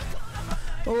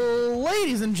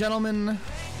Ladies and gentlemen,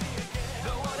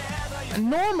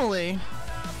 normally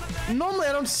I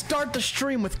don't start the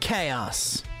stream with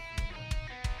chaos,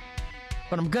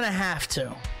 but I'm gonna have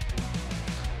to,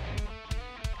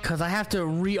 cause I have to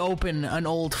reopen an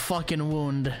old fucking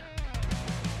wound.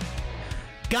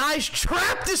 Guys,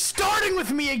 Trapped is starting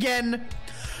with me again.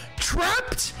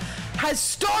 Trapped has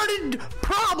started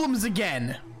problems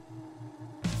again.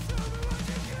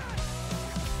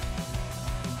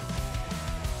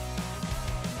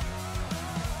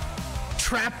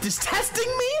 Trapped is testing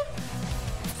me,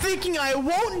 thinking I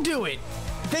won't do it,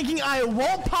 thinking I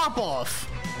won't pop off.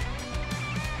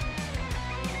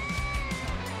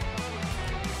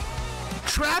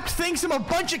 Trapped thinks I'm a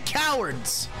bunch of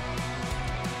cowards.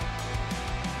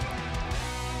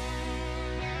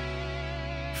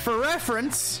 For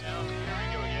reference,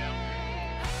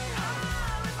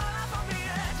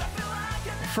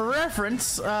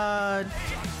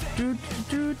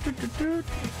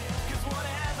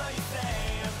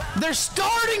 they're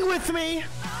starting with me.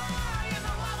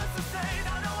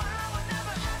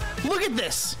 Look at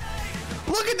this.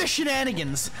 Look at the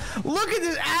shenanigans. Look at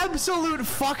this absolute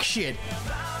fuck shit.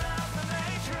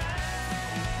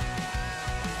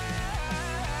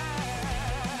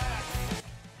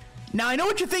 Now I know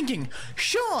what you're thinking.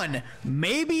 Sean,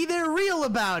 maybe they're real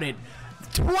about it.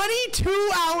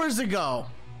 22 hours ago.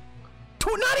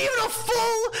 Not even a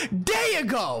full day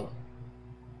ago.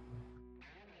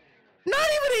 Not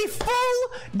even a full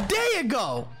day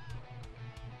ago.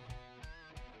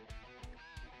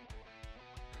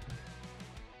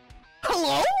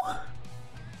 Hello?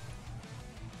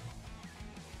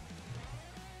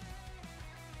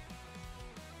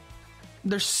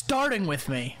 They're starting with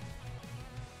me.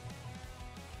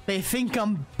 They think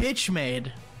I'm bitch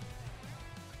made.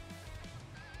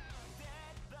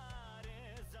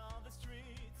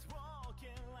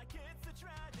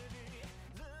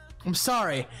 I'm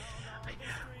sorry.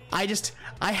 I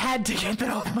had to get that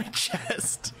off my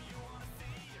chest.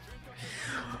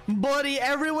 Buddy,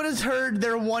 everyone has heard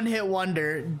their one-hit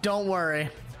wonder. Don't worry.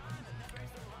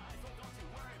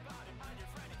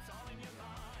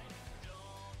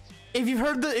 If you've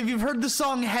heard the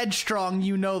song Headstrong,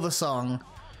 you know the song.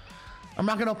 I'm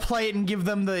not gonna play it and give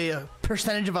them the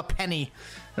percentage of a penny.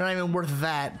 They're not even worth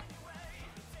that.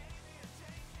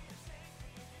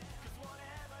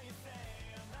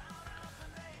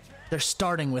 They're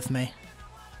starting with me.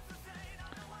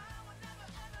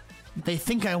 They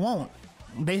think I won't.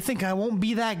 They think I won't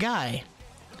be that guy.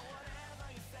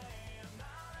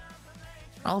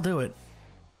 I'll do it.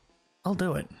 I'll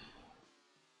do it.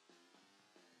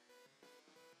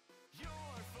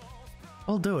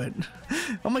 I'll do it.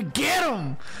 I'm gonna get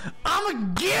him! I'm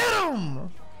gonna get him!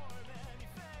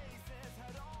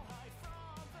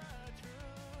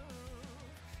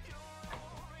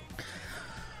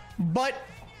 But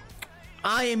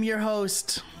I am your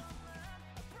host,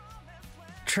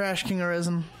 Trash King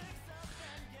Arisen.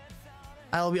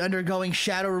 I will be undergoing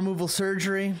shadow removal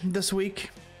surgery this week,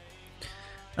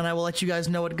 and I will let you guys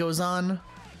know what goes on.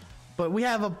 But we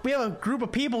have a group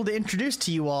of people to introduce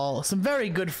to you all. Some very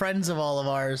good friends of all of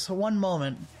ours. One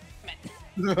moment.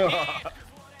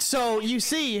 So you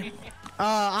see,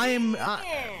 I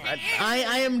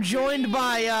am joined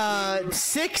by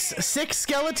six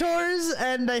Skeletors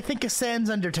and I think a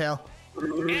Sans Undertale.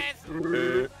 Yes.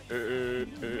 Correct.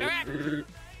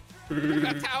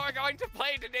 That's how we're going to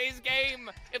play today's game.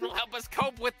 It'll help us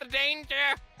cope with the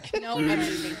danger. No, I'm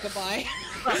leaving. Goodbye.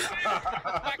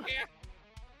 Back here.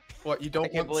 What, you don't I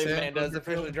can't want believe Sam Amanda's to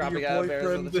officially be dropping your out of Bears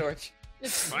with boyfriend? the torch.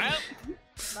 Well,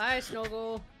 Bye,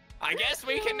 Snowgo. I guess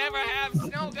we can never have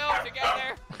Snow go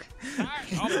together.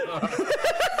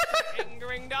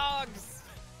 Fingering dogs.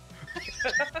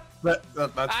 That's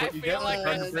what I you feel get like for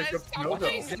trying to this break says up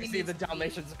something. Snowdome. See, the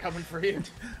Dalmatians are coming for you.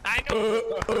 I know.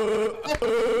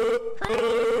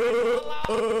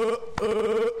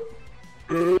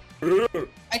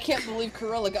 I can't believe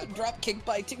Corella got drop kicked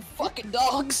by 2 fucking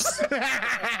dogs.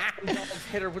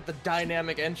 Hit her with the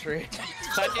dynamic entry.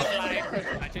 Such is life,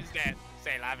 such is death.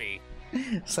 Say la vie.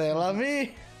 C'est la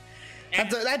vie.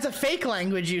 That's a fake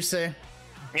language, you say.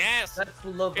 Yes, That's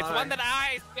love. it's one that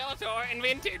I, Skeletor,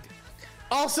 invented.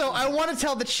 Also, I want to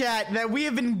tell the chat that we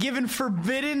have been given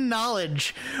forbidden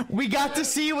knowledge. We got to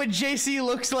see what JC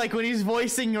looks like when he's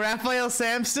voicing Raphael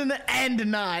Sampson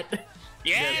and not.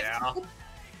 Yes.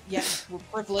 Yes, we're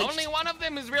privileged. Only one of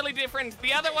them is really different.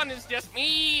 The other one is just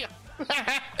me.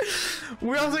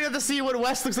 We also got to see what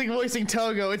Wes looks like voicing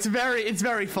Togo. It's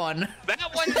very fun.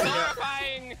 That one's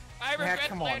horrifying. I regret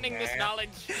come on, learning this man.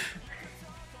 knowledge.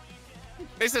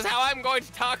 This is how I'm going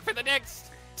to talk for the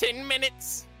next 10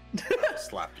 minutes.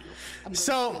 Slap you.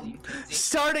 So,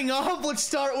 starting off, let's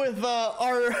start with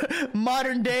our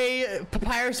modern day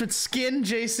papyrus with skin,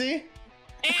 JC.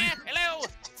 Hello,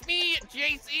 it's me,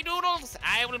 JC Doodles.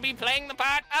 I will be playing the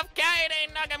part of Kaede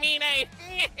Nagamine.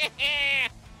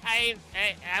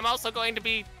 I'm also going to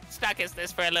be stuck as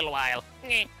this for a little while.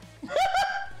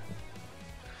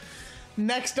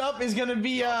 Next up is gonna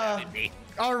be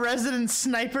our resident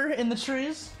sniper in the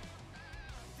trees.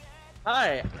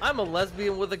 Hi, I'm a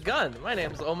lesbian with a gun. My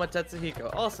name's Oma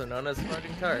Tetsuhiko, also known as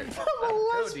Smarting Tart. I'm a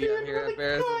lesbian I'm here with at a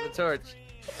Bears gun. with a Torch.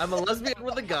 I'm a lesbian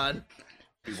with a gun.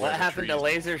 What happened to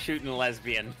laser shooting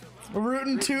lesbian?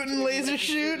 Rootin' tootin' laser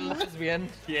shooting. Lesbian.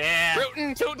 Yeah.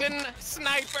 Rootin' tootin',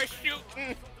 sniper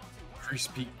shooting. Free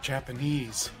speak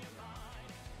Japanese.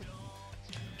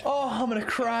 Oh, I'm gonna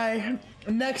cry.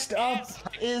 Next up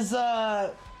is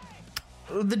the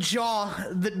jaw,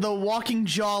 the walking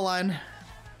jawline.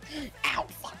 Ow,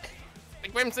 fuck. The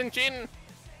Crimson Chin.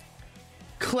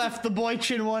 Clef the boy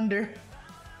Chin Wonder.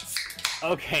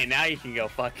 Okay, now you can go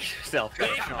fuck yourself,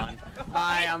 Sean.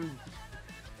 Hi,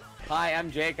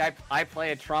 I'm Jake. I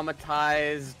play a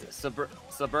traumatized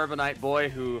suburbanite boy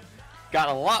who got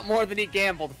a lot more than he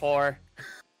gambled for.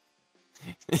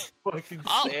 Fucking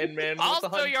Al- Sandman. with Also,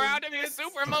 the you're out hunter. of your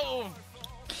super move.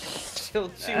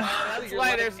 That's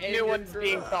why there's new ones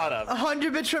being thought of.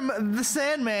 100 bits from the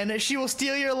Sandman. She will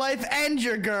steal your life and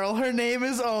your girl. Her name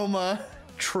is Oma.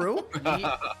 True?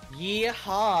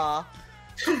 Yeehaw.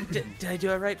 Did I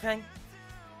do it right, Fang?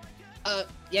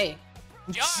 Yay.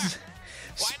 Sure.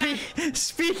 Why not?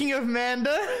 Speaking of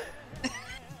Manda,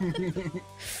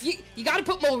 You gotta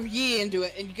put more ye into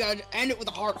it, and you gotta end it with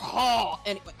a hard ha.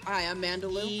 Anyway, hi, I'm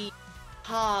Mandaloo.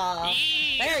 Ha.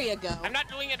 Yee. There you go. I'm not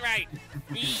doing it right.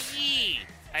 Yee.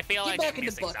 I feel Get like back I'm in the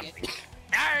missing bucket. something.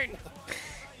 Darn.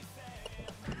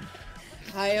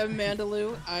 Hi, I'm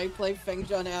Mandaloo. I play Feng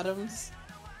John Adams.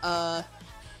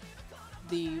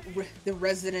 The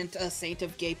resident saint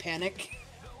of gay panic.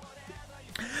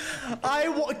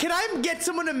 can I get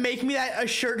someone to make me a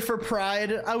shirt for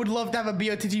Pride? I would love to have a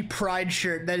BOTG Pride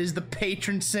shirt that is the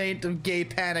patron saint of gay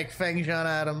panic, Feng John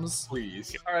Adams.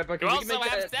 Please. Alright, but can You we make also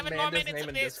have that 7 more Amanda's minutes name of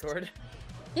in this. Discord?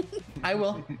 I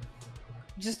will.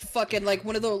 Just fucking like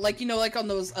one of those, like, you know, like on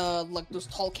those like those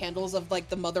tall candles of like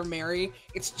the Mother Mary.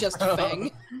 It's just Feng.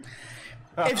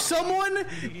 If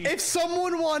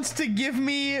someone wants to give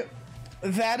me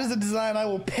that as a design, I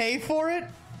will pay for it.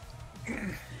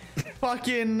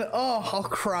 Fucking, oh, I'll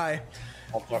cry.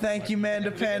 Thank you, Manda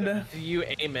Panda. Do you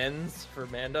amens for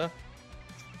Manda?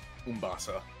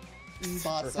 Umbasa.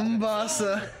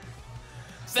 Umbasa.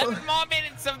 7 more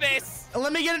minutes of this.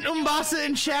 Let me get an Umbasa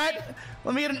in chat.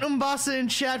 Let me get an Umbasa in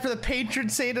chat for the patron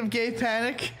saint of gay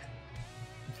panic.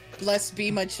 Blessed be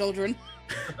my children.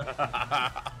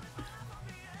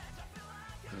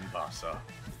 Umbasa.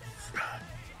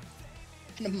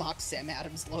 And a mock Sam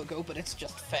Adams logo, but it's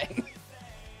just Feng.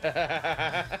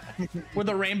 With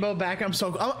a rainbow back, I'm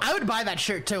so. I would buy that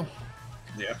shirt too.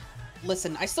 Yeah.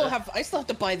 Listen, I still have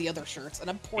to buy the other shirts, and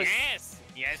I'm poor. Yes,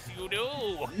 you do.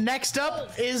 Next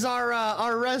up is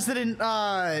our resident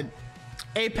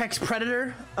apex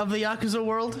predator of the Yakuza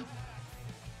world.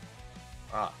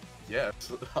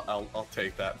 Yes. I'll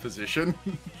take that position.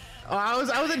 Oh, I was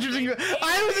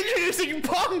introducing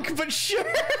Punk, but sure.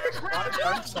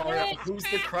 I'm sorry. Who's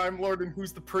the crime lord and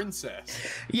who's the princess?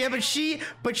 Yeah, but she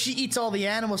eats all the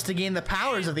animals to gain the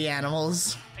powers of the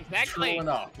animals. Exactly. True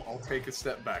enough. I'll take a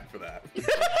step back for that. Big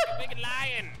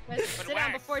lion. Let's But sit down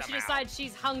wax before she somehow. decides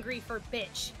she's hungry for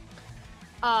bitch.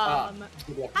 Hi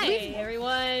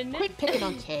everyone. Quit picking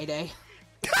on K-Day.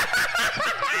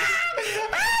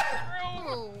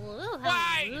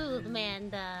 Why? Hello,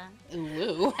 Amanda.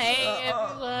 Ooh. Hey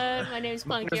everyone, my name's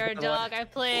Punky our dog. I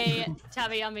play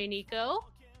Tabayame Nico.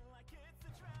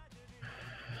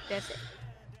 That's it.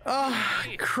 Oh,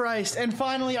 Christ. And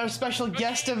finally, our special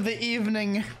guest of the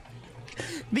evening.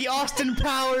 The Austin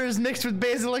Powers mixed with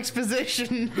Basil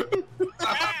Exposition.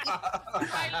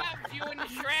 I love you and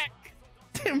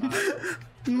Shrek.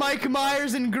 Mike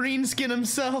Myers and Greenskin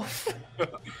himself.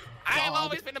 I have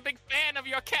always been a big fan of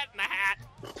your Cat in the Hat.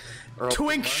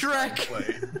 Twink Shrek.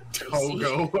 Play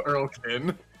Togo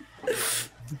Earlkin.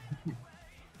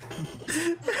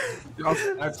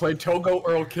 I played Togo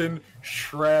Earlkin,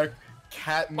 Shrek,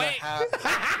 Cat in the Wait. Hat.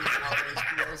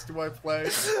 Who else do I play?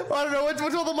 I don't know,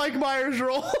 what's all the Mike Myers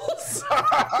roles?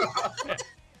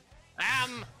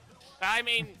 I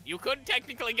mean, you could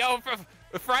technically go for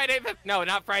not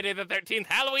Friday the 13th,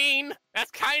 Halloween.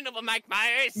 That's kind of a Mike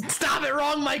Myers. Stop it,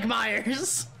 wrong Mike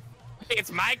Myers. It's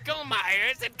Michael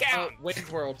Myers. It Oh, counts. Wayne's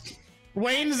World.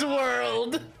 Wayne's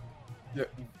World. Yeah.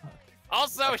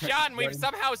 Also, Sean, we've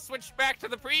somehow switched back to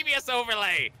the previous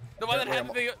overlay. The one that had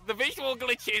the visual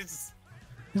glitches.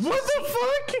 What the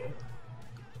fuck?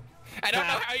 I don't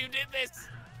know how you did this.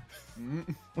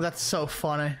 That's so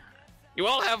funny. You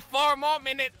all have 4 more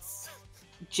minutes.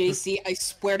 JC, I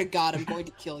swear to God, I'm going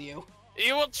to kill you.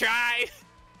 You will try.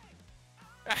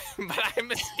 But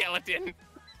I'm a skeleton.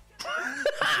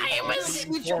 I was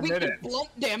blunt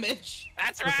damage.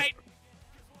 That's right.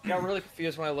 Got really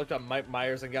confused when I looked up Mike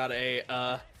Myers and got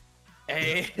a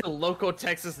local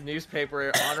Texas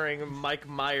newspaper honoring Mike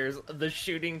Myers, the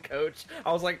shooting coach.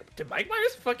 I was like, did Mike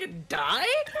Myers fucking die?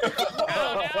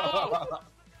 Oh no!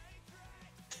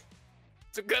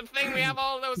 It's a good thing we have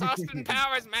all those Austin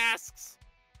Powers masks.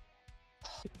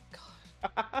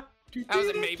 That was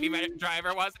a maybe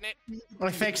driver, wasn't it?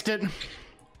 I fixed it.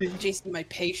 JC, my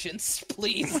patience,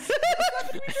 please.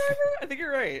 I think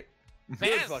you're right. Good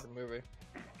Yes. fucking movie.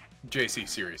 JC,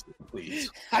 seriously, please.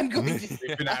 I'm going to.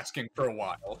 We've been asking for a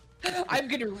while. I'm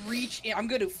gonna reach in. I'm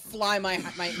gonna fly my.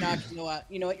 No, you know what?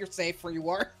 You know what? You're safe where you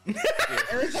are.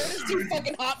 Arizona's too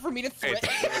fucking hot for me to threaten.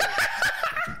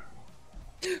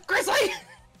 Grizzly.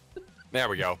 There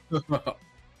we go.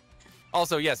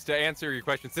 Also, yes, to answer your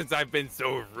question, since I've been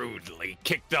so rudely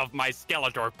kicked off my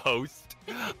Skeletor post,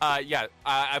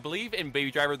 I believe in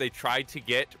Baby Driver they tried to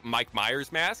get Mike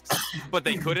Myers masks, but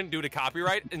they couldn't due to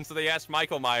copyright, and so they asked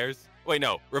Michael Myers. Wait,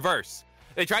 no, reverse.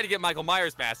 They tried to get Michael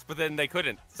Myers masks, but then they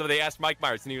couldn't, so they asked Mike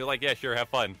Myers, and he was like, "Yeah, sure, have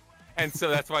fun." And so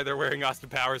that's why they're wearing Austin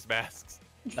Powers masks.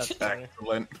 That's funny.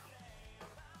 Excellent.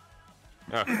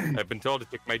 I've been told to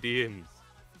check my DMs.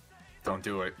 Don't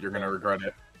do it. You're gonna regret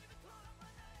it.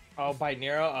 Oh, by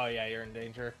Nero? Oh yeah, you're in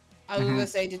danger. I was gonna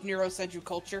say, did Nero send you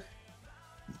culture?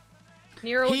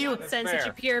 Nero He- would not send such a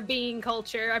fair. pure being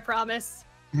culture, I promise.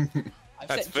 I've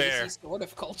That's sent fair. JC sort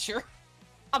of culture.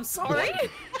 I'm sorry.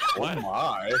 What? Oh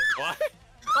my. What?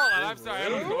 Hold on, I'm sorry, I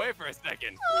moved away for a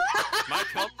second. My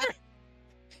culture?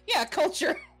 Yeah,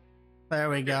 culture. There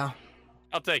we go.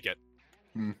 I'll take it.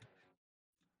 And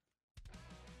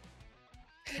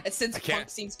since I can't- Punk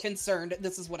seems concerned,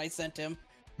 this is what I sent him.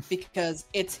 Because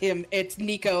it's him, it's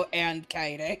Nico and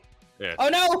Kaede. Yeah. Oh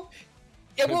no!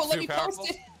 It won't let Too me powerful? post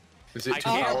it! Is it I too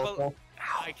can't powerful?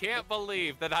 I can't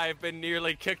believe that I have been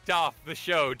nearly kicked off the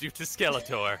show due to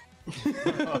Skeletor.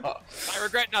 I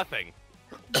regret nothing.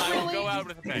 I will go out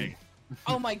with a bang.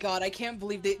 Oh my god, I can't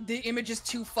believe the image is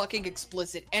too fucking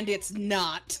explicit, and it's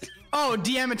not. Oh,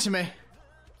 DM it to me.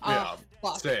 Yeah,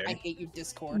 Fuck, same. I hate you,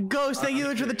 Discord. Ghost, thank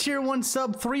you for the tier 1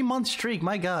 sub 3-month streak.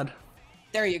 My god.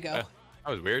 There you go.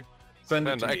 That was weird. Send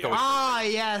it And to I me. go- Ah,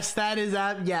 yes, that is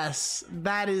yes.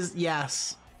 That is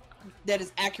yes. That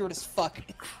is accurate as fuck.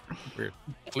 Weird.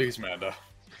 Please, Manda.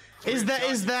 Is that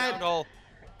You sound all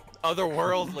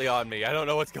otherworldly on me. I don't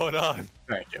know what's going on.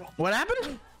 Thank you. what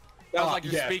happened? Sounds like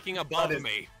you're yes, speaking above that is-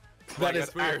 me. That is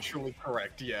that's weird. actually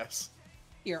correct, yes.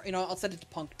 Here, you know, I'll send it to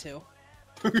Punk too.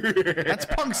 That's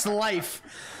Punk's life.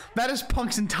 That is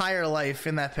Punk's entire life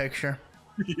in that picture.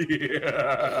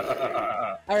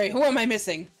 Yeah. Alright, who am I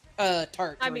missing?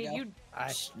 Tart. I here we mean, go. you.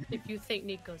 If you think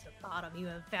Nico's a bottom, you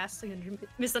have vastly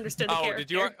misunderstood the Oh, character.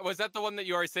 did you? Was that the one that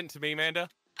you already sent to me, Amanda?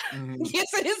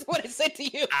 Yes, it is what I said to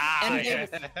you. Ah,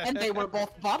 and they were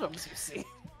both bottoms, you see.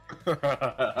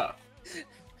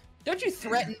 Don't you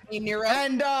threaten me, Nero.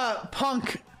 And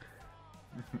Punk,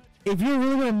 if you're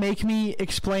really gonna make me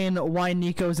explain why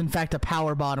Nico's in fact a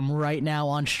power bottom right now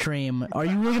on stream, are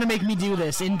you really gonna make me do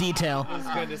this in detail? I was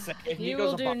going to say, if You Nico's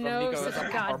will a do bottom, no Nico is such a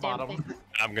a power goddamn bottom. thing.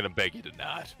 I'm gonna beg you to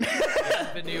not.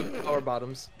 The new power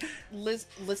bottoms.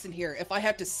 Listen here. If I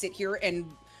have to sit here and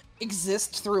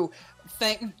exist through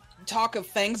talk of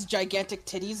Fang's gigantic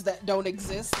titties that don't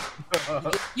exist,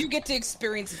 you get to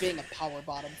experience being a power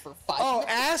bottom for 5 Oh,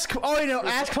 minutes.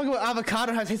 ask Punk what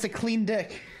avocado has. It's a clean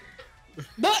dick.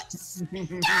 But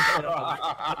On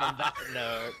that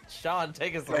note, Sean,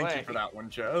 take us Thank away. you for that one,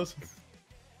 Jez.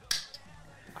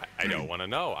 I don't want to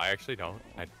know. I actually don't.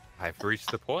 I've reached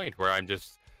the point where I'm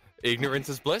just ignorance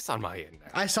is bliss on my end.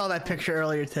 Now. I saw that picture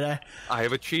earlier today. I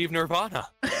have achieved nirvana.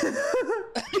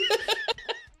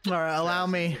 All right, allow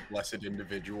me. Blessed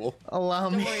individual. Allow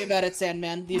don't me. worry about it,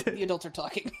 Sandman. The adults are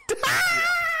talking.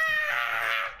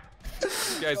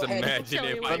 You guys Go ahead. imagine Tell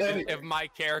me if, what if my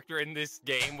character in this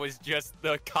game was just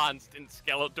the constant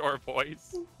Skeletor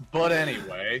voice. But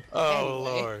anyway, Oh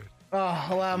Anyway. lord. Oh,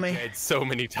 allow me. Dead so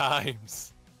many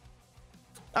times.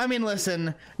 I mean,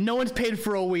 listen. No one's paid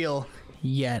for a wheel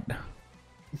yet.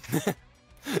 The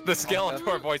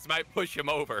Skeletor voice might push him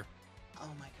over. Oh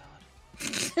my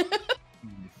god.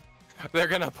 They're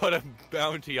gonna put a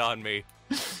bounty on me.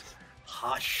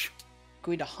 hush.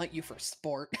 Going to hunt you for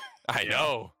sport. I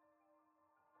know.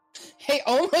 Hey,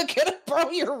 Oma, can I borrow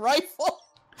your rifle?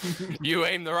 You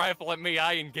aim the rifle at me,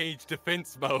 I engage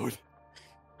defense mode.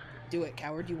 Do it,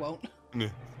 coward. You won't.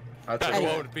 That's I okay.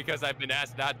 won't because I've been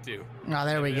asked not to. Oh,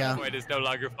 there we go. It is no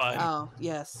longer fun. Oh,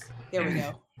 yes. Here we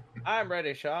go. I'm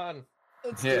ready, Sean.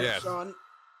 Let's Yeah. do it, Yes. Sean.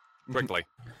 Quickly,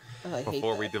 Oh, I hate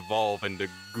before we that. devolve into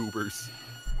goobers.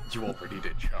 You already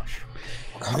did, Josh.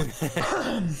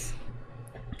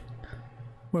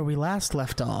 Where we last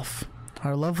left off,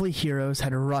 our lovely heroes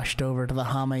had rushed over to the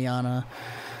Hamayana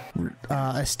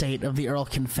estate of the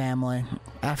Earlkin family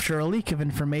after a leak of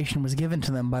information was given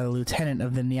to them by the lieutenant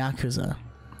of the Nyakuza.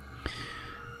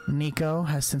 Nico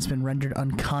has since been rendered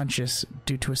unconscious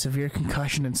due to a severe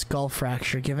concussion and skull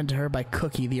fracture given to her by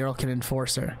Cookie, the Earlkin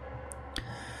enforcer.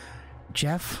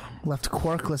 Jeff, left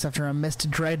quirkless after a missed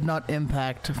dreadnought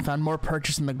impact, found more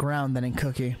purchase in the ground than in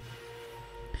Cookie.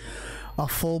 A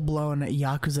full-blown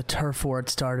Yakuza turf war had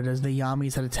started as the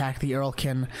Yamis had attacked the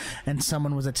Earlkin, and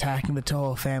someone was attacking the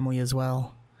Toho family as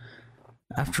well.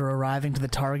 After arriving to the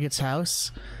target's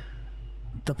house,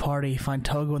 the party find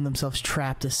Togo and themselves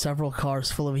trapped as several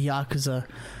cars full of Yakuza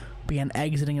began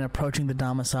exiting and approaching the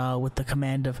domicile with the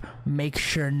command of "Make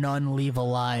sure none leave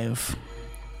alive."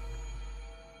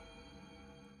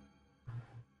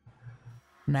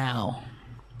 Now,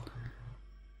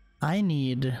 I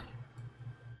need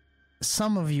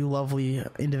some of you lovely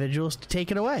individuals to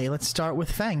take it away. Let's start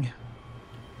with Feng.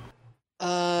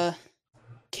 Can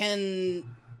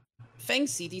Fang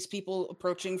see these people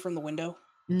approaching from the window?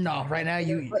 No, right now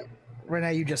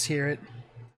you just hear it.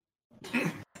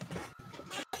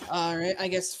 Alright, I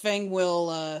guess Fang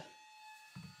will,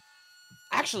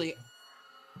 Actually,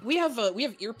 we have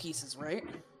earpieces, right?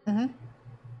 Mm-hmm.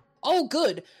 Oh,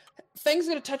 good! Fang's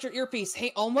gonna touch her earpiece.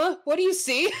 Hey, Oma, what do you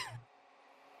see?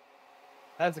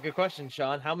 That's a good question,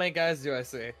 Sean. How many guys do I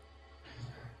see?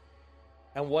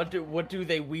 And what do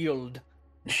they wield?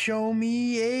 Show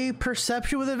me a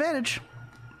perception with advantage.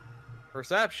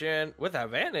 Perception with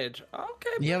advantage. Okay,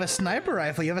 You have a sniper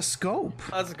rifle. You have a scope.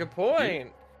 that's a good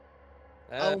point.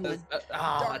 Oh my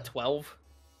 12.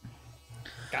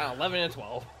 Got 11 and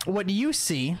 12. What you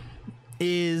see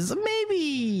is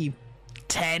maybe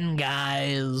 10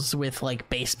 guys with like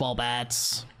baseball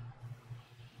bats.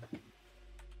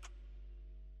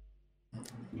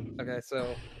 Okay,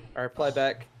 so I reply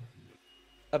back.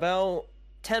 About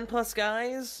 10 plus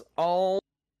guys, all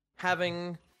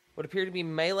having what appear to be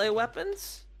melee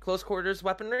weapons, close quarters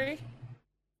weaponry.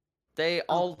 They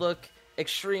all look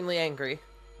extremely angry.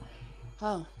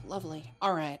 Oh, lovely.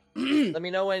 Alright. Let me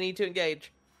know when I need to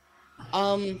engage.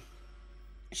 Fang's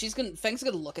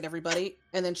gonna look at everybody,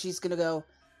 and then she's gonna go,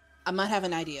 I might have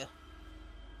an idea.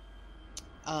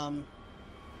 I'm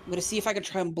gonna see if I can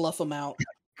try and bluff them out.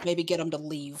 Maybe get them to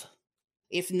leave.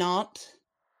 If not,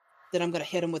 then I'm gonna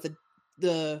hit them with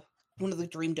one of the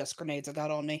dream dust grenades I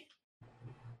got on me.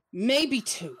 Maybe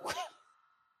 2.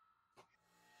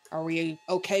 Are we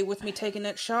okay with me taking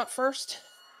that shot first?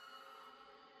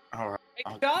 All right. Take a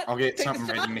I'll, shot, I'll get take a something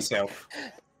ready shot. myself.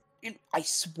 I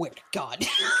swear to God.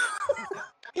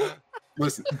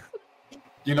 Listen,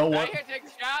 you know what? Here, take a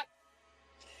shot.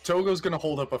 Togo's gonna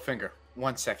hold up a finger.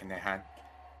 1 second, Nehan.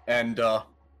 And,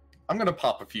 I'm gonna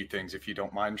pop a few things if you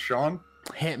don't mind, Sean.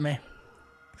 Hit me.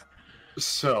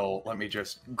 So, let me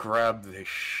just grab the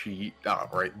sheet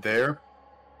right there.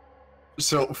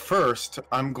 So, first,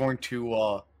 I'm going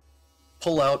to,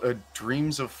 pull out a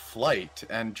Dreams of Flight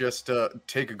and just,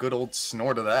 take a good old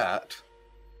snort of that.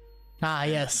 Ah,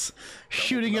 yes.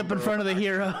 Shooting up in number front of the of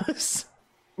heroes.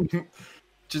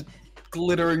 Just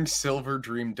glittering silver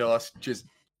dream dust. Just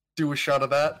do a shot of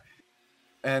that.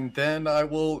 And then I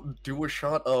will do a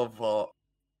shot of,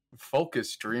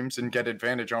 focus dreams and get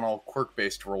advantage on all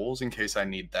quirk-based rolls in case I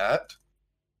need that.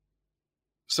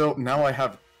 So now I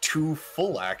have 2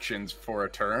 full actions for a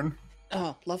turn.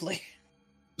 Oh, lovely.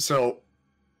 So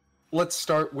let's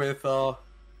start with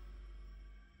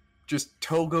just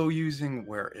Togo using,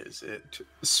 where is it?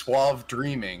 Suave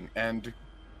Dreaming, and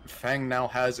Fang now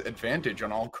has advantage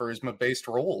on all charisma-based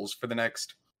rolls for the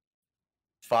next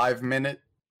 5 minutes,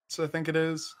 I think it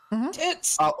is.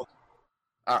 Tits!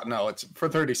 No, it's for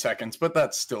 30 seconds, but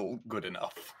that's still good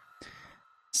enough.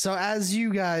 So as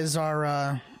you guys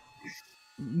are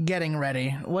getting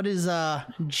ready, what is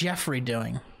Jeffrey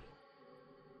doing?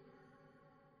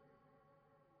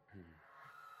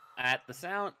 At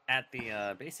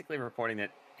the basically reporting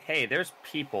that, hey, there's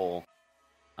people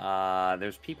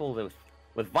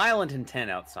with violent intent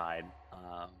outside.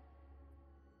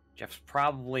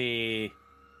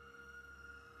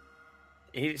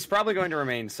 He's probably going to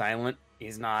remain silent.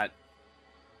 He's not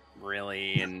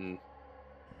really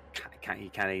he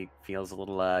kind of feels a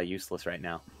little useless right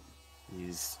now.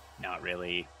 He's not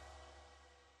really.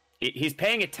 He's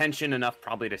paying attention enough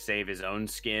probably to save his own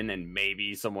skin and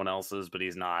maybe someone else's, but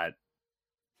he's not.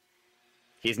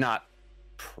 He's not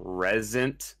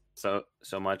present so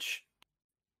much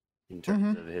in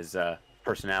terms of his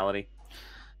personality.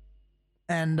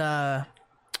 And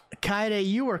Kaede,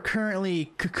 you are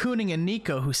currently cocooning a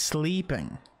Nico who's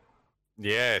sleeping.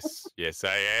 Yes, yes,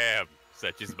 I am.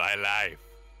 Such is my life.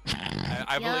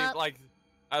 I believe,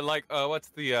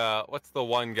 what's the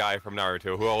one guy from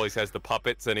Naruto who always has the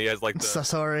puppets and he has like the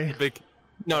Sasori. big.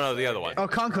 No, the other one. Oh,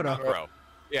 Kankuro. Bro.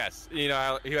 Yes, you know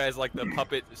how he has like the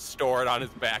puppet stored on his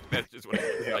back. That's just what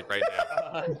it looks like right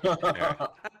now. Yeah.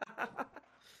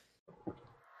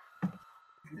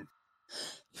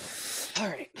 All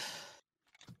right.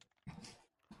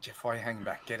 Jeff, why are you hanging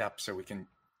back? Get up so we can,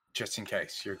 just in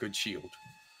case, you're a good shield.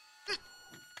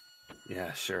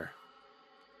 Yeah, sure.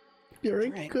 You're a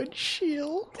Right. good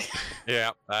shield.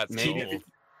 Yeah, that's Maybe. cool.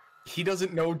 He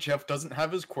doesn't know Jeff doesn't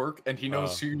have his quirk, and he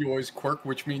knows Suyoi's quirk,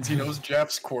 which means he knows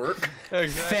Jeff's quirk. Exactly.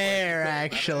 Fair,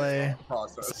 actually.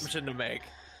 Process. Assumption to make.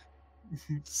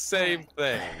 Same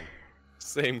thing.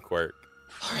 Same quirk.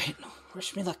 All right.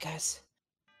 Wish me luck, guys.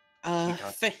 God.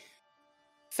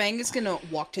 Fang is gonna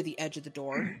walk to the edge of the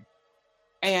door,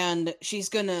 and she'll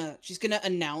walk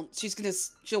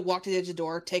to the edge of the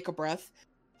door, take a breath,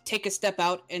 take a step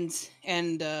out,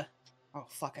 and oh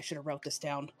fuck, I should have wrote this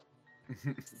down.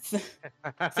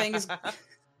 Fang is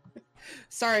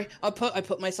sorry, I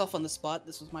put myself on the spot.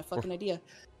 This was my fucking idea.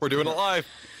 We're doing it live.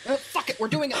 Fuck it, we're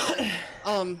doing it.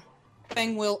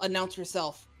 Fang will announce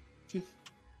herself.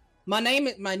 My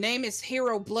name is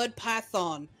Hero Blood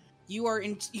Python.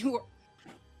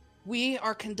 We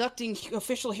are conducting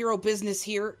official hero business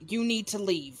here. You need to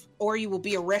leave, or you will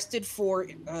be arrested for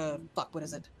what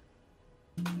is it?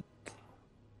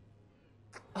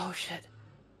 Oh shit.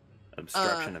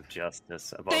 Obstruction of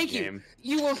justice above Thank game.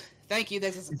 you. Thank you.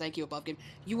 This is a thank you above game.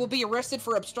 You will be arrested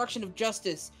for obstruction of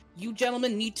justice. You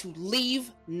gentlemen need to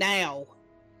leave now.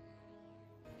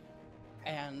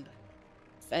 And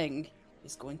Fang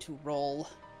is going to roll.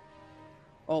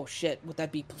 Oh shit, would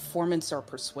that be performance or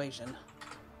persuasion?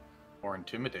 Or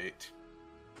intimidate.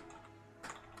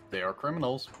 They are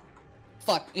criminals.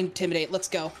 Fuck, intimidate, let's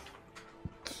go.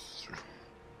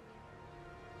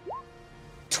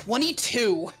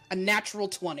 22, a natural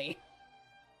 20.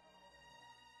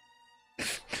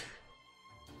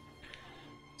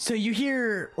 So you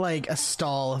hear like a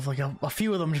stall of like a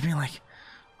few of them just being like,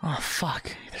 "Oh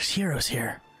fuck, there's heroes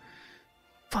here.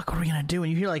 Fuck, what are we gonna do?"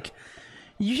 And you hear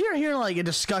like a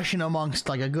discussion amongst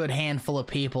like a good handful of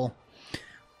people,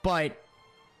 but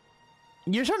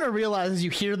you're starting to realize as you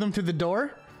hear them through the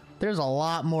door, there's a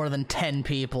lot more than 10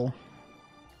 people.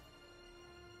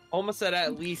 Almost said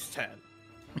at least 10.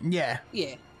 Yeah.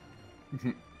 Yeah.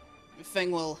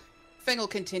 Fang will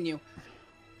continue.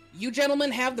 You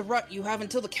gentlemen have the right. You have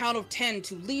until the count of 10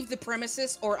 to leave the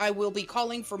premises, or I will be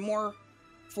calling for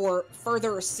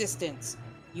further assistance.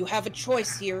 You have a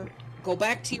choice here. Go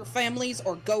back to your families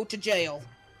or go to jail.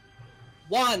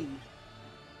 1,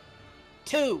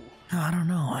 2, I don't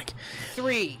know. Like,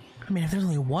 3. I mean, if there's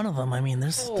only one of them, I mean,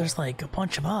 there's Oh. there's like a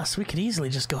bunch of us. We could easily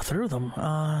just go through them.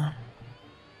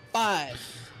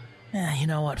 5. Yeah, you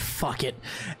know what? Fuck it.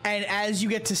 And as you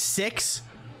get to 6,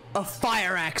 a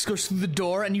fire axe goes through the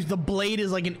door, and the blade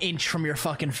is like an inch from your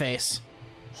fucking face.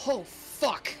 Oh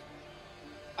fuck!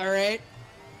 All right.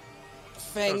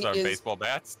 Fang Those are is baseball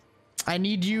bats. I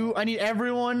need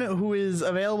everyone who is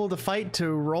available to fight to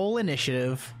roll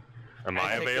initiative. Am I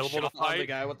take the available to shot on the fight?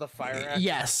 guy with the fire axe?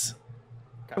 Yes.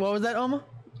 What was that, Oma?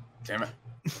 Damn it.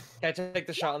 Can I take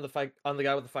the shot on the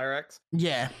guy with the fire axe?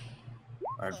 Yeah.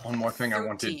 I have one more thing I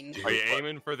want to 13. do. Are you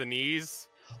aiming for the knees?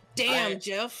 damn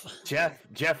Jeff.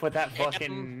 Jeff with that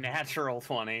fucking natural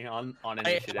 20 on I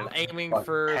initiative. am aiming Fuck,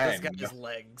 for this hang. guy's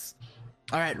legs.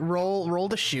 All right, roll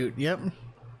to shoot. Yep.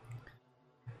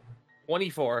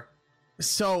 24.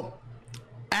 So,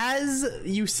 as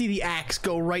you see the axe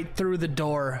go right through the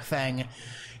door, Fang,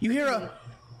 you hear a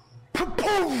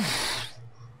poof,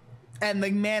 and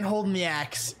the man holding the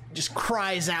axe just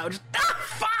cries out, just,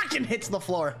 fuck, and hits the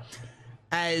floor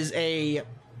as a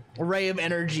ray of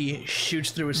energy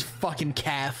shoots through his fucking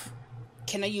calf.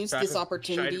 Can I use Should this I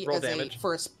opportunity roll as damage?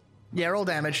 Yeah, roll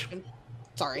damage.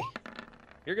 Sorry.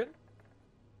 You're good.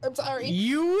 I'm sorry.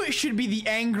 You should be the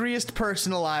angriest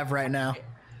person alive right now.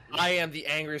 I am the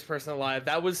angriest person alive.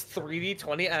 That was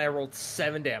 3d20 and I rolled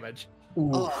 7 damage.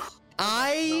 Ugh,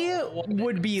 I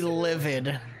would be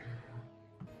livid.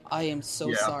 I am so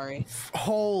Yeah. sorry.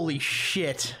 Holy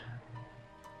shit.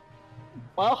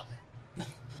 Well,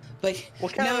 But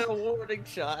what kind now, of a warning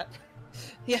shot?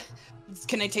 Yeah.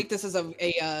 Can I take this as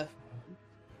a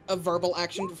verbal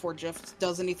action before Jeff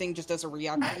does anything, just as a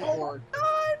reaction, or?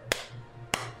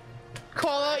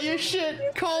 Call out your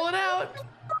shit. Call it out.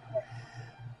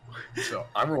 So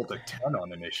I rolled a 10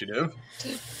 on initiative.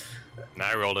 And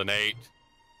I rolled an 8.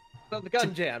 So the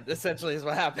gun jammed, essentially, is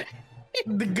what happened.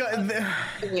 The gun.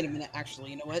 Wait a minute.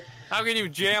 Actually, you know what? How can you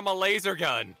jam a laser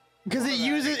gun? Because it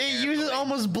uses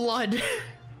almost blood.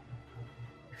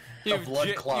 You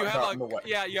blood clot have got in the way.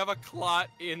 Yeah, you have a clot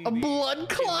in A blood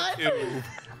clot.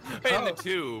 in the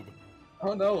tube.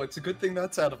 Oh no, it's a good thing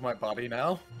that's out of my body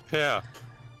now. Yeah.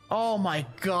 Oh my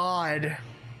god.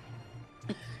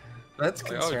 That's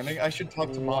concerning. I should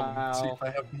talk to mom and see Wow. if I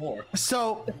have more.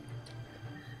 So,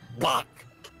 Fuck.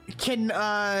 can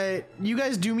you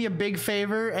guys do me a big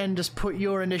favor and just put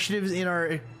your initiatives in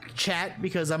our chat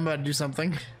because I'm about to do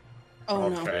something. Oh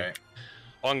no. Okay.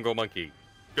 Bongo monkey,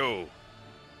 go.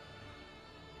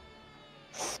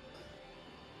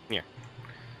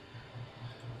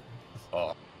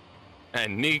 Oh.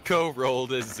 And Nico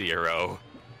rolled a 0.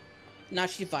 No,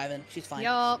 she's vibing. She's fine.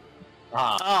 Yup.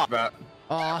 Ah, that.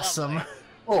 Awesome.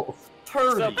 Oh,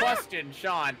 30. So, question,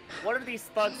 Sean, what are these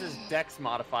thugs' dex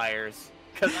modifiers?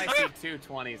 Because I see 2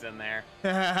 20s in there.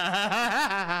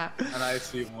 And I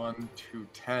see 1, 2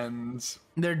 10s.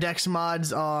 Their dex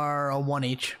mods are a 1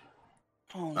 each.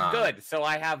 Oh no. Ah. Good. So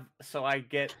I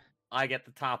get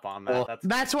the top on that. Well,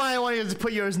 That's why I wanted to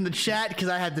put yours in the chat because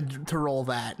I had to roll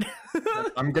that.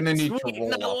 I'm gonna need Sweet, to roll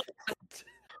no. off.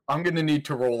 I'm gonna need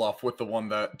to roll off with the one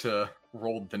that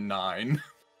rolled the 9.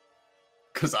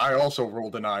 Because I also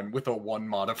rolled a 9 with a 1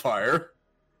 modifier.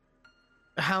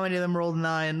 How many of them rolled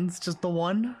 9s? Just the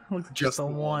one? Looks like Just the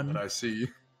the one that I see.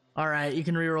 All right, you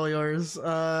can reroll yours.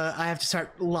 I have to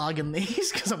start logging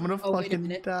these because I'm gonna Oh, wait a fucking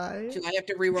minute. die. Do I have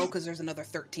to reroll because there's another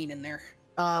 13 in there?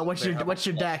 What's They your have what's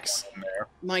your a dex? +1 in there.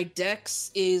 My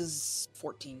dex is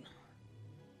 14.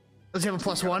 Does you have a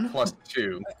plus You got a 1?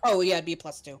 +2. Oh yeah, it'd be a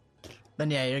 +2. Then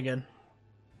yeah, you're good.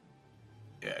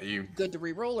 Yeah, you. Good to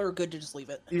reroll or good to just leave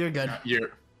it? You're good.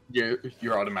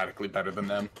 You're automatically better than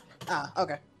them. Ah,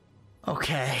 okay.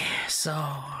 Okay, so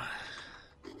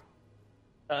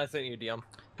I sent you a DM.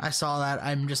 I saw that.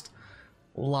 I'm just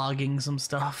logging some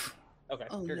stuff. Okay.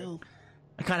 Oh you're good. no.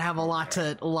 I kind of have a lot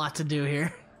to do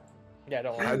here. Yeah,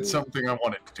 don't I worry. had something I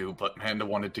wanted to do, but Panda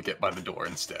wanted to get by the door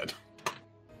instead.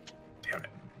 Damn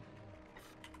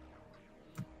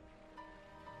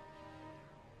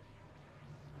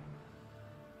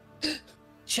it.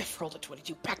 Jeff rolled a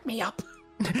 22. Back me up.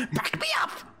 Back me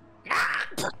up.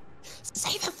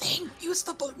 Say the thing. Use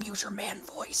your man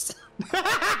voice.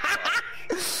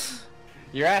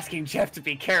 You're asking Jeff to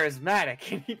be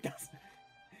charismatic, and he doesn't.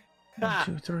 1,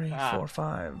 2, 3, Ah. 4,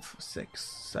 5, 6,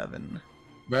 7,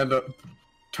 Man,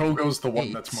 Togo's the one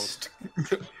 8. that's most.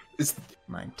 Is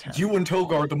 9, 10. you and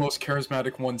Togo are the most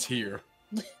charismatic ones here.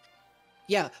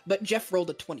 Yeah, but Jeff rolled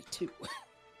a 22.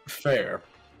 Fair.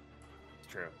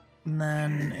 It's true. And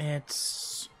then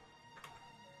it's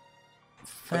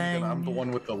Then I'm the Fang,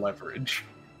 one with the leverage.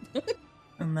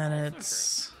 and then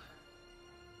it's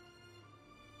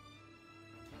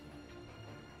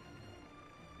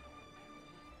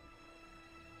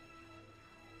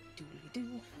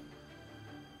Doodly-doo.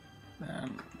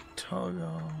 then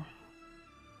Togo.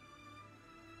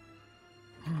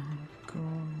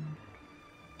 Goon,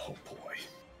 Oh boy.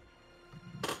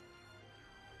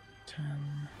 10.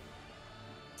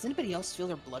 Does anybody else feel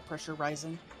their blood pressure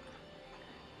rising?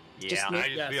 Yeah. me- I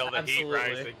just Yes, feel the heat absolutely.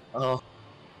 rising. Oh,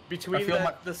 Between I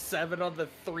feel the 7 on the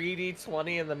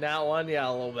 3d20 and the nat 1, yeah,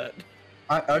 a little bit.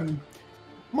 I'm.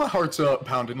 My heart's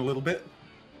pounding a little bit.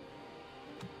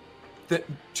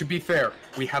 To be fair,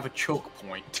 we have a choke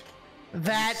point.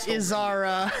 That is our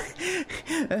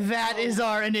that is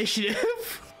our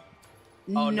initiative.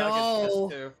 Oh, Nuggets no.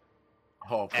 missed too.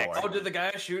 Oh boy. Oh, did the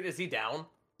guy shoot? Is he down?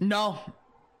 No,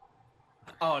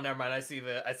 Oh, never mind. I see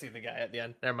the guy at the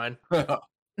end. Never mind.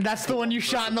 that's the one you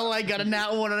shot in the leg. Got a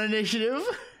nat 1 on initiative.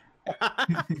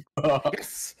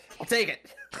 Yes, I'll take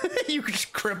it. You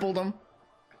just crippled him.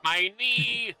 My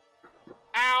knee!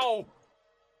 Ow!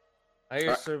 I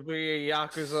used to be a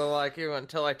Yakuza like you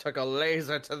until I took a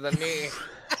laser to the knee.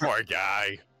 Poor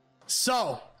guy.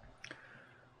 So,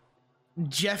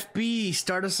 Jeff B,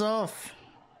 start us off.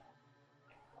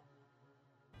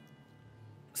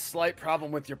 Slight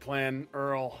problem with your plan,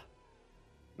 Earl.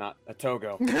 Not a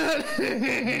Togo.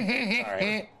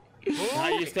 Sorry.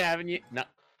 Not used to having you. No.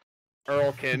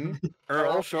 Earlkin.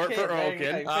 Earl, short for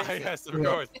Okay, Earlkin. Ah, yes, of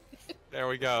course. There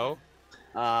we go.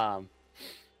 A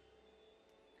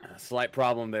slight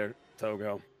problem there,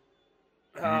 Togo.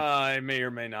 I may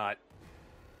or may not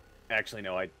Actually,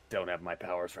 no, I don't have my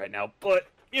powers right now, but,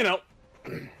 you know.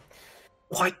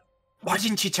 Why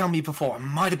didn't you tell me before? I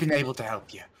might have been able to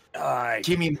help you.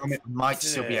 Give me a moment, might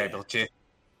still be able to.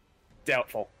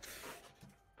 Doubtful.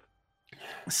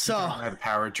 So, I have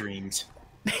power dreams.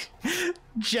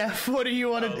 Jeff, what do you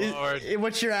want Lord. to?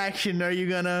 What's your action? Are you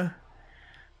gonna?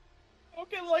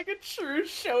 Looking like a true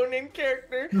shonen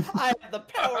character. I have the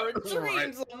power of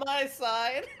dreams on my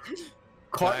side. I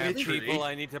Caught in a have tree. people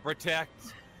I need to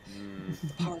protect.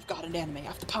 The power of God in anime. I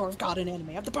have the power of God in anime.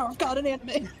 I have the power of God in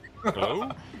anime.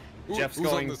 Oh? Jeff's Who's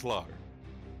going- on this log?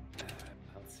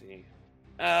 Let's see.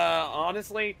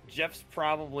 Honestly, Jeff's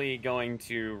probably going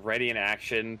to ready an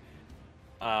action,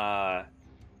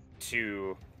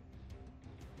 to...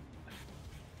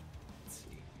 Let's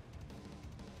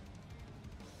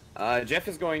see. Jeff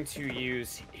is going to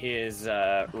use his,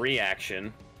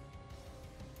 reaction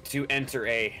to enter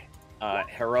a,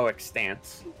 heroic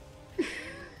stance.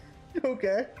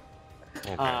 Okay.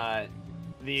 Okay.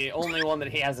 The only one that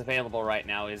he has available right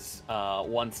now is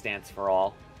one stance for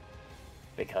all,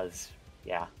 because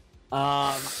yeah.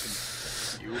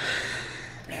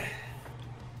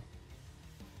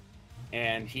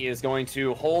 And he is going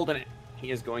to hold an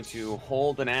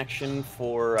action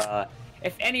for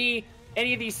if any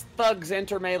of these thugs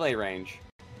enter melee range.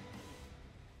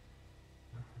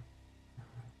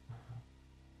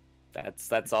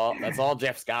 That's all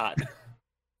Jeff's got.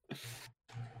 I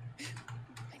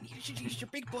needed you to use your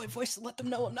big boy voice to let them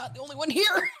know I'm not the only one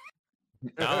here.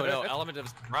 No, element of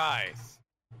surprise.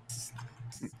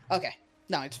 Okay,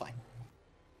 no, it's fine.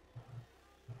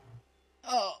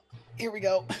 Oh, here we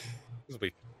go.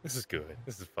 This is good.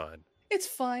 This is fun. It's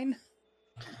fine.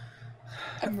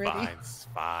 I'm ready. Fine, it's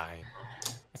fine.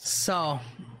 So,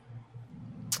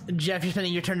 Jeff, you're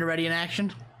spending your turn to ready in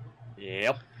action.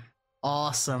 Yep.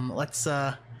 Awesome. Let's.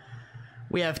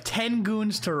 We have 10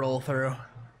 goons to roll through,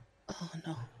 Oh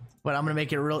no. but I'm gonna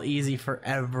make it real easy for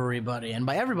everybody, and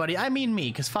by everybody I mean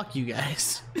me, cause fuck you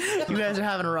guys. You guys are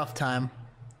having a rough time.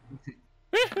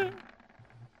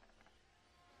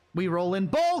 We roll in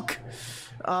bulk.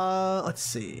 Let's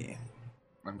see.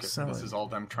 I'm guessing So- this is all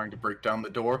them trying to break down the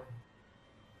door.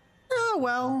 Oh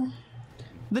well,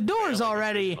 the door's Yeah, like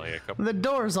already like a couple- the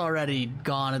door's already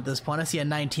gone at this point. I see a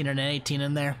 19 and an 18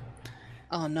 in there.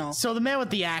 Oh no. So the man with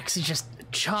the axe is just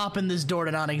chopping this door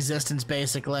to non-existence,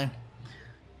 basically.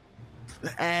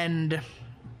 And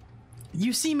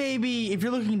you see, maybe if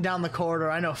you're looking down the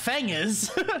corridor, I know Feng is.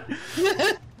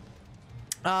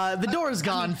 The door is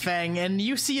gone, Feng, and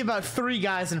you see about 3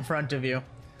 guys in front of you.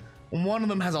 One of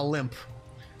them has a limp.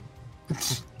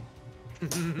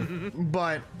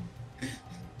 But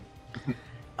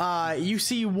you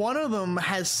see one of them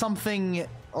has something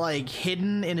like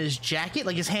hidden in his jacket,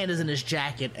 like his hand is in his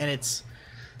jacket, and it's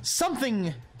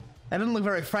something that doesn't look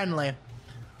very friendly.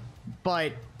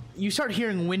 But you start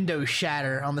hearing windows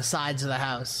shatter on the sides of the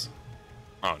house.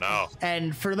 Oh no.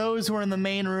 And for those who are in the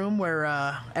main room where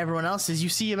everyone else is, you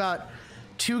see about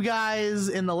 2 guys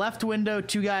in the left window,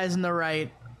 2 guys in the right,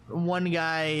 1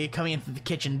 guy coming in through the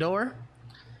kitchen door.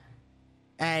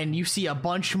 And you see a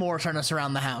bunch more starting to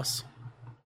surround the house.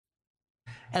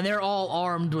 And they're all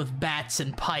armed with bats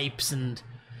and pipes and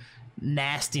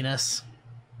nastiness.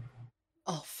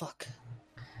 Oh fuck.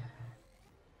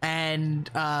 And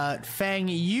Fang,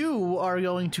 you are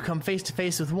going to come face to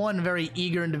face with one very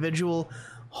eager individual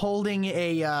holding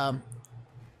a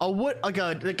wood, like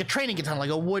a training katana, like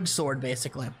a wood sword,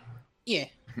 basically. Yeah.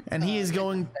 And he is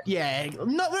going, yeah, no,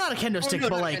 not a kendo stick, no,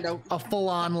 but not like kendo. a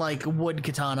full-on like wood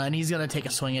katana, and he's gonna take a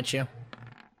swing at you.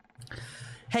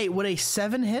 Hey, would a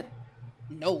 7 hit?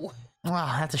 No.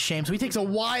 Wow, that's a shame. So he takes a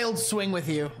wild swing with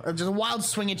you, or just a wild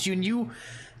swing at you, and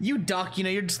you duck. You know,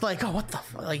 you're just like, oh, what the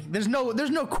fuck? Like, there's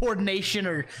no coordination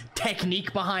or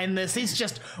technique behind this. It's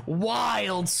just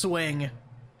wild swing.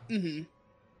 Mm-hmm.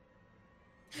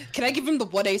 Can I give him the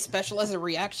 1A special as a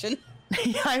reaction?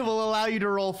 I will allow you to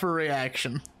roll for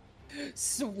reaction.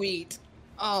 Sweet.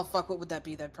 Oh fuck, what would that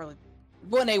be? That probably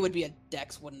 1A would be a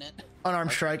dex, wouldn't it?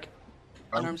 Unarmed strike.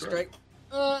 Unarmed strike.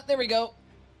 There we go.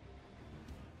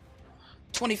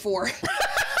 24.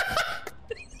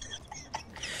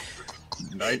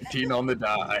 19 on the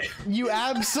die. You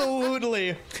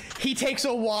absolutely. He takes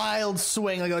a wild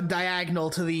swing, like a diagonal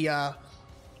to the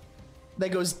that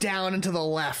goes down and to the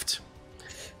left.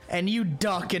 And you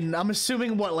duck, and I'm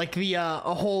assuming what, like the a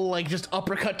whole like just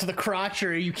uppercut to the crotch,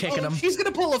 or are you kicking him? She's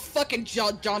gonna pull a fucking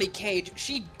Johnny Cage.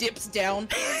 She dips down,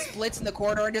 splits in the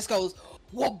corner, and just goes,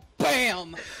 whoa,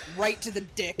 bam! Right to the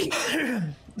dick.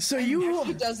 So She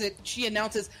you does it. She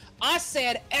announces, I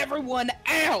said everyone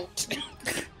out!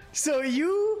 So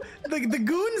the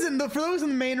goons and for those in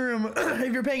the main room,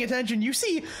 if you're paying attention, you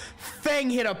see Fang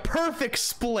hit a perfect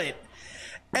split,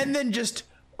 and then just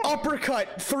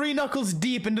uppercut 3 knuckles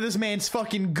deep into this man's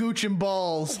fucking gooch and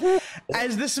balls.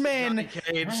 As this man,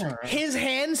 his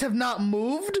hands have not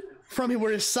moved from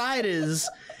where his side is,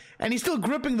 and he's still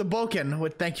gripping the boken.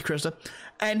 With thank you, Krista.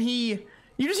 And you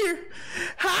just hear,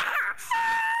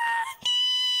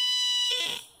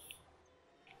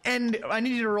 and I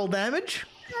need you to roll damage.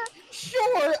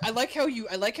 Sure. I like how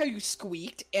you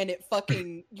squeaked and it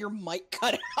fucking your mic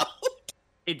cut out.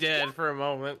 He did for a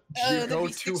moment. That'd go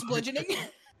be 6 to- bludgeoning.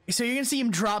 So you're gonna see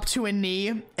him drop to a knee,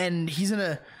 and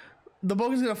the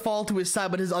boken's gonna fall to his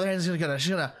side, but his other hand's just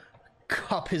gonna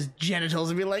cup his genitals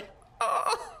and be like,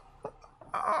 Uh-oh.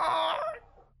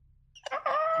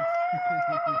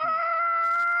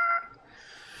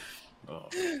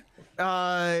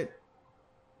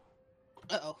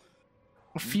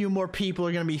 a few more people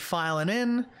are gonna be filing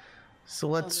in, so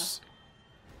let's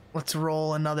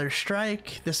roll another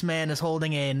strike. This man is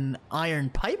holding an iron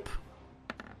pipe.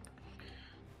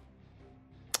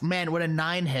 Man, would a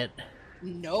 9 hit?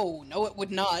 No, it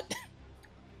would not.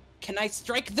 Can I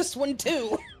strike this one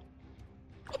too?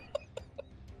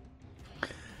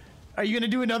 Are you gonna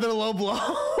do another low blow?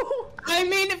 I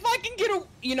mean, if I can get a...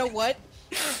 You know what?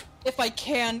 If I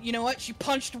can, you know what? She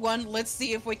punched one. Let's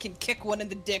see if we can kick one in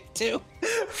the dick too.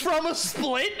 From a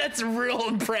split? That's real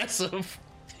impressive.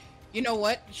 You know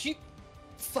what? She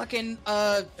fucking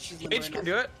she's limber H can enough.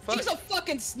 do it. Fuck. She's a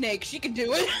fucking snake. She can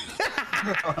do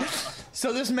it.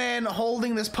 So this man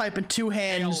holding this pipe in 2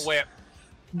 hands Whip.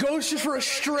 goes just for a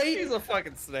straight He's a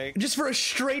fucking snake. just for a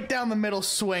straight down the middle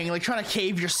swing, like trying to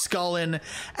cave your skull in,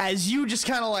 as you just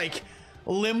kind of like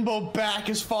limbo back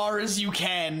as far as you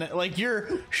can, like your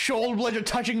shoulder blades are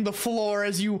touching the floor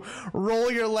as you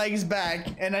roll your legs back.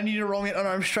 And I need to roll me an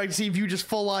unarmed strike to see if you just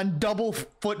full on double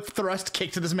foot thrust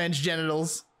kick to this man's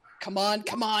genitals. Come on.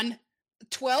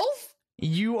 12?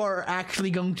 You are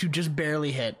actually going to just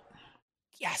barely hit,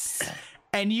 Yes.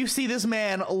 and you see this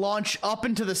man launch up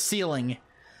into the ceiling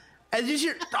as you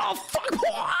hear, oh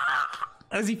fuck,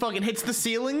 as he fucking hits the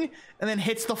ceiling and then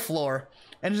hits the floor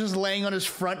and is just laying on his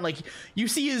front. Like, you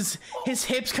see his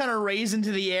hips kind of raise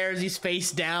into the air as he's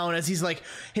face down, as he's like,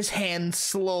 his hands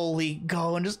slowly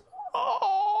go and just,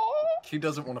 He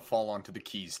doesn't want to fall onto the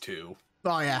keys too.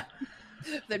 oh yeah,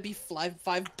 That'd be 5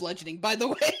 bludgeoning, by the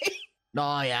way.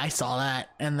 oh yeah, I saw that.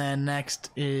 And then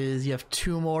next is you have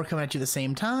 2 more coming at you at the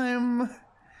same time.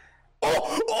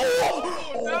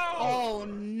 Oh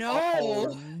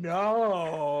no.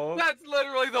 No. That's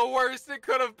literally the worst it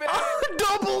could have been.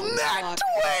 Double net Fuck.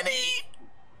 20.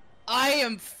 I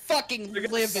am fucking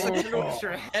livid. Hit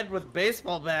your head with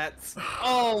baseball bats.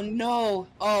 Oh no.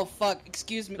 Oh fuck.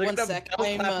 Excuse me. Look One at the sec.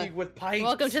 bell clapping with pipes.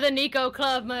 Welcome to the Nico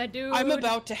Club, my dude. I'm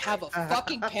about to have a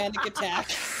fucking panic attack.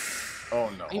 Oh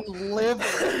no. I'm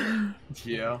livid.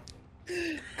 Yeah.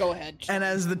 Go ahead. And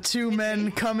as the 2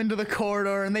 men come into the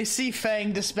corridor and they see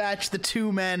Fang dispatch the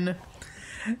 2 men,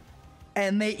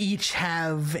 and they each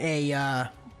have a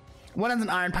one has an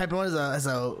iron pipe and one has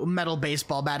a metal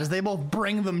baseball bat, as they both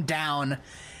bring them down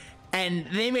and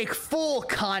they make full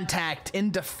contact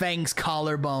into Fang's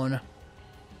collarbone,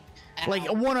 like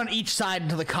one on each side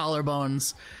into the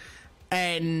collarbones.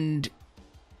 And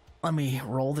let me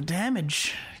roll the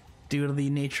damage due to the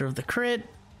nature of the crit.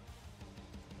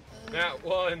 That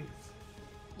one.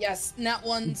 Yes, not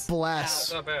ones.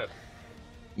 Bless. Not bad.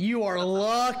 You are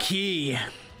lucky.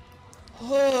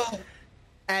 Ow.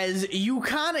 As you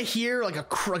kind of hear like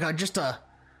just a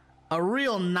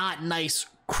real not nice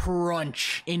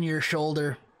crunch in your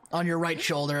shoulder, on your right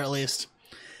shoulder at least.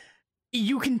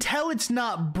 You can tell it's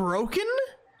not broken,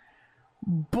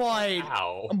 but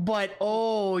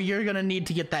Ow. you're gonna need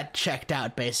to get that checked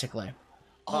out basically.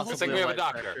 Oh, I that's think we have a Light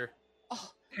doctor. pressure.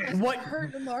 What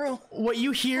hurt tomorrow. what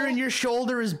you hear in your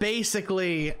shoulder is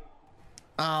basically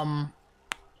I'm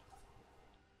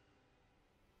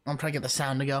trying to get the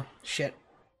sound to go. Shit.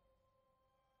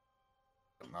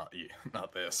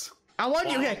 Not this. I want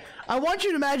you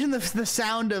to imagine the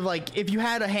sound of, like, if you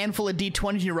had a handful of D20s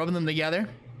and you're rubbing them together.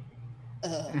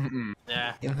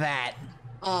 Yeah. That.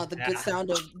 The good sound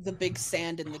of the big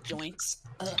sand in the joints.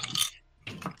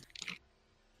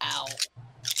 Ow.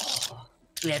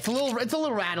 Yeah, it's a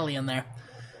little rattly in there.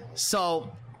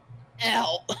 So,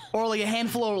 Ow. or like a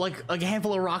handful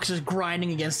of rocks just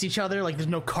grinding against each other, like there's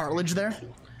no cartilage there.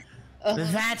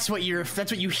 That's what you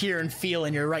hear and feel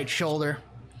in your right shoulder.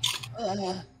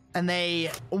 And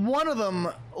one of them,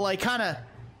 like, kind of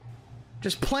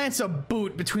just plants a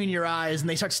boot between your eyes and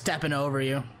they start stepping over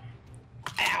you.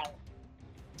 Ow.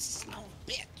 Son of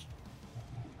a bitch.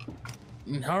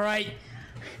 All right.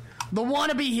 The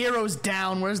wannabe hero's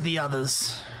down. Where's the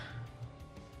others?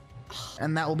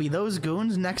 And that will be those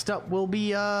goons. Next up will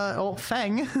be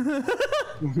Feng.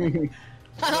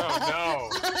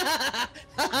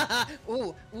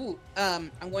 Oh Ooh,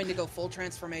 I'm going to go full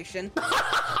transformation.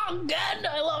 I'm dead.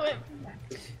 I love it.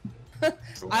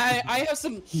 I have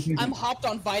some. I'm hopped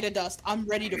on Vita Dust. I'm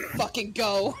ready to fucking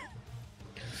go.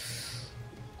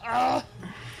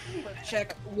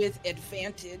 Check with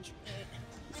advantage.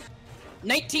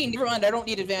 19. Never mind. I don't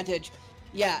need advantage.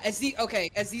 Yeah. As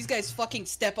these guys fucking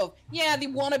step up. Yeah, the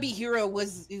wannabe hero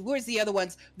was. Where's the other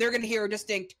ones? They're gonna hear a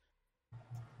distinct.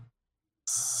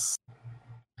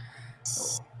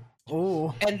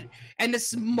 Oh. And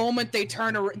this moment they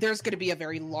turn around, there's gonna be a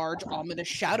very large ominous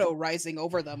shadow rising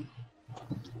over them.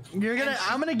 I'm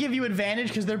gonna give you advantage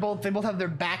because they both have their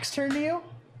backs turned to you.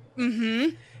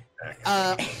 Mm-hmm.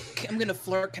 I'm gonna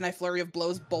flirt. Can I flurry of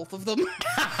blows both of them?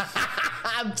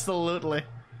 Absolutely.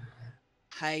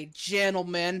 Hi,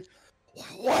 gentlemen.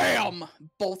 Wham!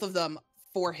 Both of them.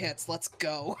 4 hits. Let's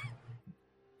go.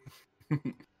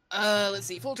 Let's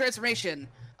see. Full transformation.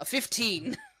 A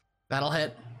 15. That'll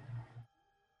hit.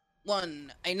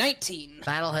 A 19.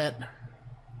 That'll hit.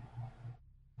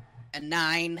 A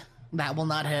 9. That will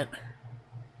not hit.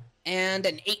 And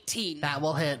an 18. That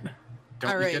will hit.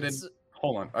 Don't All you right, get it? so-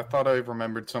 Hold on. I thought I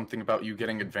remembered something about you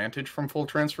getting advantage from full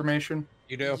transformation.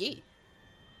 You do. Yeah.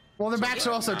 Well, their backs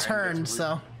are also nine turned, gets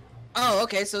so. Oh,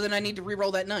 okay. So then I need to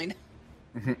re-roll that 9.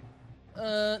 Mhm.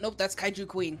 Nope. That's Kaiju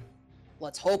Queen.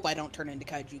 Let's hope I don't turn into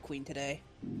Kaiju Queen today.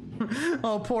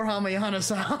 Oh, poor Hamayana's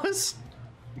house.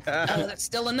 That's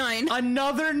still a 9.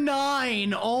 Another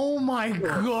 9. Oh my I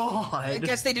god.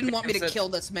 guess they didn't want me to kill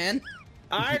this man.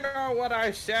 I know what I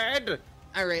said.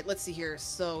 All right, let's see here.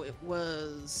 So it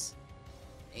was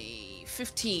a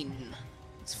 15.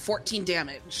 It's 14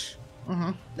 damage.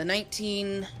 Mm-hmm. The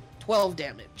 19, 12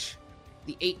 damage.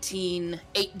 The 18,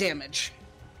 8 damage.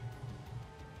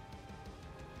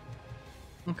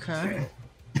 Okay.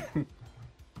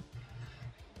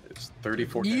 It's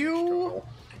 34 damage You total.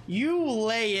 you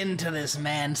lay into this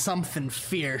man something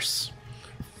fierce.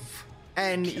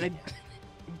 And Can I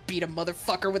beat a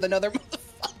motherfucker with another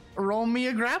motherfucker? roll me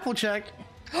a grapple check.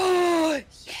 Oh,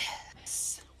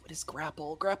 yes. What is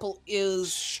grapple? Grapple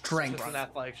is Strength. Just an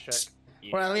athletics check.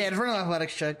 Well, yeah, it's an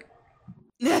athletics check.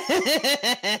 and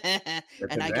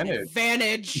I get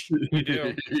advantage.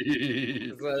 advantage.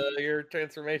 It's, your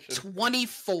transformation.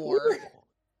 24.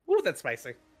 Ooh, that's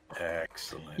spicy.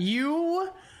 Excellent. You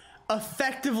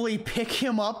effectively pick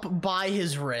him up by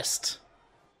his wrist.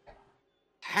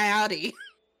 Howdy.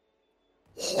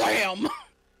 Wham!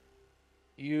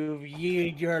 You've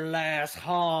yeed your last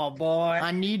haul, boy.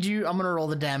 I need you. I'm gonna roll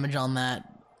the damage on that.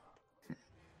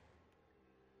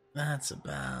 That's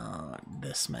about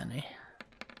this many.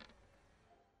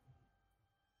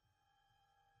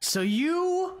 So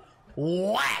you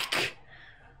whack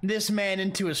this man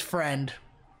into his friend.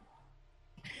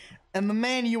 And the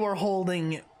man you are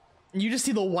holding, you just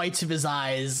see the whites of his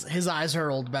eyes. His eyes are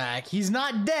rolled back. He's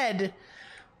not dead,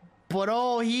 but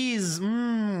he's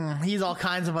all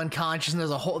kinds of unconscious. And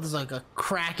there's like a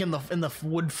crack in the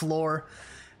wood floor,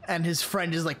 and his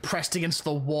friend is like pressed against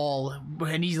the wall,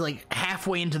 and he's like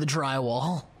halfway into the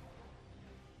drywall.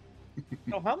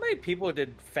 So how many people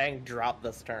did Fang drop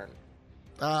this turn?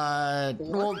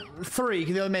 Well, 3.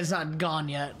 'Cause the other man's not gone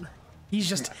yet. He's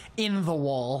just in the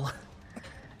wall.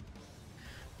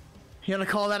 You gonna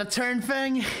call that a turn,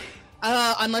 Fang?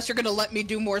 Unless you're gonna let me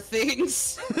do more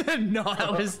things. No,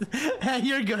 that was.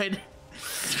 You're good.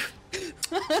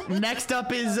 Next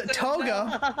up is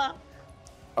Toga.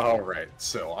 Alright,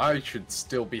 so I should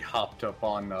still be hopped up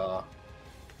on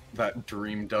that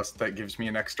dream dust that gives me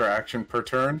an extra action per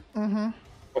turn. Mm-hmm.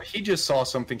 But he just saw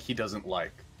something he doesn't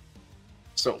like.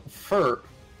 So, for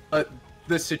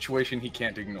this situation he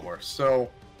can't ignore.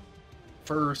 So,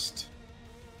 first,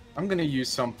 I'm gonna use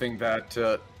something that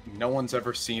no one's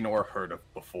ever seen or heard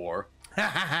of before.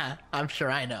 I'm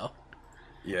sure I know.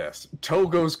 Yes.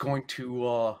 Togo's going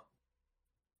to,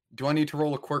 do I need to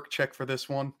roll a quirk check for this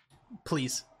one?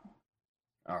 Please.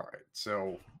 Alright,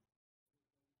 so...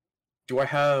 Do I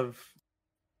have...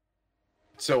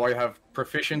 So I have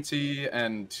proficiency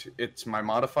and it's my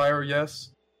modifier,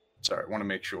 yes? Sorry, I want to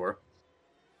make sure.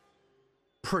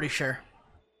 Pretty sure.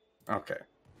 Okay.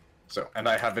 So, and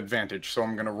I have advantage, so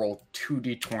I'm gonna roll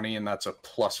 2d20 and that's a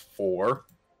 +4.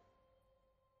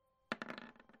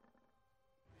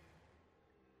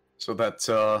 So that's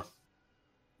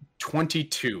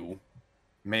 22.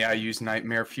 May I use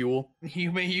nightmare fuel?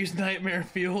 You may use nightmare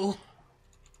fuel.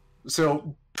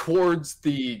 So towards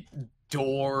the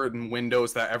door and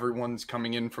windows that everyone's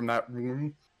coming in from that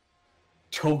room,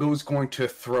 Togo's going to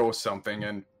throw something,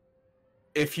 and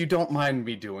if you don't mind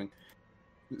me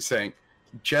saying,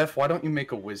 Jeff, why don't you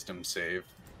make a wisdom save?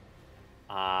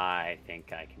 I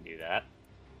think I can do that.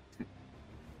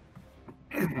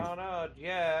 Oh no,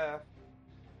 Jeff.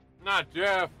 Not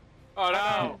Jeff. Oh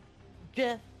no.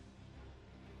 Jeff.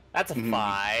 That's a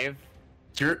 5.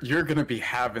 You're gonna be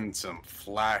having some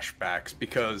flashbacks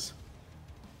because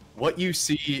what you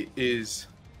see is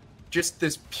just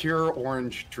this pure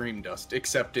orange dream dust,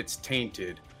 except it's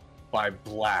tainted by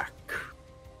black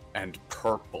and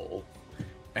purple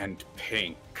and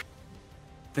pink,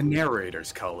 the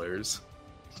narrator's colors,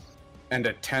 and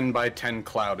a 10 by 10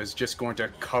 cloud is just going to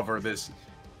cover this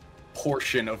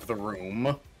portion of the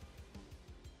room.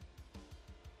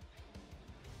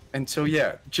 And so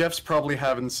yeah, Jeff's probably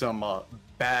having some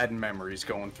bad memories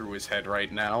going through his head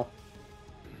right now.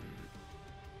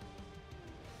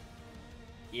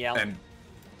 Yeah. And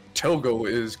Togo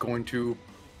is going to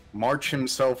march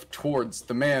himself towards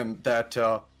the man that,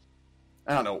 I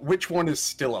don't know, which one is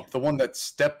still up? The one that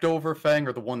stepped over Fang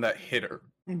or the one that hit her?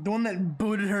 The one that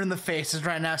booted her in the face is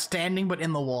right now standing but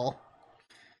in the wall.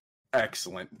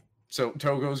 Excellent. So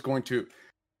Togo's going to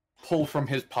pull from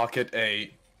his pocket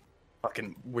a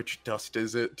fucking, which dust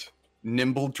is it?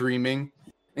 Nimble Dreaming,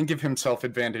 and give himself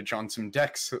advantage on some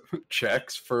dex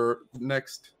checks for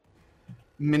next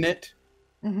minute.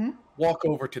 Mm-hmm. Walk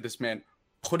over to this man,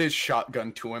 put his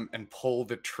shotgun to him, and pull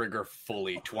the trigger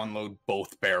fully to unload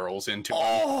both barrels into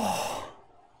him.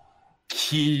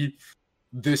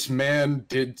 This man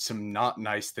did some not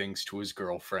nice things to his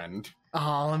girlfriend.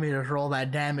 Oh, let me just roll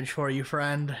that damage for you,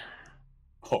 friend.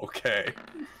 Okay.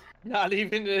 Not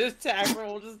even an attack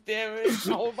roll, just damage.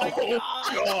 Oh my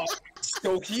god.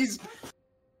 So he's...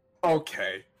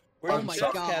 Okay. Where's Oh my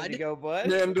Jeff God. had to go, bud?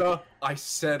 Nanda, I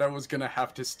said I was gonna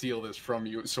have to steal this from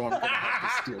you, so I'm gonna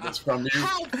have to steal this from you.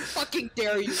 How fucking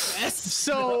dare you, Wes?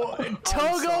 So, I'm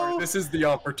Togo, sorry, this is the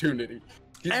opportunity.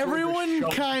 He's going to everyone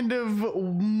shove- kind of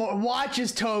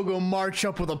watches Togo march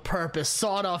up with a purpose,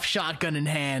 sawed-off shotgun in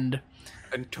hand.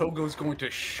 And Togo's going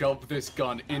to shove this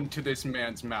gun into this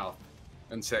man's mouth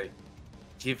and say,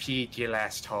 "Give heed your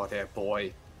last haw there,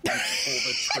 boy." And pull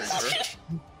the trigger.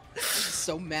 I'm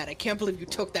so mad. I can't believe you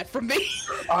took that from me.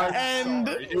 I'm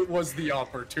sorry, it was the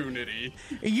opportunity.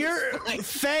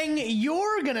 Fang,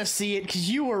 you're gonna see it because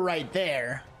you were right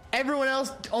there. Everyone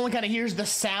else only kind of hears the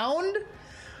sound,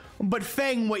 but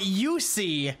Fang, what you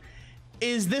see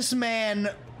is this man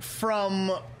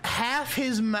from half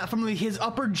his from his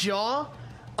upper jaw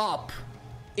up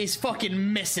is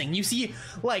fucking missing. You see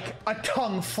like a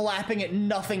tongue flapping at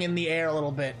nothing in the air a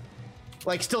little bit,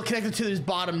 like still connected to his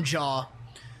bottom jaw,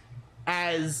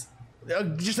 as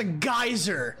just a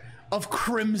geyser of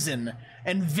crimson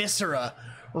and viscera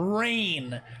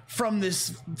rain from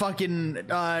this fucking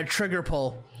trigger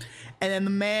pull. And then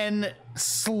the man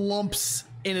slumps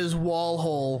in his wall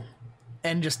hole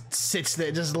and just sits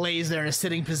there, just lays there in a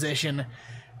sitting position.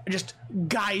 Just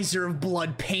geyser of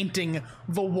blood painting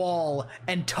the wall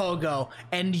and Togo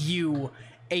and you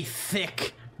a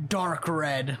thick, dark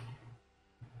red.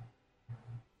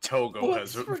 Togo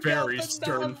has a very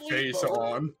stern face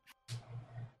on.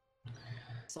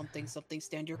 Something, something,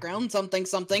 stand your ground. Something,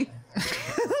 something.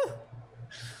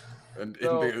 And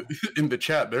in the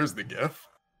chat, there's the gif.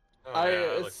 Oh, I yeah,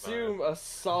 it looks assume a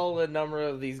solid number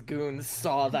of these goons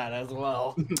saw that as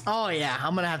well. Oh yeah,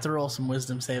 I'm gonna have to roll some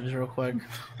wisdom saves real quick.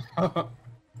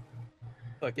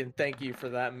 Fucking thank you for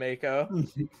that, Mako.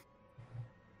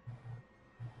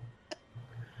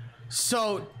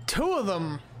 So, two of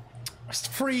them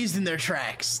freeze in their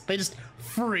tracks. They just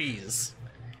freeze.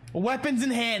 Weapons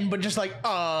in hand, but just like,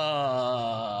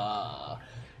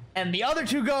 And the other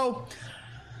two go,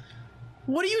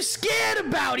 "What are you scared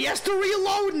about? He has to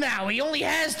reload now. He only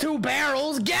has 2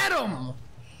 barrels. Get him!"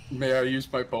 May I use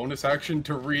my bonus action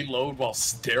to reload while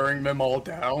staring them all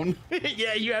down?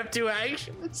 Yeah, you have 2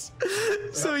 actions.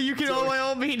 So you can by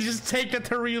all means just take it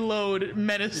to reload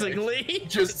menacingly.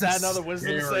 Just Is that another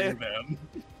wisdom staring save? them.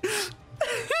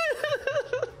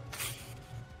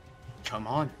 Come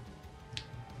on.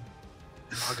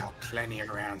 I got plenty of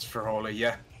rounds for all of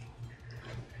you.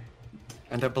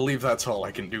 And I believe that's all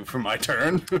I can do for my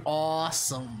turn.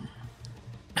 Awesome.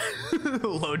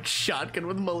 Load shotgun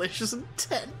with malicious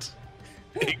intent.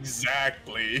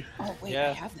 Exactly. Oh wait,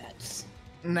 Yeah. I have that.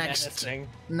 Menacing.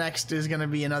 Next is gonna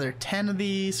be another 10 of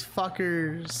these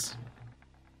fuckers.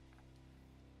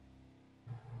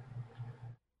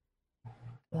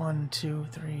 1, 2,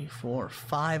 3, 4,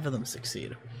 5 of them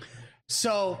succeed.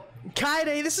 So,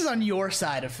 Kaide, this is on your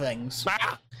side of things.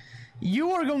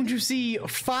 You are going to see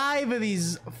 5 of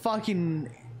these fucking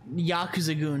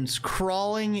Yakuza goons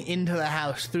crawling into the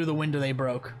house through the window they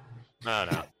broke. Oh,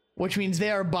 no. Which means they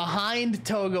are behind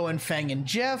Togo and Feng and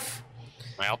Jeff,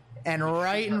 Well, and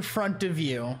right in front of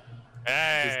you.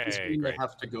 hey, Does this mean they great.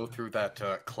 have to go through that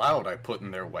cloud I put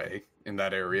in their way in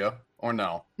that area, or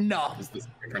no? No, Is this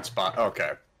a different spot?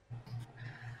 Okay.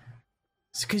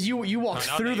 because you walked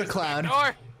Oh, no, through they the used cloud.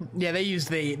 door. Yeah,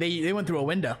 they went through a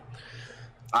window.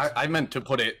 I meant to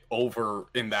put it over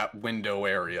in that window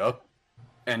area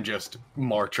and just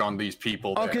march on these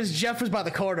people. Oh, there. because Jeff was by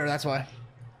the corridor. That's why.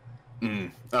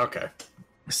 Okay.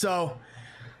 So,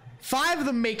 5 of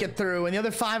them make it through, and the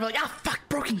other 5 are like, "Ah, fuck!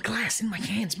 Broken glass in my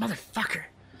hands, motherfucker!"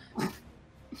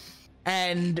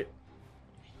 And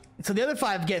so the other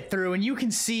 5 get through, and you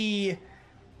can see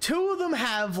 2 of them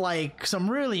have like some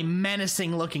really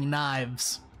menacing-looking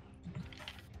knives,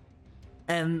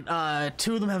 and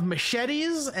 2 of them have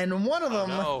machetes, and one of them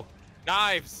No.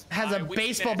 Knives. has My a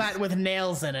baseball weakness. bat with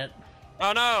nails in it.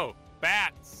 Oh, no.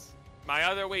 Bats. My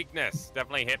other weakness.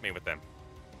 Definitely hit me with them.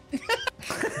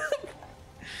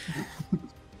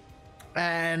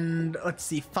 And let's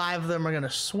see, 5 of them are gonna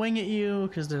swing at you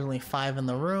because there's only 5 in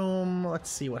the room. Let's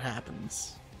see what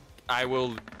happens. I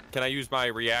will. Can I use my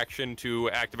reaction to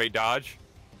activate dodge,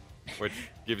 which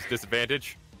gives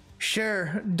disadvantage?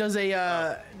 Sure. Does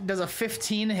a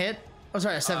 15 hit? Oh,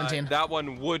 sorry, a 17. That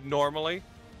one would normally.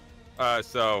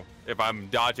 So if I'm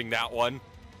dodging that one,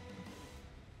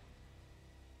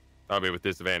 I'll be with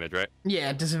disadvantage, right?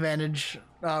 Yeah, disadvantage.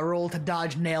 Roll to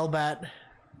dodge nail bat.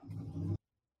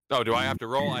 Oh, do I have to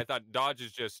roll? I thought dodge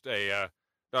is just a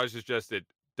dodge is just it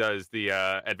does the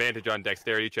advantage on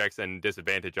dexterity checks and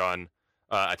disadvantage on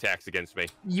attacks against me.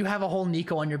 You have a whole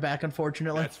Nico on your back,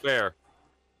 unfortunately. That's fair.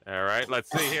 All right, let's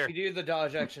see here. You do the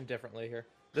dodge action differently here.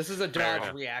 This is a Fair dodge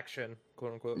enough. reaction,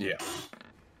 quote unquote. Yeah.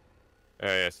 Oh,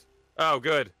 yes. Oh,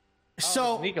 good.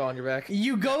 So Nico on your back.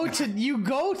 you go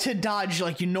to dodge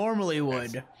like you normally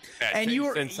would, Yeah, and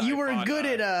you since I were fought, good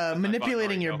since I at fought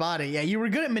manipulating your Mario. body. Yeah, you were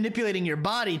good at manipulating your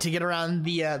body to get around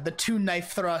the 2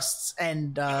 knife thrusts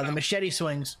and the machete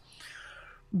swings.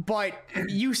 But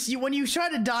you see, when you try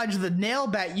to dodge the nail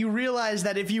bat, you realize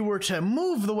that if you were to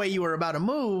move the way you were about to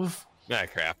move, Ah,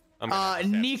 crap. I'm gonna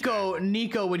just have to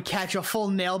Nico would catch a full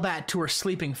nail bat to her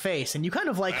sleeping face, and you kind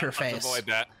of like her let's face. avoid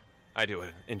that. I do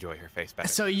enjoy her face better.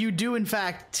 So you do in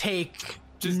fact take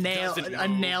Just a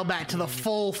doesn't nail bat to the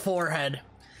full forehead.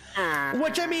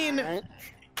 Which, I mean,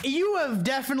 you have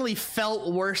definitely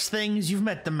felt worse things. You've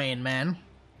met the main man.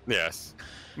 Yes,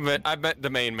 but I met the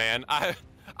main man.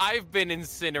 I've been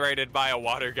incinerated by a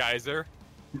water geyser.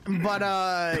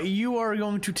 But you are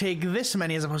going to take this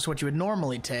many as opposed to what you would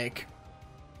normally take.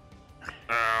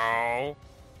 Ow.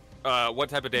 What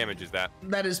type of damage is that?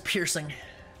 That is piercing.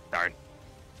 Darn.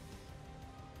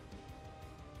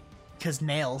 Because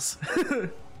nails.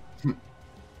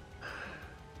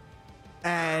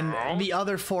 And the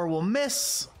other 4 will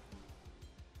miss.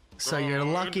 So you're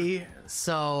lucky.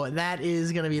 So that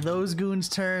is going to be those goons'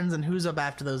 turns. And who's up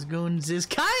after those goons is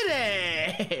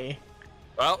Kaide!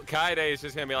 Well, Kaide is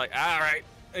just gonna be like, all right.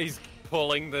 He's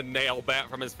pulling the nail bat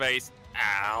from his face.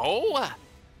 Ow.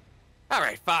 All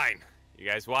right, fine. You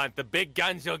guys want the big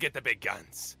guns? You'll get the big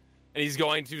guns. And he's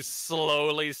going to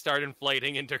slowly start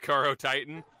inflating into Kuro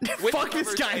Titan. Fuck this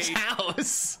Whichever guy's stage-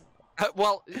 house!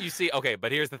 Well, you see, okay,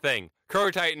 but here's the thing.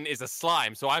 Kuro Titan is a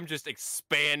slime, so I'm just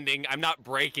expanding. I'm not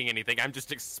breaking anything. I'm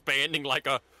just expanding like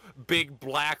a big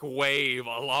black wave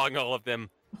along all of them.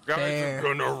 Guys Fair. are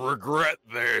gonna regret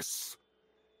this.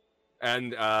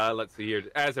 And let's see here.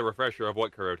 As a refresher of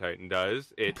what Kuro Titan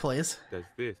does, it Please. does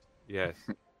this. Yes.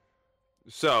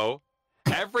 So,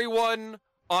 everyone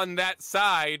on that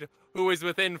side who is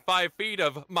within 5 feet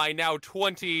of my now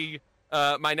 20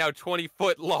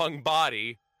 foot long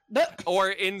body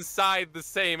or inside the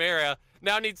same area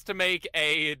now needs to make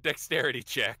a dexterity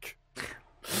check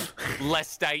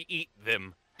lest I eat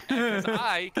them, because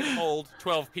I can hold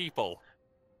 12 people.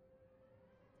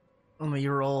 Only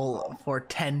you roll for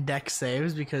 10 dex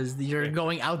saves because you're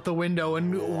going out the window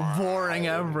and voring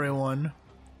everyone.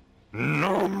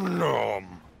 Nom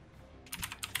nom.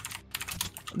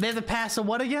 They have to pass a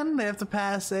what again? They have to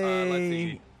pass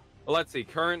a... Let's see.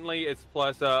 Currently, it's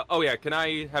plus. Oh yeah. Can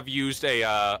I have used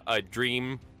a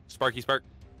dream Sparky Spark?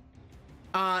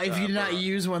 If you did not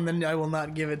use one, then I will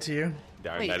not give it to you.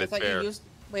 Darn, Wait, that I is thought fair. you used.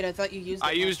 Wait, I thought you used.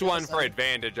 I it used last one for episode.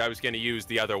 advantage. I was going to use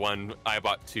the other one. I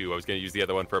bought 2. I was going to use the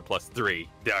other one for a +3.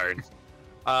 Darn.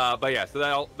 But yeah, so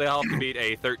they'll have to beat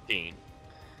a 13.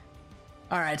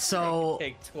 All right, so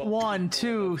Take 12 1, people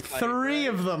 2, to fight, 3 right?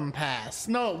 of them pass.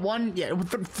 No, 1. Yeah,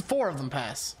 4 of them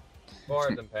pass. 4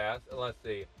 of them pass. Let's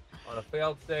see. on a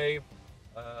failed save,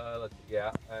 let's see,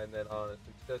 yeah, and then on a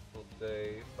successful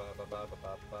save, it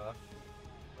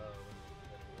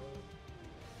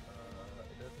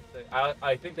doesn't say.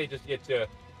 I think they just get to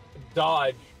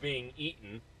dodge being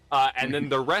eaten, and then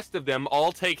the rest of them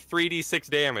all take 3d6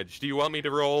 damage. Do you want me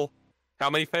to roll? How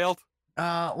many failed?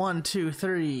 1, 2,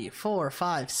 3, 4,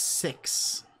 5,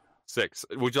 6. 6.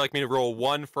 Would you like me to roll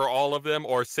 1 for all of them,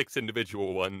 or 6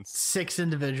 individual ones? 6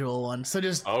 individual ones. So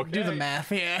just do the Okay.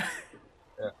 math, yeah.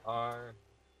 There are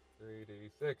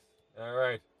 3d6. All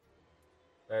right.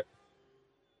 That.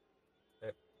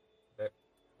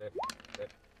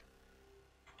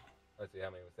 Let's see,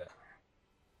 how many was that?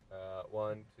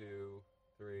 1, 2,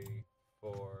 3,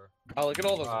 4, Oh, look at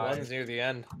all those Five. ones near the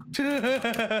end.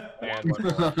 and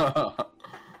 1 more.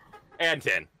 And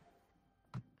 10.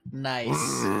 Nice.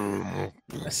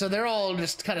 So they're all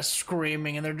just kind of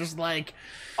screaming, and they're just like,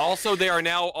 Also, they are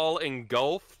now all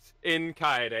engulfed in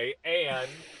Kaede, and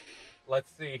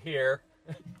let's see here.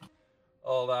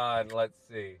 Hold on, let's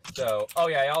see. So, oh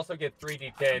yeah, I also get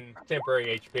 3d10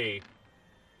 temporary HP.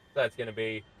 So that's gonna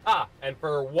be and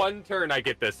for 1 turn I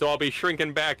get this, so I'll be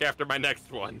shrinking back after my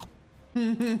next one.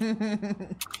 And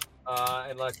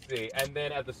let's see, and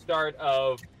then at the start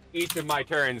of each of my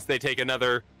turns, they take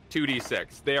another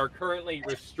 2d6. They are currently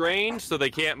restrained, so they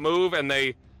can't move, and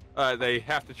they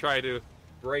have to try to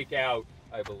break out,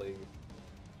 I believe.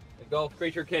 The engulfed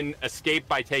creature can escape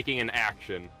by taking an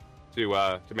action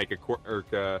to make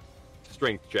a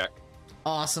strength check.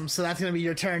 awesome. So that's gonna be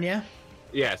your turn, yeah?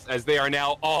 Yes, as they are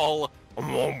now all.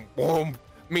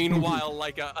 Meanwhile,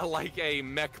 like a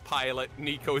mech pilot,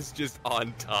 Nico's just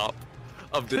on top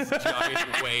of this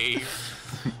giant wave,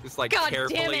 just like God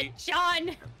carefully. damn it,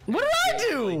 Sean! What did I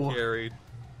carefully do? carried.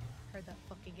 Heard that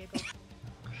fucking giggle.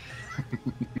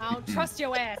 I don't trust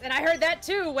your ass, and I heard that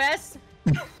too, Wes.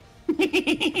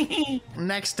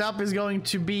 Next up is going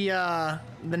to be the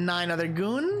 9 other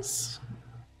goons.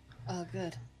 Oh,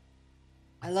 good.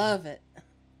 I love it.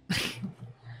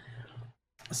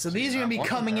 So these are gonna be one of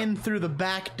coming them. in through the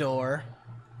back door,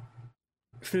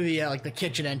 through the like the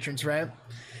kitchen entrance, right?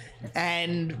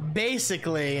 And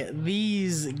basically,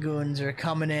 these goons are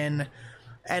coming in,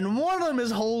 and one of them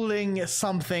is holding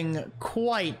something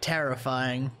quite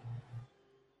terrifying.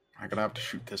 I'm gonna have to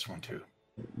shoot this one too.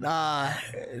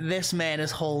 This man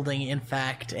is holding, in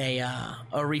fact, a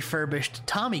refurbished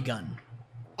Tommy gun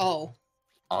Oh.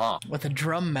 with a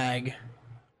drum mag.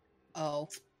 Oh.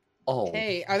 Oh.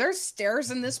 Hey, are there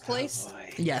stairs in this place?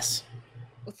 Yes.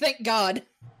 Well, thank God.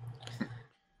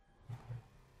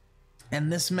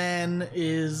 And this man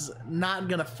is not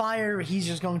gonna fire. He's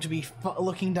just going to be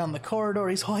looking down the corridor.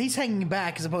 He's hanging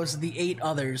back as opposed to the 8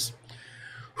 others,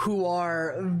 who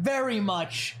are very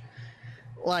much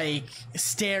like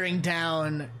staring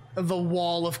down the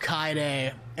wall of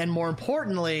Kaede, and more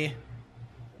importantly,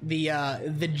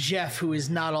 the Jeff, who is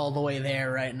not all the way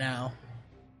there right now.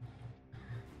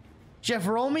 Jeff,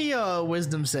 roll me a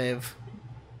wisdom save.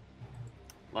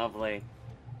 Lovely.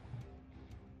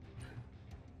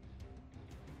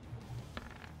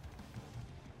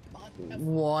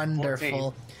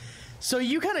 Wonderful. 14. So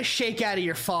you kind of shake out of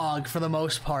your fog for the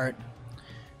most part.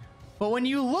 But when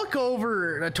you look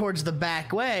over towards the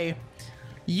back way,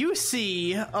 you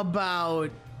see about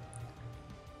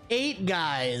 8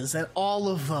 guys, and all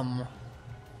of them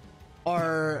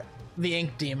are the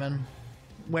Ink Demon,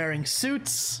 wearing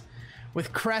suits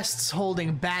with crests,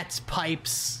 holding bats,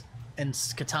 pipes, and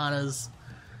katanas.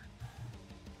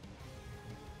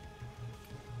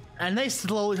 And they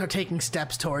slowly are taking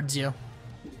steps towards you.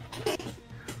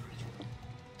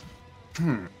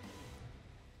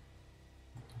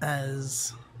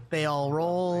 As they all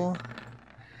roll.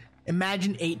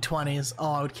 Imagine 8 20s.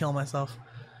 Oh, I would kill myself.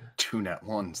 2 net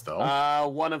ones though.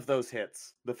 One of those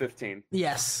hits. The 15.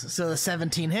 Yes, so the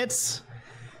 17 hits.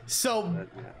 So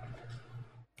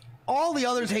all the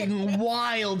others taking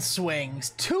wild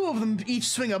swings. 2 of them each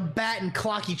swing a bat and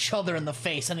clock each other in the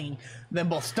face, sending them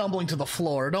both stumbling to the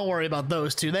floor. Don't worry about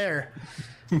those 2. They're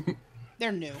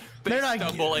New. They're not-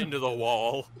 stumble into the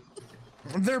wall.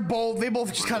 they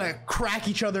both just kind of crack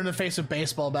each other in the face with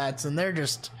baseball bats, and they're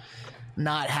just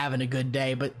not having a good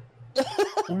day. But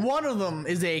one of them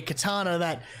is a katana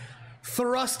that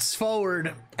thrusts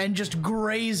forward and just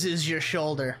grazes your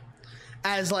shoulder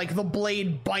as like the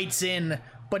blade bites in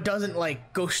but doesn't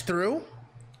like go through.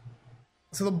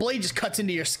 So the blade just cuts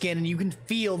into your skin, and you can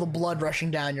feel the blood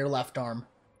rushing down your left arm.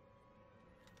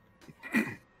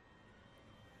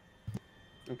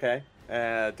 Okay.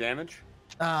 Damage?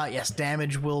 Yes,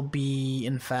 damage will be,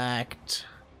 in fact,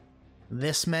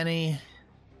 this many.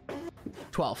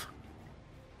 12.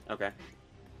 Okay.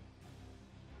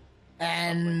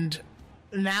 And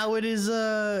now it is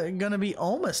gonna be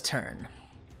Oma's turn.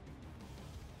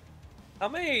 How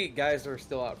many guys are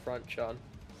still out front, Sean?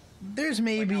 There's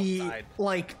maybe outside.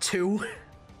 like 2.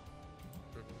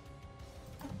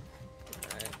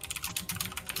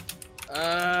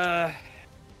 Alright.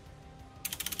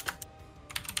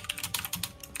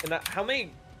 And how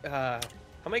many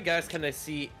guys can I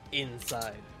see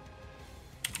inside?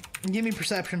 Give me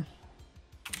perception.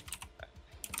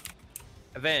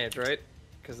 Advantage, right?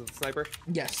 Because of the sniper.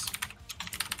 Yes.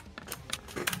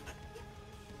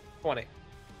 20.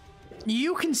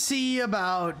 You can see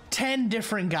about 10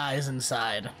 different guys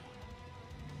inside.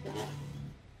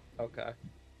 Okay.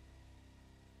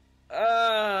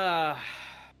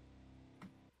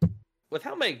 With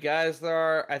how many guys there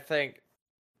are, I think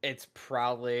it's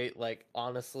probably, like,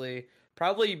 honestly,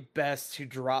 probably best to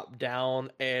drop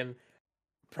down and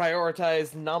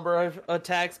prioritize number of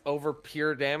attacks over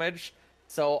pure damage.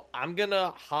 So I'm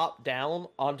gonna hop down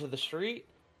onto the street,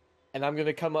 and I'm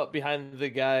gonna come up behind the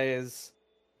guys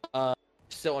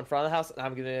still in front of the house, and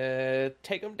I'm gonna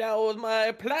take them down with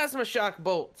my plasma shock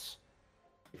bolts.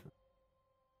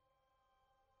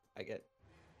 I get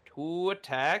 2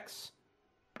 attacks.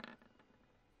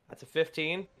 That's a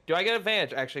 15. Do I get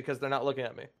advantage, actually, because they're not looking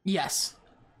at me? Yes.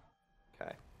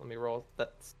 Okay, let me roll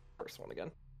that first one again.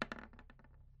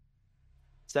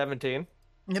 17.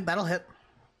 Yep, that'll hit.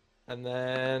 And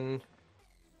then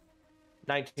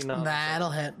 19 on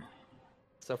That'll hit.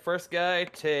 So first guy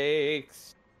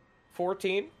takes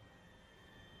 14.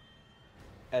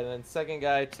 And then second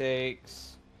guy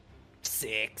takes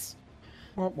 6.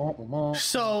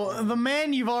 So the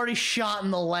man you've already shot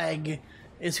in the leg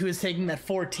is who is taking that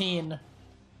 14.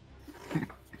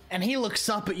 And he looks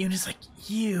up at you and he's like,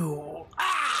 you.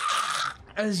 Ah!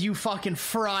 As you fucking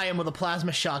fry him with a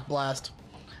plasma shock blast.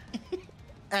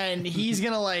 And he's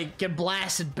gonna, like, get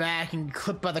blasted back and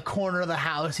clipped by the corner of the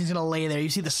house. He's gonna lay there. You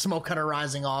see the smoke cutter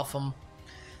rising off him.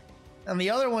 And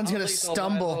the other one's gonna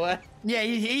stumble. Yeah,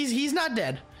 he's not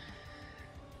dead.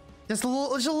 Just a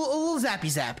little zappy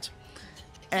zapped.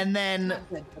 And then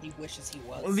But he wishes he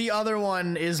was. the other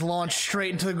one is launched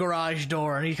straight into the garage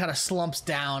door, and he kind of slumps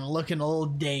down, looking a little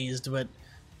dazed, but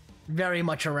very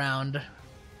much around.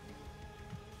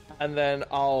 And then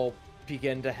I'll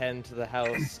begin to head to the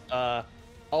house.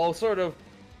 I'll sort of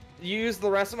use the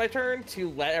rest of my turn to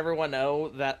let everyone know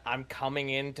that I'm coming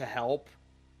in to help,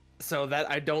 so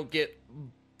that I don't get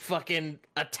fucking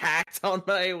attacked on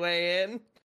my way in.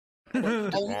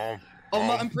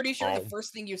 I'm pretty sure the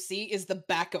first thing you see is the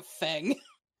back of Fang.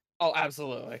 Oh,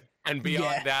 absolutely. And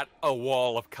beyond Yeah. that, a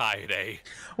wall of Kaede.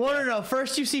 Well, no.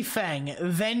 First you see Fang,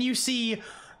 then you see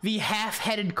the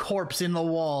half-headed corpse in the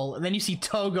wall, and then you see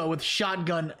Togo with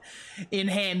shotgun in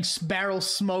hand, barrel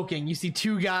smoking. You see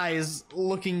 2 guys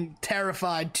looking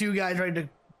terrified, 2 guys ready to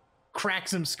crack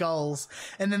some skulls,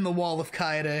 and then the wall of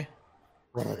Kaede.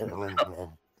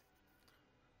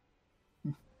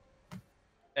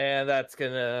 And that's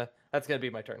gonna be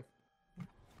my turn.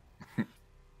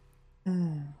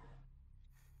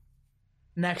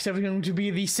 Next up is going to be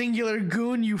the singular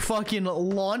goon you fucking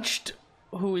launched,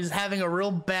 who is having a real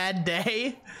bad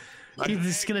day. He's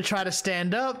just gonna try to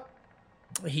stand up.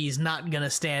 He's not gonna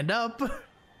stand up.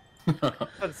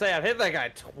 Let's say I've hit that guy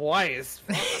twice.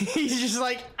 He's just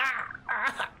like,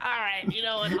 alright, you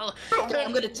know what,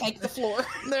 I'm gonna take the floor.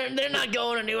 they're not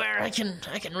going anywhere. I can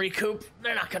recoup.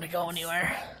 They're not gonna go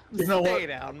anywhere. You know Stay what?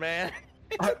 down, man.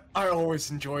 I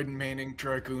always enjoyed maining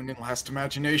Dragoon in Last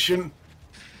Imagination.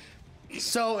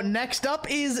 So next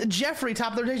up is Jeffrey,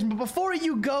 top of the rotation. But before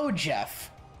you go, Jeff,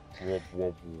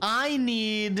 I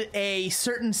need a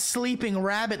certain sleeping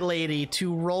rabbit lady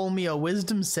to roll me a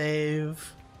wisdom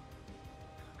save.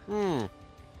 Oh,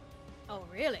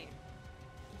 really?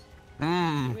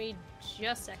 Give me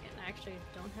just a second. I actually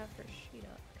don't have her sheet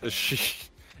up.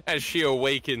 As she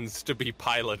awakens to be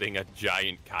piloting a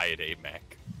giant Kaede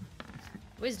mech.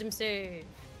 Wisdom save.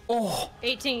 Oh,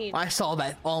 18. I saw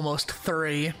that almost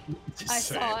 3. I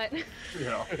saw it.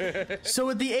 Yeah. So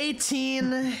with the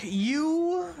 18,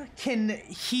 you can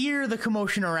hear the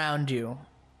commotion around you,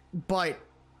 but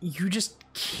you just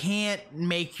can't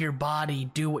make your body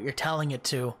do what you're telling it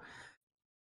to.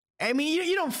 I mean,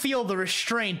 you don't feel the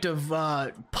restraint of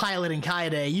piloting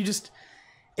Kaede. You just,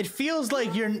 it feels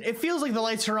like the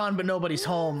lights are on, but nobody's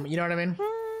home. You know what I mean?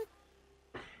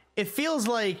 It feels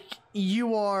like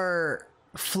you are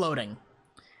floating.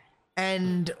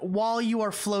 And while you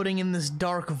are floating in this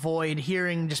dark void,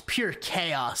 hearing just pure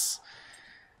chaos,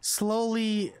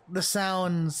 slowly the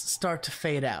sounds start to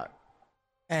fade out.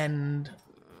 And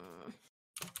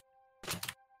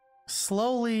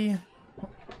slowly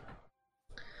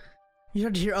You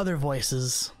start to hear other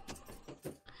voices.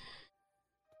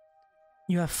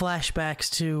 You have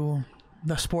flashbacks to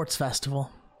the sports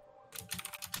festival.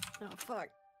 Oh, fuck.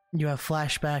 You have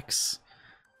flashbacks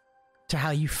to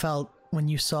how you felt when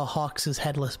you saw Hawks'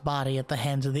 headless body at the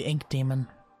hands of the Ink Demon.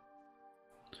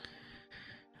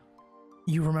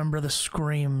 You remember the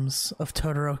screams of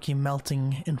Todoroki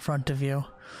melting in front of you,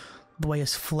 the way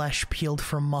his flesh peeled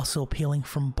from muscle, peeling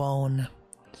from bone,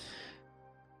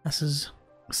 as his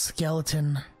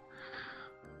skeleton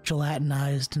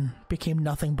gelatinized and became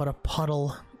nothing but a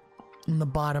puddle in the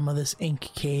bottom of this ink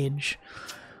cage.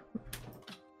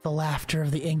 The laughter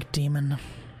of the Ink Demon,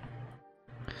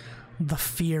 the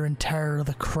fear and terror of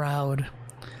the crowd,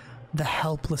 the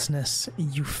helplessness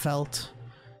you felt,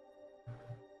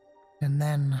 and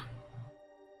then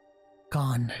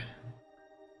gone.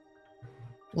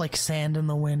 Like sand in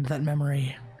the wind, that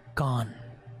memory gone.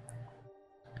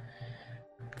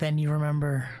 Then you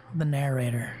remember the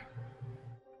narrator.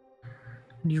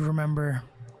 You remember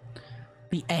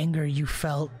the anger you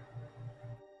felt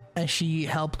as she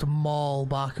helped maul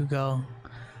Bakugo,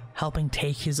 helping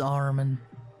take his arm, and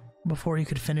before he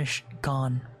could finish,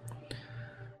 gone.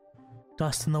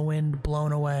 Dust in the wind,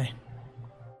 blown away.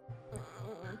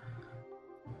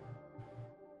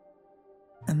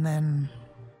 And then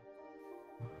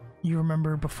you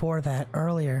remember before that,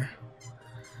 earlier,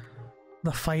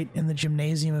 the fight in the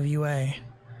gymnasium of UA.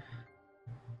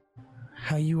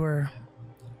 How you were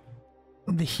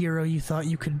the hero you thought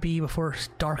you could be before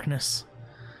darkness.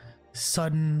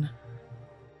 Sudden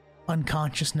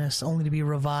unconsciousness, only to be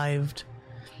revived.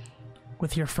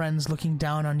 With your friends looking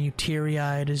down on you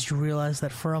teary-eyed as you realized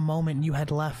that for a moment you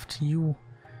had left. Your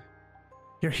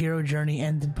hero journey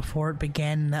ended before it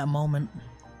began in that moment.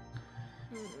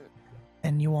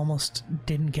 And you almost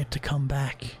didn't get to come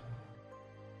back.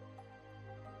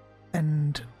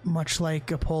 And much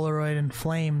like a Polaroid in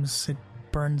flames, it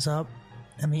burns up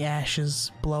and the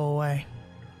ashes blow away.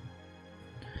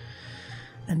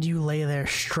 And you lay there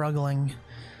struggling,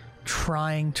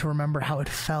 trying to remember how it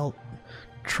felt,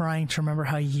 trying to remember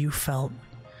how you felt,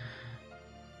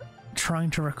 trying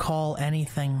to recall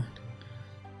anything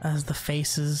as the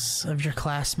faces of your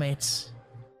classmates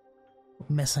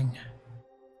missing.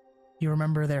 You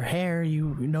remember their hair,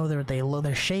 you know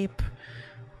their shape,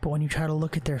 but when you try to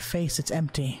look at their face, it's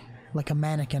empty, like a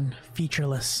mannequin,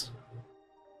 featureless.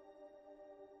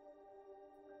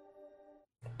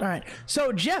 Alright,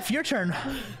 so Jeff, your turn.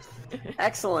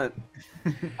 Excellent.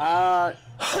 So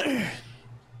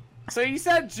you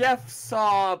said Jeff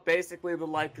saw basically the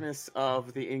likeness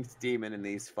of the Inked Demon in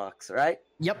these fucks, right?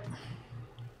 Yep.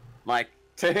 Like,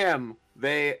 to him,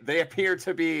 they appear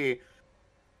to be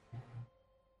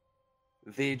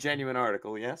the genuine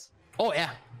article, yes? Oh,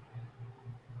 yeah.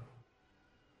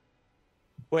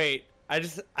 Wait, I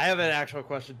have an actual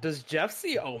question. Does Jeff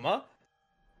see Oma?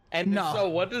 And No. so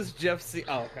what does Jeff see?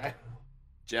 Oh, okay.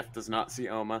 Jeff does not see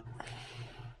Oma.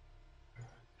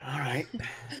 All right.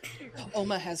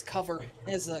 Oma has a cover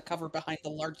behind the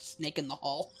large snake in the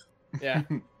hall. Yeah.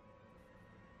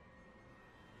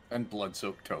 And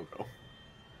blood-soaked Togo.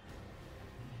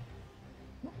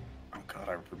 Oh god,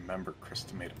 I remember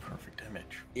Krista made a perfect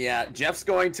image. Yeah, Jeff's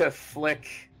going to flick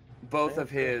both of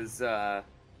his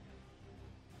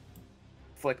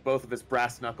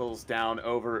brass knuckles down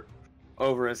over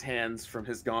his hands from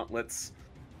his gauntlets.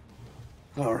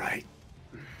 All right.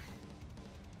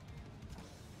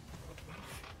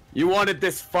 You wanted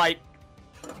this fight.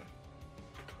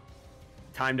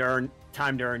 Time to earn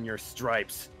your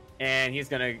stripes. And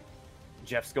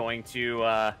Jeff's going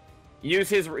to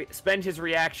use spend his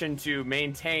reaction to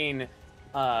maintain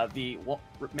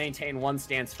maintain one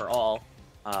stance for all.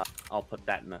 I'll put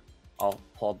that I'll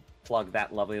plug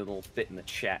that lovely little bit in the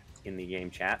chat, in the game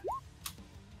chat.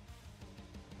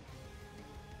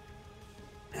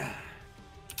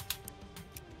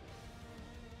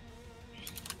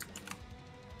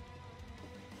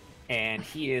 And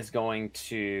he is going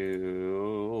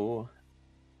to...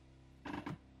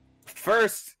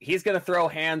 First, he's going to throw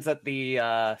hands at the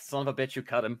son of a bitch who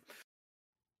cut him.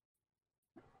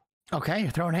 Okay,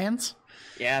 you're throwing hands?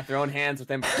 Yeah, throwing hands with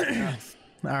him.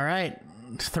 Alright.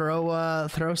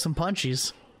 Throw some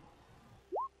punchies.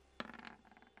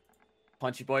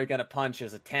 Punchy boy gonna punch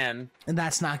is a 10. And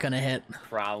that's not gonna hit.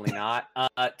 Probably not.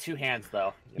 2 hands,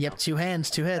 though. Yep, 2 hands,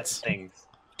 2 hits. Things.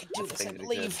 You can do this, I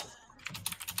believe.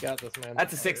 Got this, man.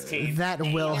 That's a 16. That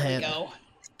will There hit. we go.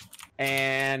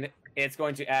 And it's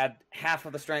going to add half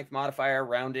of the strength modifier,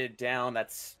 rounded down.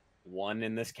 That's 1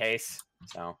 in this case.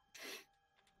 So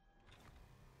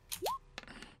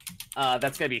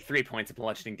that's going to be 3 points of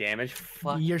bludgeoning damage.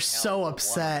 Fuck You're hell, so one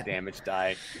upset. Damage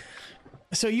die.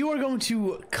 So you are going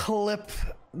to clip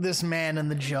this man in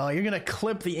the jaw. You're going to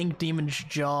clip the Ink Demon's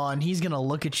jaw, and he's going to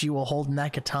look at you while holding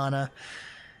that katana.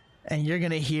 And you're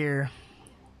going to hear,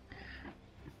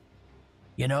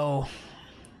 you know,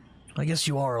 I guess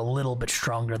you are a little bit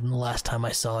stronger than the last time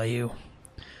I saw you.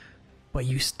 But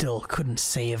you still couldn't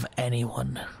save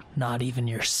anyone, not even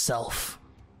yourself.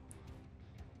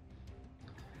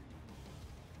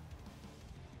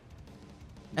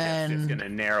 He's And gonna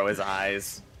narrow his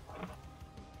eyes.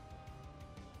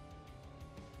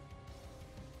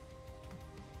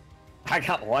 I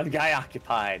got one guy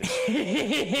occupied.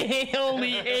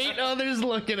 only 8 others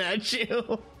looking at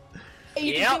you. Hey,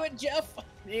 you Yep. can do it, Jeff.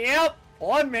 Yep,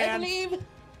 one I man. believe.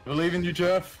 Believe in you,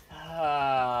 Jeff.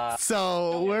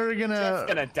 So we're Jeff's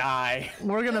gonna die.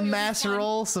 we're gonna No, you're mass fine.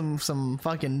 roll some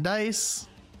fucking dice.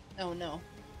 Oh no.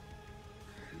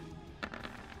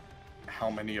 How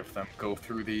many of them go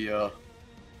through the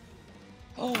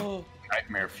Oh.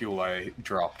 nightmare fuel I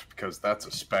dropped? Because that's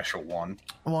a special one.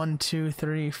 1, 2,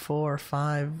 3, 4,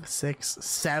 5, 6,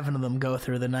 7 of them go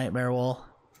through the nightmare wall.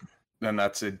 Then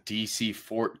that's a DC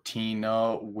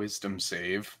 14 wisdom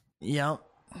save. Yep.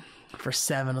 For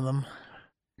 7 of them.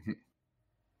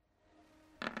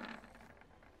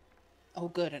 Oh,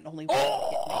 good. And only one hit me.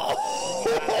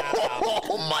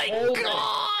 Oh my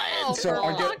god! So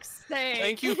I get Fuck's sake.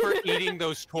 Thank you for eating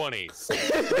those 20s.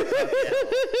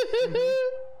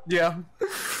 yeah.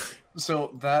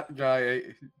 So that guy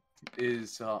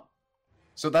is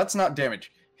so that's not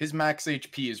damage. His max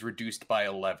HP is reduced by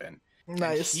 11.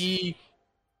 Nice.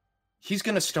 He's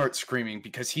gonna start screaming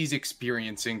because he's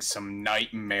experiencing some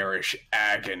nightmarish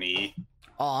agony.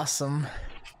 Awesome.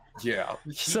 Yeah.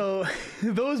 So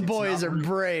those boys not are real.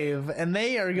 brave, and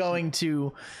they are going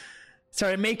to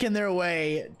start making their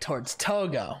way towards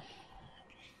Togo.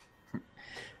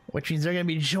 Which means they're going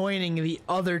to be joining the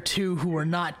other 2 who are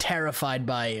not terrified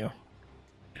by you.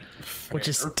 Which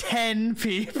is 10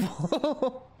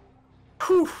 people.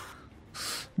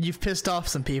 You've pissed off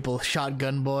some people,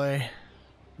 Shotgun Boy.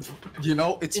 You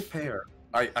know, it's fair.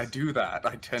 I do that.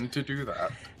 I tend to do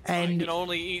that. I And can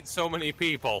only eat so many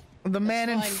people. the man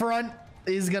in fine. front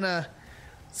is gonna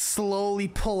slowly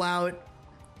pull out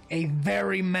a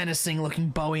very menacing looking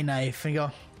Bowie knife and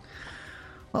go,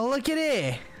 "Oh, look at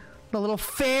it! The little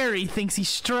fairy thinks he's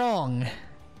strong."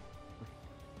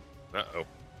 Uh-oh.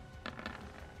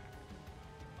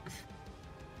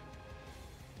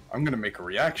 I'm gonna make a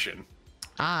reaction.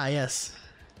 Ah, yes.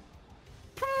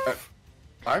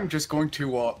 I'm just going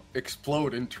to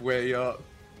explode into a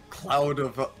cloud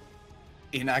of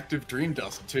inactive dream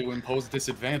dust to impose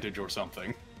disadvantage or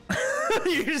something.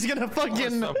 You're just gonna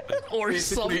fucking or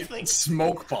Basically, something.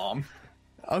 smoke bomb.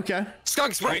 Okay.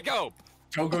 Skunk spray, go!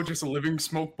 Togo just living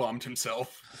smoke bombed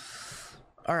himself.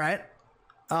 All right.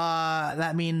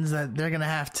 That means that they're gonna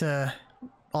have to.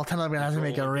 All 10 of them are gonna have to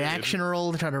make a Roll reaction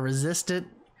roll to try to resist it.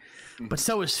 But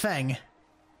so is Feng,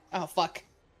 Oh fuck.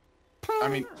 I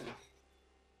mean,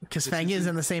 because Feng is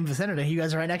in the same vicinity. You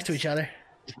guys are right next to each other.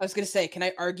 I was gonna say, can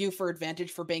I argue for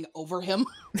advantage for being over him?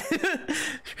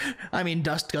 I mean,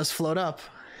 dust does float up.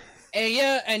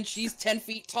 Yeah, and she's 10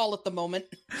 feet tall at the moment.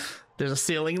 There's a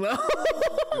ceiling though.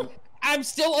 I'm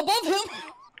still above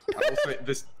him. I will say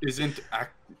this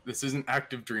isn't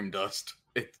active dream dust.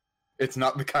 It's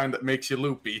not the kind that makes you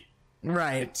loopy.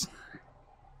 Right.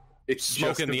 It's Smoke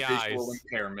just in a the visual eyes.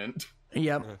 impairment.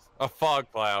 Yep. A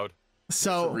fog cloud. That's the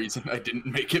So reason I didn't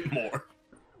make it more.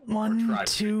 1, tried.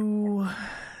 2,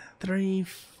 3,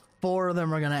 4 of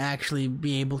them are gonna actually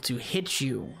be able to hit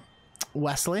you,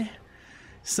 Wesley.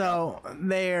 So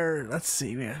they're, let's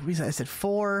see, I said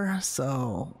 4,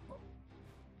 so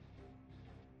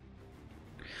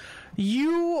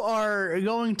you are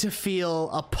going to feel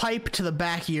a pipe to the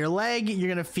back of your leg. You're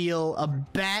gonna feel a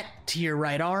bat to your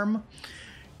right arm.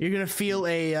 You're gonna feel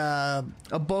a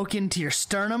boken to your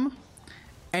sternum.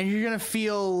 And you're gonna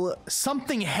feel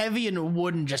something heavy and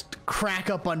wooden just crack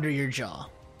up under your jaw.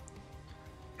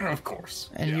 Of course.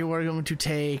 And yeah. you are going to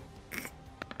take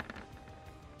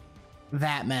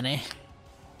that many.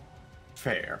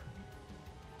 Fair.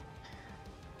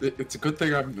 It's a good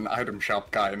thing I'm an item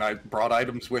shop guy and I brought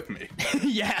items with me.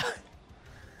 Yeah.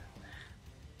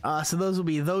 So those will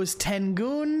be those 10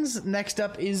 goons. Next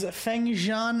up is Feng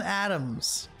Zhan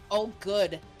Adams. Oh,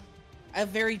 good. A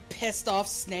very pissed off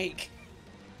snake.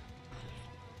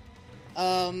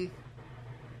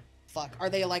 Fuck. Are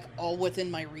they like all within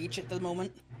my reach at the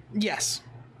moment? Yes.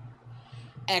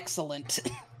 Excellent.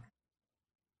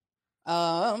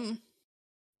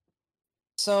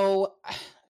 So,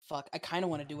 fuck. I kind of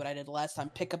want to do what I did last time.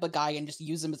 Pick up a guy and just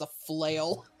use him as a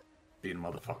flail. Being a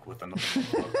motherfucker with an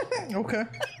Okay.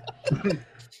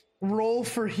 Roll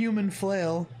for human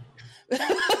flail. It's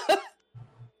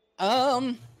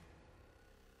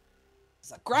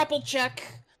a grapple check.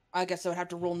 I guess I would have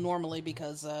to roll normally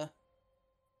because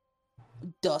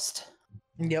dust.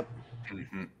 Yep.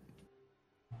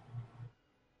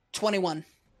 21.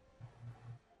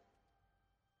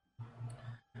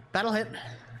 That'll hit.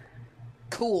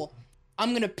 Cool.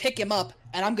 I'm gonna pick him up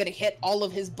and I'm gonna hit all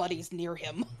of his buddies near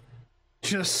him.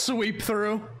 Just sweep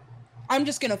through. I'm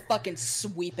just gonna fucking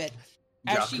sweep it.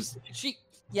 As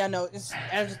Yeah,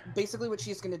 as basically what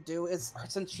she's gonna do is,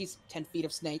 since she's 10 feet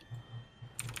of snake,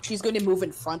 she's going to move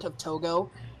in front of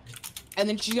Togo, and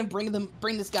then she's gonna bring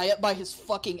this guy up by his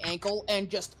fucking ankle and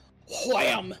just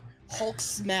wham, Hulk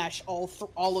smash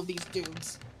all of these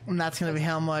dudes. And that's gonna be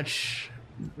how much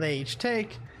they each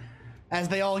take, as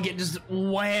they all get just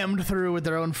whammed through with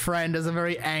their own friend as a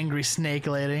very angry snake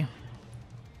lady.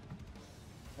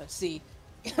 Let's see.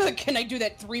 Can I do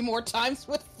that 3 more times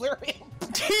with Flurry?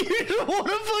 Do you want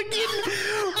a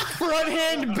fucking front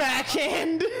hand,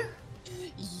 backhand?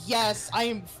 Yes, I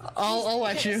am. I'll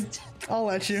let you. I'll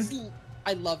let you.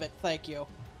 I love it. Thank you.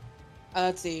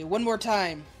 Let's see. 1 more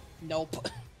time. Nope.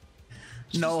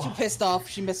 She's No. too pissed off.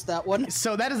 She missed that one.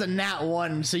 So that is a nat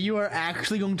 1, so you are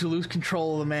actually going to lose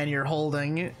control of the man you're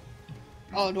holding.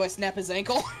 Oh, do I snap his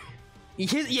ankle?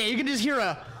 Yeah, you can just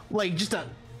hear just a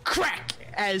crack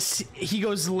as he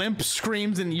goes limp,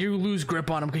 screams, and you lose grip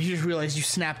on him because you just realize you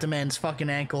snapped a man's fucking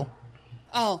ankle.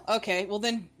 Oh, okay. Well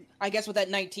then, I guess with that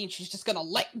 19, she's just gonna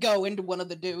let go into one of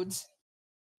the dudes.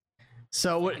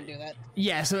 So what? Can do that.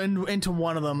 Yeah, so into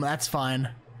one of them, that's fine.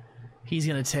 He's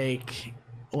gonna take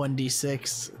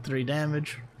 1d6, 3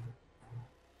 damage.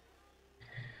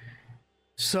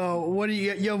 So what do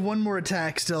you have? One more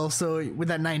attack still. So with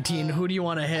that 19, who do you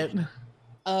want to hit?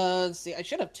 Let's see. I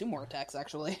should have 2 more attacks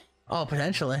actually. Oh,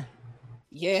 potentially.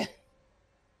 Yeah.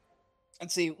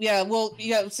 Let's see. Yeah. Well,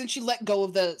 yeah. Since she let go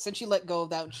of that,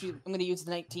 I'm gonna use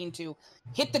the 19 to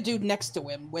hit the dude next to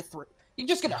him with. You're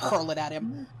just gonna hurl it at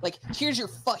him. Like, here's your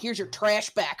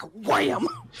trash back. Wham!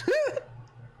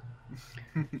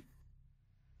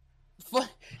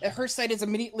 Her side is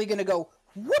immediately gonna go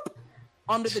whoop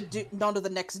onto the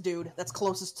next dude that's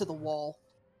closest to the wall.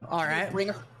 All right.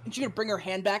 She's gonna bring her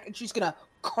hand back and she's gonna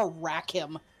crack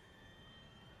him.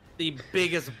 The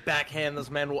biggest backhand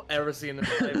this man will ever see in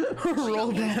his life.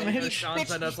 Roll damage. Sean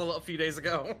sent us a few days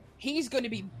ago. He's going to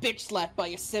be bitch slapped by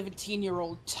a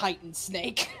 17-year-old Titan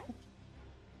snake.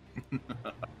 I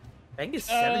think it's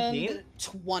 17.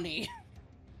 20.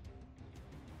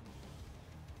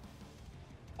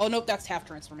 Oh nope, that's half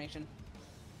transformation.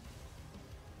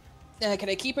 Can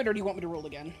I keep it, or do you want me to roll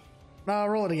again?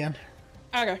 Roll it again.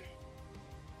 Okay.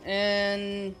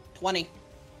 And 20.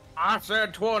 I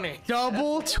said 20.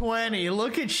 Double 20.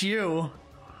 Look at you.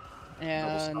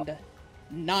 And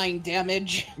 9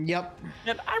 damage. Yep.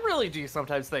 And I really do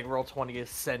sometimes think Roll20 is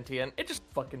sentient. It just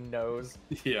fucking knows.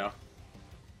 Yeah.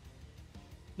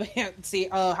 Let's see,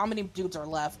 how many dudes are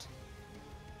left?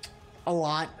 A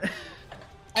lot.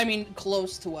 I mean,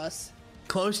 close to us.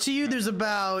 Close to you, there's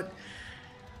about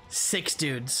 6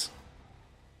 dudes.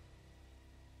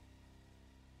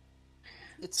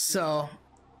 So,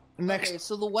 next. Okay,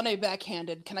 so the one I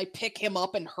backhanded, can I pick him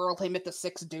up and hurl him at the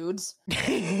 6 dudes?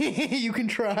 You can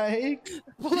try.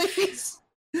 Please.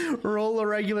 Roll a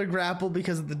regular grapple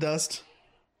because of the dust.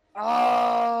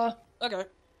 Okay.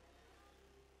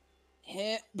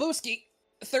 Hit Boosty.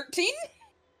 13?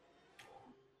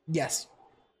 Yes.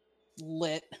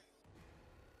 Lit.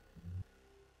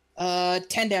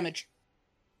 10 damage.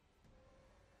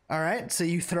 All right, so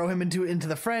you throw him into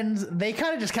the friends. They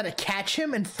kind of catch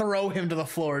him and throw him to the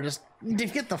floor. Just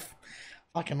get the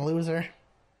fucking loser.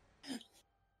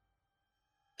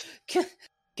 Can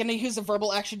I use a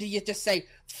verbal action to just say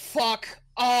 "fuck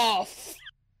off"?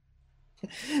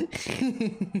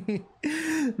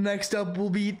 Next up will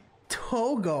be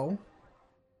Togo.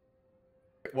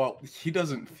 Well, he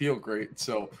doesn't feel great,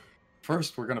 so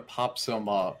first we're gonna pop some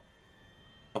of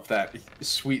that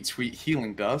sweet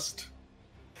healing dust.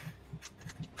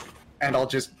 And I'll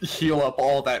just heal up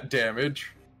all that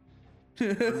damage.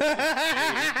 Bones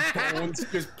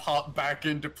just pop back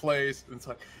into place. And it's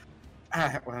like,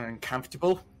 we're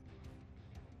uncomfortable.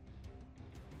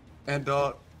 And,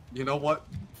 you know what?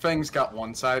 Fang's got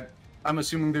one side. I'm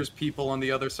assuming there's people on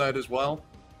the other side as well.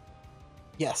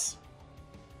 Yes.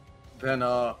 Then,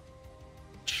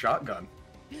 shotgun.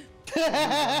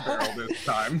 Barrel this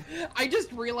time. I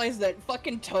just realized that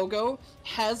fucking Togo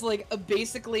has like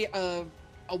basically a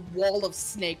wall of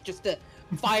snake just to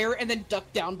fire and then duck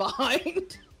down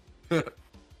behind.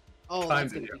 Oh,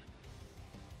 that's gonna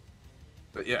be...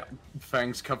 But yeah,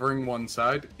 Fang's covering one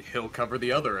side, he'll cover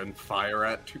the other and fire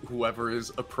at whoever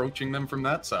is approaching them from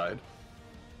that side.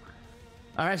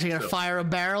 All right, so you're gonna So- fire a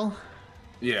barrel.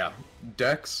 Yeah,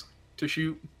 Dex to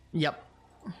shoot. Yep.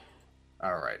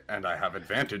 All right, and I have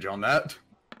advantage on that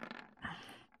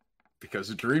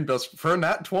because Dream does for a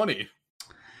nat 20.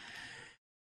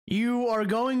 You are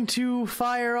going to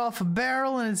fire off a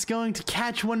barrel, and it's going to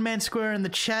catch one man square in the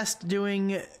chest,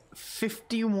 doing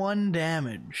 51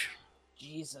 damage.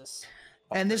 Jesus.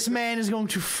 And this man is going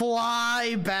to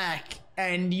fly back,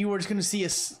 and you are just going to see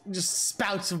just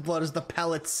spouts of blood as the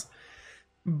pellets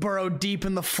burrow deep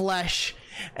in the flesh,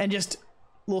 and just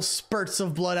little spurts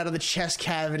of blood out of the chest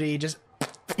cavity. Just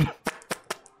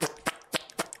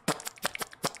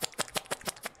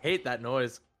Hate that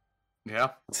noise. Yeah.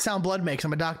 sound blood makes.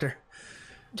 I'm a doctor.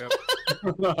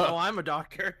 Oh, I'm a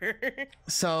doctor.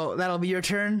 So that'll be your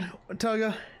turn,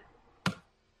 Toga.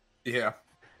 Yeah.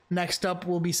 Next up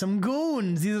will be some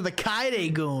goons. These are the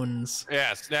Kaide goons.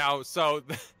 Yes. Now, so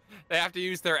they have to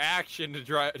use their action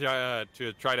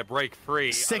to try to break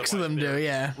free. Six of otherwise them do, they're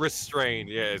yeah. Restrained.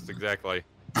 Yes, exactly.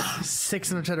 6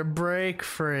 of them try to break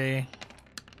free.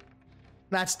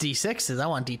 That's D6s. I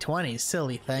want D20s.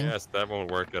 Silly thing. Yes, that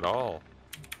won't work at all.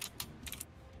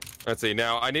 Let's see.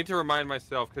 Now, I need to remind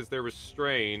myself because they're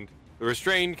restrained. The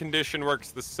restrained condition works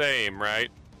the same, right?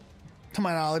 To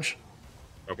my knowledge.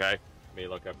 Okay. Let me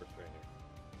look up restraining.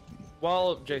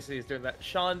 While JC is doing that,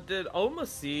 Sean, did Oma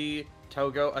see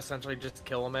Togo essentially just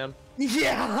kill a man?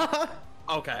 Yeah.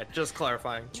 Okay, just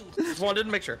clarifying. Just wanted to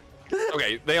make sure.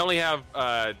 Okay, they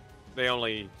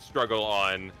only struggle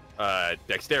on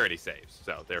dexterity saves,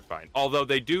 so they're fine. Although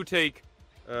they do take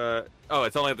oh,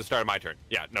 it's only at the start of my turn.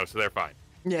 Yeah, no, so they're fine.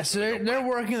 Yeah, so they're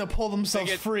working to pull themselves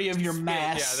They get free of your spit-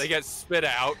 mass. Yeah, they get spit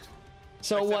out.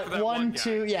 So except what? for that One, one guy.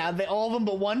 two. Yeah, all of them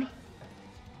but one.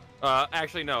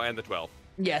 Actually no, and the 12.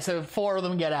 Yeah, so 4 of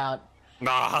them get out,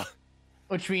 Nah.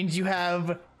 which means you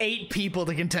have 8 people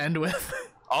to contend with.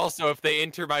 Also, if they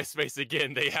enter my space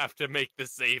again, they have to make the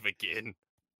save again.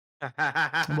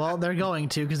 Well, they're going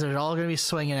to because they're all going to be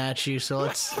swinging at you. So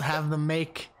let's have them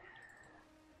make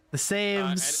the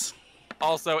saves.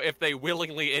 Also, if they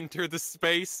willingly enter the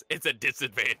space, it's a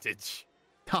disadvantage.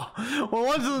 Oh, well,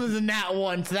 one of them is a nat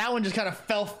 1, so that one just kind of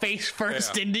fell face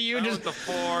first Yeah. into you. That Just was a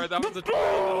 4. That was a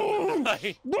 12.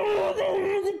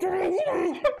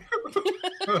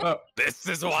 This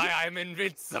is why I'm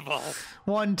invincible.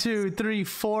 1, 2, 3,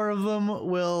 4 of them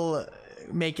will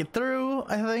make it through,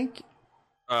 I think.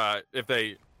 If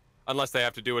they, unless they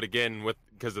have to do it again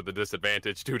because of the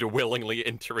disadvantage due to willingly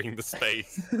entering the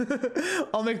space.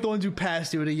 I'll make the ones who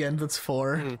pass do it again. That's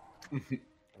 4.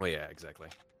 Well, yeah, exactly.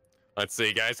 Let's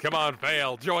see, guys. Come on,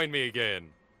 fail. Join me again.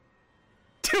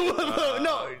 2 of them.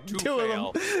 No, 2 fail.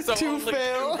 of them. So 2 only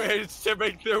fail. 2 managed to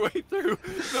make their way through.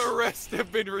 The rest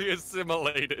have been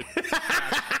reassimilated.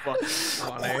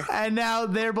 Funny. And now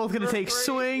they're both going to take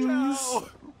swings. No.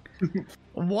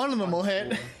 One of them will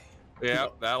hit. Yeah,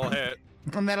 that'll hit.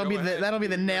 And that'll Go be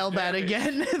ahead. the nail bat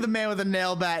again. The man with a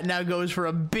nail bat now goes for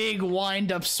a big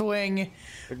wind up swing.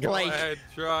 Go ahead,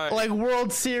 try. Like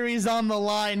World Series on the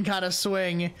line kind of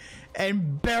swing,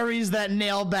 and buries that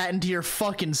nail bat into your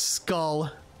fucking skull.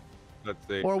 Let's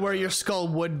see. Or where your skull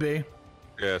would be.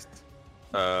 Yes.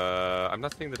 I'm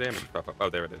not seeing the damage pop up. Oh,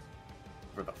 there it is.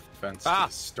 For the fence. Ah,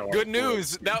 to start good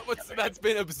news. with. That's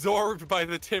been absorbed by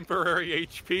the temporary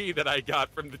HP that I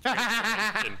got from the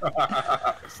transformation.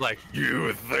 It's like,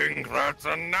 you think that's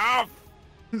enough?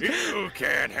 You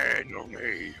can't handle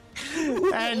me.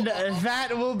 And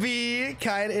that will be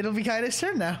it'll be Kaida's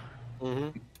turn now.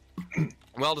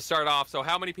 Well, to start off, so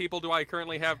how many people do I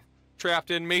currently have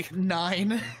trapped in me?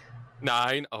 9.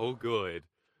 9. Oh, good.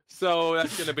 So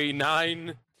that's going to be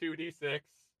 9 2d6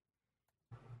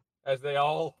 as they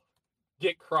all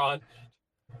get crunched.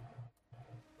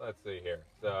 Let's see here.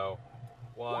 So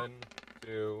 1,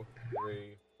 2,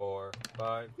 3, 4,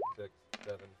 5, 6,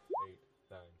 7, 8,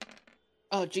 9.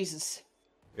 Oh, Jesus.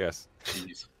 Yes.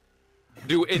 Jeez.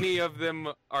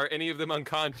 Are any of them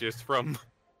unconscious from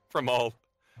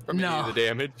any No. of the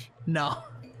damage? No.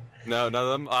 No, none of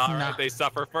them. All No. right, they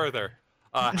suffer further.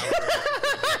 However,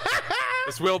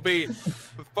 this will be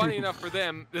funny enough for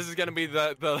them. This is gonna be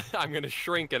the I'm gonna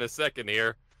shrink in a second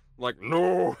here. I'm like,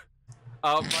 no.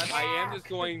 But I am just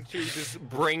going to just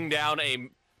bring down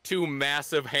 2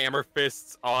 massive hammer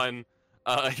fists on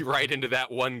right into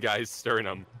that one guy's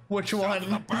sternum. Which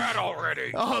one? Bad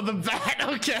already. Oh, the bat.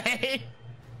 Okay.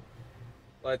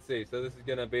 Let's see. So this is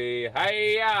gonna be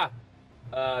hiya.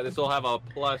 This will have a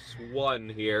 +1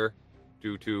 here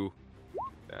due to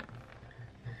that.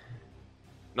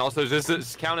 And also, does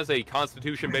this count as a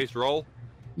Constitution-based roll?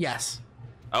 Yes.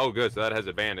 Oh, good. So that has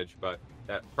advantage, but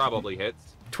that probably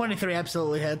hits. 23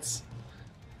 absolutely hits.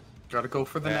 Gotta go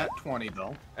for the nat 20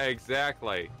 though.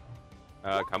 Exactly.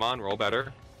 Come on, roll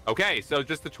better. Okay, so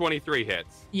just the 23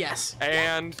 hits. Yes.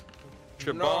 And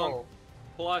Shabong No.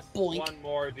 plus Boink. one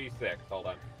more d6. Hold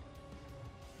on.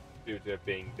 Due to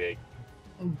being big.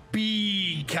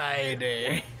 B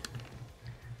Kaede.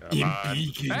 Come on.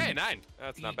 Hey, 9.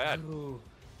 That's not bad.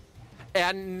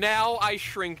 And now I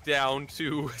shrink down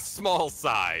to small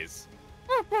size.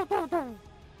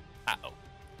 Uh-oh.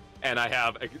 And I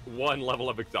have one level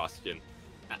of exhaustion.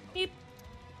 Meep.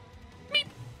 Meep.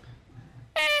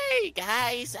 Hey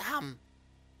guys, run.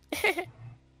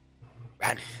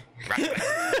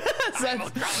 I will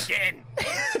grow again.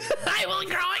 I will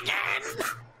grow again.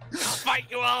 I'll fight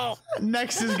you all.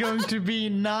 Next is going to be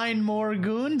 9 more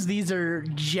goons. These are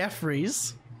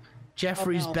Jeffrey's no.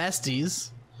 besties.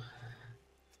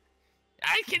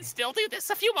 I can still do this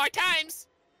a few more times.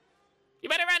 You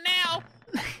better run now.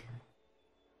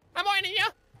 I'm warning you.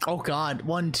 Oh god.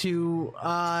 1, 2,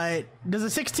 does a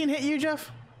 16 hit you,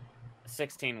 Jeff?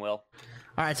 16 will.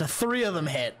 Alright, so 3 of them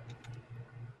hit.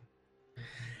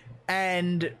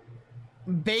 And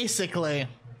basically,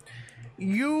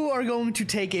 you are going to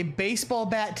take a baseball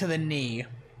bat to the knee,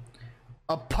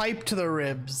 a pipe to the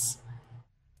ribs,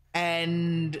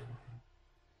 and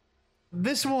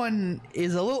this one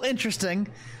is a little interesting.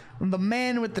 The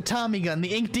man with the Tommy gun,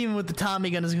 the ink demon with the Tommy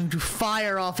gun, is going to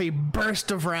fire off a burst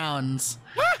of rounds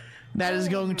that is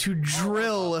going to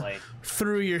drill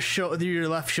through your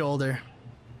left shoulder.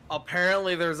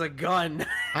 Apparently, there's a gun.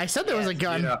 I said there was a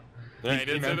gun. Yeah. Yeah, he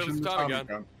did say there was a Tommy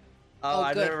gun. Oh,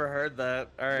 I good. never heard that.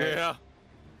 All right. Yeah.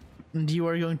 And you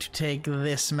are going to take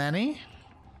this many.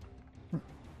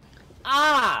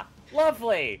 Ah,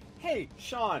 lovely. Hey,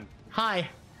 Sean. Hi.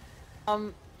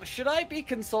 Should I be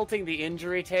consulting the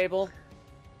injury table?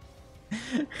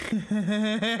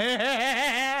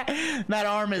 That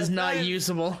arm is not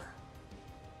usable.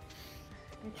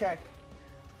 Okay.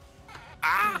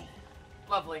 Ah,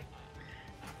 lovely.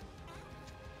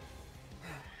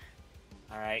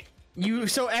 All right.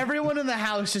 So everyone in the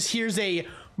house just hears a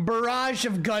barrage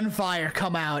of gunfire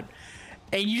come out,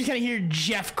 and you just kind of hear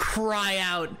Jeff cry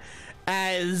out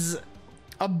as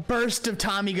a burst of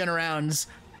Tommy gun rounds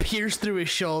pierce through his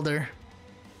shoulder.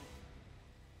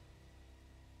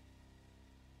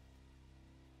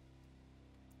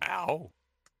 Ow.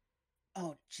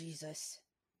 Oh, Jesus.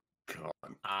 God.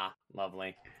 Ah,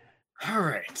 lovely. All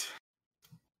right.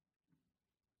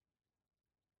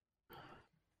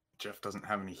 Jeff doesn't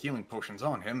have any healing potions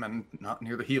on him, and not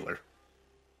near the healer.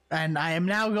 And I am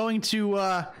now going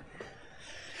to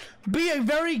be a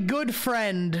very good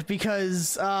friend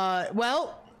because,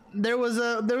 well, there was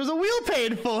a wheel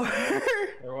paid for. There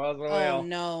was a Oh, whale.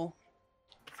 no.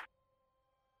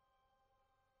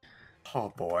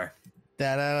 Oh boy.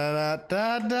 Da da da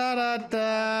da da da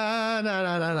da da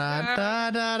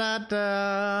da da da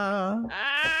da.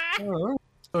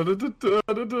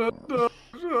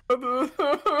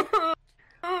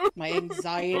 My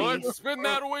anxiety. Let's spin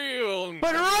that wheel.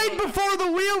 But right before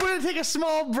the wheel, we're gonna take a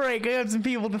small break. I have some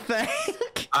people to thank.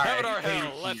 Out our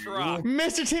hell. Let's rock.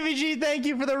 Mr. Timmy G, thank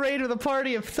you for the raid of the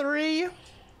party of 3.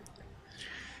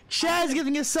 Shaz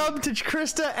giving a sub to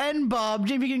Krista and Bob.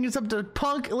 JP giving a sub to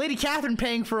Punk. Lady Catherine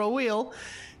paying for a wheel.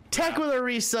 Tech with a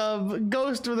resub.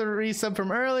 Ghost with a resub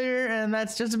from earlier. And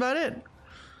that's just about it.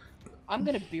 I'm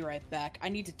gonna be right back. I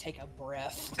need to take a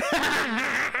breath.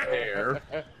 There.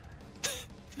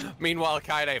 Meanwhile,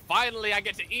 Kaede, finally I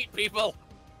get to eat people.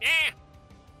 Yeah.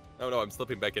 Oh no, I'm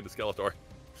slipping back into Skeletor.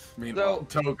 Meanwhile,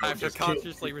 Togo I have to just killed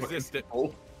consciously 2 fucking resist it.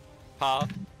 people. Huh?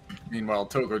 Meanwhile,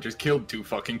 Togo just killed 2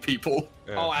 fucking people.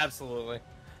 Oh, absolutely.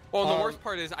 Well, the worst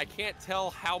part is I can't tell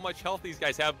how much health these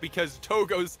guys have because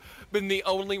Togo's been the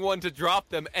only one to drop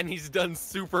them, and he's done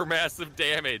super massive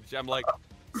damage. I'm like,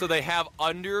 so they have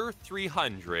under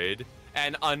 300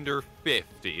 and under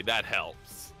 50. That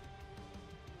helps.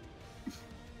 I was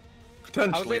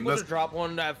Potentially. able to unless- drop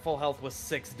one at full health with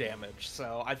 6 damage,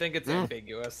 so I think it's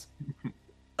ambiguous.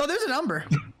 Oh, there's a number.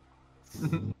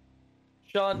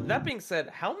 Sean, that being said,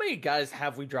 how many guys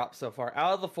have we dropped so far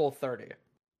out of the full 30?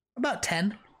 About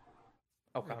 10.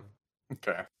 Okay.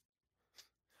 Okay.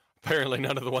 Apparently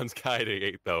none of the ones Kaede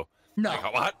ate, though. No.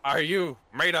 Like, what are you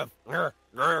made of? Grr,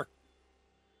 grr.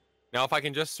 Now, if I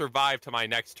can just survive to my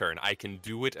next turn, I can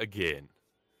do it again.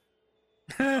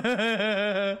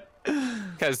 Because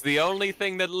the only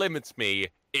thing that limits me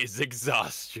is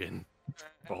exhaustion.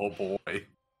 Oh boy.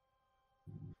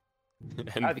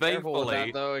 And I'd be careful with that,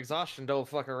 thankfully, though. Exhaustion don't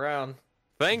fuck around.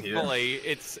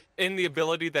 it's in the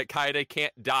ability that Kaede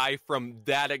can't die from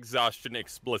that exhaustion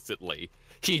explicitly.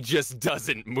 He just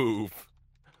doesn't move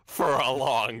for a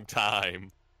long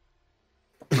time.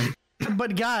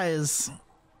 But guys,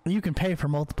 you can pay for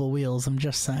multiple wheels, I'm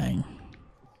just saying.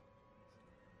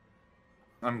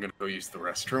 I'm gonna go use the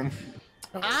restroom.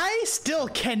 I still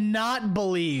cannot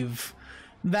believe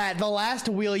that the last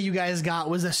wheel you guys got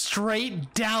was a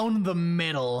straight down the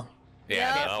middle.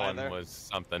 Yeah, Yep. that one Either. was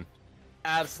something.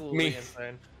 Absolutely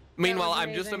insane. Meanwhile, was I'm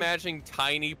just amazing. imagining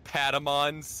tiny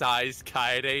Patamon-sized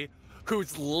Kaede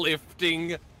who's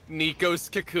lifting Nico's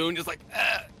cocoon, just like,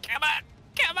 come on.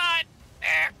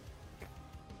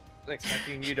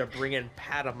 Expecting you to bring in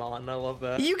Patamon. I love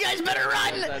that. You guys better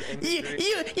run! That You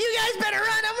guys better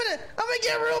run! I'm gonna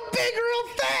get real big real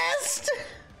fast!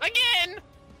 Again!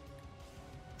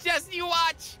 Just you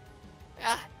watch.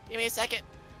 Give me a second.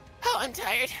 Oh, I'm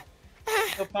tired.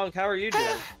 So, Punk, how are you doing?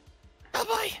 Oh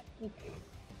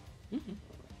boy.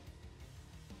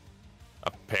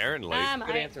 Apparently.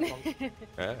 Good answer, Punk.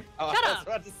 Yeah. Oh, Shut I was up.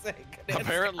 about to say. Good answer.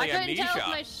 Apparently I couldn't tell if amnesia.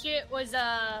 my shit was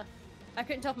I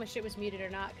couldn't tell if my shit was muted or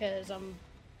not because I'm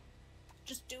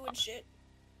just doing shit.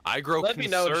 I grow Let me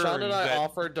know. concerned Sean and I that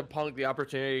offered to Punk the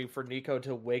opportunity for Nico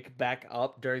to wake back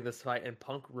up during this fight, and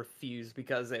Punk refused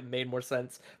because it made more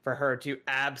sense for her to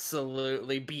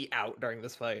absolutely be out during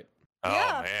this fight. Oh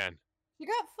Yeah. man. She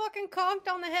got fucking conked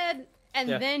on the head and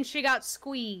Yeah. then she got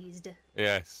squeezed.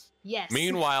 Yes. Yes.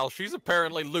 Meanwhile, she's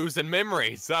apparently losing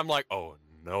memories. I'm like, oh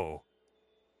no.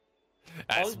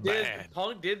 That's bad.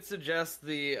 Punk did suggest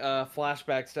the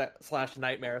flashback /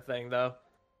 nightmare thing, though.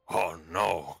 Oh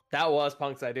no. That was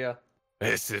Punk's idea.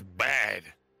 This is bad.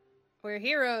 We're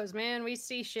heroes, man. We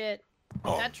see shit.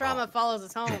 Oh, That trauma follows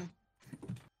us home.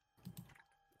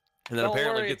 And then Don't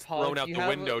apparently worry, gets Punk, thrown out you the have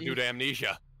a- window you- due to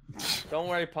amnesia. Don't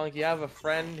worry, Punk. You have a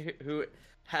friend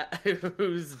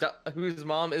whose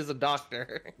mom is a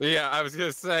doctor. Yeah, I was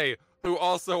gonna say, who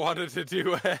also wanted to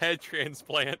do a head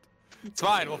transplant. It's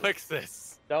fine, we'll fix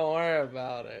this. Don't worry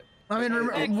about it. I mean,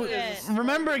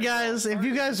 remember, guys, if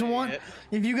you guys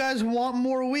want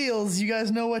more wheels, you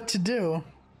guys know what to do.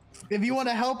 If you want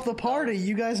to help the party,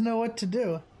 you guys know what to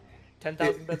do.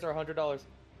 10,000 bits are $100.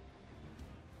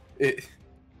 If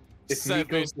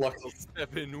Nico's lucky,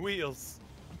 7 wheels.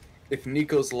 if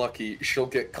Nico's lucky, she'll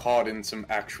get caught in some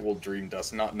actual dream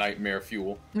dust, not nightmare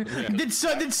fuel. Did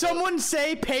someone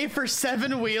say pay for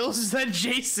 7 wheels? Is that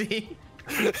JC?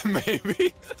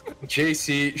 Maybe.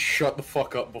 JC, shut the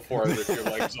fuck up before I rip your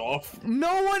legs off.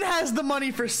 No one has the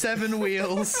money for 7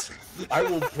 wheels. I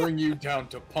will bring you down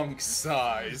to Punk's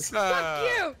size. Fuck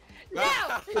you! No!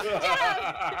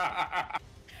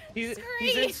 He's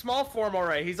in small form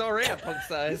already. He's already at Punk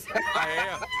size.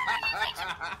 I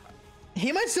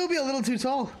He might still be a little too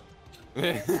tall.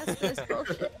 am. That's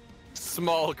bullshit.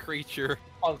 Small creature.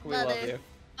 Punk, we love you.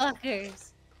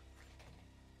 Fuckers.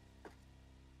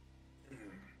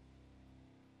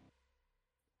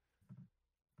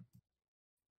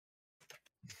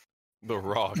 The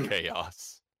raw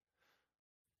chaos.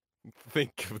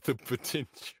 Think of the potential.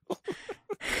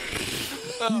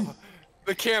 Oh,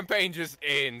 the campaign just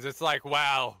ends. It's like,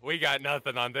 wow, we got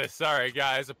nothing on this. Sorry,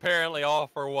 guys. Apparently, All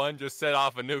for One just set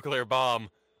off a nuclear bomb.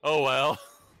 Oh well.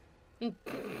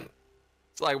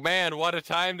 It's like, man, what a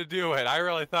time to do it. I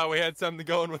really thought we had something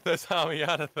going with this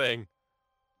Hamiana thing.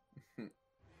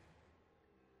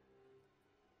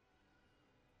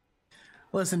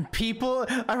 Listen, people,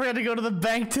 I forgot to go to the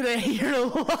bank today. You're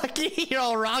lucky.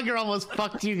 Yo, Roger almost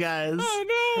fucked you guys.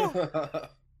 Oh no.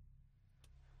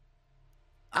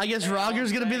 I guess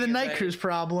Roger's gonna be the saying is night that- cruise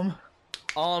problem.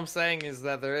 All I'm saying is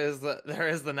that there is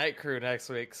the night crew next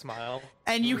week. Smile.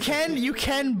 And you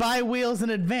can buy wheels in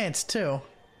advance too.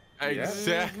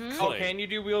 Exactly. Oh, can you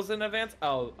do wheels in advance?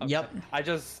 Oh, okay. Yep. I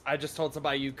just told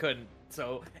somebody you couldn't.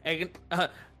 So, I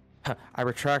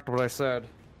retract what I said.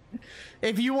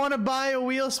 If you want to buy a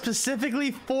wheel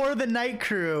specifically for the night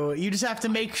crew, you just have to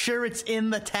make sure it's in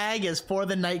the tag as for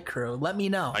the night crew. Let me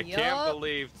know. I can't Yup.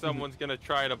 believe someone's gonna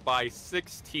try to buy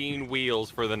 16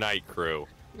 wheels for the night crew.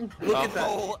 Look a at that.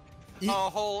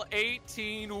 whole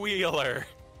 18 wheeler.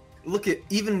 Look at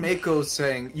even Mako's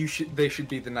saying they should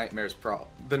be the night crew's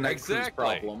Exactly.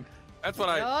 problem. That's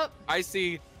what Yup. I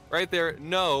see right there.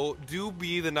 No, do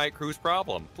be the night crew's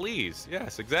problem, please.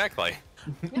 Yes, exactly.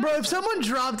 Bro, if someone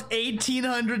dropped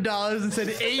 $1,800 and said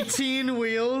 18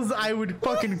 wheels, I would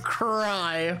fucking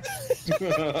cry.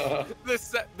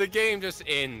 The game just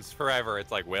ends forever. It's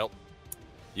like, well,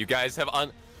 you guys have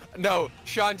No,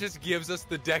 Sean just gives us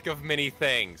the deck of many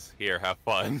things. Here, have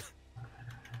fun.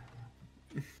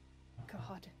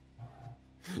 God.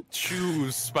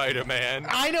 Choose Spider-Man.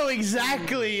 I know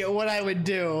exactly what I would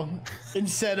do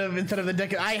instead of the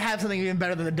deck. I have something even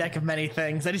better than the deck of many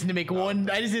things. I just need to make one.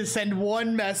 I just need to send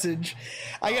one message.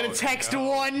 I gotta text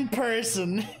one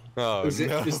person. Oh, Is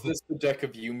no. this the deck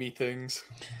of Yumi things?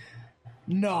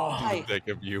 No. Deck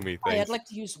of Yumi Hi, things. I'd like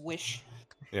to use Wish.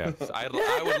 Yes, I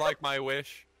would like my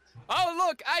wish. Oh,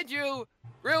 look, I drew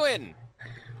Ruin.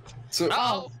 So,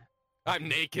 Oh, I'm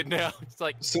naked now. It's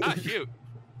like, shoot.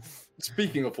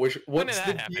 speaking of Wish, When what's did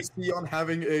the that happen? DC on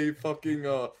having a fucking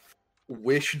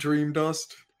Wish Dream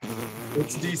Dust?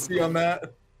 What's DC on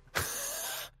that?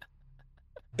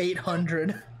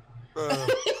 800.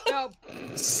 Go.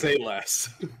 Say less.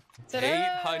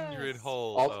 800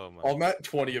 holes. Oh my. I'm at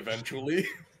 20 eventually.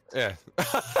 Yeah.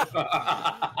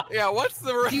 Yeah, what's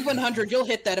the D100, you'll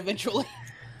hit that eventually.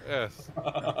 Yes.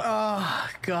 Oh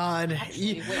God.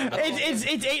 Actually, wait,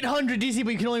 It's 800 DC,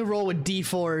 but you can only roll with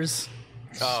D4s.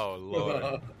 Oh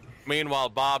lord. Meanwhile,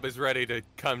 Bob is ready to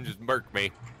come just murk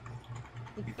me.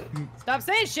 Stop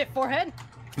saying shit, forehead.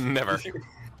 Never.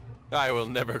 I will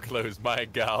never close my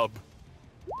gob.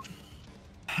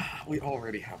 We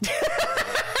already have.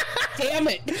 Damn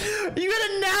it! You got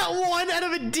a nat 1 out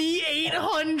of a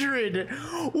D800.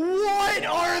 What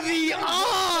are the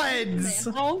odds?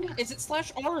 Wrong? Is it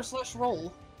 /R or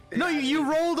 /roll? No, you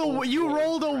rolled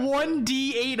a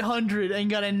 1D800 and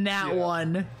got a nat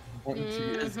 1.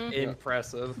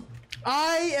 Impressive.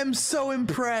 I am so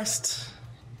impressed.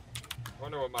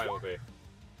 Wonder what mine will be.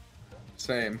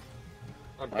 Same.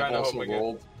 I'm I've also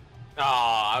rolled. Oh,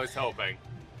 I was hoping.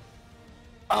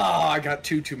 Oh, I got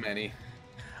too many.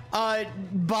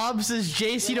 Bob says,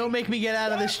 JC, don't make me get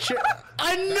out of this chair.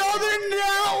 Another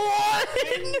nat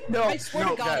 1! No, I swear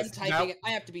to God, guys, I'm typing it. I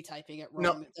have to be typing it wrong.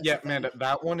 No, That's yeah, the thing. Amanda,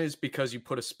 that one is because you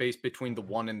put a space between the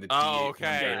 1 and the Oh, D800.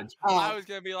 okay. Oh. I was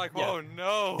gonna be like, oh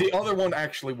no. The other one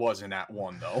actually wasn't at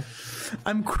 1, though.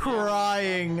 I'm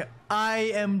crying.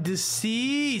 I am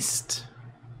deceased.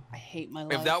 I hate my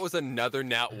life. If that was another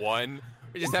nat 1,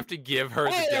 we just have to give her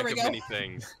Hey, the there deck we of go. many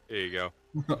things. There you go.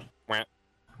 Wah.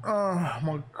 Oh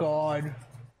my God.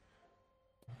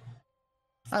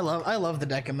 I love the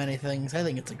deck of many things. I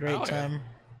think it's a great Oh, yeah. time.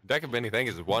 Deck of many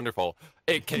things is wonderful.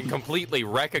 It can completely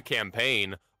wreck a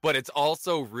campaign, but it's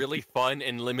also really fun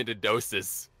in limited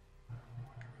doses.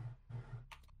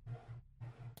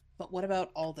 But what about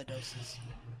all the doses?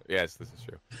 Yes, this is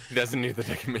true. He doesn't need the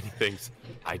deck of many things.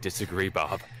 I disagree,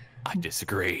 Bob. I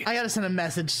disagree. I gotta send a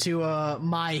message to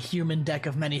my human deck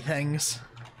of many things.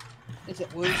 Is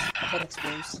it Woos? I bet it's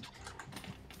Woos.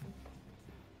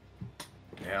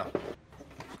 Yeah.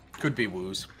 Could be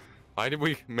woos. Why did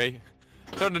we make...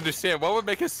 I don't understand. What would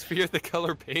make a sphere the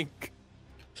color pink?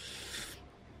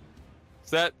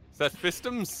 Is that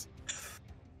Fistums?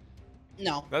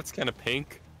 No, That's kind of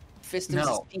pink. Fistums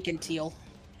No. is pink and teal.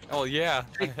 Oh, yeah.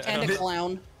 And a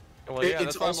clown. Well, yeah, It's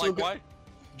that's why I'm also like, good- why?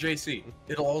 JC,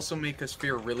 it'll also make us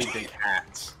fear really big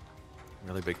hats.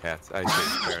 Really big hats. I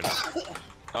see. Fair enough.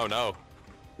 Oh, no.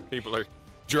 People are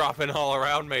dropping all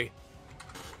around me.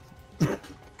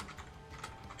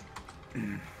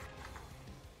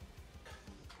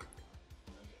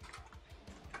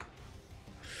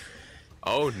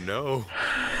 Oh, no.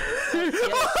 Is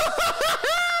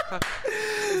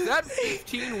that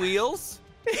 15 wheels?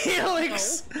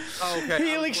 Helix! Oh, okay.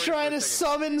 Helix trying to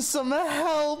summon some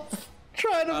help!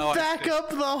 Trying to Oh, I back see. up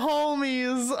the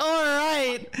homies!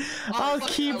 Alright! I'll fuck,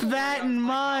 keep I was that in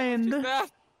mind.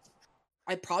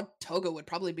 Toga would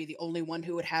probably be the only one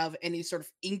who would have any sort of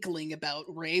inkling about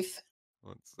Wraith.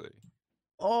 Let's see.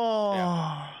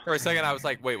 Oh. For a second, I was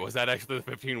like, wait, was that actually the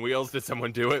 15 wheels? Did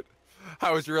someone do it?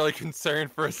 I was really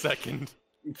concerned for a second.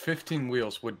 15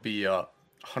 wheels would be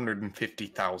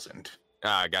 150,000.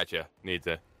 Ah, gotcha. Needs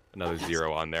another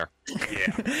zero on there.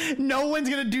 Yeah. No one's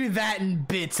gonna do that in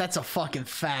bits, that's a fucking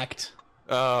fact.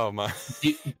 Oh, my.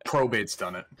 Probate's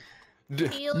done it.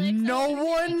 Felix, No take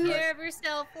one- care of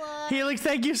yourself, love. Helix,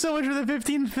 thank you so much for the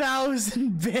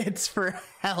 15,000 bits for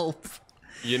help.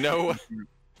 You know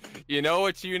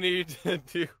what you need to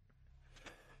do?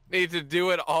 Need to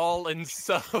do it all in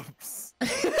subs.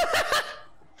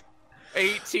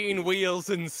 18 wheels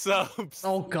and subs.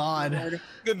 Oh god.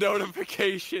 The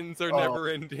notifications are never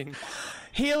ending.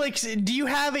 Helix, do you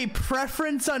have a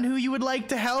preference on who you would like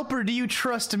to help, or do you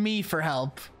trust me for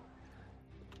help?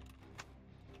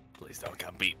 Please don't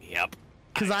come beat me up.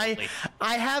 Because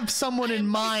I have someone in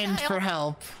mind for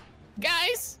help.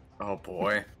 Guys, Oh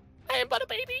boy. I am but a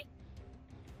baby.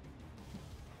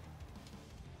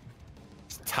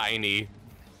 Tiny,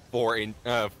 4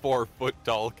 foot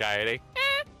tall coyote.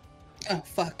 Oh,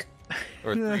 fuck.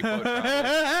 Or 3 foot.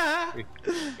 Probably.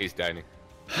 He's tiny.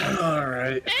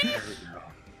 Alright.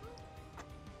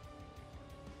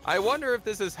 I wonder if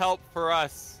this is help for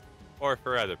us or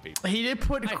for other people. He did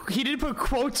put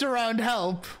quotes around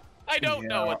help. I don't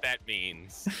know Yeah. what that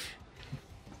means.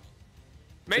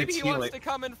 Maybe It's he wants Helix. to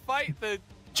come and fight the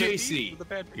JC. the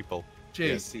bad people.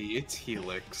 JC, it's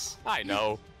Helix. I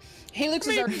know. Helix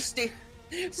has already stated.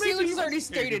 Helix has already Hey,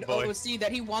 stated good boy. OOC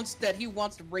that he wants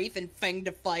Wraith and Fang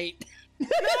to fight. Why?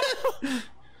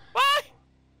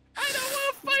 I don't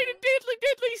want to fight a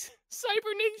diddly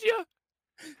cyber ninja.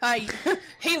 Hi,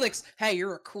 Helix. Hey,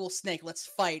 you're a cool snake. Let's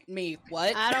fight. Me.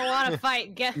 What? I don't want to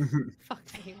fight. Get fuck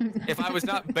you. If I was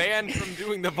not banned from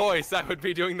doing the voice, I would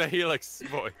be doing the Helix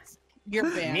voice. You're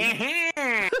banned.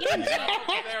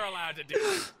 They're allowed to do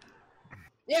it.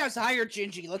 Yeah, it's hire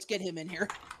Gingy. Let's get him in here.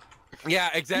 Yeah,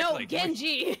 No, exactly.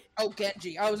 Genji. Oh,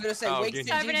 Genji. I was gonna say, Oh, wake Genji.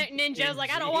 Cybernetic Ninja's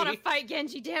like, I don't want to fight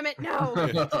Genji. Damn it, no.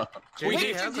 We He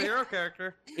need has a hero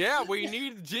character. Yeah, we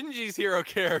need Gingy's hero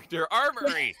character,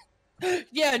 Armory.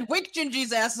 Yeah, and wake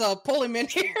Gingy's ass up. Pull him in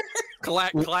here.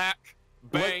 Clack, clack.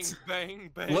 Bang, Let's- bang,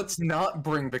 bang. Let's not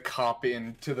bring the cop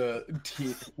in to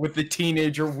the with the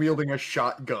teenager wielding a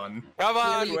shotgun. Come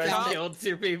on, you Who has got it. killed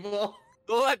 2 people.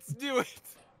 let's do it.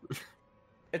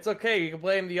 It's okay. You can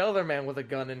blame the other man with a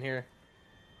gun in here.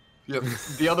 Yeah,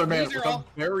 the other man These are with a all-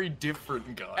 very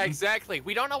different gun. Exactly.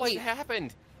 We don't know what Wait.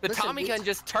 happened. The Listen, Tommy we- gun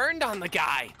just turned on the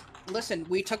guy. Listen,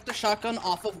 we took the shotgun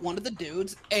off of one of the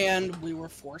dudes, and we were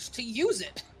forced to use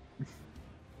it.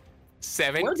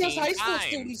 17 We're just high school times.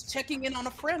 students checking in on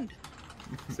a friend.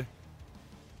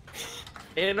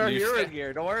 In our You hero said-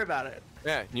 gear. Don't worry about it.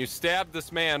 Yeah, and you stabbed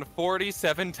this man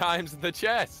 47 times in the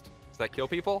chest. Does that kill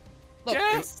people? Look,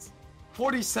 Yes.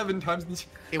 47 times.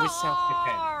 It was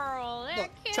self-defense. Carl, that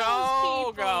kills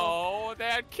people. Togo,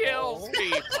 that kills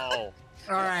people.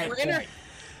 All right. we're in our.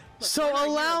 So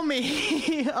allow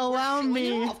me, allow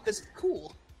me, This is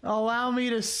cool. allow me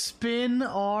to spin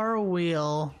our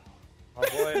wheel. Oh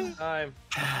boy, it's time.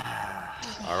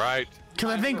 All right.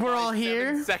 Cause I think we're all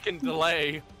here. 7-second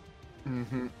delay.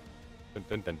 Mm-hmm. Dun,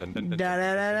 dun, dun, dun, dun, Da dun.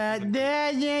 da da da da yeah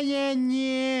yeah yeah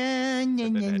yeah yeah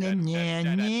yeah yeah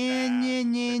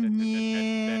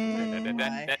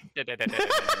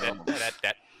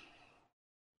yeah.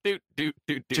 Do, do,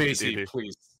 do, do, JC, do.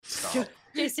 please stop.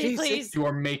 JC, please. You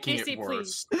are making JC, it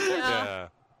worse. please. Yeah. Yeah.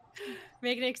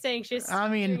 Making it anxious. I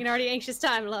mean- During an already anxious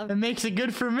time, love. It makes it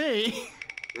good for me.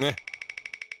 We'll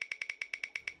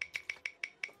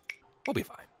be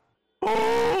fine.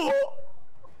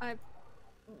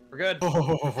 We're good.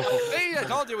 Hey, I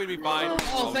told you we'd be fine.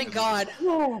 Oh, thank God.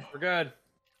 We're good.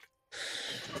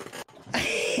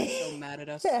 So mad at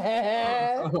us.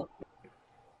 They're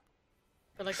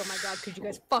like, oh my god, could you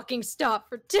guys fucking stop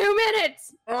for 2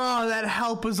 minutes? Oh, that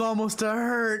help was almost a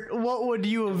hurt. What would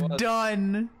you have was.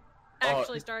 done?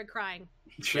 Actually started crying.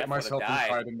 Shit Jeff myself would've and died.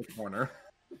 cried in the corner.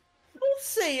 Don't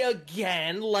say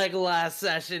again like last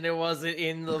session it wasn't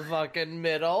in the fucking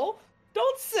middle.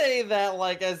 Don't say that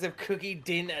like as if Cookie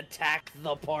didn't attack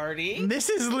the party. This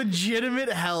is legitimate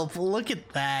help. Look at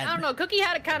that. I don't know, Cookie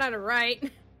had it kind of right.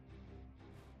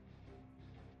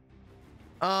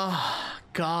 Oh,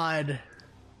 God.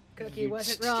 Cookie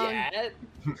wasn't wrong. Chat.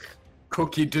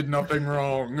 Cookie did nothing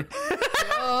wrong.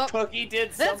 Oh, Cookie did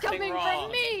that's something coming wrong.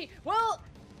 from me. Well,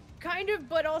 kind of,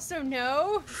 but also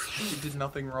no. He did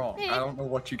nothing wrong. I don't know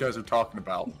what you guys are talking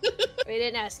about. We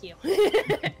didn't ask you.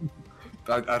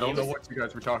 I don't know what you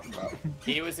guys were talking about.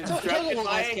 He was So instructed we'll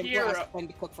by ask a him. We'll hero. ask Fang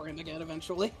to cook for him again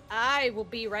eventually. I will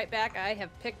be right back. I have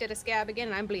picked at a scab again,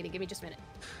 and I'm bleeding. Give me just a minute.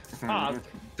 Ah,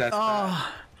 That's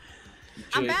Oh,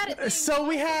 I'm Jake. bad at these. so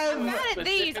we I'm have. bad at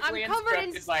these. I'm Specifically covered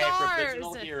in instructed by a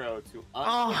provisional scars. hero to Oh,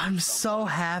 unhit I'm so someone.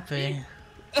 happy.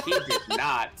 He did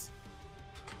not.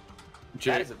 That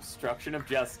Jake, is obstruction of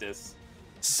justice.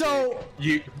 So,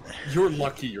 you're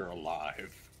lucky you're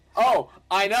alive. Oh,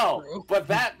 I know, True. but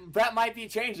that might be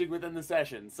changing within the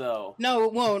session. So No,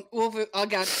 it won't. I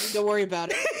got you. Don't worry about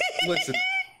it. Listen,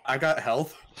 I got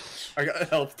health. I got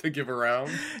health to give around.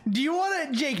 do you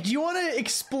want to, Jake? Do you want to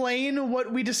explain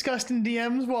what we discussed in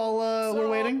DMs while we're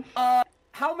waiting?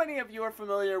 How many of you are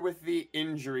familiar with the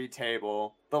injury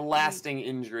table, the lasting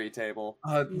injury table?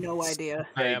 No idea.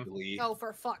 Vaguely. Oh,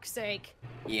 for fuck's sake.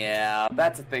 Yeah,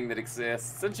 that's a thing that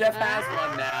exists, and Jeff has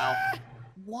one now.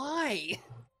 Why?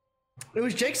 It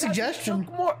was Jake's suggestion.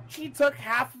 He took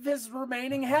half of his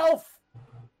remaining health.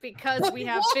 Because we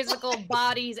have physical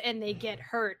bodies and they get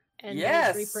hurt. And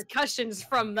Yes. there's repercussions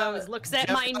from those. Looks at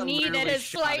Jeff my knee that literally is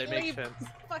shot it, slightly makes sense.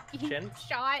 fucking Chin?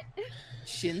 shot.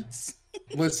 Shins.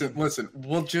 Listen.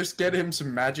 We'll just get him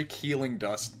some magic healing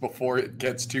dust before it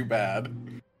gets too bad.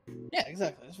 Yeah,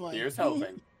 exactly. That's fine. Here's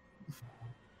hoping.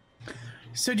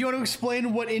 So, do you want to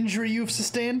explain what injury you've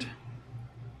sustained?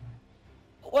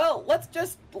 Well, let's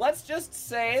just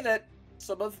say that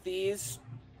some of these,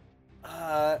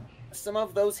 some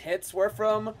of those hits were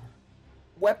from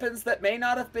weapons that may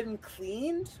not have been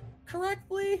cleaned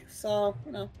correctly. So,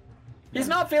 he's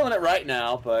not feeling it right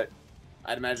now, but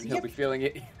I'd imagine he'll be feeling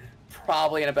it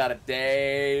probably in about a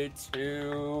day,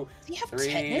 2,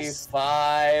 3,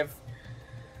 5.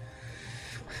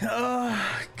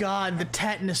 Oh, God, the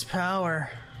tetanus power.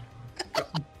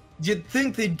 You'd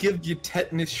think they'd give you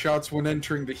tetanus shots when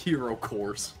entering the hero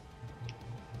course.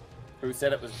 Who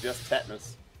said it was just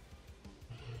tetanus?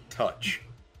 Touch.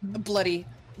 Bloody.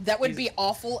 That would be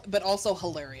awful, but also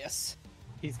hilarious.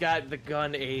 He's got the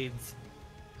gun AIDS.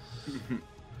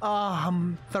 Oh,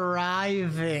 I'm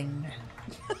thriving.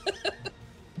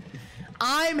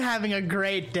 I'm having a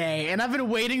great day, and I've been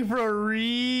waiting for a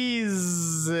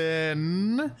reason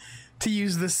to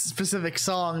use this specific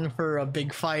song for a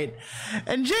big fight.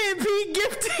 And JMP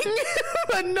gifting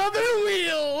another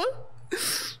wheel!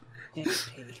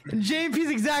 JMP's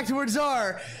exact words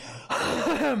are...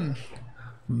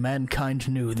 Mankind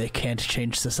knew they can't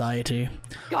change society.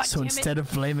 God So damn it. instead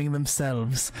of blaming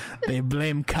themselves, they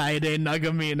blame Kaede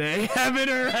Nagamine. Heaven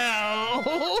or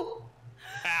hell!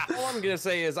 All I'm gonna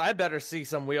say is I better see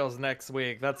some wheels next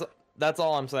week. That's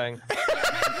all I'm saying.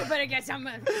 You better get some.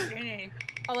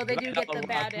 Although they do get the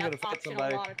bad I'm gonna fight option a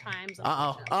somebody. lot of times.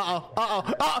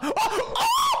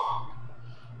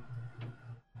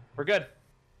 We're good.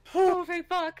 Oh, thank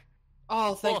fuck.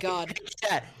 Oh, thank God.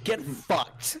 Yeah, get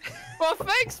fucked. Well,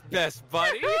 thanks, best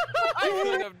buddy. I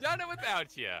couldn't have done it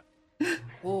without you.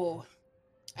 Oh,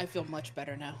 I feel much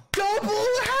better now. Double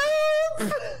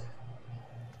help!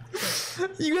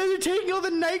 You guys are taking all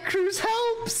the night cruise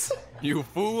helps! You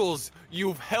fools!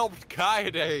 You've helped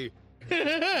Kaede.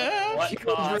 What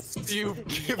cost? You've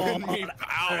given me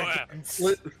power.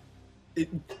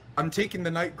 I'm taking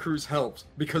the night cruise helps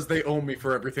because they owe me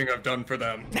for everything I've done for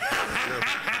them.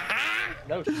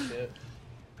 No shit.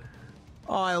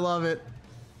 Oh, I love it.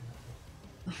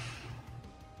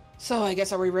 So, I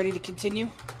guess, are we ready to continue?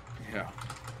 Yeah.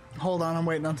 Hold on, I'm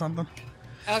waiting on something.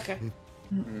 Okay.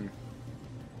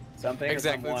 Something or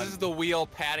Exactly. someone. This is the wheel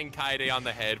patting Kaede on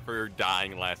the head for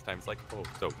dying last time. It's like, oh,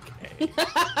 it's okay.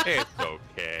 It's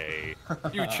okay.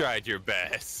 You tried your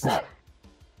best.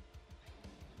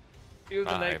 You,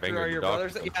 the night I've crew, angered are the your dog.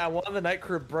 brothers? Yeah, one of the night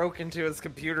crew broke into his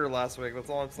computer last week. That's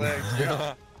all I'm saying.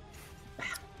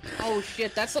 Oh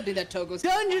shit, that's something that Togo's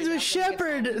Dungeons with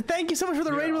Shepherd, thank you so much for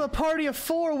the raid with a party of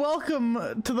 4.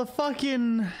 Welcome to the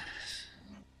fucking...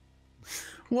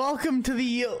 Welcome to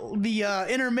the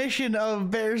intermission of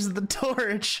Bears the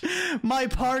Torch. My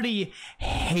party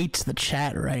hates the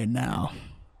chat right now.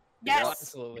 Yes.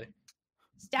 Absolutely.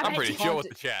 Stop I'm it. pretty chill with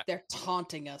the chat. They're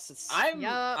taunting us. It's...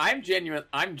 Yup. I'm genuine.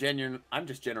 I'm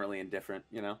just generally indifferent,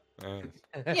 Yeah, I'm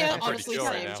pretty honestly, chill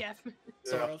right same. now. Jeff.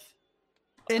 Sort of.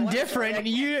 Indifferent,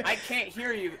 you... I can't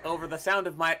hear you over the sound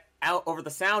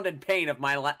and pain of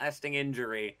my lasting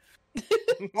injury.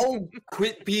 Oh,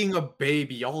 quit being a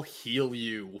baby. I'll heal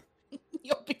you.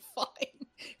 You'll be fine.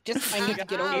 Just I need to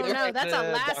get over Oh there. no, that's a The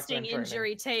doctor lasting in front of me.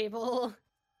 injury table.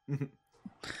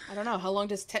 I don't know. How long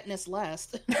does tetanus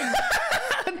last?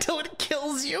 Until it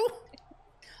kills you.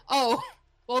 Oh,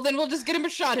 well then we'll just get him a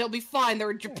shot. He'll be fine.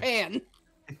 They're in Japan.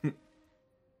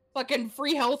 Fucking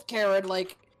free healthcare and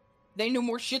like they know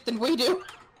more shit than we do.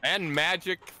 And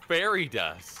magic fairy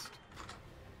dust.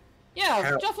 Yeah,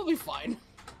 Hell. Jeff will be fine.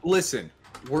 Listen,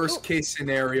 worst case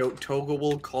scenario, Toga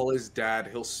will call his dad,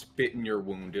 he'll spit in your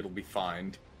wound, it'll be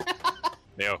fine.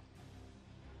 No.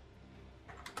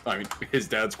 I mean, his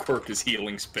dad's quirk is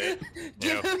healing spit.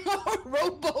 Give him a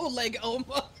robo leg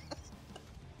oma.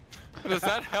 Does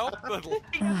that help? I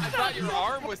thought your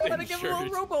arm was Gotta give him a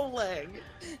injured. robo leg.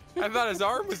 I thought his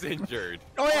arm was injured.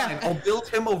 Oh yeah. I'll build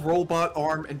him a robot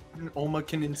arm and Oma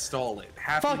can install it.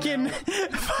 Happy Fucking now?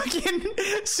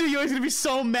 Suyo is gonna be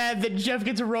so mad that Jeff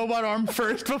gets a robot arm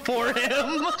first before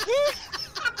him.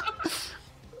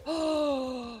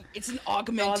 Oh, it's an Don,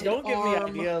 augmented don't give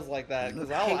arm. me ideas like that,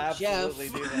 because I'll Hey, Jeff. absolutely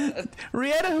do that.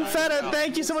 Rieta Hufetta,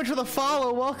 thank you so much for the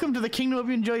follow. Welcome to the kingdom. Hope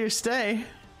you enjoy your stay.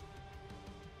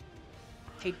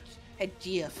 Hey,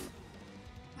 Jeff.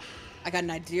 I got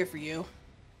an idea for you.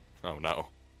 Oh no.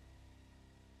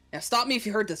 Now stop me if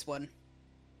you heard this one.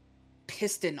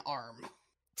 Piston arm.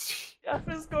 Jeff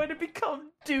is going to become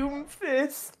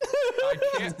Doomfist.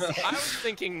 I was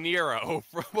thinking Nero.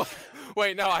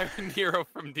 Wait, no, I'm Nero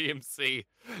from DMC,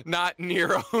 not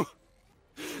Nero,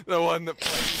 the one that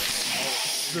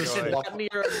plays. Not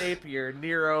Nero Napier.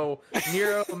 Nero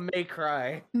may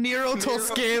cry. Nero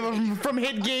Toscana from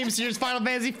hit game series Final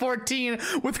Fantasy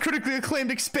XIV with critically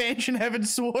acclaimed expansion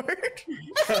Heaven's Sword.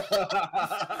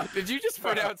 Did you just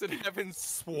pronounce it Heaven's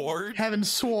Sword? Heaven's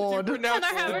Sword. Pronounce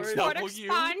Another Heaven's the Sword W?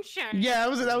 expansion. Yeah,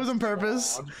 that was on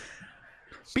purpose.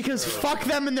 Because fuck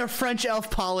them and their French elf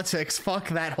politics. Fuck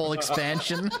that whole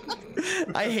expansion.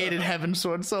 I hated Heaven's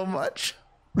Sword so much.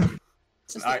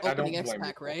 It's just the opening don't blame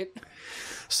X-Pack, right?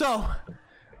 So,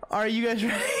 are you guys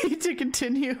ready to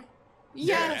continue?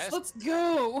 Yes, Yes. let's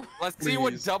go. Let's see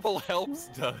what Please. double helps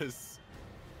does.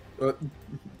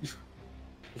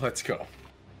 Let's go.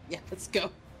 Yeah, let's go.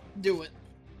 Do it.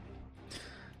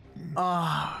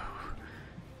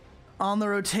 On the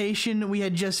rotation, we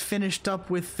had just finished up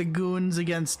with the goons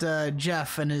against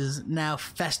Jeff and his now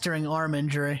festering arm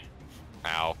injury.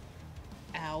 Ow.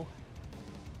 Ow.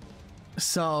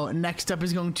 So, next up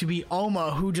is going to be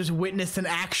Oma, who just witnessed an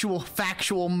actual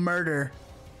factual murder.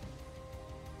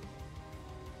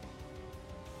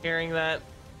 Hearing that,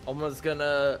 Oma's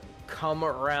gonna come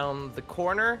around the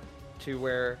corner to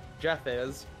where Jeff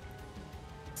is.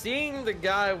 Seeing the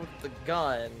guy with the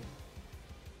gun,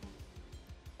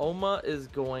 Oma is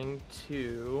going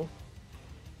to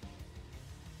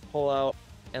pull out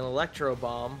an electro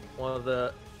bomb, one of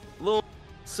the little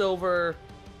silver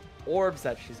orbs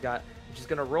that she's got. She's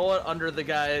gonna roll it under the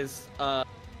guy's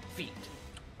feet.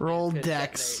 Roll It's gonna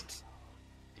dex. detonate.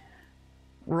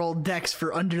 Roll dex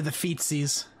for under the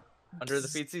feetsies. Under the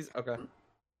feetsies? Okay.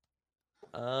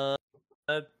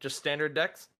 Just standard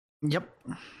dex? Yep.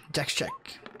 Dex check.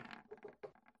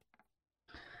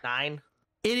 9.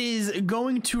 It is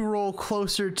going to roll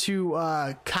closer to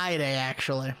Kaede,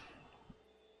 actually.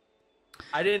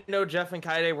 I didn't know Jeff and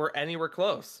Kaede were anywhere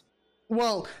close.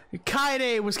 Well,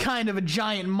 Kaede was kind of a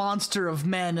giant monster of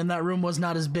men, and that room was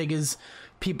not as big as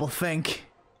people think.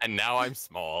 And now I'm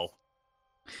small.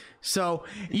 So,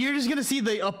 you're just gonna see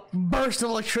the burst of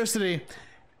electricity,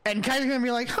 and Kai's gonna be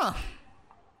like, huh.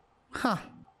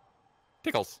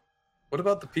 Pickles. What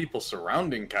about the people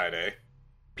surrounding Kaede?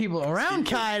 People around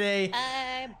Kaede,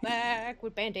 I'm back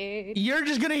with Band-Aid. you're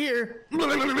just gonna hear.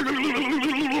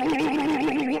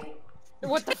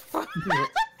 What the fuck?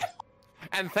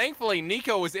 And thankfully,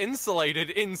 Nico was insulated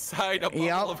inside a bubble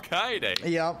Yep. of Kaede.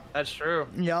 Yep, That's true.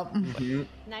 yep.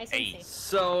 Nice and Hey. safe.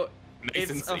 So, Nice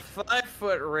and it's a safe.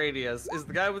 5-foot radius. Is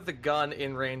the guy with the gun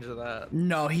in range of that?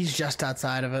 No, he's just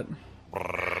outside of it.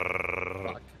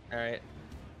 Fuck. Alright.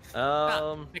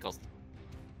 Pickles.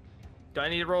 Do I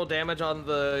need to roll damage on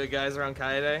the guys around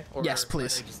Kaede? Or Yes, are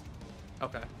please. they just-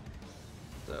 Okay.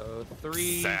 So,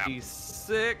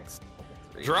 3d6.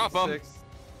 Drop 'em. 3d6.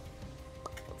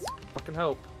 Let's fucking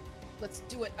hope. Let's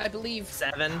do it. I believe.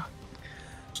 7.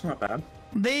 It's not bad.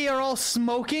 They are all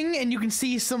smoking, and you can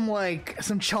see some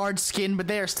charred skin, but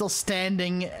they are still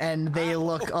standing, and they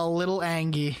look a little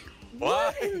angry.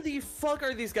 What? What in the fuck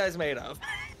are these guys made of?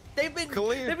 They've been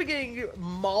getting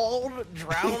mauled,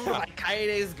 drowned by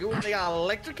Kaede's goo. They got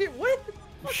electrocuted. What?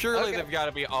 Surely Okay. they've got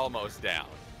to be almost down.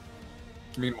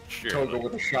 I mean, Surely. Toga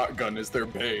with a shotgun is their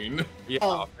bane. Yeah.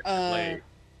 Oh, like,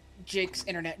 Jake's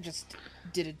internet just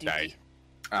did a duty.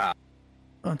 Died.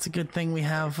 Well, it's a good thing we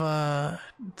have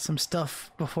some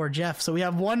stuff before Jeff. So we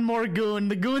have one more goon,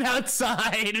 the goon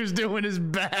outside, who's doing his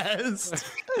best.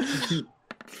 he's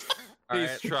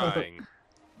Alright. trying.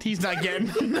 He's not getting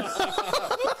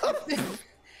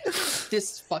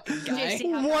This fucking guy.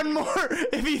 JC, how one more.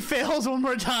 If he fails one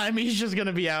more time, he's just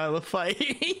gonna be out of the fight.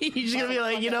 He's just gonna be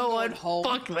like, you know what? Home.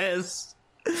 Fuck this.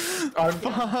 I'm,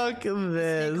 Fuck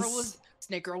this.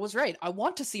 Snake Girl was right. I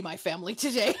want to see my family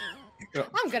today.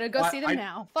 I'm gonna go see them I-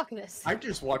 now. Fuck this. I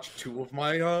just watched 2 of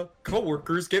my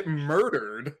coworkers get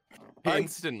murdered. I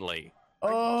Instantly.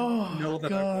 Oh, know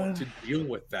that I want God. to deal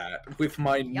with that with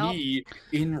my knee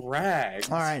in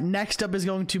rags. All right, next up is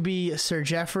going to be Sir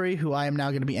Jeffrey, who I am now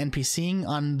going to be NPCing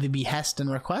on the behest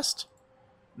and request.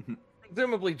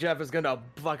 Presumably Jeff is gonna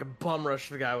fucking bum rush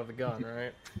the guy with the gun,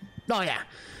 right? Oh, yeah.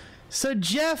 So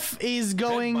Jeff is Headbutt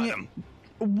going... him.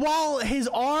 While his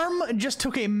arm just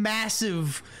took a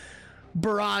massive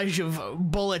barrage of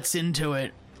bullets into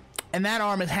it, and that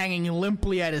arm is hanging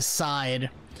limply at his side.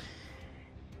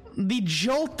 The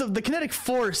jolt of the kinetic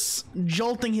force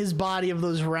jolting his body of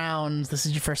those rounds, this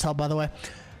is your first help, by the way,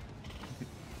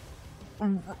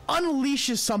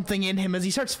 unleashes something in him as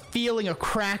he starts feeling a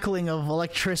crackling of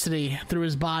electricity through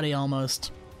his body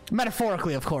almost.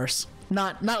 Metaphorically, of course.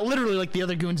 Not literally like the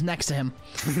other goons next to him.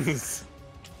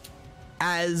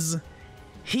 As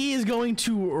he is going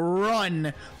to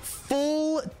run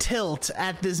full tilt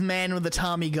at this man with the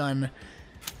Tommy gun.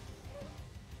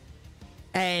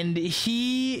 And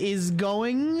he is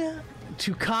going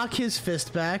to cock his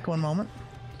fist back. One moment.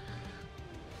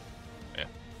 Yeah.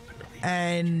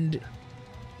 And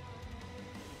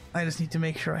I just need to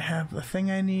make sure I have the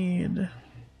thing I need.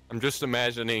 I'm just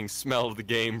imagining Smell of the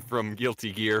Game from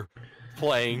Guilty Gear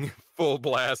playing full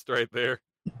blast right there.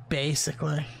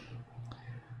 Basically.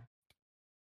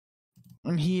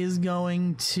 And he is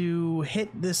going to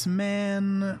hit this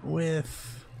man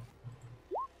with...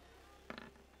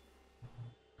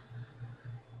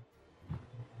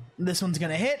 This one's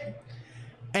gonna hit,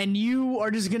 and you are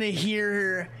just gonna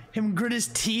hear him grit his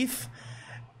teeth,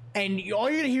 and all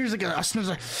you're gonna hear is like a snort,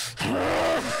 like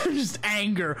just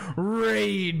anger,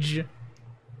 rage.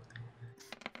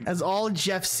 As all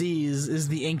Jeff sees is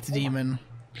the Inked Demon.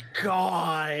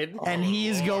 God. And he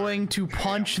is going to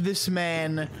punch this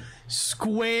man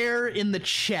square in the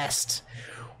chest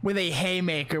with a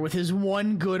haymaker with his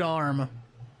one good arm.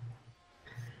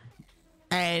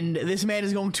 And this man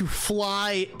is going to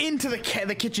fly into the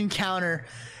kitchen counter,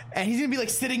 and he's gonna be like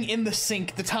sitting in the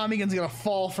sink. The Tommy gun's gonna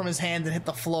fall from his hand and hit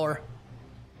the floor.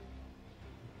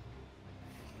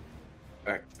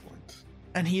 Excellent.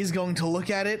 And he's going to look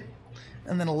at it,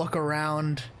 and then look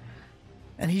around,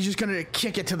 and he's just gonna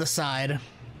kick it to the side.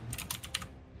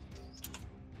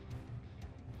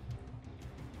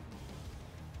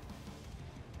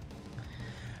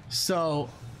 So,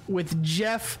 with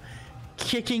Jeff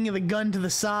kicking the gun to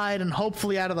the side and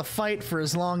hopefully out of the fight for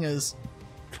as long as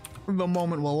the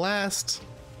moment will last,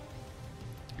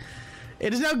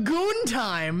 it is now goon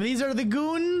time. These are the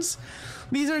goons.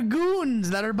 These are goons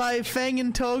that are by Fang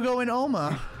and Togo and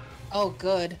Oma. Oh,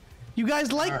 good. You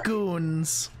guys like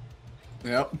goons.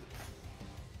 Yep.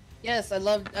 Yes,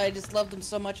 I just loved them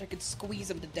so much I could squeeze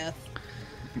them to death.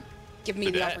 Give me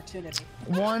the opportunity.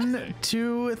 1,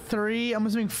 2, 3. I'm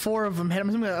assuming 4 of them hit.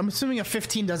 I'm assuming a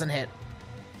 15 doesn't hit.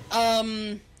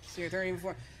 So you're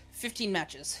 34. 15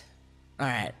 matches. All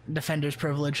right, defender's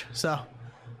privilege. So,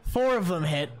 4 of them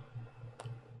hit.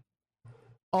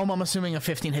 I'm assuming a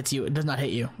 15 hits you. It does not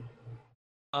hit you.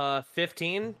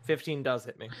 15 does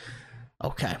hit me.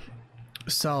 Okay.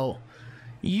 So,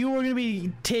 you are going to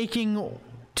be taking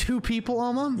 2 people,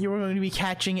 Alma. You are going to be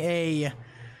catching a...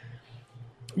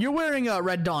 You're wearing a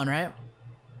Red Dawn, right?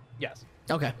 Yes.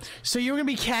 Okay. So, you're going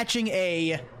to be catching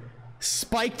a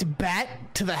spiked bat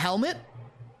to the helmet.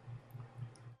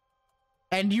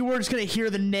 And you are just going to hear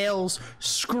the nails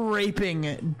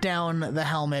scraping down the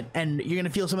helmet. And you're going to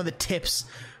feel some of the tips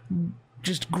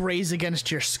just graze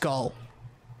against your skull.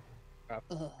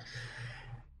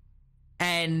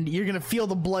 And you're going to feel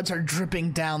the blood start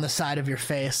dripping down the side of your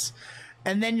face.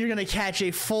 And then you're going to catch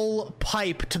a full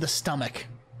pipe to the stomach.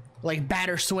 Like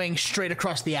batter swing straight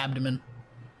across the abdomen.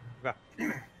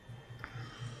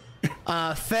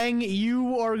 Feng,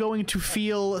 you are going to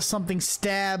feel something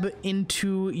stab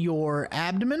into your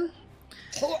abdomen.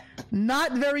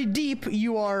 Not very deep.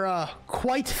 You are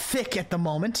quite thick at the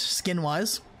moment,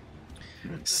 skin-wise.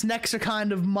 Snecks are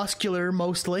kind of muscular,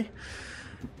 mostly.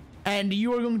 And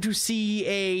you are going to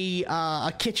see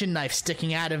a kitchen knife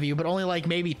sticking out of you, but only like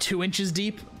maybe 2 inches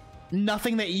deep.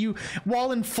 Nothing that you,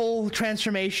 while in full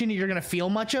transformation, you're going to feel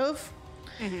much of.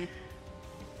 Mm-hmm.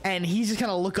 And he's just going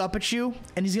to look up at you,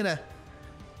 and he's going to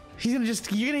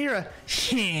just, you're going to hear a,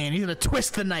 and he's going to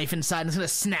twist the knife inside, and it's going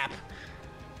to snap.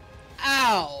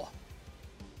 Ow!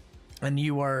 And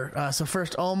you are, so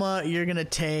first, Oma, you're going to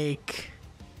take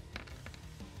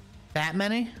that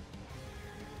many.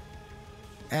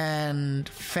 And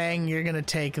Fang, you're going to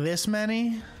take this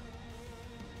many.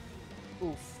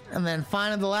 Oof. And then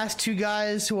finally, the last 2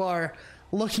 guys who are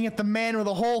looking at the man with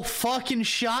a whole fucking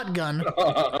shotgun.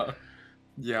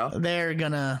 Yeah. They're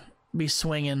gonna be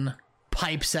swinging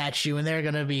pipes at you, and they're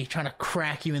gonna be trying to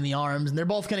crack you in the arms, and they're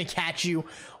both gonna catch you,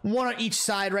 one on each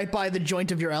side, right by the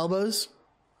joint of your elbows.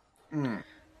 And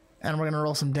we're gonna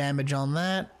roll some damage on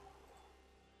that.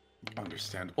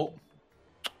 Understandable.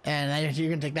 And you're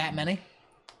gonna take that many.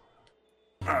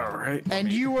 All right.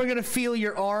 And you are gonna feel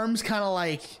your arms kind of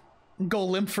like go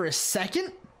limp for a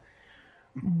second,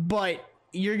 but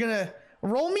you're gonna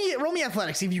roll me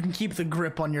athletics, see if you can keep the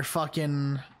grip on your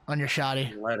shoddy.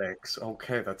 Athletics.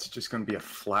 Okay, that's just going to be a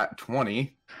flat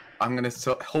 20. I'm going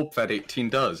to hope that 18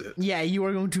 does it. Yeah, you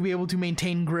are going to be able to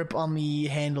maintain grip on the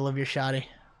handle of your shoddy.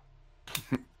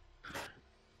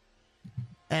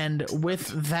 And with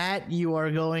that, you are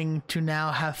going to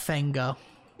now have Feng go.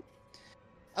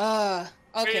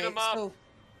 Okay,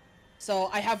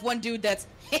 so I have one dude that's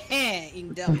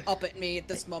up at me at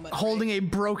this moment. Holding a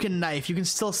broken knife. You can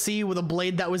still see where the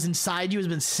blade that was inside you has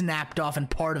been snapped off and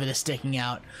part of it is sticking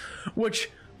out.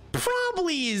 Which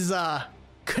probably is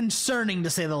concerning, to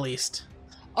say the least.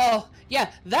 Oh,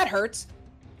 yeah, that hurts.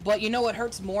 But you know what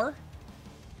hurts more?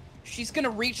 She's gonna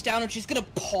reach down and she's gonna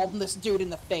palm this dude in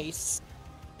the face.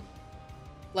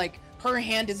 Like, her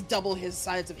hand is double his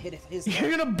size of his head.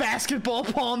 You're gonna basketball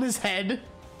palm his head?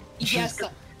 Yes,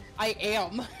 I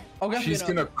am. Okay. She's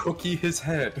gonna cookie his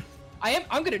head.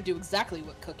 I'm gonna do exactly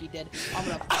what Cookie did. I'm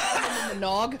gonna palm him in the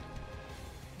nog.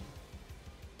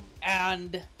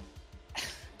 And...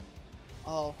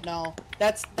 Oh, no.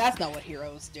 That's not what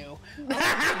heroes do.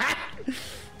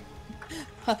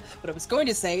 What I was going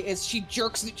to say is she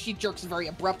jerks very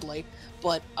abruptly,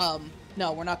 but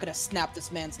no, we're not gonna snap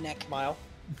this man's neck Smile.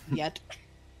 yet.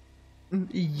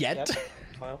 Yet.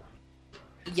 Smile.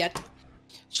 Yet.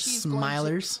 She's going to-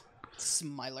 Smilers.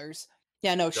 Smilers.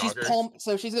 Yeah, no,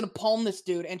 Joggers. she's gonna palm this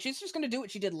dude, and she's just gonna do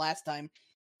what she did last time.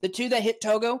 The two that hit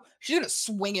Togo, she's gonna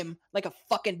swing him like a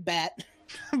fucking bat.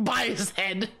 By his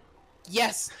head.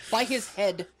 Yes, by his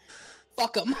head.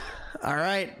 Fuck him. All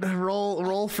right,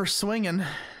 roll for swinging.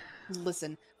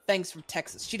 Listen, Fangs from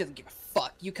Texas. She doesn't give a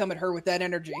fuck. You come at her with that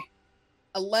energy.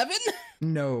 11?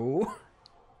 No.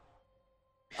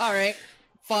 All right,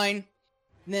 fine.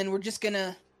 And then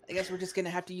I guess we're just gonna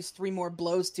have to use 3 more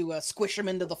blows to squish him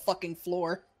into the fucking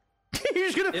floor. You're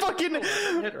just gonna fucking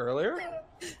Hit earlier?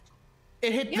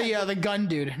 It hit the gun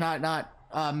dude,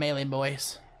 not melee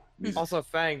boys. Also,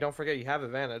 Fang, don't forget you have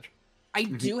advantage. I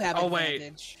do have Oh,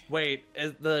 advantage. Wait,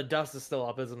 the dust is still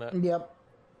up, isn't it? Yep.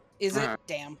 Is it? Alright.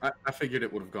 Damn. I figured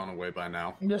it would have gone away by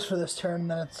now. Just for this turn,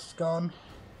 then it's gone.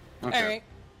 Okay. All right.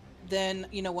 Then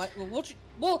you know what?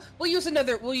 We'll use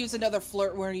another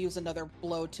flirt. We're gonna use another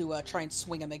blow to try and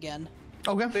swing him again.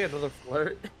 Okay. Say another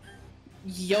flirt.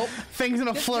 Yup. Thing's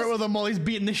gonna flirt with him while he's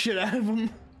beating the shit out of him.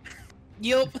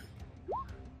 Yup.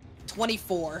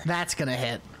 24. That's gonna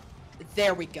hit.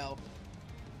 There we go.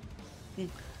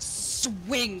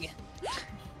 Swing.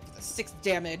 6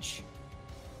 damage.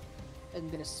 I'm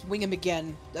gonna swing him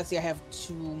again. Let's see. I have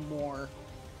 2 more.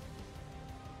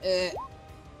 8.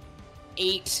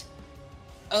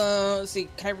 Let's see.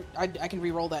 I can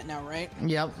re-roll that now, right?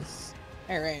 Yep.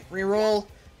 All right. Re-roll.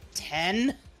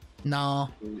 10. No.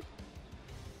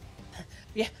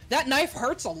 Yeah, that knife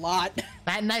hurts a lot.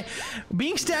 That knife,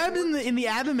 being stabbed in the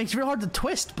abdomen makes it real hard to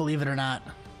twist. Believe it or not.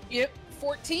 Yep.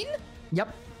 14.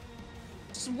 Yep.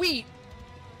 Sweet.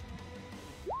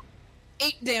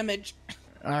 8 damage.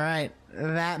 All right.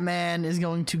 That man is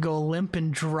going to go limp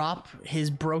and drop his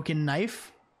broken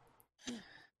knife.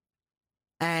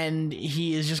 And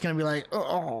he is just going to be like,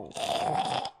 oh.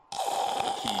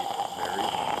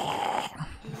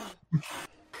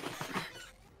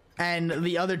 And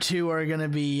the other 2 are going to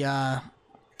be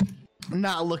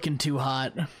not looking too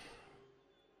hot.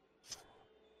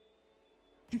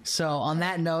 So on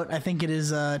that note, I think it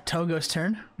is Togo's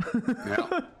turn.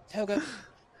 Yeah. Toga,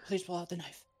 please pull out the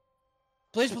knife.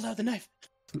 Please pull out the knife.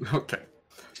 Okay.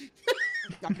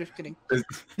 I'm just kidding.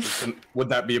 Would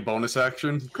that be a bonus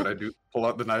action? Could I pull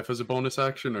out the knife as a bonus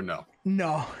action or no?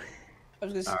 No. I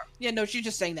was gonna say, yeah, no, she's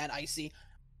just saying that, Icy.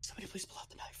 Somebody please pull out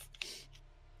the knife.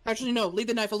 Actually, no, leave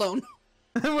the knife alone.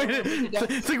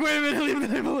 It's like, wait a minute, leave the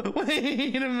knife alone.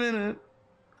 Wait a minute.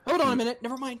 Hold on a minute,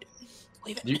 never mind.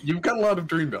 Leave it. You've got a lot of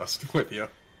dream dust with you.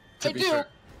 I do,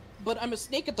 but I'm a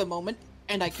snake at the moment,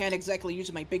 and I can't exactly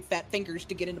use my big fat fingers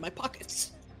to get into my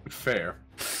pockets. Fair.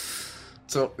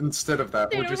 So instead of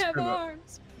that, They we're don't just have gonna.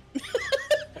 arms.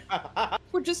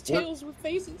 We're just tails with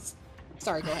faces.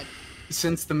 Sorry, go ahead.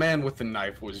 Since the man with the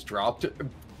knife was dropped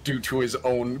due to his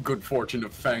own good fortune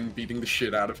of Fang beating the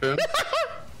shit out of him,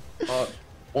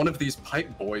 one of these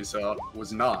pipe boys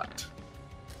was not.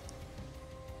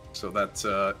 So that's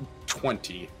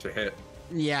 20 to hit.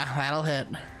 Yeah, that'll hit.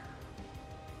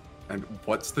 And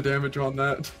what's the damage on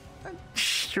that?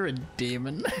 You're a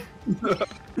demon.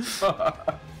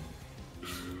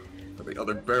 For the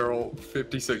other barrel,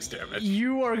 56 damage.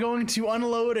 You are going to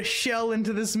unload a shell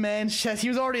into this man's chest. He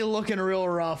was already looking real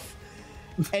rough.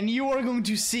 And you are going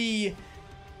to see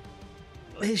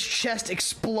his chest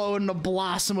explode in a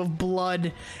blossom of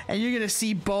blood. And you're going to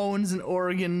see bones and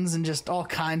organs and just all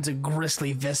kinds of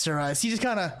grisly viscera. As he just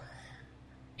kind of...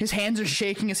 His hands are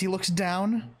shaking as he looks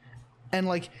down. And,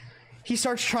 like, he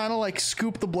starts trying to, like,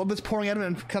 scoop the blood that's pouring out of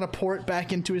him and kind of pour it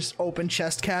back into his open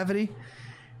chest cavity.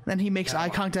 Then he makes eye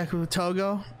contact with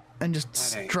Togo and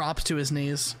just drops to his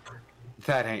knees.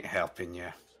 That ain't helping you.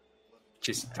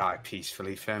 Just die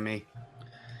peacefully for me.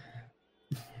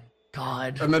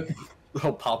 God. And then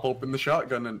he'll pop open the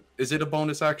shotgun and is it a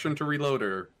bonus action to reload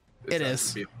or? It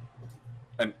is.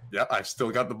 And yeah, I've still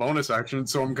got the bonus action,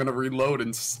 so I'm gonna reload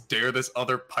and stare this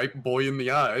other pipe boy in the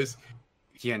eyes.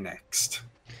 You're next.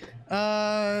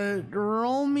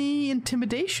 Roll me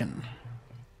intimidation.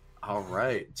 All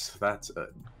right, so that's a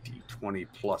d20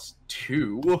 plus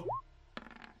 2.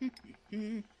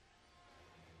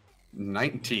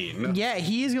 19. Yeah,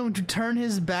 he is going to turn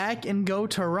his back and go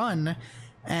to run.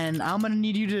 And I'm going to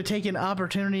need you to take an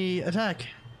opportunity attack.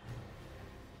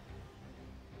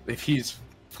 If he's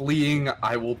fleeing,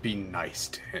 I will be nice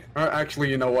to him. Or actually,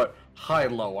 you know what?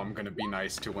 High-low, I'm gonna be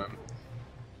nice to him.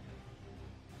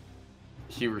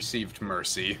 He received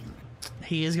mercy.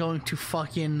 He is going to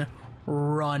fucking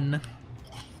run.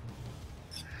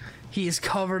 He is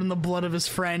covered in the blood of his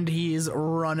friend. He is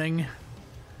running.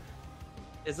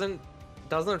 Doesn't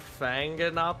Fang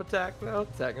get an op attack though,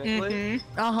 technically?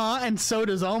 Uh-huh, and so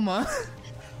does Oma.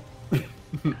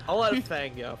 I'll let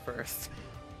Fang go first.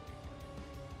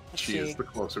 She is the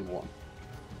closer one.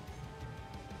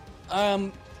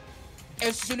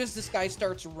 As soon as this guy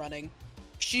starts running,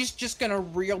 she's just gonna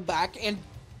reel back and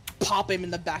pop him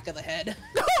in the back of the head.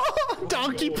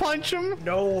 Donkey punch him.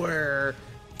 Nowhere.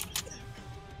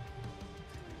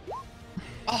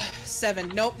 7.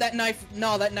 Nope, that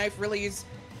knife really is.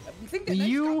 I think that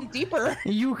knife's gotten deeper.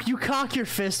 You cock your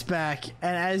fist back,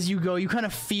 and as you go, you kind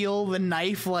of feel the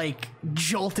knife like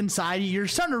jolt inside you. You're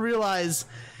starting to realize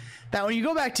that when you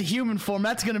go back to human form,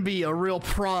 that's going to be a real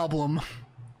problem.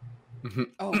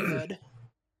 Oh, good.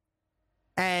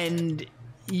 And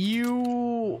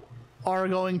you are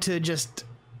going to just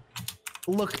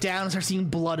look down and start seeing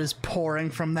blood is pouring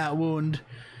from that wound.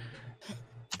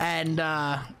 And,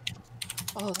 oh,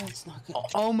 that's not good.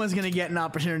 Oma's going to get an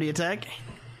opportunity attack.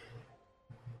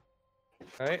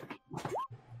 Alright.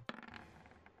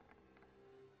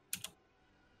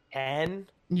 10?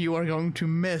 You are going to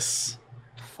miss.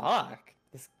 Fuck.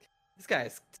 This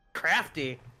guy's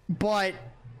crafty. But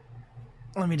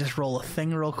let me just roll a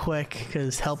thing real quick,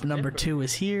 because help number 2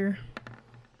 is here.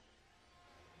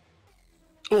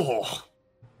 Oh.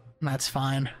 That's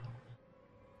fine.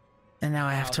 And now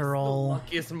I have to roll The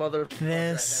luckiest mother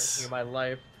this. in my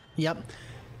life. Yep.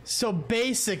 So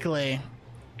basically,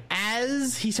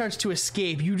 as he starts to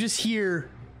escape, you just hear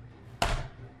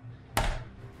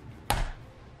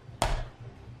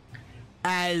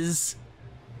as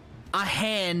a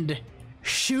hand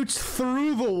shoots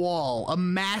through the wall, a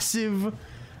massive,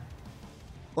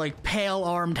 like,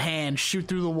 pale-armed hand shoot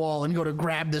through the wall and go to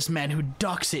grab this man, who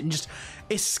ducks it and just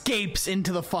escapes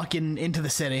into the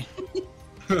city.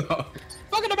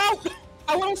 Fucking about!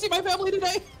 I want to see my family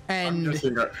today! And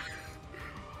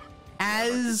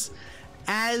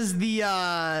as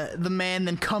the man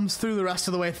then comes through the rest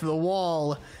of the way through the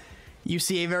wall, you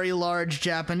see a very large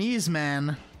Japanese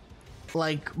man.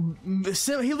 Like,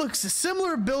 he looks a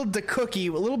similar build to Cookie,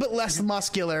 a little bit less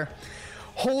muscular,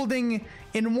 holding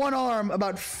in one arm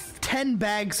about 10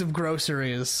 bags of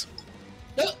groceries.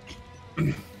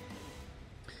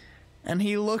 And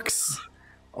he looks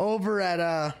over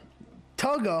at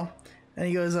Togo, and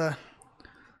he goes,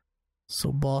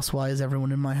 so boss, why is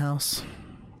everyone in my house?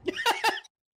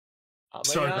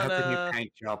 Sorry about the new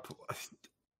paint job.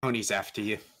 Tony's after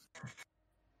you.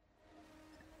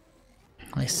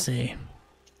 I see.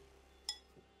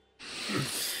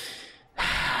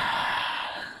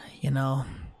 You know,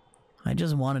 I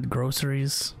just wanted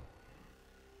groceries.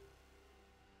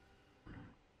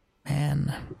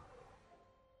 Man.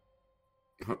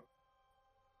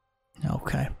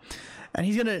 Okay. And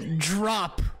he's gonna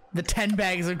drop the 10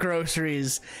 bags of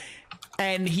groceries,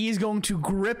 and he's going to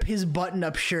grip his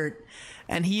button-up shirt,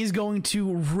 and he's going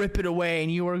to rip it away,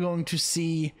 and you are going to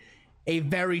see a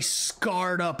very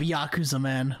scarred up Yakuza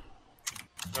man.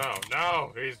 Oh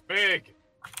no, he's big.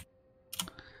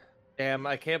 Damn,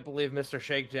 I can't believe Mr.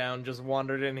 Shakedown just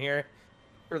wandered in here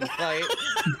for the fight.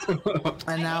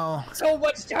 And now So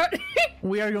much time!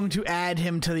 we are going to add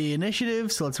him to the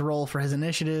initiative, so let's roll for his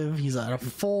initiative. He's at a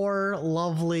 4,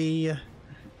 lovely,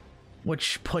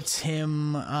 which puts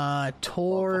him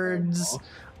towards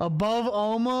above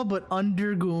Oma, but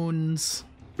under Goons.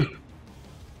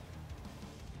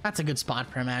 That's a good spot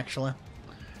for him, actually.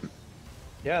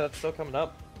 Yeah, that's still coming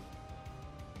up.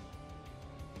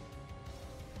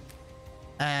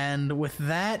 And with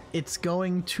that, it's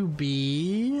going to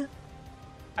be...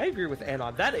 I agree with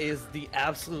Anon. That is the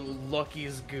absolute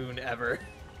luckiest goon ever.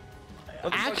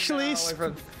 Actually,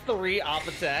 from 3 op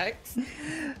attacks.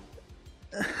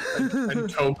 And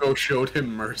Togo showed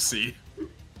him mercy.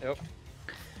 Yep.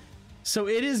 so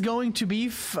it is going to be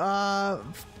Kaide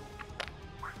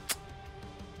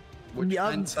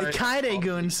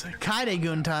Goons. Kaide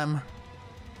Goon time.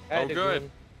 Oh, good.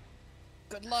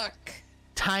 Good luck.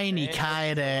 Tiny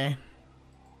Kaide.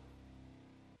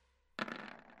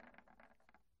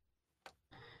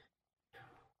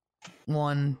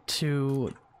 One,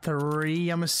 two, three.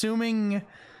 I'm assuming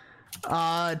 2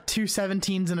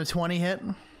 17s and a 20 hit.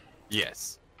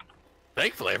 Yes.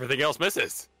 Thankfully, everything else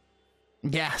misses.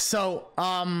 Yeah, so,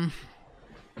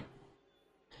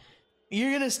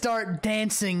 you're gonna start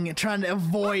dancing, trying to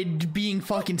avoid being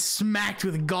fucking smacked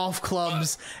with golf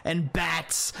clubs and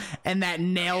bats and that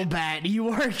nail bat. You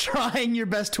are trying your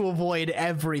best to avoid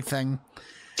everything.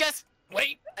 Just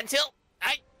wait until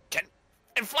I can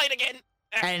inflate again.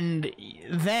 And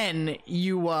then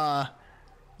you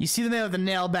see the man with the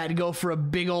nail bat go for a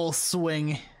big ol'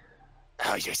 swing.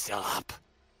 Oh, you're still up.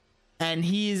 And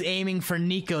he's aiming for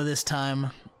Nico this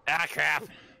time. Ah, crap.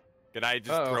 Can I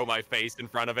just throw my face in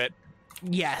front of it?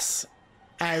 Yes.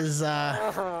 As,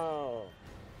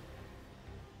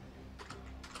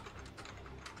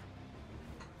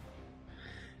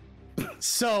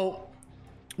 So,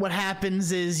 what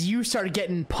happens is you start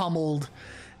getting pummeled.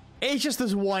 It's just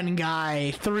this one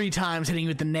guy 3 times hitting you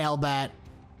with the nail bat.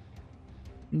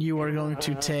 You are going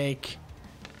to take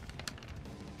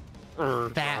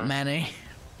that many.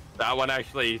 That one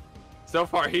actually, so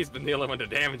far he's been the only one to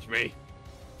damage me.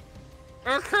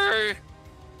 Okay.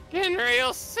 Getting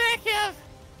real sick of.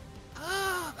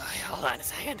 Oh, boy, hold on a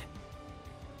second.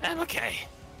 I'm okay.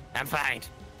 I'm fine.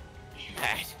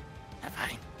 Alright, I'm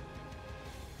fine.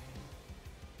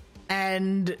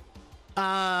 And,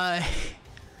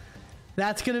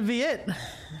 that's gonna be it.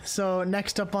 So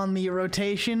next up on the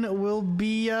rotation will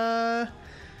be,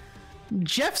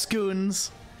 Jeff's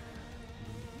goons.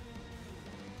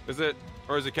 Is it,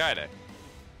 or is it Kaide?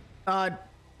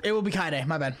 It will be Kaide,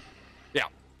 my bad. Yeah.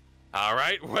 All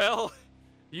right, well,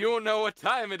 you know what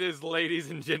time it is,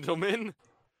 ladies and gentlemen.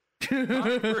 Time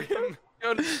for him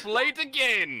to inflate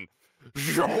again.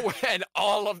 And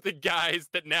all of the guys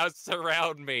that now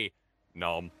surround me.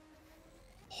 Nom.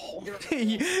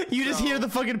 you just hear the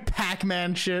fucking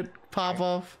Pac-Man shit pop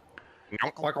off.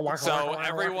 So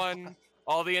everyone,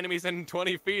 all the enemies in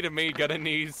 20 feet of me gonna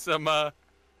need some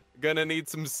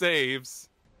saves.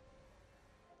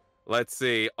 Let's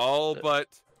see, all but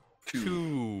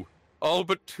two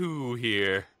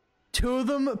here. 2 of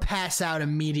them pass out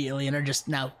immediately and are just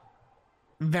now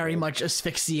very much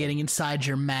asphyxiating inside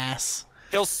your mass.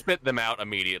 He'll spit them out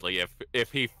immediately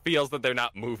if he feels that they're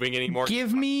not moving anymore.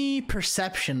 Give me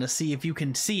perception to see if you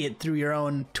can see it through your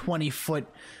own 20-foot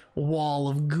wall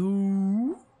of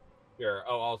goo. Sure.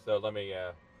 Oh, also, let me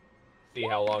see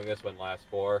how long this one lasts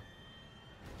for.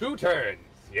 2 turns.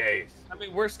 Yes. I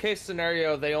mean, worst case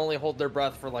scenario, they only hold their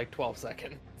breath for like 12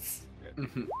 seconds.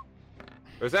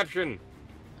 Perception.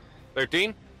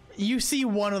 13. You see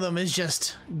one of them is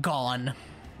just gone.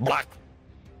 Black.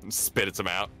 Spits them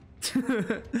out.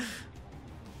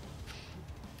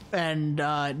 And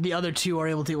the other 2 are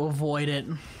able to avoid it.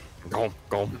 Go.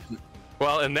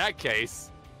 Well, in that case,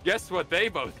 guess what they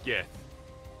both get?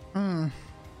 A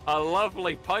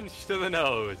lovely punch to the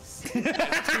nose. And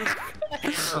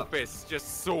 2 fists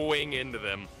just swing into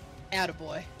them.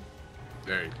 Attaboy.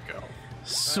 There you go.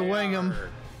 Swing them.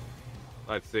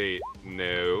 Let's see.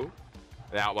 No.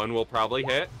 That one will probably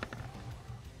hit.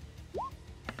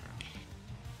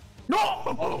 No!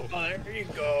 Oh, there you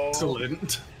go.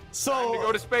 Excellent. So Time to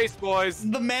go to space, boys.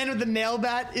 The man with the nail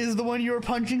bat is the one you were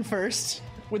punching first.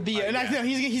 With the and yeah.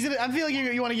 he's gonna. I feel like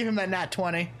you want to give him that nat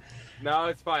 20. No,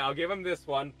 it's fine. I'll give him this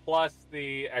one plus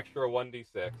the extra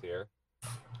 1d6 here.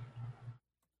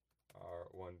 Or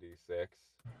 1d6.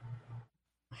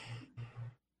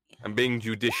 I'm being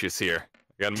judicious here.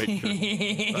 I gotta make sure.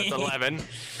 That's 11.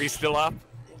 He's still up?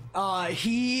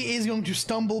 He is going to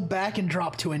stumble back and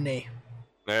drop to a knee.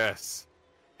 Yes.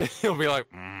 He'll be like,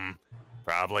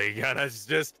 probably gonna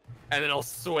just... And then he'll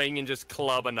swing and just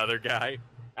club another guy.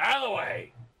 Out of the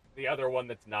way! The other one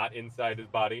that's not inside his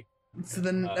body. So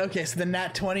then, okay, so the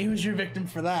nat 20, who's your victim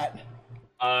for that?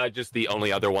 Just the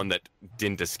only other one that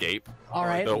didn't escape. All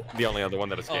right. The only other one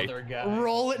that escaped. Other guy.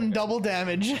 Roll it and double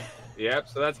damage. Yep,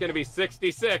 so that's gonna be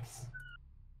 66.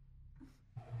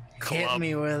 Hit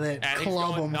me with it. And Club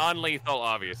he's going him. non-lethal,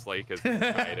 obviously, because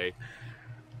it's Friday.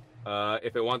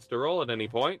 If it wants to roll at any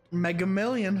point. Mega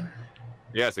Million.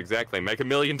 Yes, exactly. Mega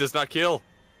Million does not kill.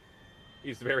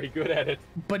 He's very good at it.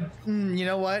 But you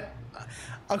know what?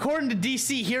 According to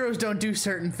DC, heroes don't do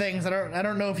certain things. I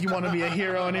don't know if you want to be a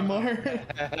hero anymore.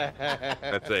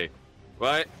 Let's see.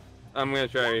 What? I'm gonna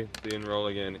try to roll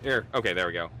again. Here. Okay, there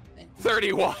we go.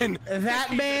 31.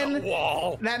 That man.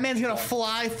 Wall. That man's gonna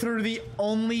fly through the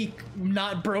only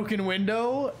not broken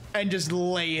window and just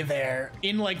lay there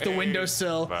in like the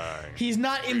windowsill. Fine. He's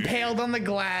not impaled on the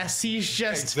glass. He's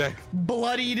just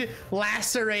bloodied,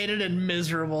 lacerated, and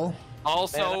miserable.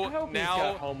 Also, Man, I hope now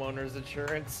he's got homeowners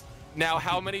insurance. Now,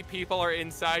 how many people are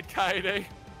inside Kaede?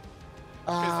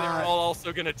 Because they're all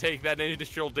also gonna take that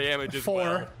additional damage as 4.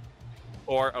 well.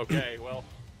 4. Okay, well,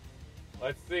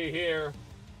 let's see here.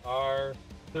 Our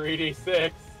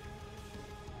 3d6.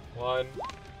 1,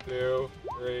 2,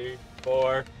 3,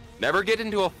 4. Never get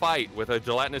into a fight with a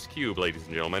gelatinous cube, ladies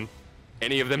and gentlemen.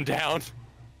 Any of them down?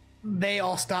 They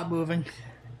all stop moving.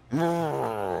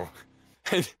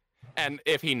 And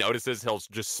if he notices, he'll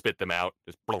just spit them out.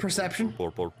 Just Perception.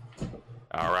 All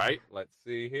right, let's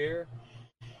see here.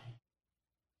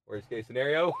 Worst case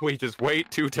scenario, we just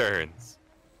wait 2 turns.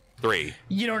 3.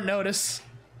 You don't notice.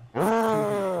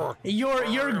 Your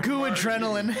goo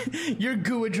adrenaline. Your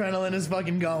goo adrenaline is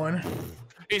fucking going.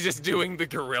 He's just doing the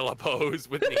gorilla pose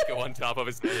with Nico on top of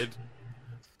his head.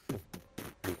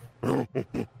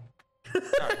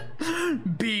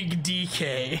 Big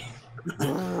DK.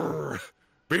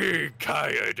 Big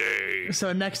Coyote.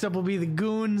 So next up will be the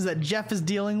goons that Jeff is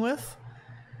dealing with.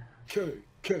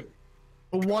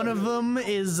 One of them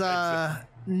is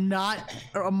not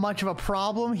much of a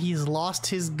problem. He's lost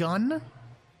his gun.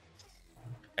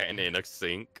 And in a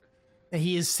sink.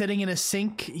 He is sitting in a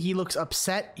sink. He looks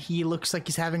upset. He looks like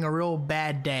he's having a real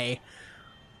bad day.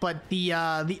 But the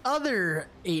other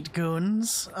 8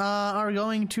 goons are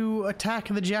going to attack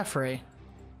the Jeffrey.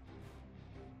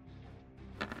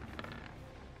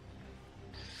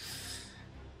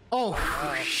 Oh,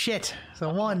 shit.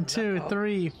 So 1, 2,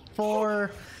 3,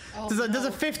 4. Does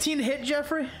a 15 hit,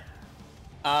 Jeffrey?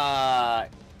 A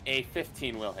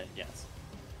 15 will hit, yes.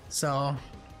 So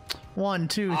 1,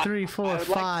 2, 3, 4, I would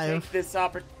 5. like to take this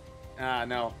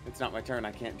no, it's not my turn.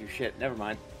 I can't do shit. Never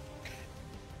mind.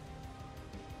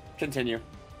 Continue.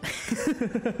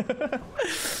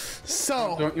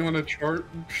 So Don't you want to charge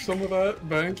some of that?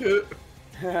 Bank it?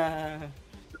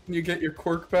 You get your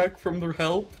quirk back from the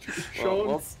help,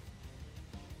 Sean?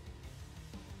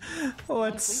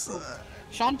 let's.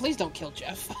 Sean, please don't kill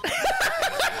Jeff.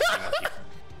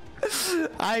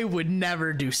 I would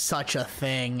never do such a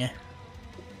thing.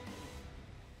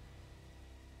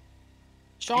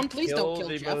 Sean, please don't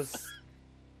kill Jeff.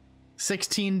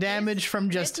 16 damage from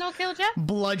just No kill Jeff?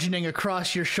 bludgeoning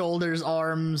across your shoulders,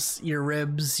 arms, your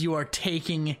ribs. You are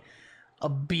taking a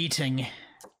beating.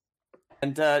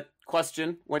 And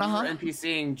question: when you were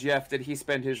NPCing Jeff, did he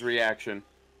spend his reaction?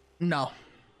 No.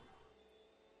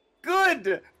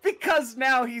 Good, because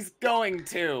now he's going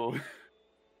to.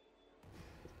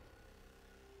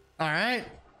 All right.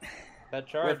 That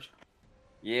charge.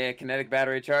 Yeah, kinetic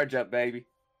battery charge up, baby.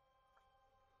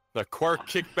 The quirk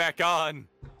kicked back on.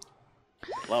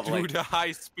 Lovely. Due to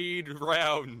high-speed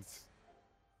rounds.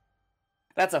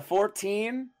 That's a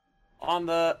 14 on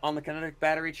the kinetic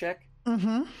battery check.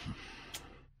 Mm-hmm.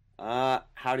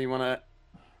 How do you want to?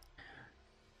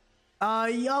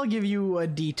 I'll give you a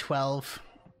D12.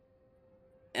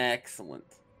 Excellent.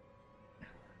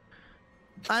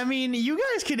 I mean, you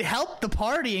guys could help the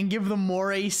party and give them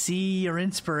more AC or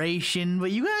inspiration, but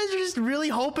you guys are just really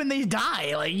hoping they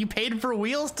die. Like, you paid for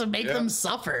wheels to make them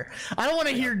suffer. I don't want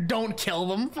to hear "don't kill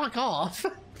them." Fuck off.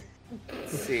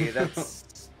 Let's see,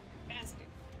 that's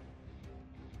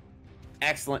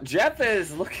excellent. Jeff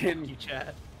is looking. You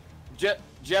chat.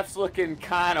 Jeff's looking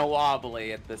kind of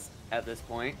wobbly at this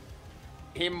point.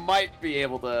 He might be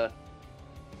able to.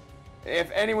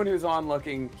 If anyone who's on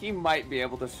looking, he might be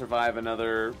able to survive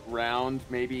another round,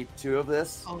 maybe 2 of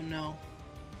this. Oh no.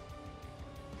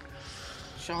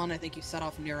 Sean, I think you set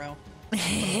off Nero.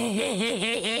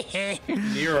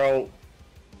 Nero,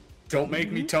 don't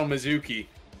make me tell Mizuki.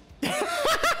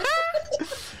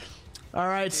 All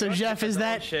right, so Jeff, is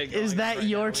that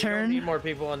your We turn? need more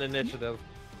people on initiative.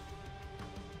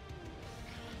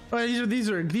 Well, these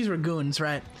were goons,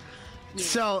 right? Yeah.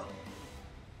 So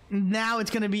now it's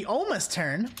gonna be Oma's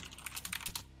turn.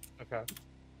 Okay.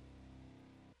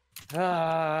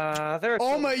 There.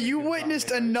 Oma, you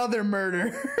witnessed another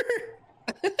murder.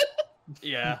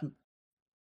 Yeah.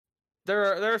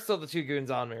 There are still the 2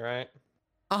 goons on me, right?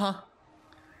 Uh-huh.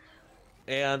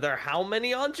 And there are how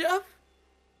many on Jeff?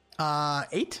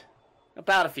 8.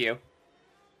 About a few.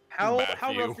 How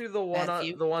Matthew. rough do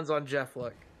the ones on Jeff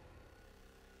look?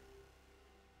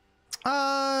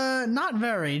 Not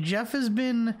very. Jeff has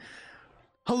been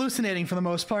hallucinating for the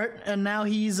most part, and now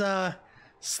he's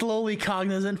slowly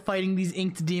cognizant, fighting these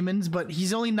inked demons, but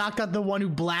he's only knocked out the one who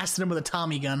blasted him with a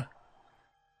Tommy gun.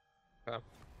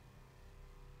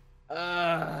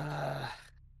 I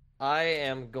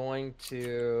am going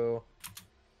to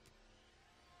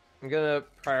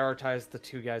prioritize the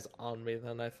 2 guys on me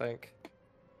then, I think.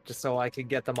 Just so I can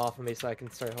get them off of me so I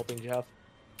can start helping Jeff.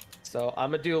 So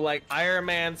I'm gonna do like Iron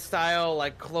Man style,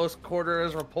 like close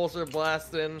quarters, repulsor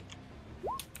blasting.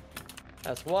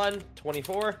 That's 1,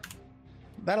 24.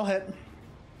 That'll hit.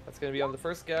 That's gonna be on the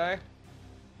first guy.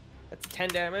 That's 10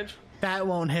 damage. That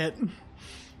won't hit.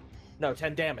 No,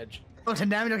 10 damage. Oh, 10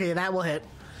 damage? Okay, that will hit.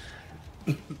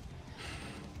 Is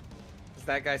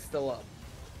that guy still up?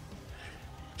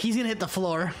 He's gonna hit the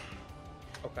floor.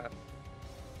 Okay.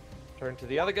 Turn to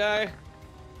the other guy.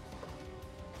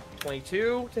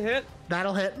 22 to hit.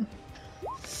 That'll hit.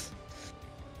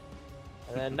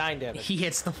 And then 9 damage. He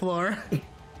hits the floor.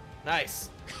 Nice.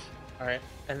 Alright.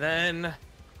 And then...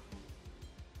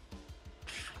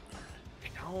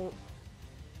 I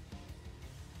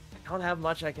don't have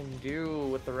much I can do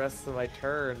with the rest of my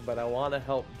turn, but I want to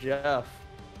help Jeff.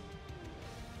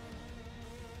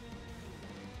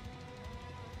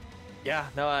 Yeah,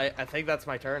 no, I think that's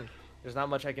my turn. There's not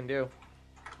much I can do.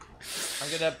 I'm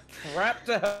gonna prep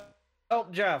to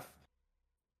help Jeff.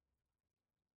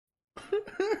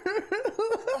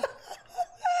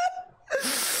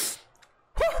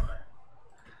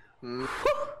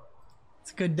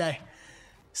 It's a good day.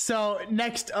 So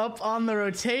next up on the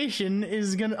rotation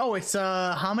is gonna. Oh, it's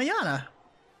Hamayana.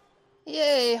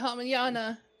 Yay,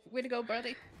 Hamayana. Way to go,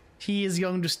 buddy. He is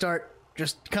going to start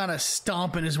just kind of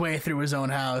stomping his way through his own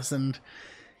house, and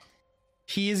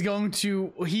he is going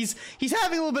to. He's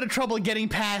having a little bit of trouble getting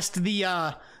past the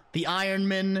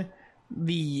Ironman,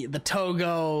 the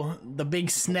Togo, the big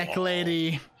snack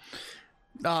lady,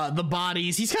 the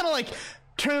bodies. He's kind of like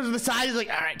turns to the side. He's like,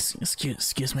 all right,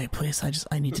 excuse me, please.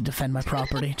 I need to defend my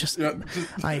property. Just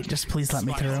please let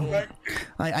me through.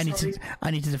 I need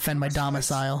to defend my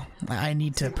domicile. I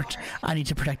need to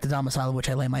protect the domicile in which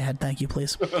I lay my head. Thank you,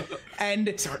 please.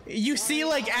 And you see,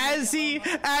 like, as he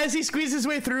squeezes his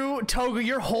way through, Toga,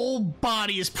 your whole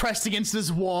body is pressed against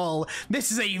this wall.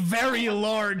 This is a very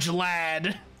large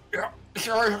lad. Yeah,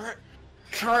 sorry.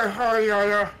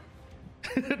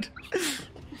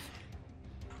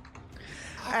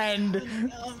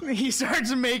 And he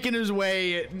starts making his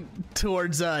way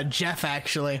towards Jeff,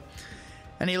 actually.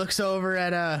 And he looks over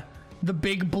at the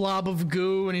big blob of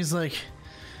goo, and he's like,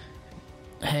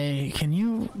 hey, can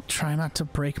you try not to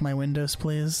break my windows,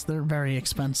 please? They're very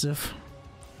expensive.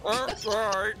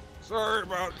 Sorry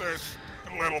about this.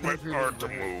 A little bit hard to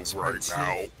move right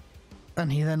now.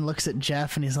 And he then looks at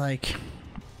Jeff, and he's like,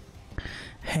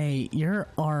 hey, your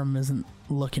arm isn't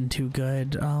looking too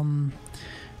good. Do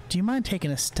you mind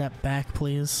taking a step back,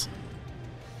 please?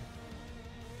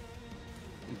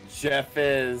 Jeff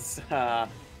is that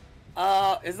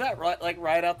right? Like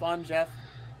right up on Jeff?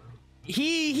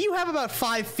 You have about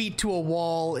 5 feet to a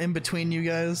wall in between you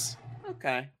guys.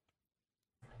 Okay.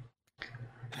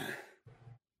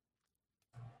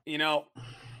 You know,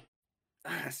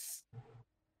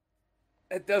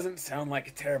 it doesn't sound like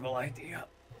a terrible idea.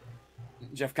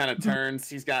 Jeff kind of turns.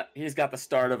 He's got the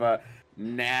start of a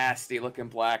nasty looking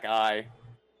black eye.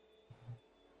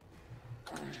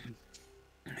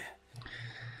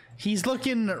 He's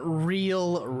looking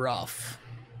real rough.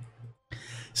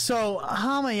 So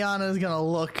Hamayana is gonna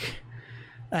look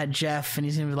at Jeff, and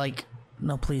he's gonna be like,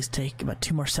 no, please take about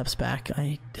 2 more steps back.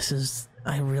 I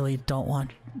really don't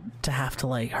want to have to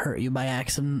like hurt you by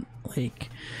accident. Like,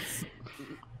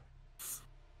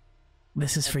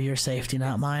 this is for your safety,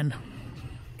 not mine.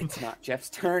 It's not Jeff's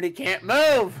turn. He can't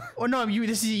move. Or no,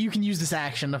 you can use this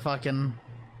action to fucking.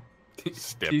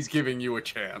 He's giving you a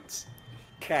chance.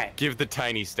 Okay. Give the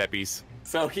tiny steppies.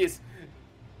 So he's.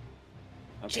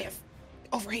 Okay. Jeff,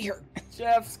 over here.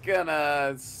 Jeff's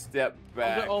gonna step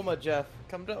back. Come to Oma, Jeff.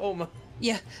 Come to Oma.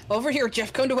 Yeah, over here,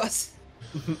 Jeff. Come to us.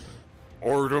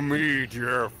 Or to me,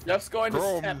 Jeff. Jeff's going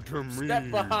to Come step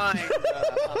behind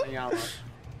Hamayama.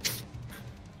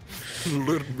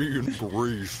 Let me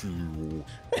embrace you.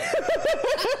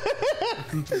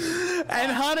 And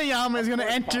Hanayama is going to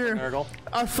enter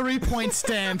a 3-point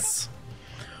stance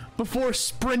before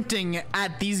sprinting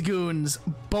at these goons,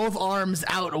 both arms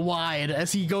out wide,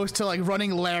 as he goes to like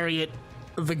running lariat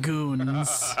the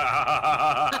goons.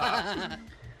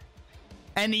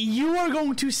 And you are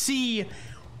going to see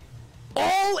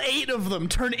all 8 of them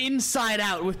turn inside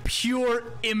out with pure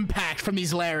impact from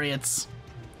these lariats.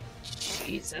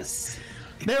 Jesus.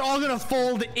 They're all gonna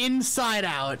fold inside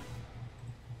out.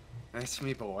 Nice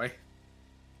me, boy.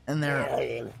 And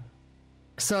they're...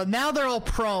 So now they're all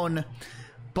prone,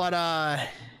 but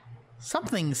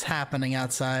something's happening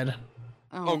outside.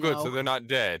 Oh good, no. so they're not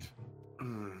dead.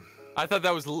 I thought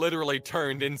that was literally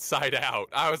turned inside out.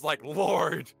 I was like,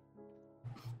 Lord.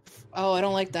 Oh, I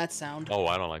don't like that sound. Oh,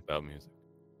 I don't like that music.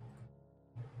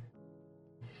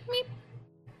 Meep.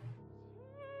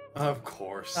 Of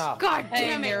course. Oh, God Hey,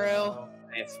 damn it. Nero.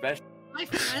 Especially. My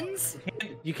friends?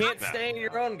 you can't stay in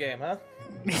your own game, huh?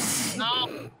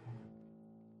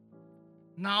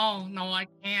 No. No, I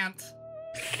can't.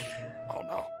 Oh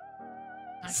no.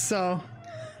 So,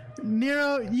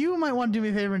 Nero, you might want to do me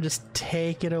a favor and just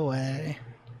take it away.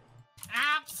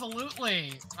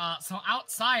 Absolutely. So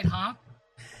outside, huh?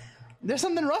 There's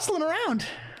something rustling around.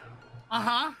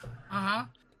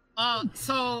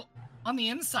 So on the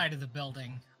inside of the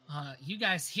building, you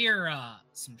guys hear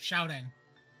some shouting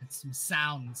and some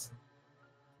sounds.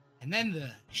 And then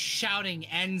the shouting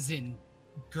ends in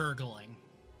gurgling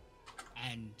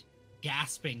and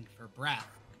gasping for breath.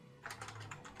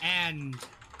 And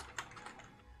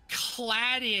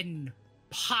clad in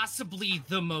possibly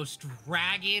the most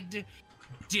ragged,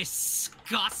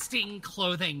 disgusting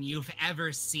clothing you've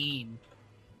ever seen,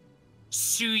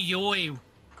 Tsuyoi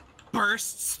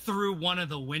bursts through one of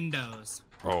the windows.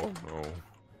 Oh no.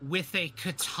 With a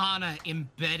katana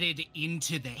embedded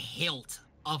into the hilt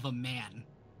of a man.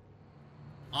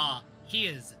 He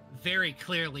has very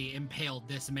clearly impaled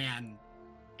this man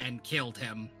and killed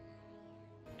him.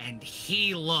 And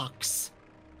he looks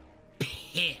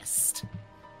pissed.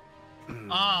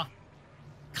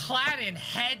 Clad in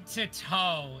head to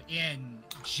toe in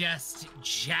just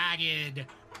jagged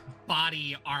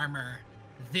body armor,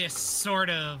 this sort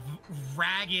of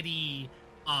raggedy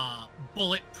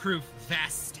bulletproof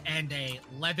vest and a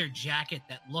leather jacket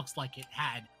that looks like it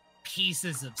had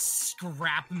pieces of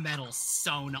scrap metal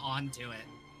sewn onto it.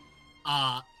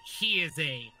 He is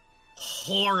a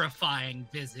horrifying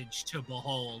visage to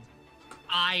behold.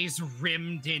 Eyes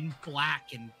rimmed in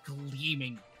black and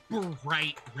gleaming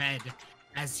bright red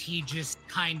as he just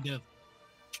kind of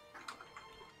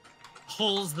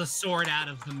pulls the sword out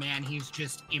of the man he's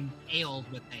just impaled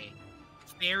with a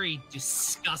very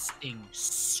disgusting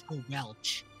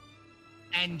squelch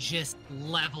and just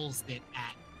levels it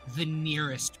at the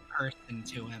nearest person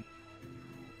to him.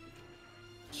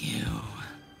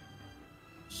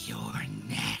 You're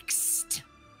next.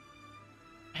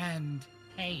 And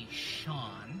hey,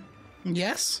 Sean.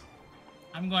 Yes?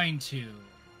 I'm going to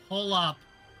pull up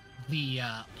the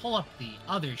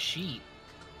other sheet.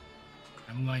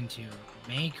 I'm going to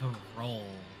make a roll.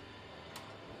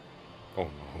 Oh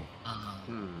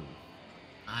no.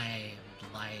 I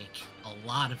would like a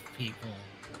lot of people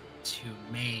to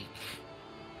make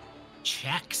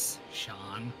checks,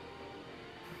 Sean.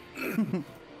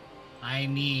 I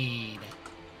need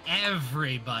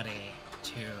everybody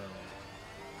to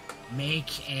make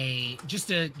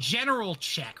just a general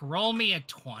check. Roll me a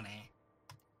 20.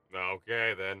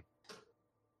 Okay, then.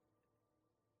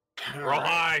 Roll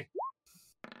high.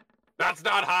 That's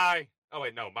not high. Oh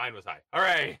wait, no, mine was high. All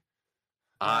right.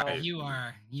 You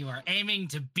are aiming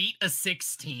to beat a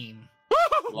 16.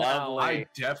 Lovely. I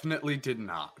definitely did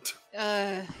not.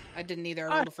 I didn't either.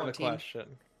 I I rolled a have a 14. question.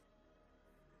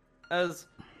 As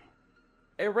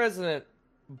a resident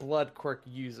blood quirk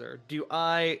user, do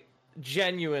I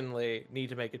genuinely need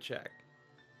to make a check?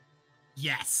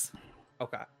 Yes.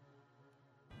 Okay.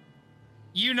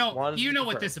 You know Wanted to what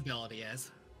confirm. this ability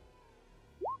is.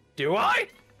 Do I?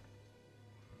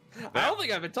 I don't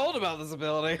think I've been told about this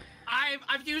ability.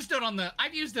 I've used it on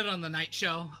the night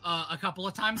show a couple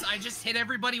of times. I just hit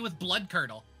everybody with blood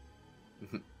curdle.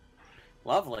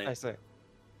 Lovely. I see.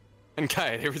 And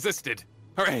Kai, they resisted.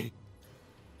 Hooray.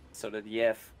 So did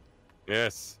Yef.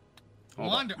 Yes.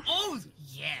 Hold on. Oh,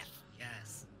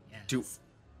 yes.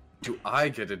 Do I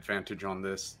get advantage on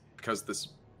this? Because this...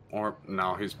 Or,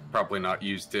 no, he's probably not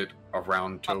used it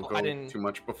around Togo too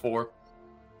much before.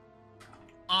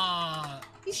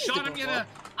 Sean,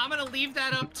 I'm gonna leave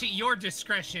that up to your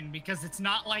discretion because it's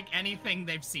not like anything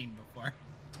they've seen before.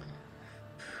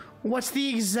 What's the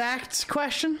exact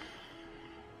question?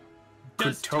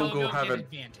 Could Togo have get an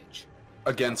advantage?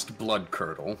 against Blood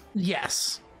Curdle?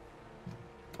 Yes.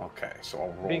 Okay, so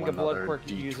I'll roll Being a blood another quirk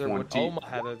D20. user, would Oma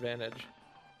have advantage?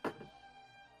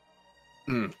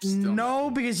 Still No,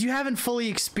 because you haven't fully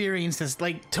experienced this.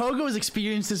 Like, Togo has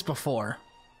experienced this before.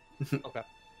 Okay.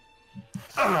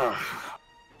 I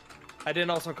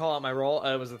didn't also call out my roll.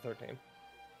 It was a 13.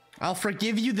 I'll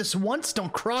forgive you this once.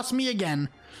 Don't cross me again.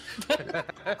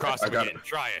 Cross it again.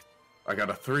 Try it. I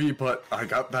got a 3, but I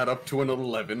got that up to an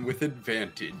 11 with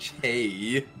advantage.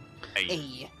 Hey.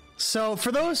 So,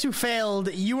 for those who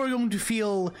failed, you are going to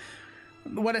feel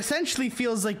what essentially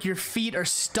feels like your feet are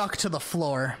stuck to the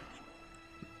floor.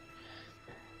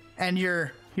 And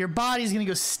your body's going to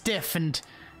go stiff, and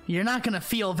you're not going to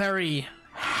feel very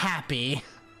happy.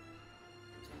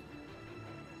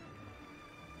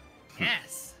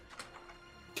 Yes.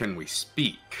 Can we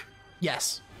speak?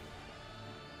 Yes.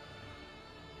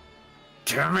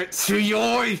 Damn it,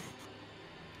 Tsuyoi!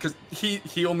 Because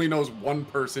he only knows one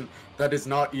person that is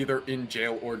not either in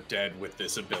jail or dead with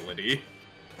this ability.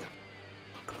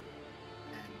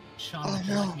 Sean would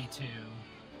direct me to.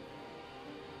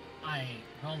 I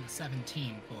rolled a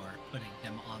 17 for putting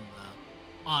him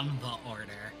on the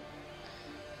order.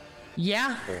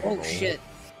 Yeah. Oh shit.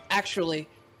 Actually,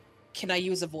 can I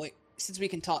use a voice? Since we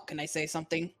can talk, can I say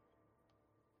something?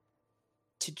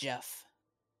 To Jeff.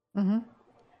 Mm-hmm.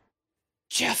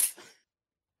 Jeff!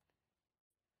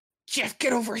 Jeff,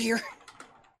 get over here!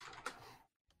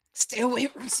 Stay away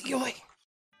from Suyoi!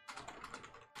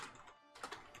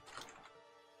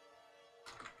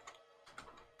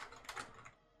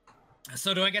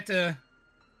 So do I get to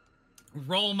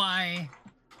roll my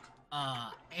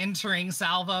entering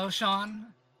salvo, Sean?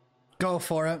 Go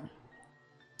for it.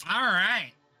 All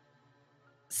right.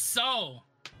 So,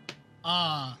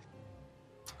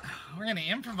 we're gonna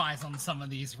improvise on some of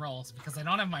these rolls because I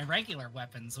don't have my regular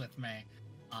weapons with me.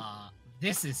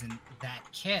 This isn't that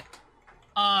kit.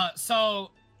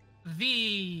 So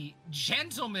the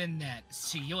gentleman that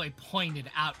Suyoi pointed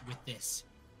out with this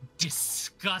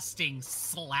disgusting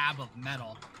slab of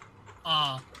metal,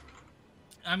 I'm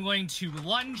going to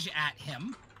lunge at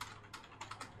him.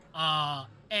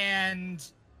 And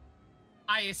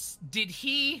did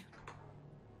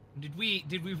we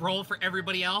roll for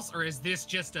everybody else, or is this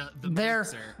just the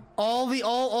boxer? All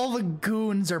the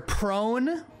goons are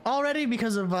prone already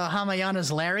because of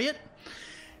Hamayana's lariat,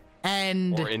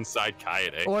 and or inside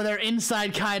Kaede, or they're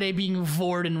inside Kaede being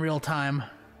vored in real time.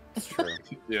 That's true.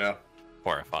 Yeah.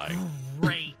 Horrifying.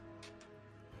 Great.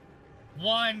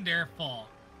 Wonderful.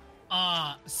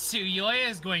 Suyoi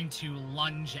is going to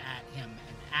lunge at him,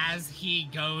 and as he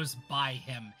goes by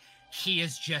him, he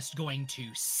is just going to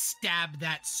stab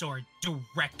that sword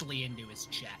directly into his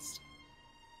chest.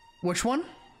 Which one?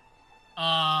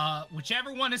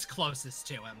 Whichever one is closest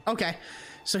to him. Okay.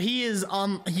 So he is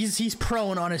he's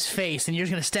prone on his face, and you're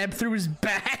just gonna stab through his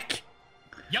back?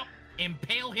 Yep.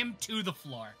 Impale him to the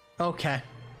floor. Okay.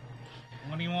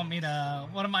 What do you want me to...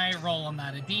 What am I roll on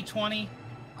that? A d20?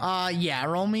 Yeah.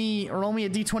 Roll me a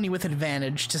d20 with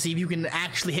advantage to see if you can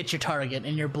actually hit your target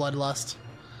in your bloodlust.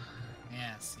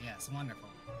 Yes, wonderful.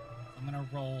 I'm gonna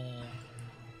roll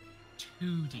 2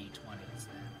 d20s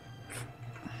then.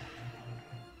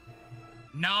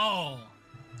 No!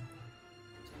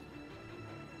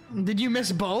 Did you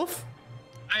miss both?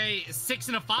 6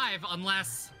 and a 5,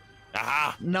 unless...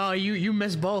 Aha! No, you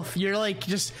miss both. You're like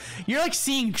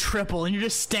seeing triple, and you're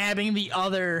just stabbing the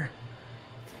others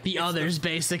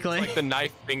basically. It's like the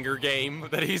knife finger game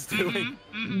that he's doing.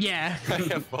 Yeah. I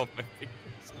have all my fingers.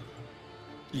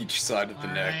 Each side of the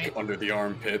neck, under the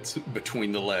armpits,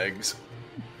 between the legs.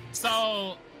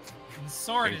 So, the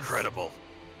sword incredible. Is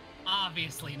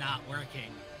obviously not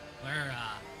working. We're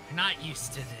not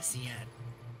used to this yet.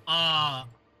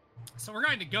 So we're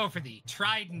going to go for the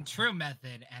tried and true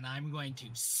method, and I'm going to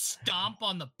stomp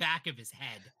on the back of his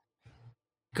head.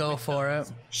 Go for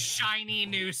it. Shiny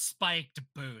new spiked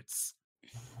boots.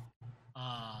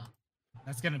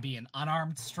 That's going to be an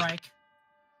unarmed strike.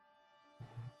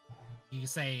 You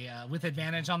say with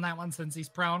advantage on that one since he's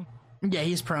prone? Yeah,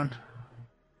 he's prone.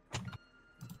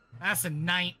 That's a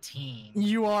 19.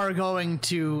 You are going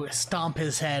to stomp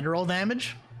his head. Roll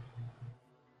damage.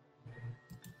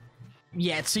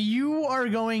 Yeah, so you are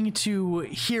going to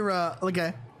hear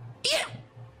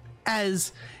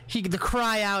as the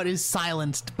cry out is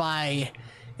silenced by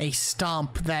a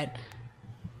stomp that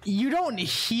you don't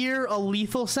hear a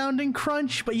lethal sounding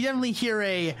crunch, but you definitely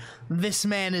hear this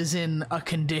man is in a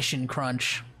condition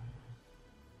crunch.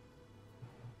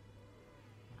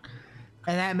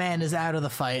 And that man is out of the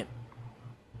fight.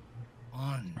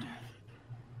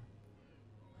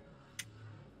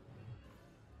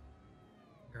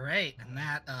 Great, and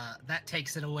that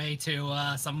takes it away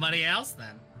to somebody else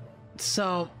then.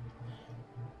 So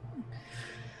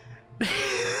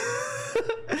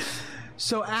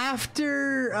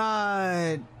after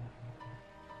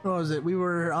what was it? We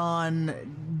were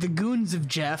on the goons of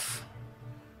Jeff.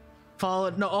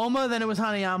 Oma, then it was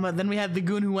Hanayama, then we had the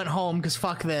goon who went home because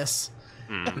fuck this.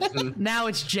 Now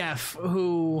it's Jeff,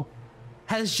 who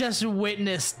has just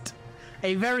witnessed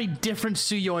a very different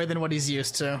Suyoi than what he's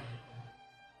used to.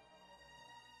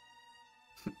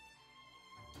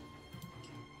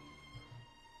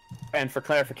 And for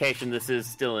clarification, this is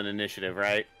still an initiative,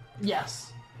 right?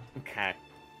 Yes. Okay.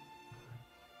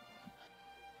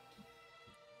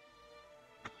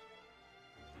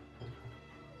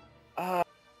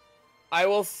 I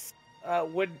will.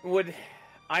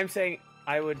 I'm saying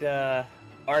I would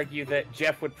argue that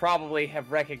Jeff would probably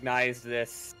have recognized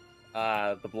this,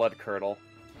 the blood curdle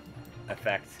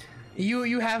effect.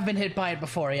 You have been hit by it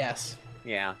before, yes.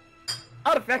 Yeah.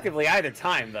 Not effectively either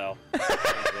time, though.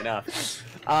 Enough.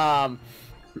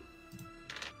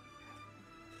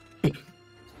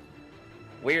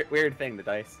 Weird thing, the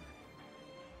dice.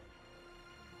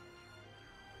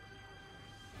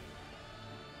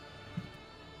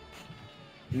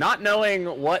 Not knowing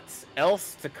what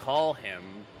else to call him.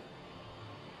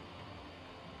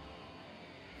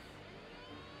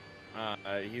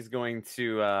 He's going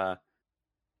to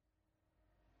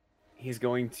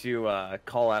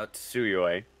call out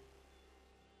Tsuyoi.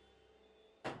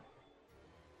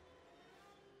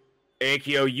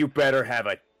 Akio, you better have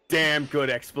a damn good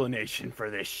explanation for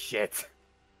this shit.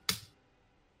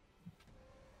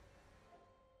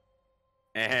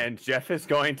 And Jeff is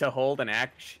going to hold an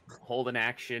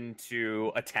action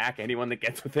to attack anyone that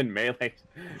gets within melee.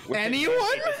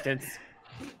 Anyone? Distance.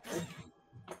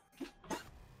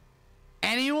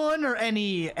 Anyone or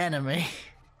any enemy?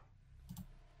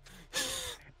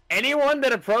 Anyone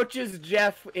that approaches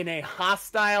Jeff in a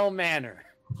hostile manner.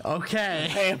 Okay.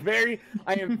 I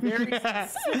am very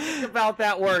specific about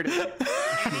that word. Anyone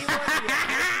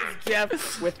that approaches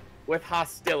Jeff with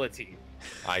hostility.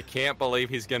 I can't believe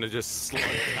he's gonna just slap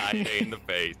Kaide in the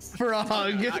face. For a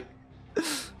hug.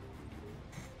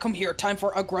 Come here, time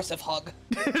for aggressive hug.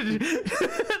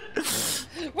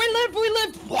 We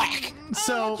live, whack!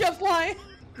 So, Jeff, why?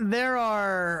 There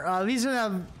are,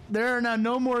 there are now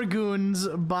no more goons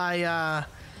by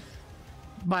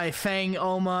Fang,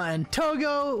 Oma, and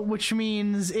Togo, which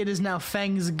means it is now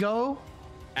Fang's go.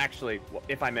 Actually,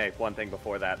 if I may, one thing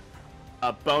before that.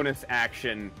 A bonus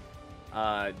action,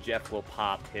 Jeff will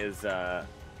pop his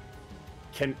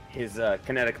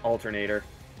kinetic alternator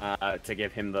to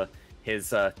give him his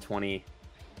 10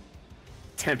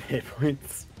 hit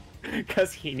points.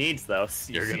 Because he needs those.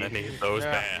 You're gonna need those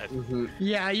bad. Mm-hmm.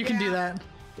 Yeah, you can do that.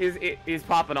 He's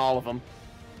popping all of them.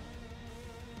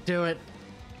 Do it.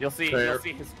 You'll see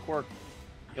his quirk.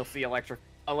 You'll see electric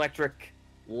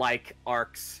like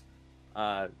arcs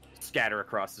scatter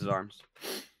across his arms.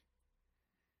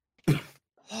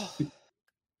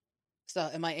 So,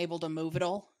 am I able to move at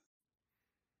all?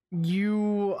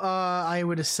 You, I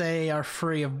would say, are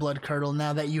free of Blood Curdle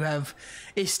now that you have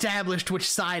established which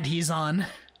side he's on.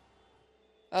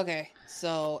 Okay,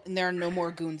 so and there are no more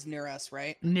goons near us,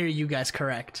 right? Near you guys,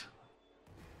 correct.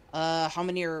 How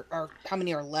many are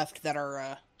left that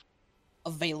are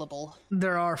available?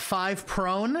 There are 5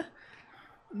 prone.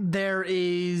 There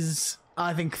is,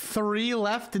 I think, 3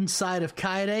 left inside of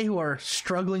Kaede who are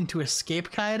struggling to escape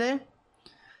Kaede.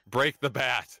 Break the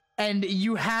bat. And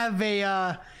you have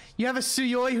a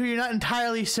Tsuyoi who you're not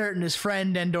entirely certain is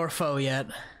friend and or foe yet.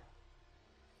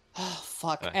 Oh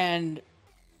fuck! And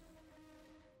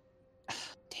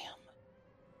damn,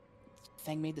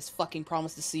 Fang made this fucking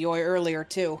promise to Tsuyoi earlier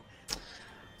too.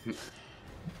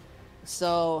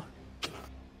 So,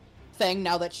 Fang,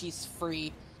 now that she's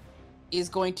free, she's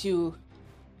going to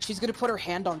put her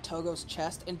hand on Togo's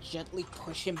chest and gently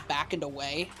push him back and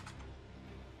away.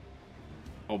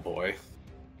 Oh boy.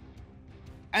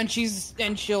 And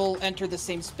she'll enter the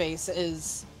same space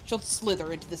she'll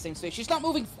slither into the same space. She's not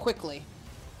moving quickly,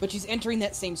 but she's entering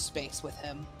that same space with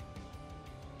him.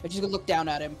 And she's gonna look down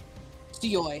at him.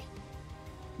 Tsuyoi,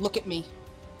 look at me.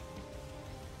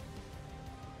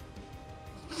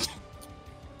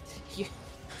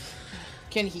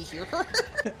 Can he hear her?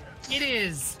 It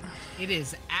is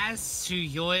as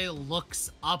Tsuyoi looks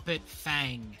up at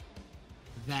Fang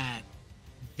that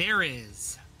there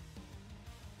is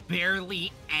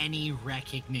barely any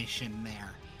recognition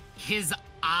there. His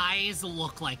eyes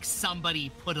look like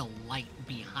somebody put a light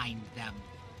behind them.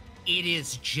 It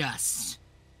is just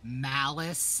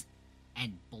malice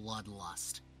and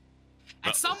bloodlust.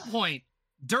 At some point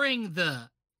during the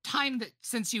time that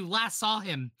since you last saw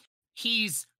him,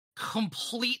 he's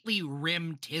completely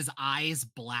rimmed his eyes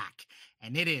black,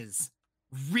 and it is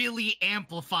really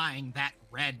amplifying that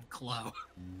red glow.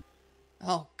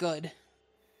 Oh, good.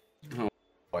 Oh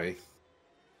boy.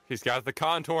 He's got the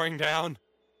contouring down.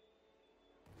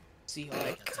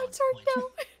 Tsuyoi. Contouring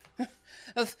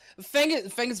down.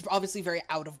 Fang is obviously very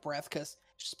out of breath because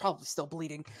she's probably still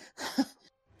bleeding.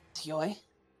 Tsuyoi,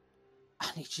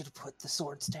 I need you to put the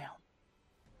swords down.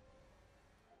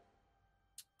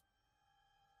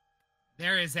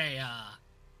 There is a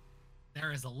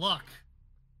look.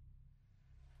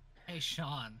 Hey,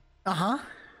 Sean. Uh-huh.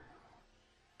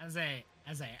 As a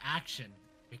action,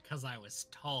 because I was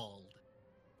told,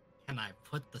 can I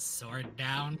put the sword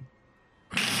down?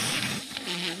 The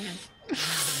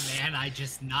man I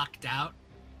just knocked out.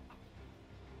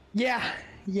 Yeah,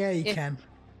 you can.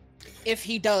 If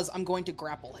he does, I'm going to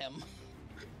grapple him.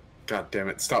 God damn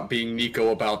it, stop being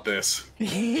Nico about this.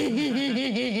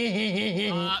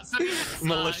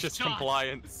 Malicious Sean.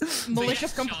 compliance.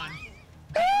 Malicious Sean, do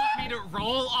you want me to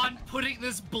roll on putting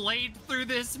this blade through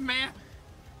this man?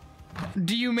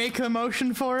 Do you make a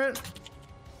motion for it?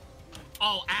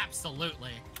 Oh,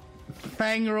 absolutely.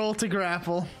 Fang roll to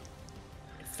grapple.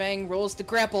 Fang rolls to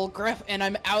grapple, and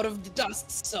I'm out of the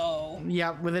dust, so...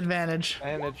 Yep, with advantage.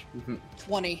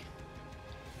 20.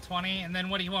 20, and then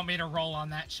what do you want me to roll on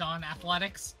that, Sean?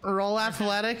 Athletics? Roll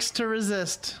athletics to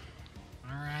resist.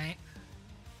 Alright.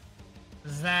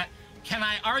 Is that... Can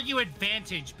I argue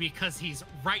advantage because he's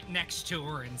right next to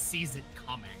her and sees it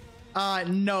coming?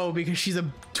 No, because she's a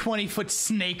 20-foot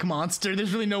snake monster.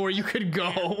 There's really nowhere you could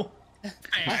go.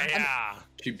 Yeah.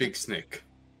 She big snake.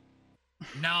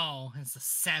 No, it's a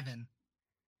 7.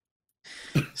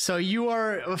 So you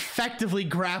are effectively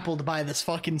grappled by this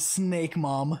fucking snake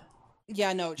mom.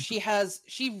 Yeah, no, she's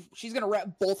gonna wrap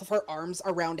both of her arms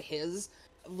around his,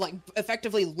 like,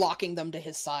 effectively locking them to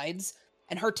his sides,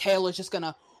 and her tail is just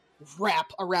gonna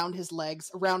wrap around his legs,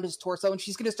 around his torso, and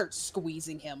she's gonna start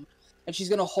squeezing him. And she's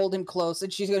gonna hold him close,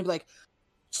 and she's gonna be like,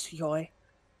 Suyoi,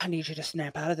 I need you to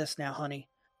snap out of this now, honey.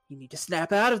 You need to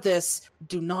snap out of this.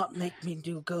 Do not make me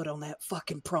do good on that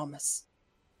fucking promise.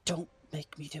 Don't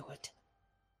make me do it.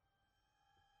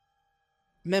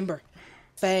 Remember,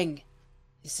 Fang.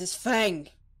 This is Fang.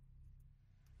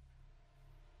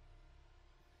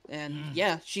 And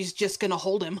yeah, she's just gonna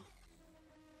hold him.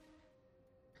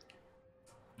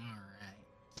 Alright.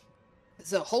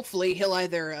 So hopefully he'll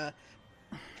either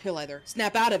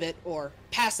snap out of it or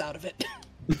pass out of it.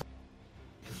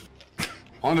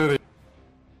 Honor the...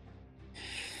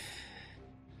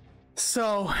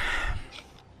 So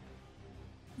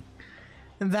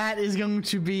that is going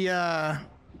to be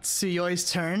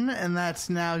Suyoi's turn, and that's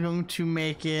now going to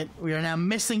make it. We are now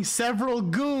missing several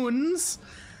goons,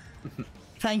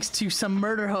 thanks to some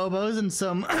murder hobos and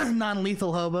some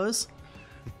non-lethal hobos.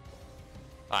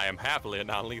 I am happily a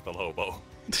non-lethal hobo.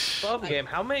 Love game.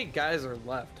 How many guys are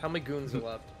left? How many goons are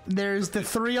left? There's the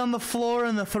 3 on the floor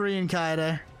and the 3 in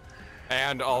Kaide.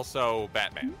 And also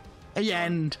Batman. Yeah,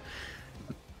 and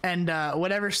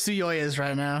whatever Suyoi is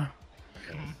right now.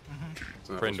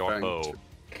 Friend or foe.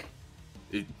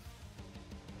 Is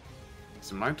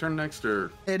it my turn next,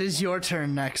 or It is your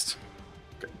turn next.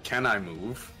 can I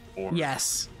move? Or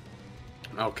Yes.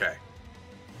 Okay.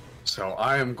 So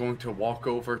I am going to walk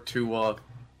over to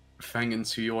Fang and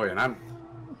Suyoi, and I'm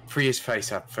free his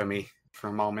face up for me for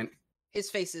a moment. His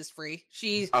face is free.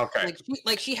 She's Okay.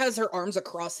 she has her arms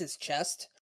across his chest.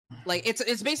 Like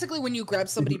it's basically when you grab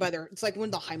somebody by their. It's like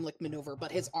when the Heimlich maneuver,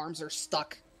 but his arms are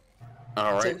stuck.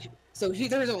 All right. So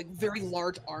there's like very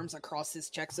large arms across his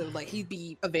chest, so like he'd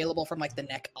be available from like the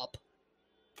neck up.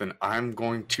 Then I'm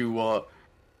going to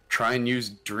try and use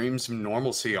Dreams of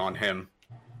Normalcy on him.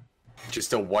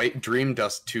 Just a white dream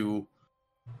dust to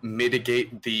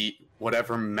mitigate the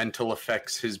whatever mental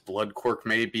effects his blood quirk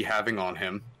may be having on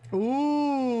him.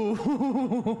 Ooh.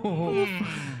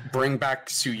 Bring back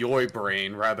Suyoi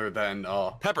brain rather than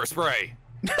pepper spray.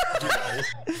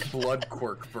 Blood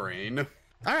quirk brain.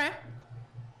 All right.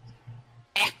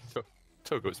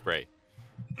 Togo spray.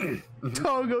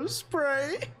 Togo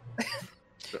spray.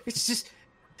 It's just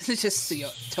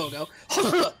Togo.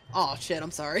 Oh shit!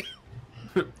 I'm sorry.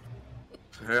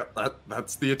 Yeah,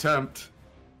 that's the attempt.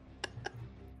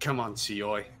 Come on,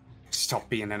 Suyoi. Stop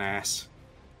being an ass.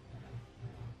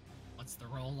 What's the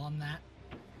roll on that?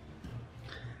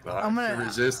 I'm gonna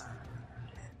resist.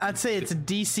 I'd say it's a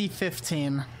DC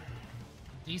 15.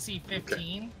 DC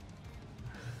 15? Okay.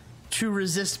 To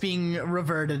resist being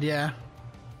reverted, yeah.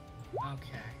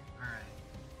 Okay, alright.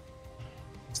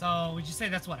 So, would you say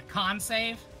that's what, a con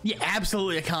save? Yeah,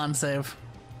 absolutely a con save.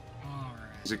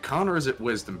 Is it con or is it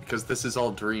wisdom? Because this is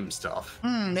all dream stuff.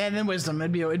 And then wisdom.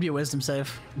 It'd be a wisdom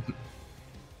save.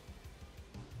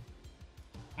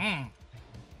 Oh,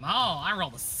 I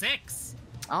rolled a 6.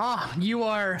 Ah, you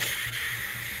are.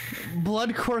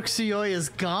 Blood Quirk Suyoi is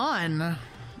gone.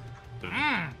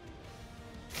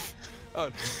 Oh,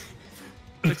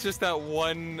 it's just that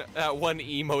one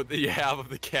emote that you have of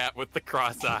the cat with the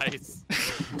cross eyes.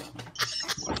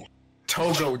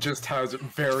 Togo just has a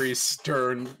very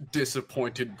stern,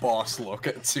 disappointed boss look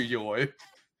at Suyoi.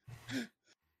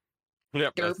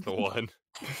 Yep, that's the one.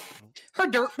 Her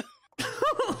dirt.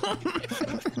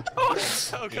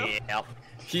 Togo. Yeah.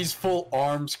 He's full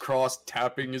arms crossed,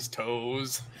 tapping his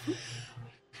toes.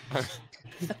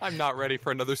 I'm not ready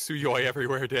for another Suyoi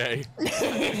everywhere day.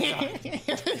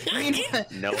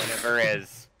 No one ever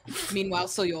is. Meanwhile,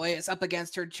 Suyoi is up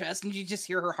against her chest, and you just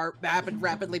hear her heart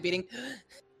rapidly beating.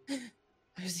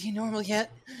 Is he normal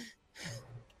yet?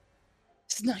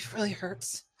 This knife really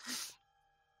hurts.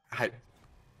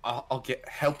 I'll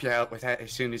help you out with that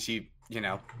as soon as you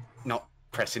not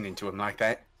pressing into him like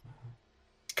that.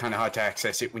 It's kind of hard to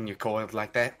access it when you're coiled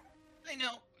like that. I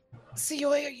know.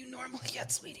 Siyoi, are you normal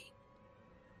yet, sweetie?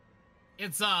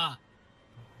 It's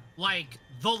like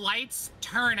the lights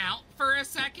turn out for a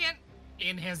second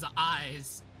in his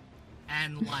eyes,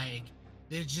 and like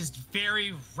it just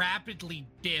very rapidly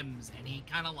dims, and he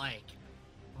kind of like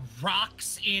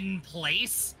rocks in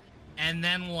place, and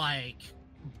then like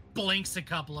blinks a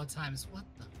couple of times.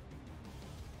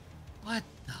 What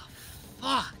the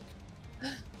fuck?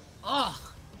 Ugh.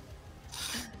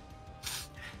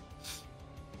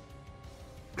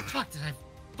 Fuck, did I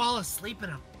fall asleep in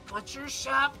a butcher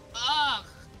shop? Ugh.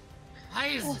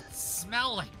 Why does it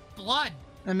smell like blood?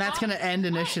 And that's gonna end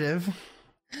initiative.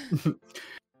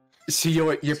 So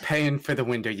you're paying for the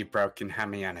window you broke in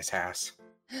Hamiana's house.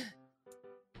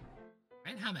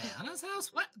 In Hamiana's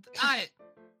house? What?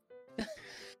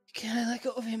 Can I let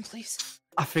go of him, please?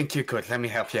 I think you're good. Let me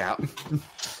help you out.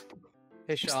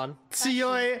 Hey, Sean.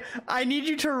 Siyoi, I need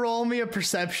you to roll me a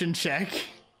perception check.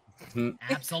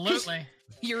 Absolutely.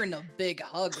 You're in a big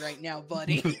hug right now,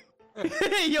 buddy.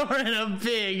 You're in a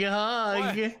big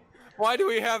hug. Why do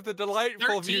we have the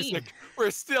delightful 13. music?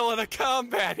 We're still in a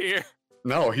combat here.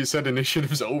 No, he said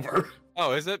initiative's over.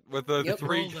 Oh, is it? With the Yep.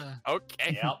 three?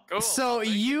 Okay, cool. So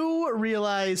you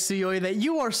realize, Siyoi, that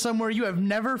you are somewhere you have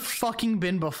never fucking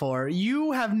been before.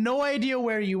 You have no idea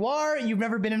where you are. You've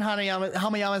never been in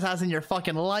Hamayama's house in your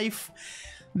fucking life.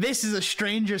 This is a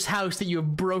stranger's house that you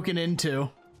have broken into.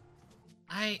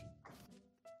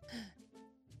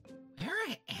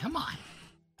 Where am I?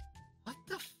 What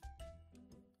the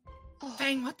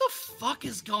Fang, what the fuck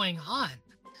is going on?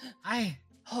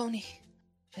 Honey,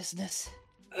 business.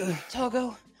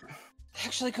 Togo,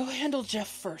 actually go handle Jeff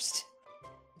first.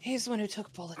 He's the one who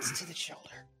took bullets to the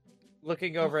shoulder.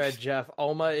 Looking over at Jeff,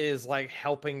 Oma is like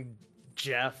helping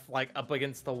Jeff like up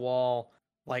against the wall,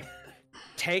 like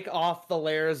take off the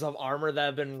layers of armor that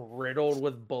have been riddled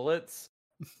with bullets,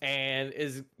 and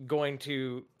is going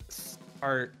to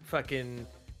start fucking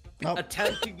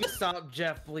attempting to stop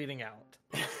Jeff bleeding out.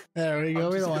 There we go.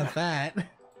 We don't want that.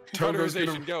 Togo's gonna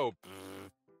Cauterization, go.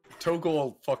 Togo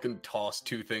will fucking toss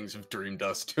 2 things of dream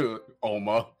dust to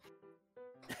Oma.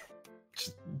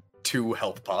 Just 2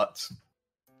 health pots.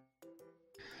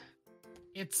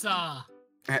 It's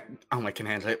Oma can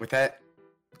handle it with that.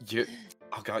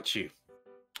 I got you.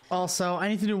 Also, I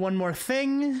need to do one more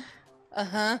thing.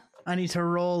 Uh-huh. I need to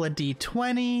roll a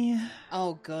d20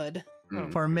 Oh, good.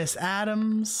 for Miss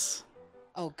Adams.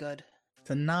 Oh, good. It's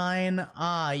a 9.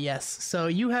 Ah, yes. So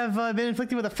you have been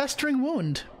inflicted with a festering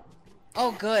wound.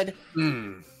 Oh, good.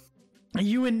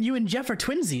 You and Jeff are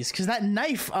twinsies, because that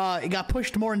knife it got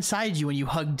pushed more inside you when you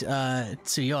hugged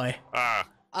Suyoi.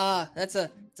 That's a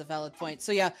valid point.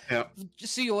 So yeah,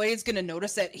 Suyoi is gonna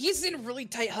notice that he's in a really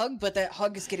tight hug, but that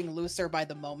hug is getting looser by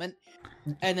the moment.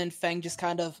 And then Fang just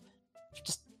kind of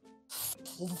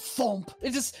thump.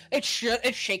 It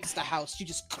shakes the house. You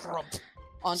just crump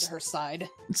onto her side.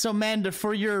 So Manda,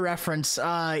 for your reference,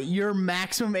 your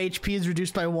maximum HP is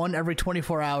reduced by 1 every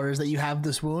 24 hours that you have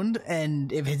this wound,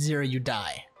 and if it's 0, you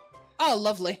die. Oh,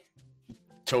 lovely.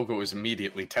 Togo is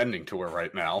immediately tending to her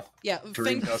right now. Yeah,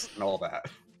 Dream dust and all that.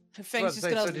 Fang's just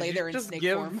gonna lay there in snake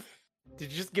form.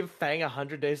 Did you just give Fang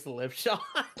 100 days to live shot?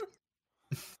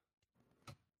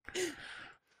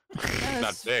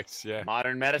 Not fixed, yeah.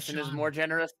 Modern medicine is more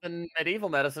generous than medieval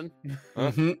medicine.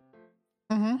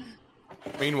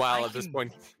 Meanwhile, at this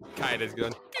point, Kaida's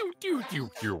going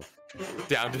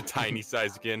down to tiny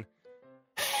size again.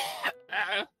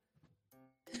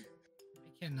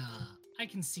 I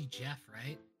can see Jeff,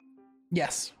 right?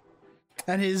 Yes.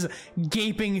 And his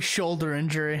gaping shoulder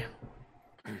injury.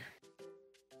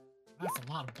 That's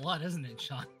a lot of blood, isn't it,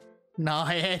 Sean? No,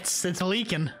 it's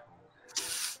leaking.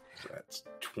 That's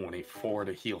 24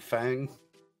 to heal Fang.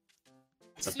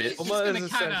 It's a bit. Oma is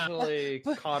essentially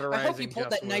cauterizing I hope you pulled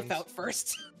Jeff's that knife wounds. out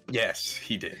first. Yes,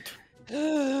 he did.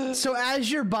 So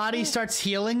as your body starts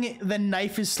healing, the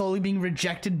knife is slowly being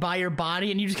rejected by your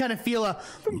body, and you just kind of feel a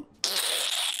clink,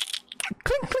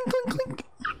 clink, clink, clink.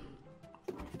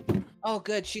 Oh,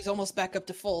 good. She's almost back up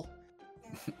to full.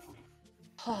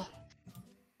 Oh,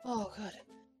 good.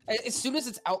 As soon as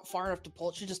it's out far enough to pull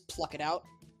it, she'll just pluck it out.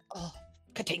 Oh,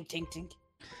 ka-tink, tink, tink.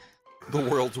 The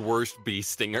world's worst bee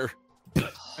stinger.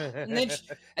 And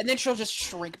then she'll just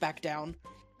shrink back down.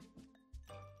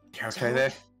 You okay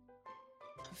there?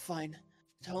 I'm fine.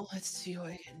 Don't let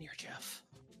Suyoi get near Jeff.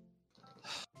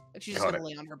 And she's Got just gonna it.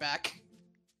 lay on her back.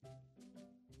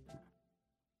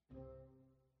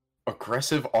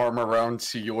 Aggressive arm around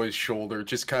Suyoi's shoulder,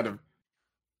 just kind of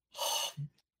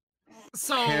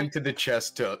So hand to the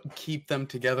chest to keep them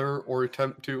together or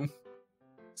attempt to.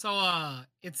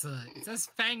 It's as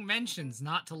Fang mentions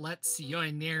not to let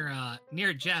Suyoi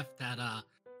near Jeff that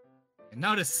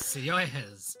Notice Suyoi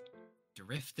has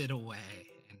drifted away,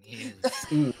 and he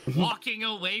is walking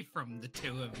away from the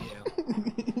two of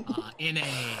you in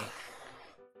a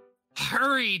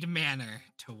hurried manner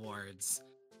towards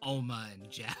Oma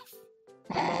and Jeff.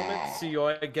 The moment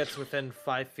Suyoi gets within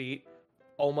 5 feet,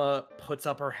 Oma puts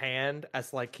up her hand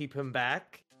as like keep him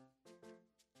back.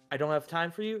 I don't have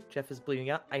time for you. Jeff is bleeding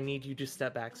out. I need you to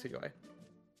step back, Suyoi.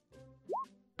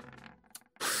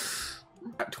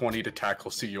 At 20 to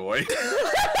tackle Suyoi.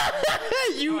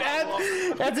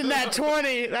 That's a nat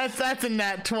 20. That's a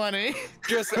nat 20.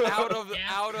 Just out of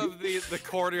the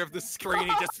corner of the screen,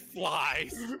 he just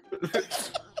flies.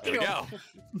 There we go.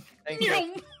 Thank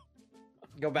you.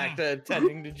 Go back to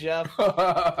tending to Jeff.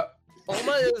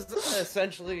 Oma is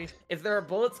essentially, if there are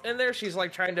bullets in there, she's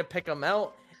like trying to pick them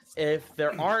out. If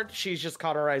there aren't, she's just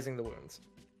cauterizing the wounds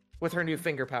with her new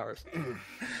finger powers.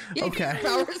 Okay.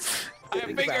 I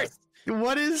have fingers.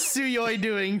 What is Suyoi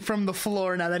doing from the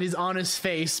floor now that he's on his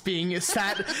face, being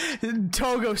sat,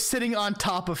 Togo sitting on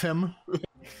top of him?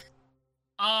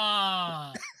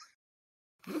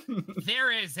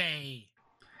 There is a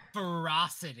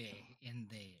ferocity in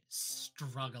the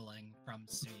struggling from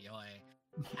Suyoi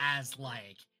as,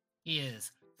 like, he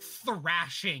is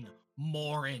thrashing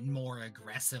more and more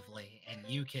aggressively, and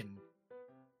you can...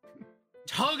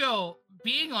 Togo,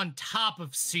 being on top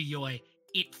of Suyoi,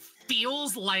 it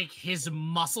feels like his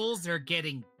muscles are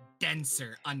getting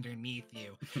denser underneath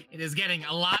you. It is getting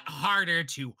a lot harder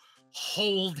to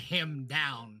hold him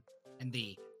down, and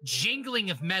the jingling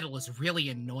of metal is really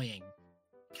annoying,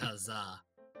 because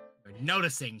you're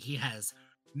noticing he has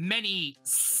many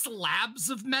slabs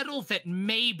of metal that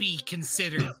may be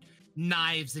considered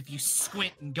knives if you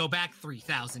squint and go back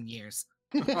 3,000 years.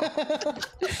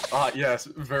 Yes,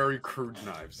 very crude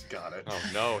knives. Got it. Oh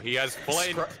no, he has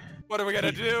flame. What are we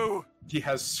gonna do? He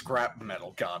has scrap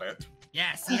metal. Got it.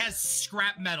 Yes, he has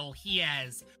scrap metal. He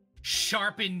has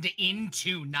sharpened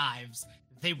into knives.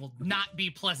 They will not be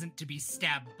pleasant to be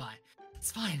stabbed by.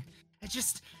 It's fine. It's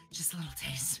just a little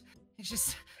taste. It's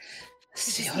just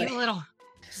need a little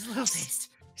taste.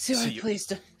 Suyoi,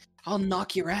 please, I'll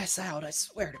knock your ass out. I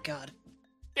swear to God.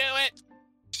 Do it.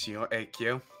 Suyoi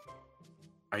Aikyo,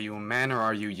 are you a man or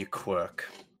are you Quirk?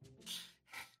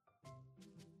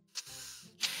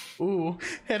 Ooh,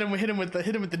 hit him with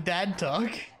the dad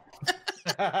talk.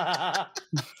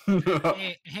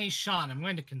 Hey, Sean, I'm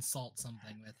going to consult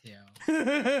something with you.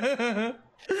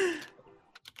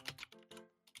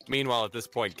 Meanwhile, at this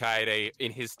point, Kaede,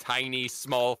 in his tiny,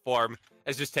 small form,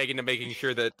 has just taken to making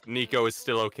sure that Nico is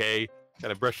still okay.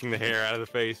 Kind of brushing the hair out of the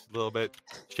face a little bit,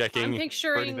 checking. I'm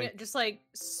picturing just like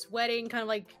sweating, kind of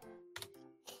like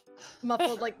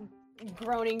muffled, like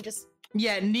groaning, just.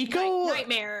 Yeah, Nico.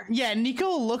 Nightmare. Yeah,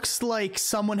 Nico looks like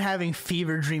someone having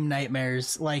fever dream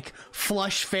nightmares, like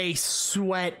flush face,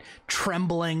 sweat,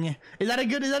 trembling. Is that a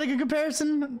good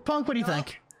comparison, Punk? What do you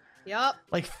think? Yup.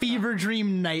 Like fever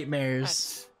dream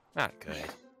nightmares. Not good.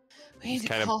 We need to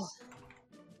kind call.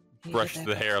 of brush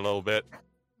the hair a little bit.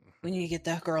 We need to get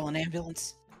that girl an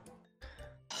ambulance.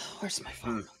 Where's my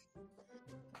phone?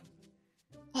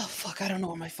 Oh fuck! I don't know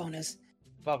where my phone is.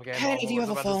 Papa Hey, if you have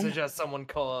a about phone. to suggest someone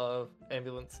call a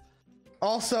ambulance.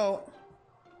 Also,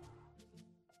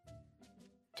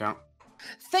 Don't.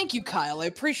 Thank you, Kyle. I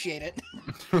appreciate it.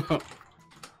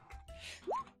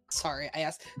 Sorry, I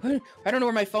asked. I don't know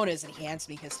where my phone is, and he hands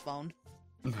me his phone.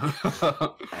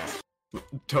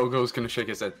 Togo's gonna shake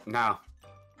his head. Now,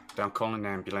 don't call an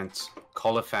ambulance.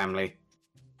 Call a family.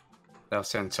 They'll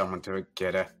send someone to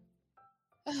get her.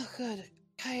 Oh, good.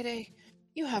 Kaede,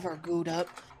 you have her gooed up.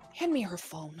 Hand me her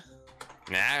phone.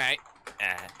 All right.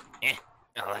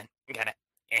 Hold on. Got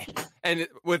it. And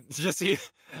with just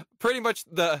pretty much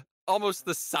almost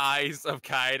the size of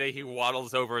Kaede, he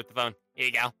waddles over at the phone. Here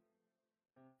you go.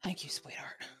 Thank you,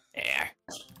 sweetheart. There.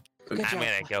 Good I'm job.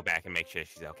 gonna go back and make sure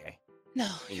she's okay. No,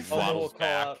 He you're Oh, fine. waddles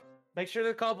back. Make sure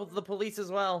to call the police as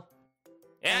well.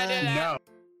 Yeah, do that. No,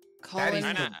 that is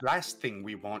Colin, the last thing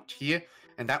we want here,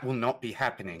 and that will not be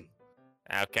happening.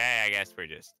 Okay, I guess we're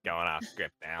just going off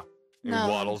script now. He No.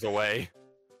 waddles away.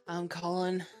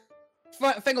 Colin.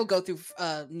 Feng will go through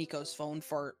Nico's phone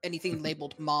for anything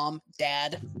labeled mom,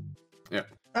 dad.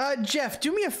 Jeff,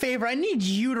 do me a favor. I need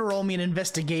you to roll me an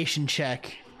investigation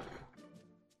check.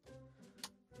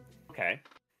 Okay.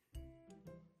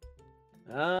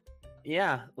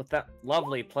 Yeah, with that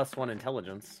lovely +1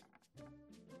 intelligence.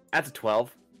 That's a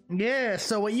 12. Yeah,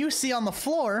 so what you see on the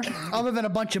floor, other than a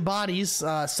bunch of bodies,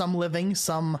 some living,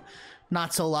 some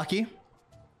not so lucky,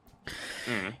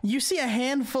 you see a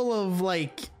handful of,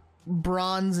 like,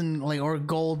 bronze and, like, or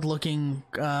gold-looking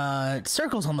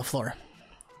circles on the floor.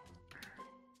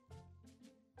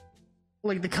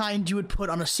 Like the kind you would put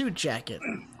on a suit jacket.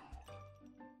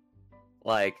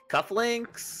 Like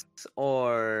cufflinks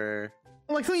or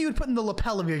Like something you would put in the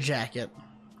lapel of your jacket.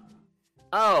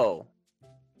 oh,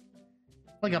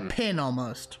 Like a pin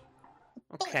almost.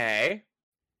 okay.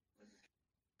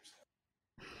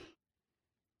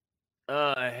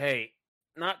 Hey,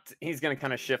 he's gonna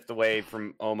kind of shift away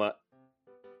from Oma.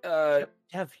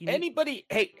 Jeff, you need, Anybody?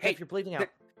 Hey, Jeff, you're bleeding out.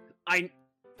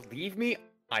 Believe me,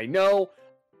 I know.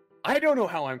 I don't know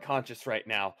how I'm conscious right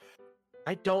now.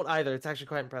 I don't either. It's actually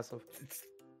quite impressive.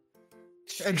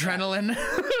 Adrenaline.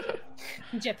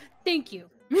 Jeff, thank you.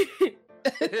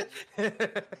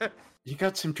 You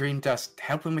got some dream dust.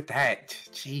 Help him with that.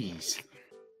 Jeez.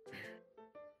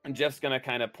 And Jeff's gonna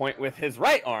kind of point with his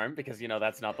right arm because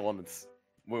that's not the one that's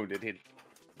wounded.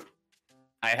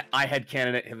 I had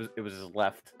cannon it. It was his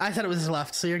left. I said it was his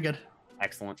left, so you're good.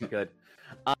 Excellent. Good.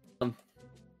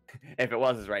 If it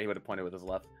was his right, he would have pointed with his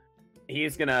left.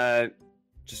 He's gonna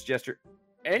just gesture.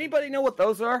 Anybody know what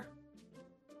those are?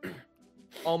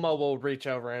 Oma will reach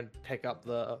over and pick up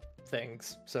the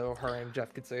things so her and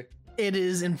Jeff could see. It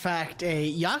is, in fact,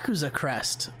 a Yakuza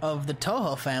crest of the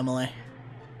Toho family.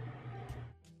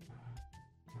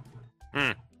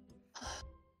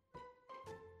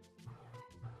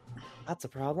 That's a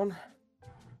problem.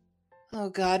 Oh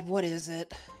God, what is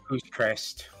it? Who's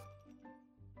crest?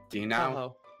 Do you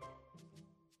know?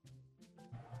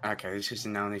 Toho. Okay, this is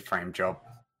an only frame job.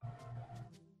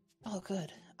 Oh,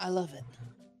 good. I love it.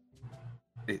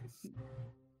 It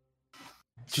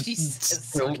She says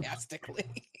sarcastically.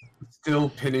 still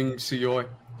pinning Suyoi.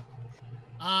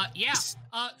 Yeah.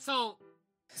 So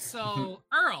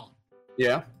Earl,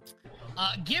 Yeah.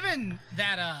 given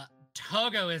that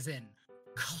Togo is in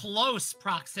close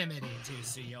proximity to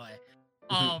Suyoi,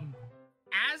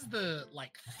 as the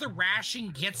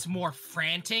thrashing gets more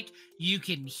frantic, you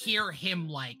can hear him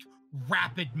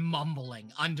rapid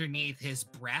mumbling underneath his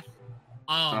breath.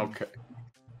 Okay.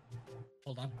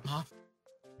 Hold on. Huh?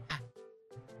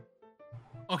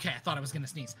 Okay, I thought I was gonna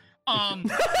sneeze.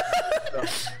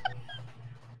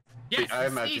 Yes, I he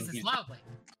imagine sneezes he's- loudly.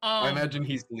 I imagine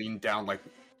he's leaned down,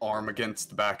 arm against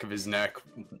the back of his neck,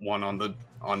 one on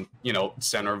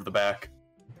center of the back.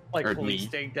 Like Or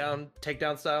police knee.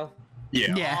 takedown style.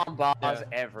 Yeah. Yeah. Bombs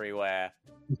everywhere.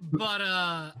 But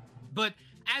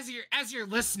as you're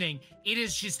listening, it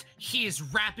is just he is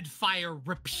rapid fire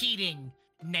repeating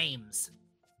names.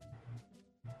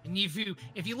 And if you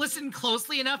listen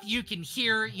closely enough, you can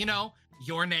hear,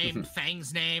 your name,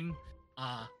 Fang's name,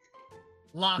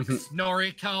 Lux,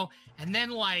 Noriko, and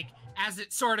then as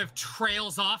it sort of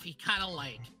trails off, he kind of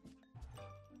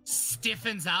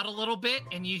stiffens out a little bit,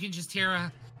 and you can just hear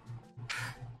a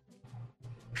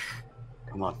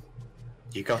Come on.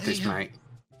 You got this, Yeah. mate.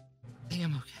 I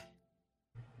am okay.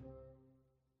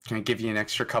 Can I give you an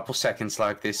extra couple seconds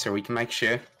like this so we can make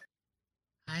sure?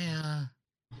 I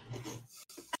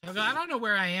don't know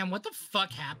where I am. What the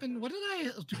fuck happened? Where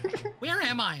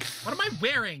am I? What am I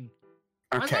wearing?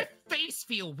 Why does Okay. my face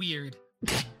feel weird?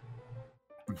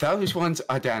 Those ones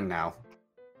are done now.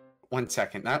 1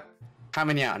 second. Now,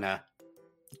 Hamanyana,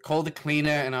 call the cleaner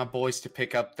and our boys to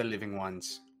pick up the living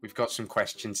ones. We've got some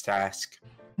questions to ask.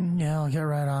 Yeah, I'll get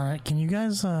right on it. Can you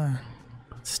guys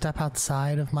step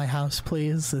outside of my house,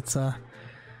 please? It's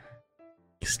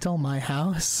still my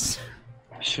house.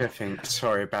 Sure thing.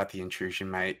 Sorry about the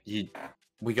intrusion, mate.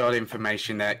 We got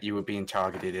information that you were being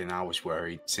targeted, and I was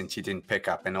worried since you didn't pick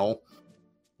up and all.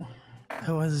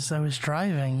 I was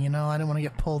driving, I didn't want to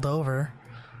get pulled over.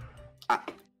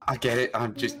 I get it.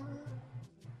 I'm just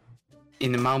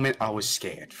in the moment. I was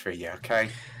scared for you. Okay.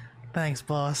 Thanks,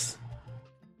 boss.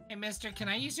 Hey, mister, can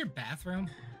I use your bathroom?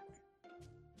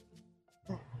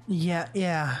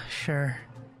 Yeah, sure.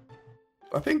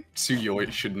 I think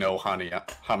Suyoi should know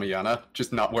Hamiyana,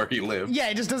 just not where he lives. Yeah,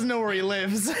 he just doesn't know where he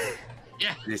lives.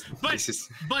 Yeah, This is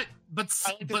but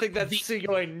I like to think that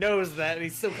Sugoi knows that, and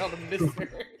he's still called him Mister.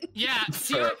 yeah,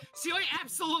 Fair. Suyoi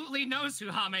absolutely knows who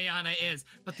Hamayana is,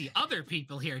 but the other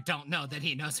people here don't know that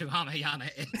he knows who Hamayana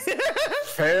is.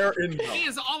 fair enough. He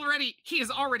is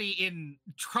already in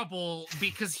trouble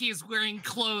because he is wearing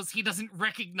clothes he doesn't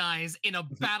recognize in a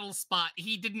battle spot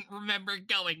he didn't remember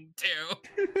going to.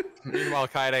 Meanwhile,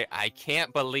 Kaede, I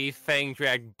can't believe Fang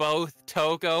dragged both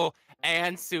Togo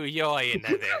and Suyoi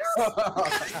into this.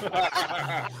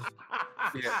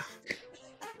 Yeah.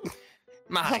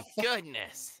 My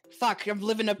goodness. Fuck, I'm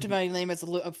living up to my name as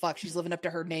Lu. Oh, fuck, she's living up to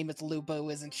her name as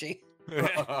Lubu, isn't she?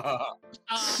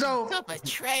 So, The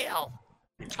betrayal.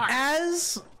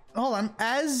 as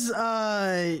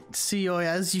CEO,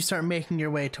 as you start making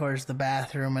your way towards the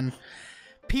bathroom and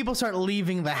people start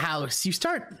leaving the house, you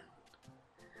start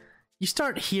you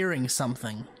start hearing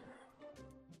something.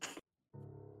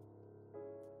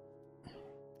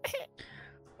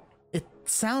 It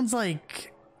sounds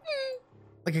like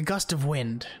a gust of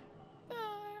wind.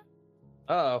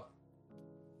 Uh-oh.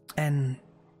 And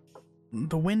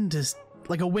the wind is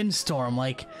like a windstorm.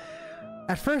 Like,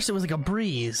 at first it was like a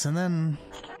breeze, and then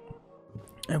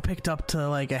it picked up to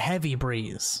like a heavy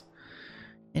breeze,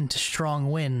 into strong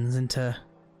winds, into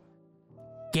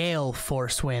gale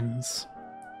force winds.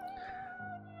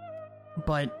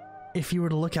 But if you were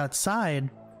to look outside,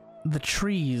 the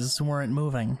trees weren't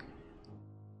moving.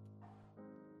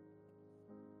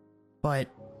 But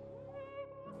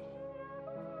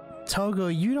Togo,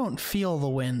 you don't feel the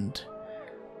wind,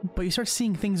 but you start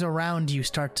seeing things around you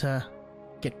start to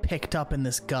get picked up in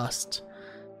this gust.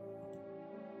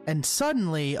 And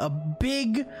suddenly, a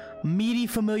big, meaty,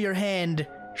 familiar hand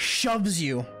shoves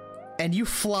you, and you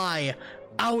fly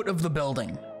out of the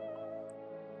building.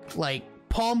 Like,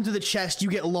 palm to the chest, you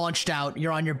get launched out,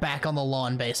 you're on your back on the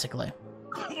lawn, basically.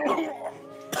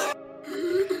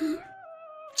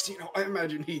 You know, I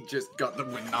imagine he just got the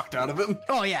wind knocked out of him.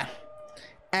 Oh, yeah.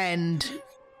 And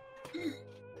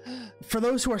for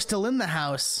those who are still in the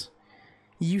house,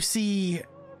 you see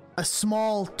a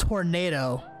small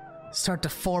tornado start to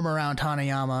form around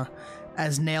Hanayama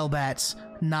as nail bats,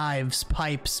 knives,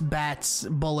 pipes, bats,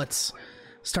 bullets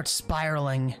start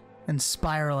spiraling and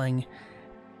spiraling,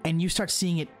 and you start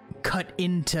seeing it cut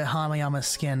into Hanayama's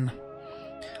skin.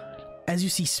 As you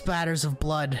see splatters of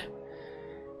blood,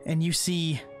 and you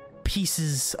see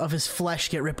pieces of his flesh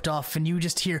get ripped off, and you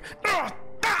just hear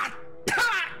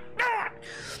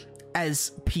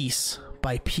as piece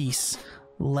by piece,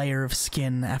 layer of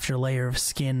skin after layer of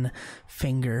skin,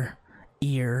 finger,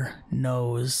 ear,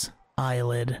 nose,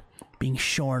 eyelid, being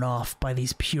shorn off by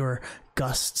these pure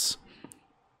gusts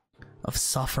of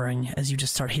suffering as you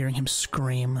just start hearing him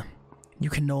scream. You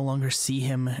can no longer see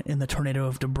him in the tornado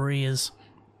of debris as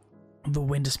the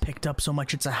wind is picked up so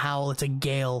much it's a howl, it's a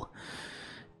gale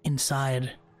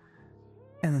inside.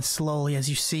 And then slowly, as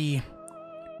you see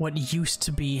what used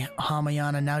to be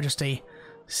Hamayana, now just a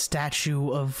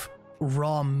statue of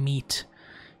raw meat,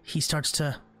 he starts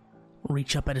to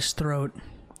reach up at his throat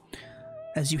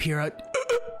as you hear a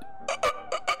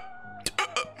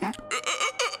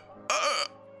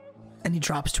and he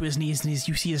drops to his knees, and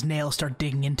you see his nails start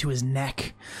digging into his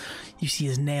neck. You see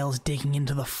his nails digging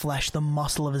into the flesh, the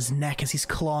muscle of his neck as he's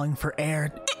clawing for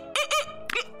air.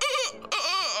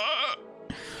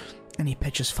 And he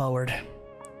pitches forward,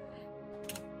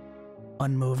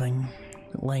 unmoving,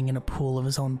 laying in a pool of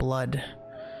his own blood.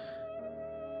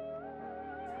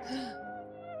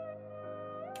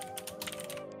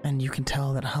 And you can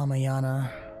tell that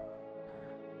Hamayana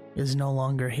is no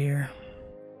longer here.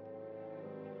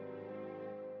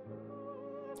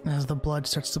 As the blood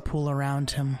starts to pool around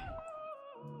him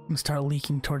and start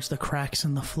leaking towards the cracks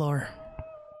in the floor.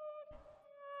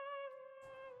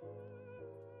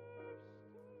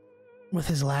 With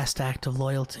his last act of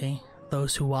loyalty,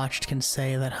 those who watched can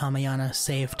say that Hamayana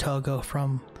saved Togo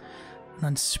from an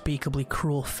unspeakably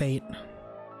cruel fate.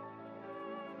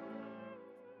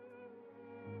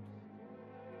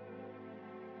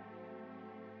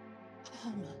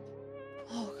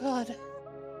 Oh, God.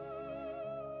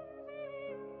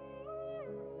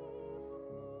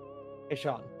 Hey,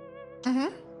 Sean.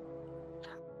 Mm-hmm.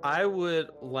 I would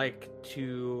like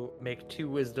to make 2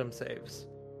 wisdom saves.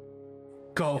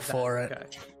 Go for it. Okay.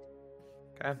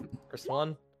 Okay. First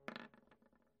one.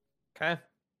 Okay.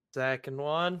 Second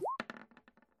one.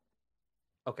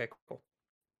 Okay, cool.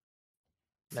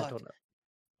 Mental note.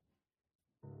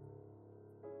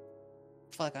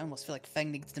 Fuck, I almost feel like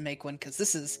Feng needs to make one, because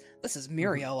this is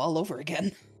Mirio all over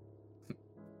again.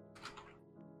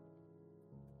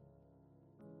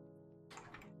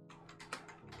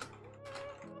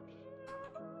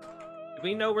 Do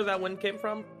we know where that wind came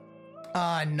from?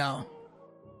 No.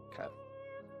 Okay.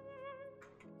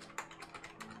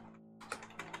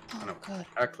 I know God.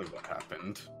 exactly what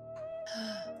happened.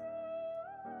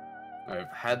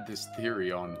 I've had this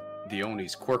theory on the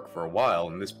Oni's quirk for a while,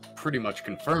 and this pretty much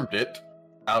confirmed it,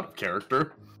 out of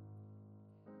character.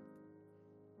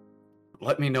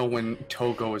 Let me know when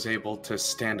Togo is able to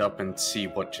stand up and see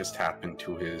what just happened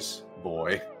to his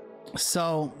boy.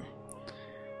 So,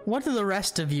 what do the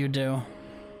rest of you do?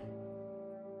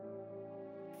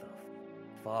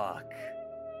 Fuck.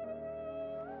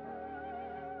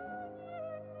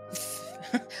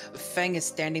 Feng is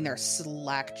standing there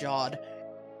slack-jawed.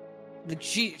 Like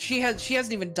she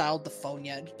hasn't even dialed the phone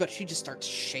yet, but she just starts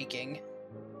shaking.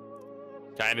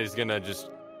 China's gonna just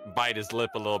bite his lip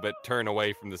a little bit, turn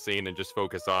away from the scene, and just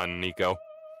focus on Nico.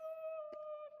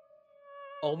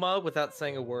 Oma, without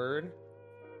saying a word,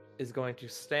 is going to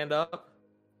stand up,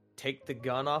 take the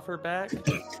gun off her back,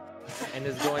 and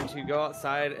is going to go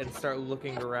outside and start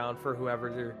looking around for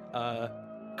whoever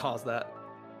caused that.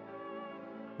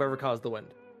 Whoever caused the wind.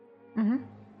 Mm-hmm.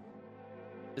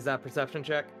 Is that a perception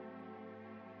check?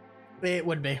 It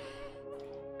would be.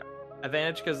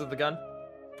 Advantage because of the gun?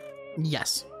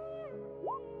 Yes.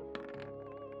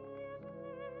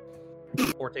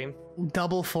 14.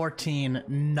 Double 14,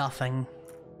 nothing.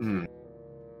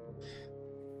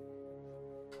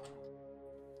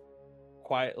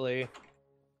 Quietly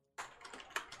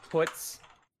puts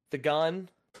the gun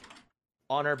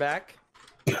on her back.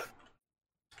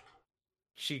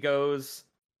 She goes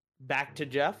back to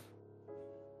Jeff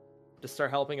to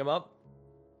start helping him up,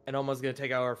 and Oma's gonna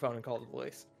take out her phone and call the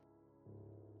police.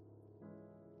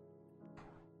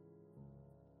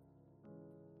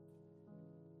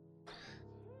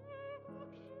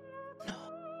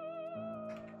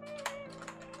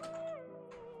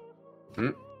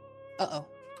 Uh-oh.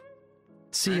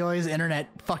 COA's internet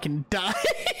fucking died.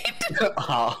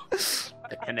 Oh.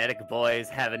 The Kinetic boys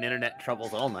having internet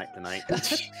troubles all night tonight.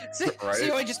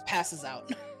 COA just passes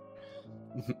out.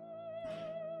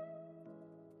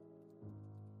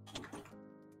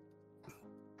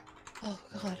 Oh,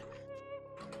 God.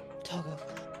 Togo.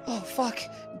 Oh, fuck.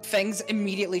 Fangs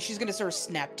immediately. She's gonna sort of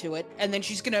snap to it, and then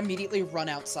she's gonna immediately run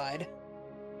outside.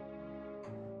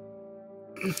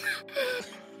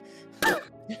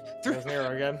 There's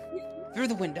Nero again. Through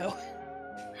the window.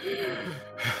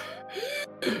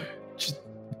 Just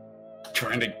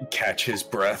trying to catch his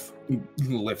breath,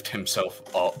 lift himself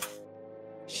up.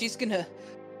 She's gonna,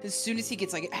 as soon as he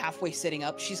gets like halfway sitting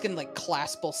up, she's gonna like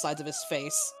clasp both sides of his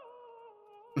face.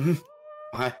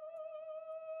 What?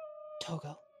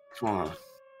 Togo. Come on.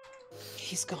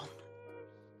 He's gone.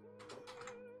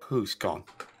 Who's gone?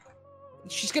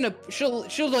 She's gonna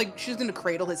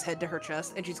cradle his head to her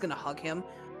chest, and she's gonna hug him.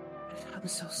 I'm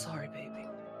so sorry, baby.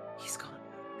 He's gone.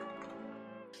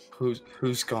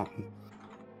 Who's gone?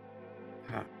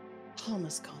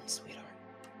 Alma's gone, sweetheart.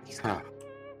 He's gone.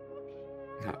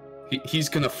 He's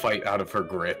gonna fight out of her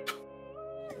grip.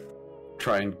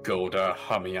 Try and go to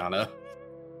Hamiana.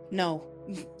 No,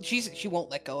 she won't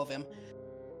let go of him.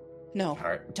 No,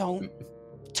 Right. don't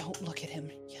look at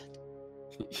him yet.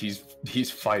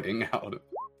 He's fighting out.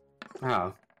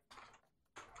 How?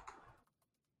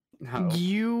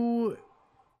 You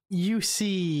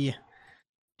see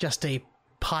just a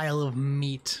pile of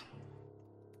meat.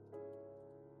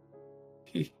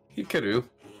 Hikaru.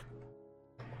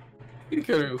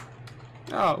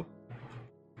 No.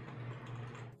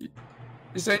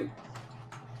 This ain't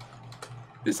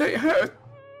her.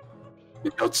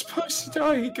 You're not supposed to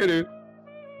die, Hikaru.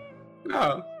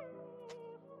 No.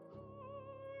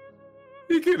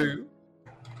 Hikaru.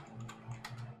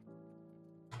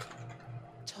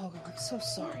 Togo, I'm so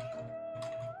sorry.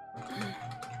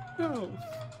 No.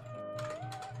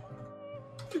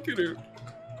 Hikaru.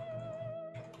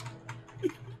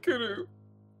 Hikaru.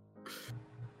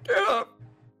 Get up.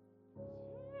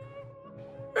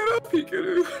 Get up,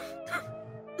 Hikaru.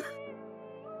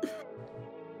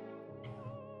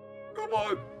 Come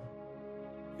on.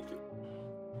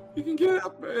 You can get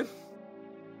up, man.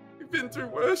 You've been through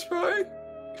worse, right?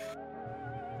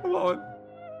 Come on.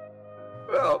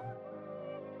 Help.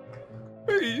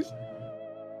 Please.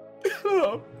 Get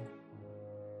up.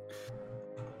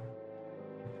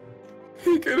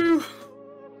 Hikaru.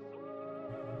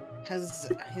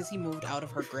 Has he moved out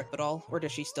of her grip at all, or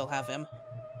does she still have him?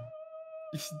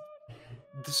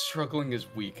 The struggling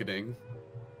is weakening,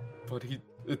 but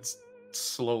it's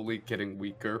slowly getting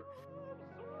weaker.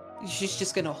 She's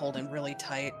just gonna hold him really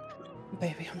tight.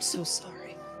 Baby, I'm so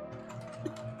sorry.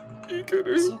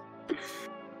 Hikaru.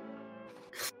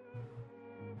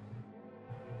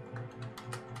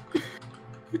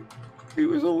 He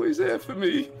was always there for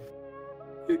me.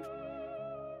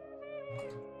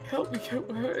 Help me get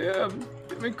where I am.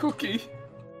 Give me Cookie.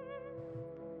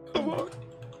 Come on.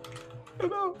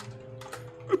 Get up.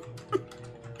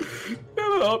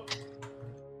 Get up.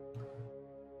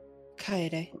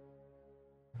 Kaede.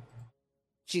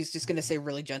 She's just gonna say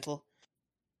really gentle.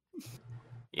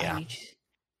 Yeah.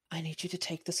 I need you to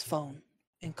take this phone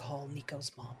and call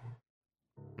Nico's mom.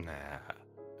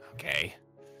 Okay.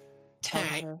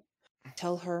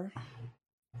 Tell her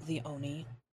the Oni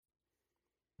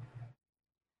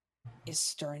is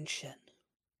stirring shit,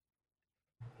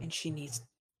 and she needs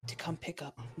to come pick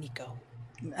up Nico.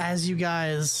 As you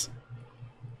guys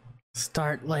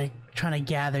start like trying to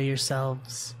gather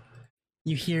yourselves,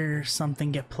 you hear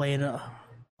something get played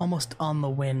almost on the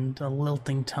wind, a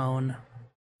lilting tone.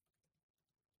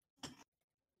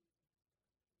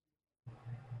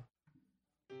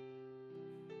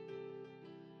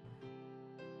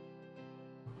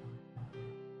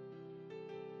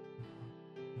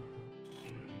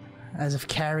 as if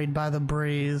carried by the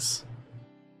breeze,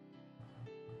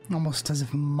 almost as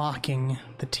if mocking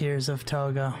the tears of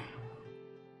Toga.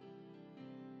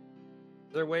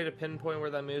 Is there a way to pinpoint where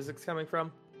that music's coming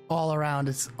from? All around,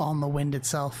 it's on the wind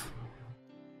itself.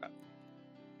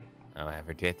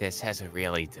 However, this has a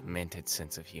really demented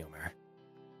sense of humor.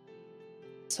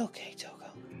 It's okay,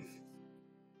 Togo.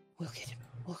 We'll get it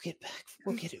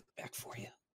back for you.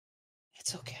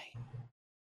 It's okay.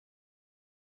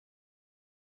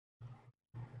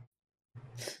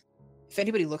 If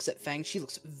anybody looks at Fang, she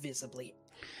looks visibly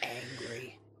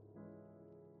angry.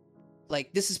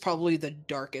 Like, this is probably the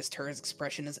darkest her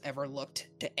expression has ever looked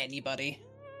to anybody.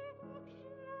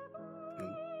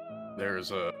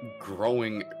 There's a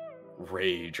growing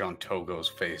rage on Togo's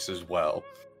face as well.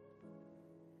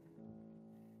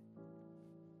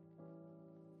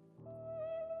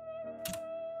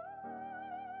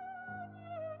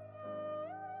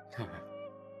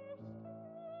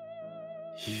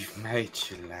 You've made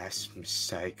your last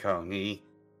mistake, Oni.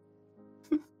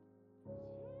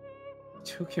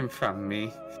 Took him from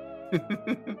me.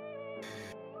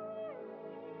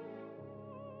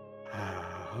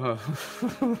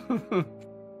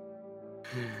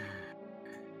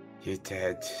 You're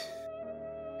dead.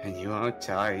 And you won't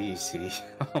die easy.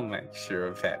 I'll make sure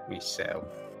of that myself.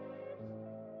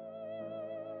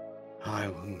 I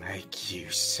will make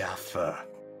you suffer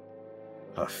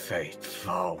a fate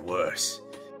far worse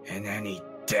than any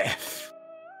death.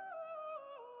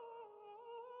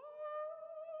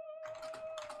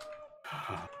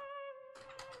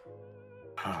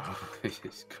 Oh, this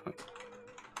is good.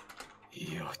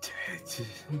 You're dead.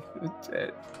 You're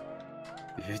dead.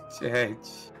 You're dead.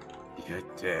 You're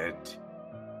dead.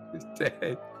 You're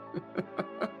dead.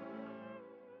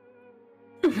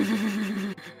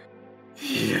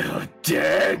 You're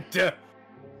dead.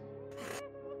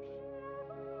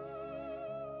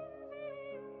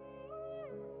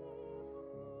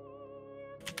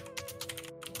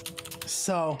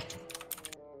 So,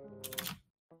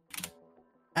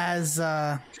 as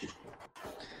I'm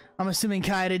assuming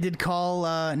Kaede did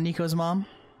call Nico's mom.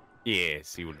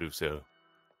 Yes, he will do so.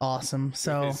 Awesome.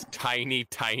 So his tiny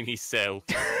self.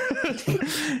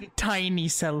 Tiny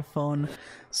cell phone.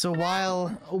 So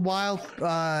while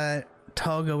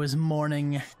Togo is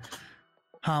mourning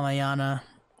Hamayana,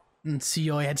 and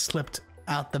Suyoi had slipped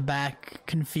out the back,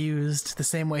 confused, the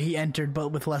same way he entered, but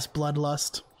with less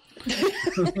bloodlust.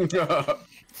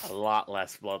 A lot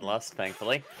less bloodlust,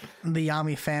 thankfully. The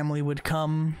Yami family would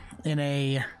come in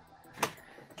a...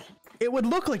 It would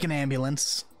look like an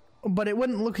ambulance, but it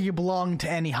wouldn't look like it belonged to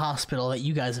any hospital that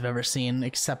you guys have ever seen,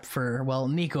 except for, well,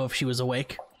 Nico if she was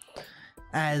awake.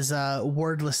 As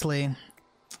wordlessly,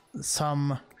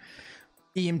 some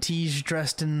EMTs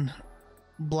dressed in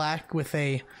black with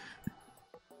a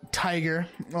tiger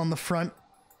on the front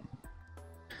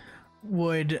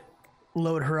would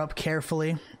load her up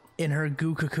carefully in her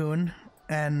goo cocoon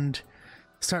and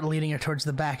start leading her towards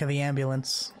the back of the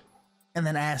ambulance, and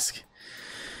then ask,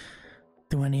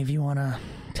 do any of you want to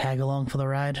tag along for the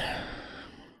ride?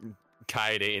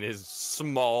 Kaede in his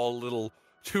small little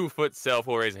 2-foot self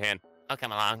will raise a hand. I'll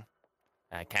come along.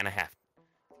 I kind of have.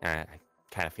 I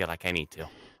kind of feel like I need to.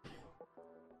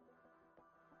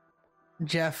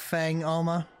 Jeff, Fang,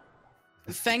 Alma.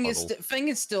 Fang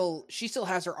is still, she still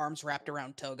has her arms wrapped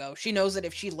around Togo. She knows that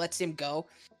if she lets him go,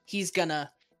 he's gonna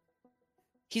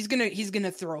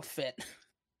throw a fit.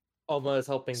 Alma is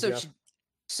helping Jeff.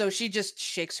 So she just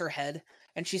shakes her head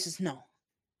and she says, "No,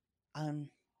 my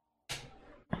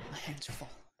hands are full."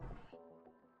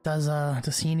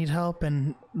 Does he need help?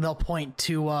 And they'll point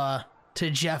to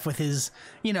Jeff with his,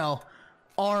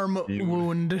 arm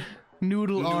wound,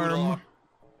 noodle arm.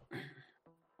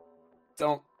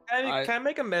 Don't. Can I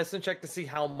make a medicine check to see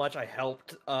how much I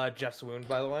helped Jeff's wound,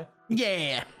 by the way?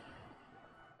 Yeah.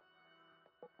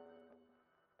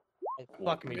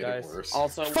 Fuck me, guys.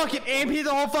 Also, fuck it, amputate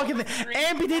the whole fucking thing.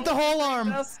 Amputate the whole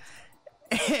arm.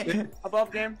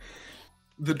 Above game.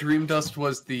 The dream dust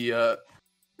was the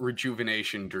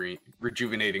rejuvenating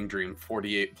dream.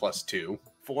 48 plus 2.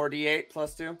 48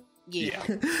 plus 2. Yeah.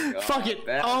 Fuck it,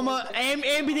 Alma.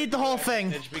 Amputate the whole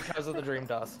thing. Because of the dream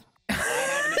dust. I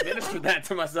haven't administered that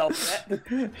to myself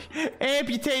yet.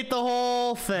 Amputate the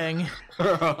whole thing.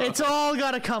 It's all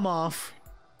gotta come off.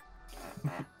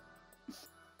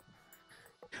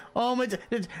 Oma,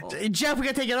 Jeff, we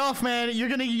gotta take it off, man. You're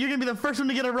gonna be the first one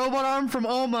to get a robot arm from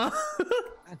Oma.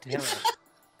 God damn it.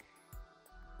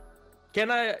 Can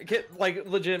I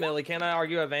legitimately? Can I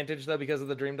argue advantage though because of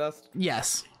the dream dust?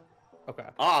 Yes. Okay.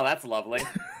 Oh, that's lovely.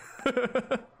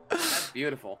 That's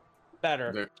beautiful.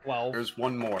 Better. 12. There's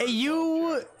one more.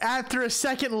 You, after a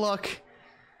second look,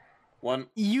 One.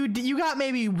 You got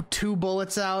maybe 2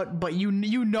 bullets out, but you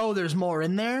know there's more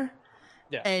in there.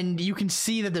 Yeah. And you can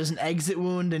see that there's an exit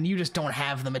wound, and you just don't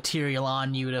have the material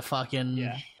on you to fucking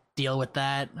deal with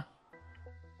that.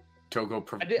 Togo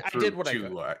I did what I two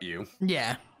could. at you.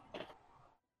 Yeah.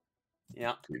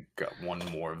 Yeah. You got one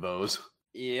more of those.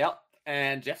 Yep.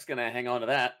 And Jeff's gonna hang on to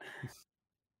that.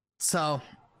 So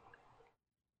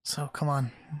come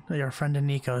on. You're a friend of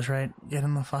Nico's, right? Get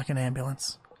in the fucking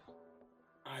ambulance.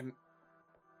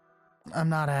 I'm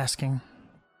not asking.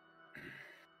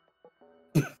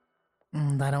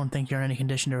 And I don't think you're in any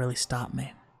condition to really stop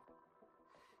me.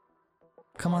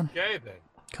 Come on. Okay, then.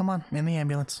 Come on, in the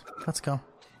ambulance. Let's go.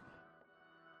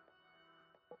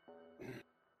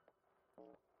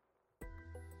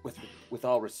 With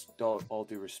all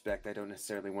due respect, I don't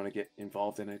necessarily want to get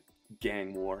involved in a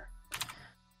gang war.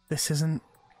 This isn't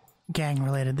gang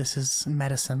related. This is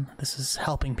medicine. This is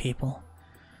helping people.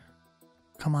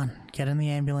 Come on, get in the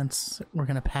ambulance. We're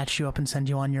gonna patch you up and send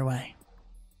you on your way.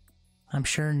 I'm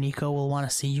sure Nico will want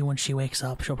to see you when she wakes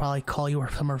up. She'll probably call you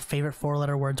some of her favorite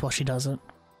 4-letter words while she does it.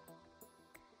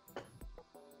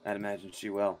 I'd imagine she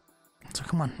will. So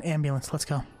come on, ambulance, let's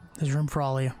go. There's room for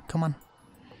all of you. Come on.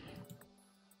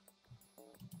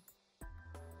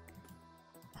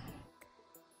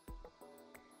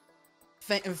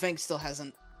 Feng still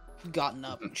hasn't gotten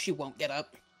up. She won't get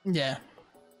up. Yeah.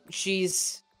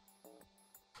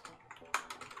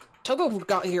 Togo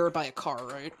got here by a car,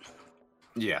 right?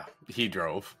 Yeah, he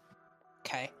drove.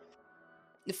 Okay.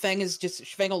 Feng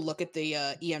will look at the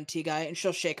EMT guy and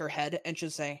she'll shake her head and she'll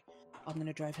say, I'm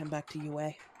gonna drive him back to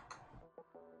UA.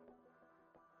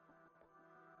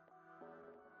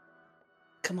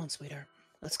 Come on, sweetheart.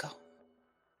 Let's go.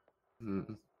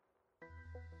 Mm.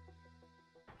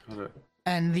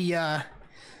 And the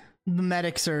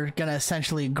medics are gonna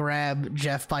essentially grab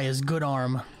Jeff by his good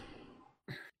arm.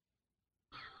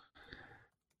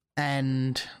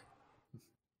 And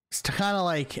to kind of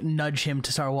like nudge him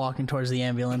to start walking towards the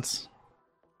ambulance.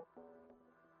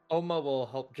 Oma will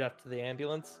help Jeff to the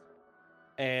ambulance,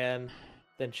 and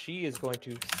then she is going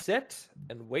to sit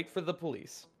and wait for the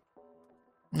police.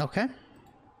 Okay.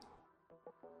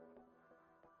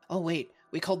 Oh wait,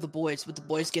 we called the boys. Would the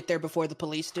boys get there before the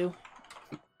police do?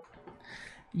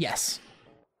 Yes.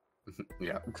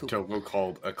 Yeah, Cool. Togo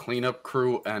called a cleanup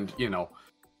crew and,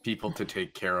 people to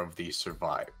take care of the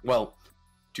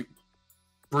to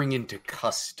bring into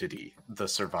custody the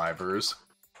survivors.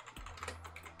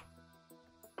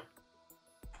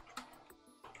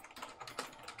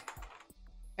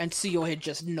 And Suyo had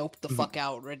just noped the fuck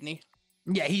out, didn't he?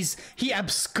 Yeah, he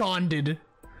absconded.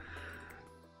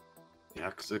 Yeah,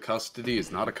 because the custody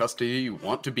is not a custody you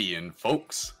want to be in,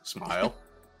 folks. Smile.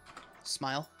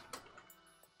 Smile.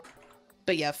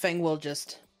 But yeah, Feng will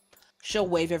she'll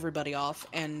wave everybody off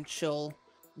and she'll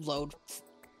load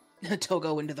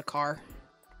Togo into the car.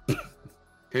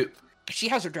 She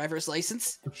has her driver's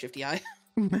license. Shifty eye.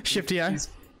 Shifty eye.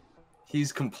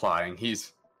 He's complying.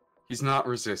 He's not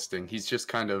resisting. He's just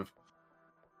kind of,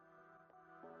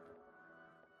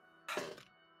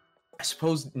 I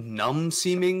suppose, numb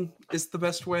seeming is the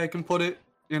best way I can put it,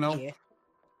 Yeah.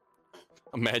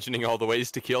 Imagining all the ways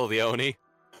to kill the Oni.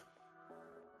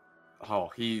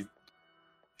 Oh,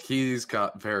 he's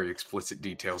got very explicit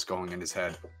details going in his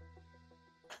head.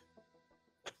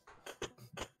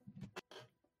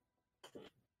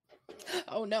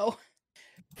 Oh no.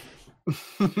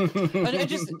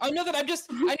 I know that I'm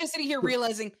just sitting here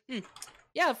realizing,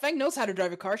 yeah, Feng knows how to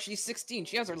drive a car. She's 16.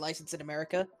 She has her license in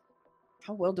America.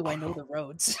 How well do I know the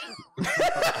roads?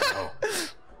 How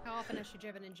often has she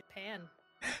driven in Japan?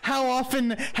 How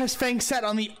often has Feng sat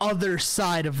on the other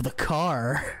side of the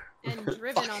car? And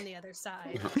driven on the other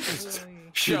side.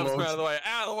 Shut out of the way.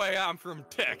 Out of the way, I'm from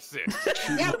Texas.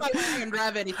 Yeah, I can't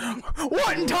drive anything.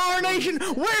 What in tarnation?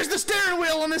 Where's the steering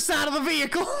wheel on this side of the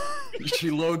vehicle?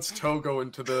 She loads Togo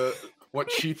into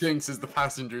what she thinks is the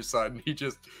passenger side, and he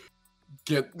just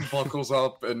buckles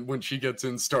up, and when she gets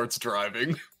in, starts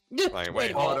driving.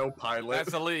 Wait, autopilot.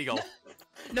 That's illegal.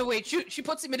 No, wait. She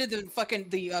puts him into the fucking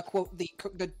quote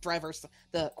the driver's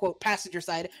quote passenger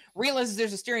side. Realizes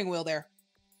there's a steering wheel there.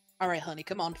 All right, honey,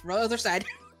 come on, from the other side.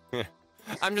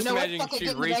 I'm just imagining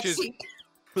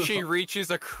she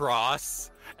reaches across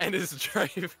and is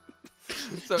driving.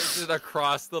 So it's just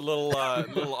across the little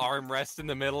armrest in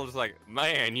the middle. It's like,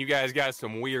 man, you guys got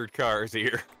some weird cars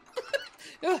here.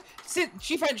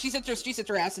 She sits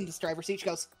her ass in this driver's seat. She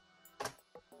goes,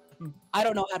 I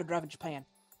don't know how to drive in Japan.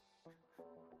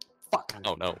 Fuck.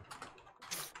 Oh no.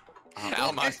 How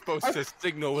am I supposed to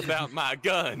signal without my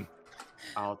gun?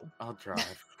 I'll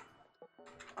drive.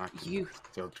 I can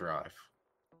still drive.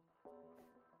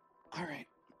 All right.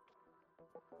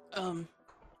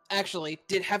 Actually,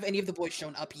 have any of the boys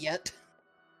shown up yet?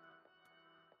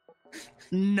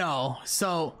 No.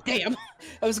 So Damn.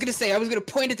 I was gonna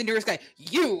point at the nearest guy.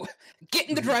 You get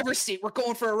in the driver's seat. We're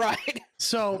going for a ride.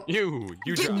 So You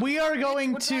we are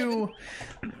going to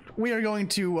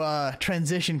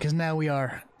transition because now we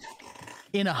are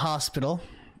in a hospital.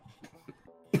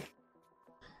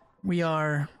 We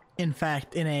are, in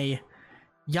fact, in a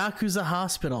Yakuza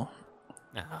hospital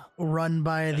run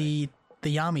by the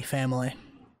Yami family.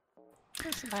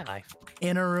 This is my life.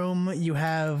 In a room, you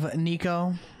have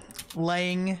Nico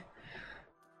laying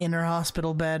in her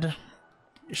hospital bed.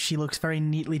 She looks very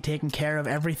neatly taken care of.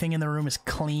 Everything in the room is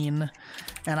clean,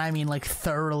 and I mean like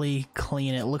thoroughly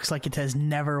clean. It looks like it has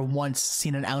never once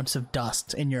seen an ounce of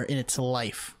dust in its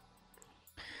life.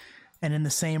 And in the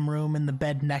same room, in the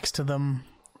bed next to them,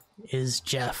 is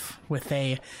Jeff with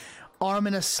a arm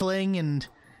in a sling, and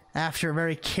after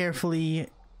very carefully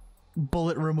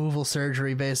bullet removal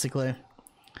surgery, basically.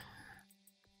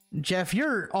 Jeff,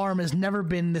 your arm has never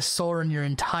been this sore in your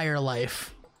entire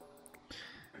life.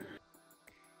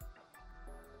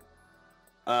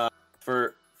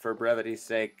 For brevity's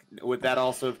sake, would that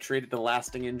also have treated the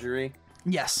lasting injury?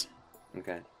 Yes.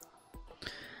 Okay.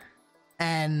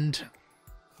 And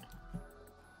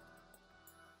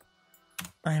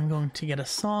I'm going to get a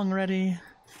song ready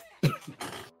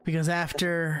because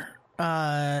after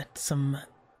some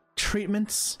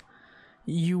treatments,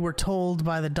 you were told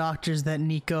by the doctors that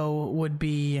Nico would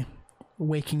be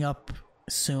waking up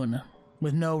soon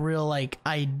with no real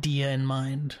idea in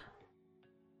mind.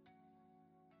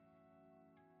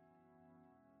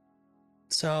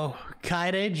 So,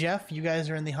 Kaede, Jeff, you guys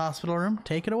are in the hospital room.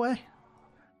 Take it away.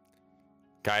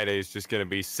 Kaede is just going to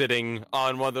be sitting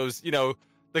on one of those,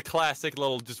 the classic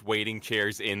little just waiting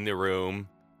chairs in the room,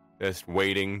 just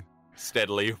waiting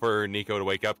steadily for Nico to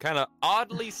wake up. Kind of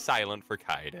oddly silent for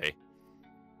Kaede.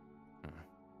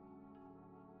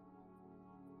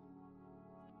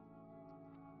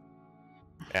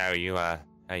 How are you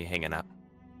hanging up?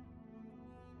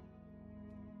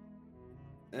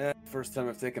 First time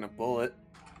I've taken a bullet.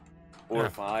 Or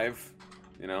 5,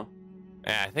 Yeah,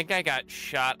 I think I got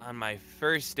shot on my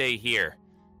first day here.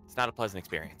 It's not a pleasant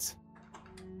experience.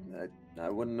 I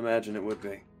wouldn't imagine it would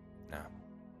be. No.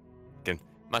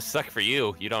 Must suck for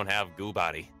you. You don't have goo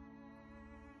body.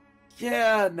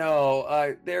 Yeah, no.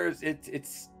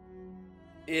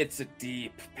 It's a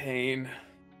deep pain.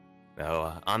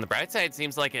 So, on the bright side,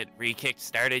 seems like it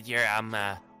started your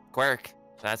quirk.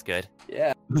 So that's good.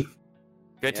 Yeah.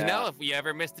 Good to know. If we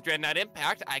ever miss the Dreadnought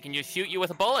Impact, I can just shoot you with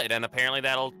a bullet, and apparently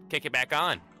that'll kick it back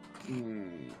on.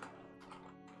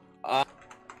 I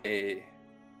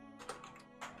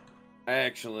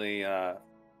actually, I'm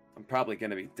probably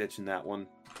gonna be ditching that one.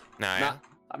 No, yeah?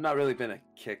 I've not really been a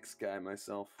kicks guy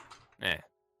myself. Yeah.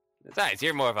 Besides,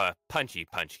 you're more of a punchy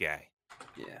punch guy.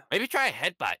 Yeah. Maybe try a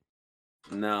headbutt.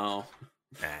 No.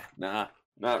 Nah,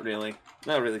 not really.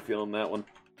 Not really feeling that one.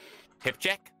 Hip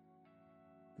check?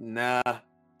 Nah.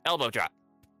 Elbow drop.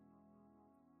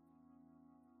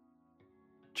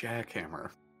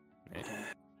 Jackhammer.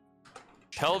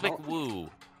 Pelvic woo.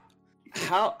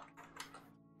 How?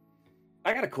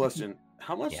 I got a question.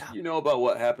 How much do you know about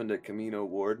what happened at Camino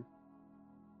Ward?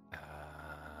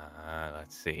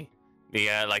 Let's see. The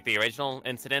the original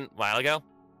incident a while ago?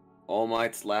 All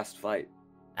Might's last fight.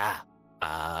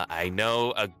 I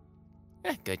know a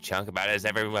good chunk about it, as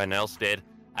everyone else did.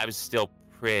 I was still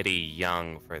pretty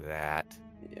young for that.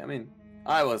 Yeah, I mean,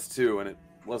 I was too, and it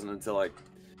wasn't until I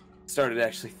started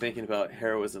actually thinking about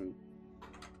heroism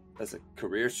as a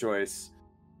career choice,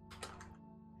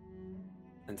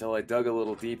 until I dug a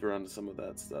little deeper onto some of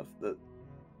that stuff,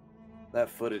 that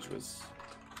footage was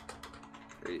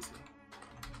crazy.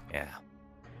 Yeah.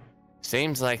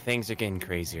 Seems like things are getting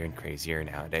crazier and crazier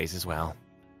nowadays as well.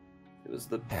 It was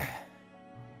the...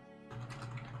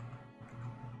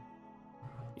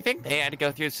 You think they had to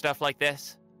go through stuff like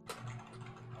this?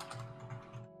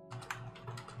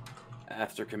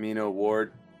 After Camino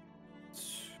Ward,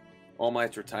 All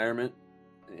Might's retirement,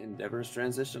 Endeavor's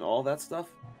transition, all that stuff?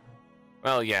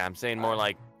 Well, yeah, I'm saying more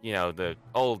like, the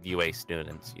old UA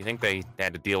students. You think they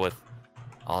had to deal with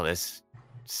all this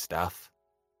stuff?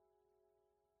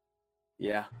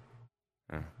 Yeah.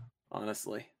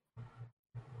 Honestly.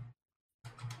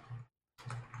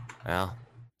 Well,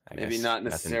 maybe not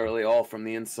necessarily all from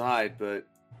the inside, but...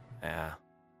 Yeah.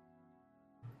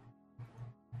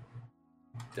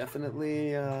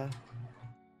 Definitely, I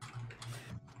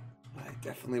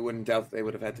definitely wouldn't doubt that they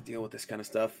would have had to deal with this kind of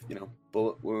stuff.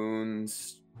 Bullet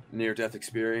wounds, near-death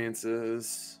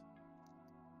experiences.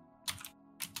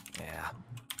 Yeah.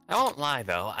 I won't lie,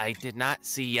 though. I did not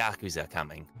see Yakuza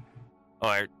coming.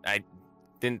 Or I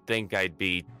didn't think I'd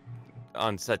be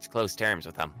on such close terms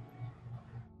with them.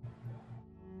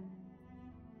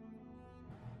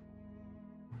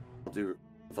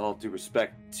 With all due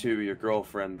respect to your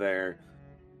girlfriend there,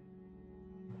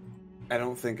 I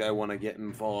don't think I want to get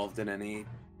involved in any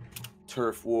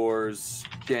turf wars,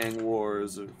 gang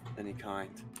wars of any kind.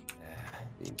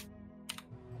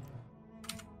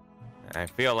 I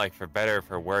feel like for better or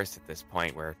for worse at this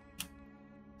point, we're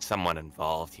somewhat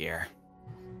involved here.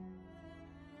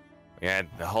 We had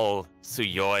the whole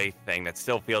Suyoi thing that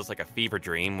still feels like a fever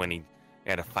dream when he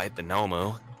had to fight the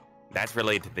Nomu. That's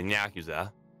related to the Yakuza.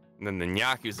 And then the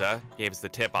Yakuza gave us the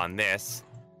tip on this.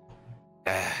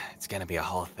 It's gonna be a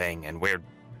whole thing, and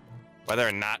whether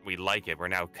or not we like it, we're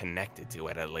now connected to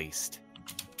it at least.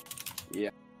 Yeah.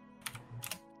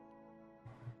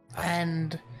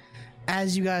 And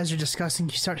as you guys are discussing,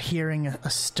 you start hearing a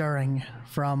stirring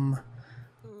from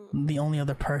the only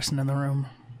other person in the room.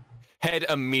 Head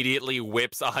immediately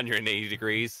whips 180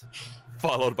 degrees,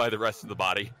 followed by the rest of the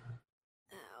body.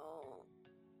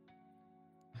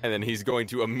 And then he's going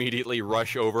to immediately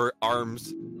rush over,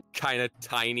 arms kind of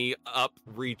tiny, up,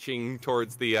 reaching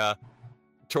towards the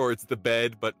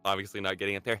bed, but obviously not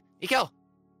getting up there. Nico,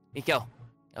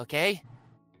 okay?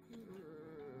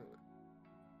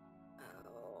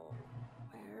 Oh,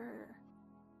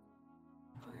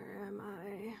 where am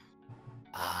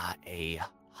I? A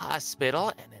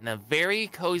hospital and in a very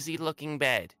cozy looking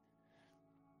bed.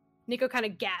 Nico kind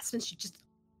of gasps and she just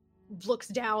looks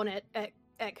down at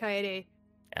Kaede.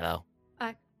 Hello.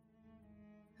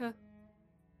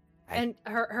 And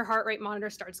her heart rate monitor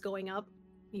starts going up.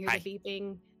 You hear the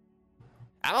beeping.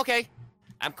 I'm okay.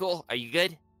 I'm cool. Are you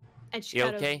good? And she you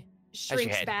kind okay? of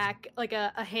shrinks back, like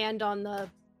a hand on the,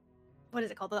 what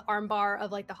is it called? The arm bar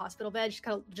of like the hospital bed. She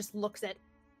kind of just looks at,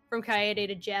 from Kaede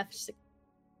to Jeff. She's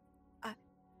like,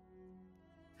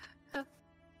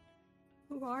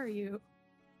 who are you?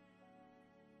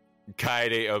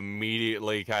 Kaede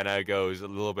immediately kind of goes a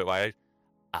little bit wide.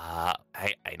 I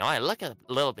know I look a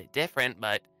little bit different,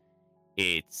 but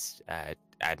it's, I'm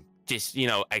just,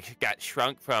 I got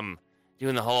shrunk from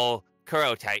doing the whole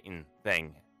Kuro Titan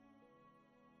thing.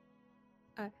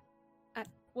 And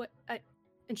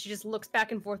she just looks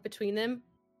back and forth between them.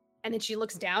 And then she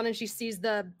looks down and she sees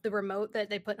the remote that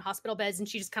they put in hospital beds, and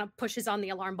she just kind of pushes on the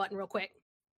alarm button real quick.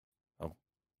 Oh.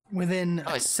 Within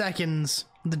seconds,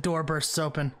 the door bursts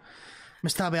open.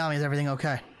 Miss Tabayami, is everything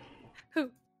okay?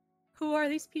 Who are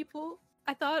these people?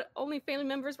 I thought only family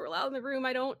members were allowed in the room.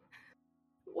 I don't...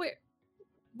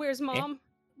 Where's Mom?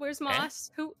 Where's Moss?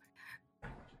 Who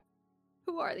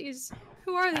are these?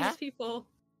 Who are these people?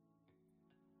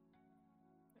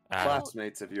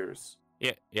 Classmates of yours.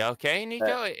 Yeah, okay, Nico?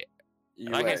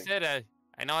 Like I UA. said,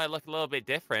 I know I look a little bit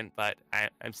different, but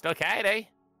I'm still Kaede.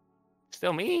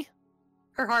 Still me.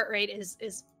 Her heart rate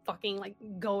is fucking like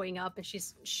going up, and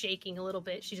she's shaking a little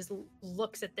bit. She just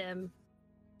looks at them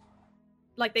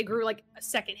like they grew like a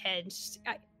second head.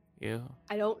 I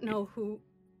don't know who.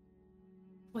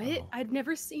 What? Oh. I'd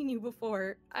never seen you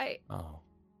before.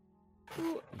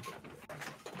 Who?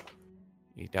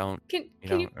 You don't. Can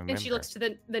don't you? remember. And she looks to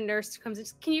the nurse who comes in.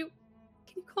 Can you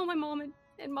call my mom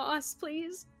and Moss,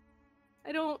 please?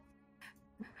 I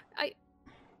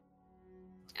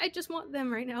just want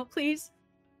them right now, please.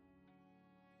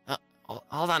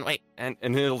 Hold on, wait. And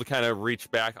he'll kind of reach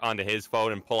back onto his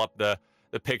phone and pull up the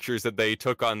pictures that they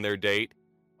took on their date.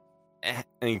 And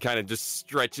he kind of just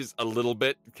stretches a little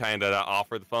bit, kind of to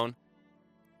offer the phone.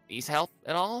 Needs help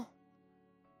at all?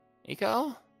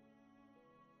 Nico?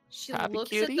 She Happy looks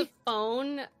cutie? at the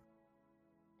phone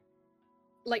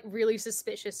like really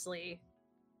suspiciously.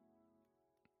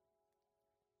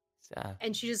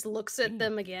 And she just looks at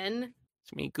them again.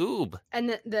 It's me, Goob.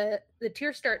 And the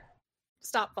tears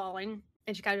stop falling,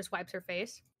 and she kind of just wipes her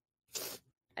face.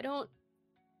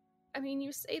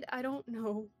 You say that, I don't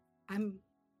know. I'm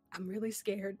really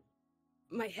scared.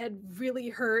 My head really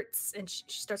hurts, and she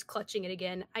starts clutching it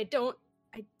again. I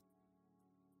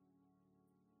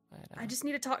just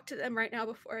need to talk to them right now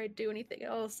before I do anything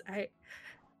else.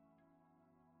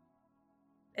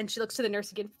 And she looks to the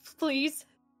nurse again. Please.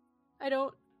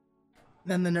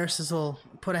 Then the nurses will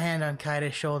put a hand on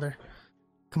Kaide's shoulder.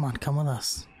 Come on, come with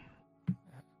us.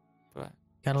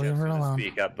 Gotta leave her alone.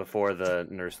 Speak up before the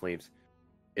nurse leaves.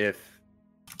 If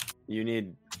you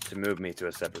need to move me to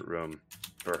a separate room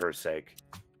for her sake,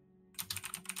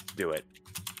 do it.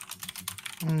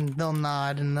 And they'll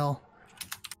nod and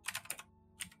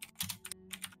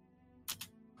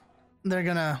they're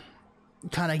gonna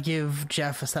kind of give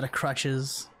Jeff a set of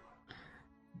crutches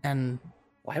and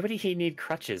Why would he need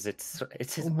crutches? It's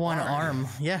his one arm.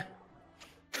 Yeah.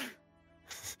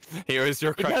 Here's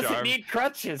your He crutch doesn't arm. need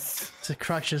crutches. It's a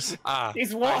crutches.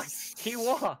 He's walks. He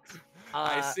walks.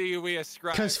 I see we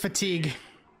ascribe. Because fatigue.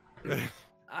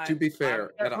 To be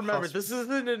fair, at a remember, this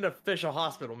isn't an official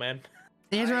hospital, man.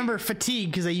 You have to remember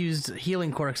fatigue because I used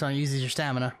healing quirks on it. Uses your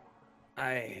stamina.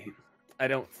 I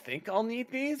don't think I'll need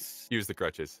these. Use the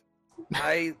crutches.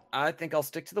 I think I'll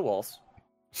stick to the walls.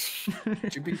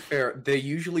 To be fair, they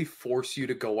usually force you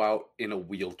to go out in a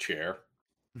wheelchair.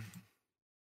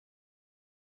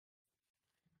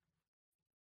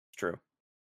 True,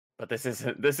 but this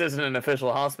isn't an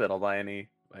official hospital by any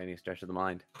stretch of the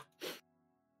mind.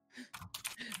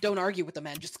 Don't argue with the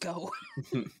man, just go.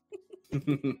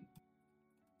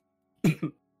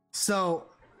 So,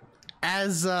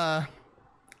 as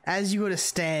you go to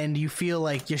stand, you feel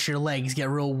like just your legs get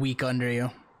real weak under you.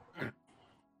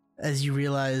 As you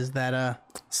realize that,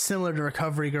 similar to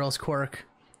Recovery Girl's quirk,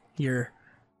 your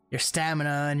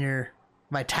stamina and your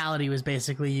vitality was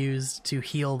basically used to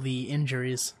heal the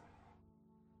injuries.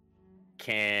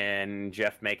 Can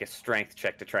Jeff make a strength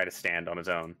check to try to stand on his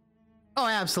own? Oh,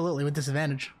 absolutely, with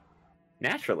disadvantage.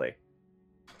 Naturally.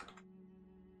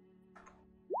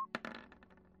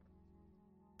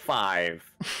 5.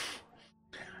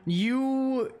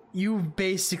 You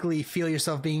basically feel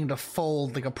yourself being able to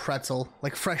fold like a pretzel,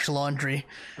 like fresh laundry.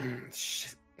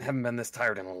 Shit, haven't been this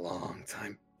tired in a long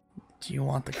time. Do you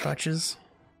want the crutches?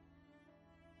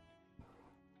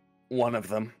 One of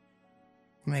them.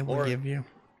 They will give you.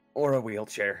 Or a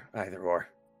wheelchair, either or.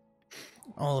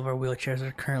 All of our wheelchairs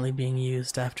are currently being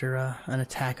used after an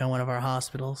attack on one of our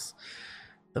hospitals.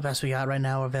 The best we got right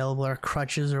now available are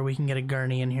crutches, or we can get a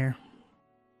gurney in here.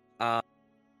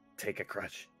 Take a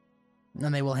crutch.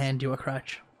 And they will hand you a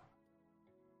crutch.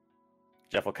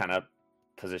 Jeff will kind of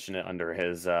position it under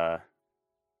his, to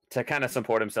kind of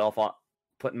support himself, on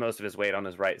putting most of his weight on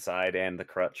his right side and the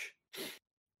crutch.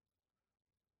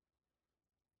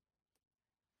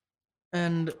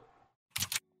 And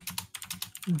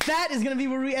that is going to be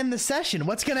where we end the session.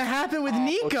 What's going to happen with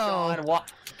Nico? Sean,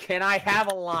 what? Can I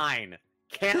have a line?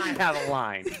 Can I have a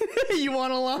line? You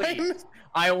want a line? Please.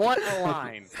 I want a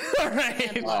line. All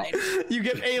right. You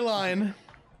get a line.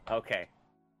 Okay.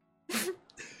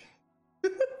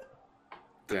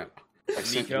 Damn.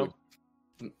 Nico?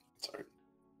 Sorry.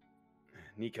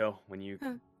 Nico, when you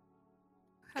Huh.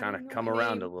 kind of come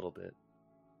around a little bit.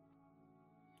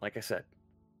 Like I said,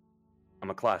 I'm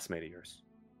a classmate of yours.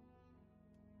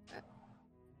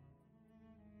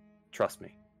 Trust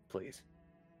me, please.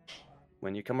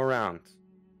 When you come around,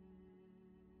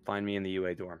 find me in the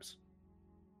UA dorms.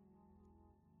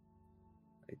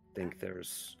 I think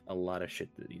there's a lot of shit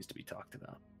that needs to be talked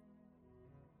about.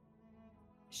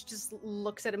 She just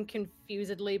looks at him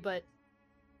confusedly, but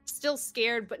still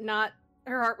scared, but not.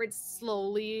 Her heart rate's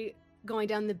slowly going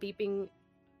down. The beeping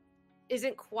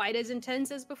isn't quite as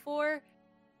intense as before.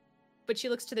 But she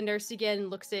looks to the nurse again and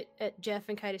looks at Jeff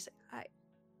and kind of says,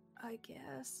 I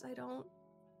guess I don't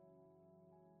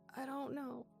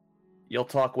know. You'll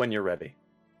talk when you're ready.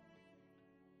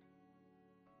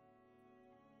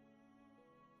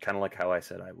 Kind of like how I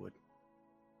said I would.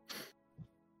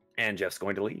 And Jeff's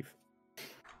going to leave.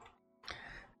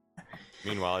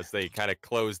 Meanwhile, as they kind of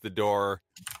close the door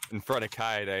in front of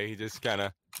Kaede, he just kind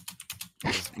of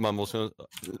mumbles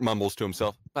to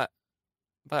himself, but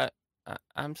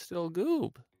I'm still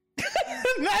Goob.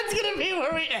 That's gonna be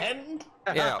where we end.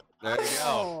 Yeah, there you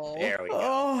go. There we go.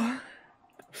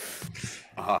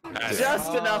 Oh.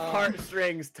 Just enough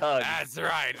heartstrings tugged. That's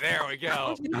right. There we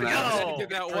go. Go. Get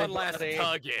that one last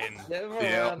tug in. Give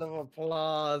a round of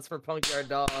applause for Punkyard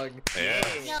Dog.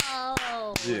 Yeah.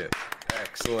 No. Yeah.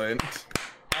 Excellent.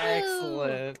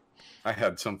 Excellent. I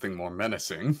had something more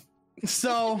menacing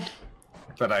So,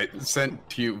 that I sent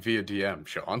to you via DM,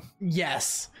 Sean.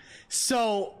 yes.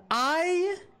 So,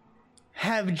 I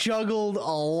have juggled a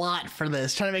lot for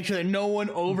this, trying to make sure that no one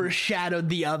overshadowed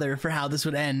the other for how this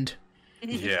would end.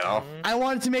 Yeah. I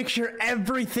wanted to make sure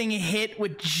everything hit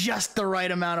with just the right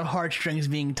amount of heartstrings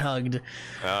being tugged.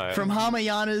 From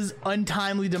Hamayana's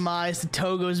untimely demise to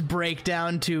Togo's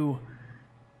breakdown to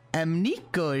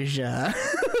Amnesia.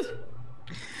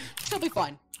 It'll be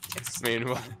fine.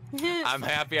 Meanwhile, I'm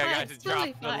happy I got to It's drop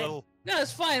totally the fine. little. No,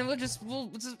 it's fine.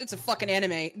 It's a fucking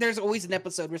anime. There's always an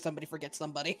episode where somebody forgets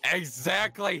somebody.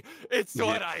 Exactly. It's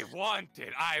what I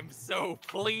wanted. I'm so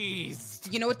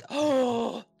pleased. You know what?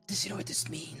 Oh, does you know what this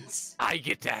means? I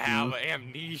get to have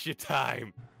amnesia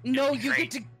time. No, It's you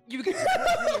great. get to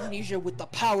have amnesia with the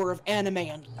power of anime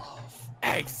and love.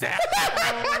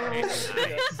 Exactly. Kiss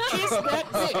that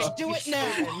bitch. Do it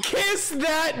now. Kiss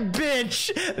that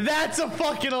bitch. That's a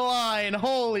fucking line.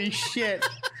 Holy shit.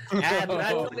 And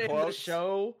that's in the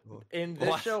show,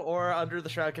 show or under the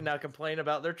shroud can now complain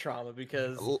about their trauma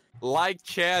because, like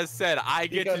Chaz said, I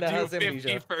get Nico to now do has 50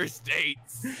 amnesia. first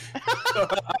dates.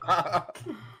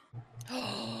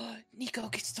 Nico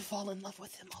gets to fall in love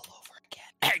with him all over again.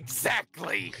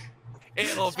 Exactly.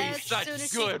 It'll be As such soon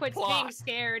as good he quits plot. being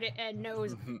scared and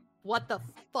knows what the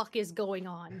fuck is going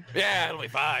on. Yeah, it'll be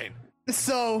fine.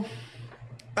 So,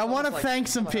 I want to thank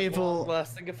some people.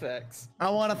 Lasting effects. I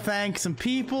want to thank some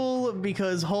people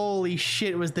because holy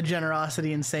shit was the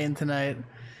generosity insane tonight.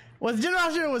 Was it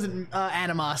generosity or was it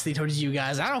animosity towards you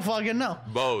guys? I don't fucking know.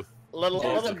 Both. Little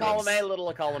column A,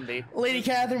 little column B. Lady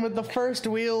Catherine with the first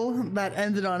wheel that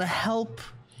ended on a help.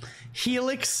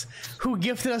 Helix, who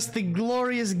gifted us the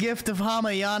glorious gift of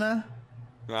Hamayana.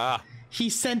 Ah. He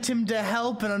sent him to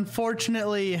help and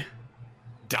unfortunately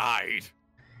died.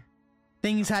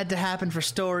 Things had to happen for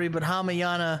story, but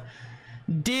Hamayana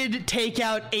did take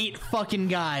out 8 fucking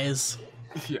guys.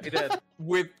 Yeah. He did.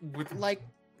 With like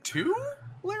 2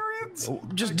 lariats?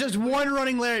 Just one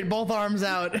running lariat, both arms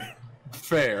out.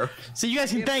 Fair. So you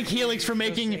guys can thank Helix for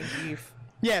making...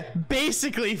 Yeah,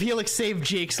 basically Helix saved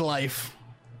Jake's life.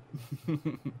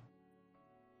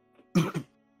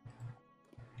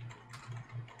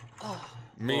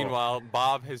 Meanwhile,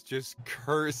 Bob has just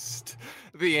cursed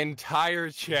the entire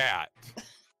chat.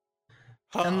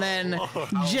 And then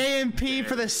JMP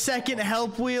for the second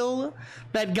help wheel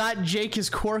that got Jake his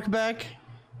quirk back.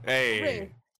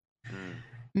 Hey.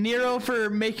 Nero for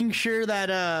making sure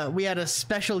that we had a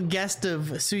special guest of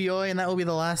Suyoi, and that will be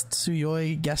the last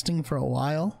Suyoi guesting for a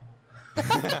while.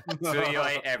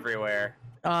 Suyoi everywhere.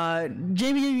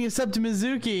 Jamie giving a sub to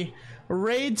Mizuki.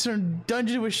 Raids from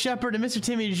Dungeon with Shepard and Mr.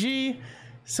 Timmy G.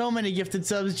 So many gifted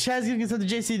subs. Chaz giving a sub to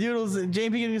JC Doodles. JP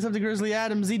giving a sub to Grizzly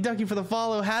Adams. Z Ducky for the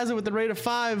follow. Hazard with the rate of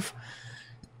 5.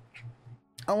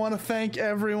 I want to thank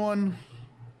everyone.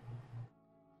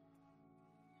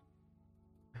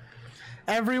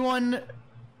 Everyone,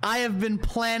 I have been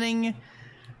planning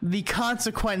the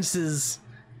consequences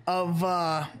of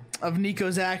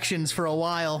Nico's actions for a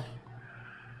while.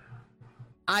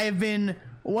 I have been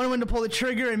wanting to pull the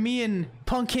trigger, and me and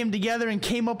Punk came together and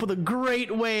came up with a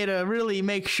great way to really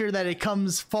make sure that it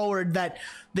comes forward that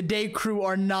the day crew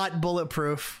are not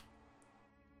bulletproof.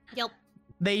 Yep.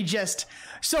 They just...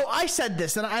 So I said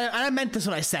this, and I meant this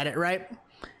when I said it, right?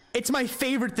 It's my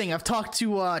favorite thing. I've talked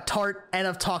to Tart and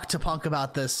I've talked to Punk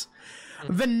about this.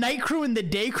 The night crew and the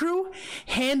day crew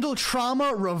handle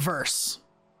trauma reverse.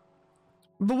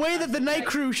 The way that the night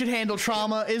crew should handle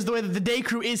trauma is the way that the day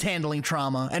crew is handling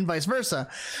trauma, and vice versa.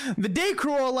 The day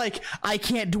crew are like, I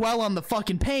can't dwell on the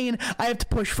fucking pain. I have to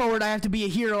push forward. I have to be a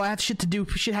hero. I have shit to do.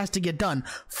 Shit has to get done.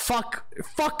 Fuck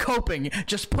coping.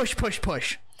 Just push, push,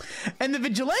 push. And the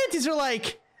vigilantes are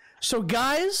like, so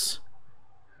guys,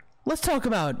 let's talk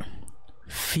about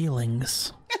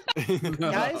feelings.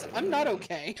 Guys, I'm not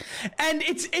okay. And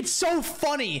it's so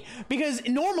funny because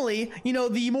normally, you know,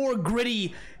 the more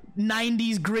gritty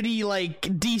 90s gritty like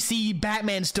DC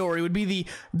Batman story would be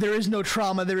there is no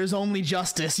trauma, there is only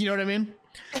justice, you know what I mean?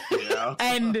 Yeah.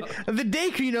 And the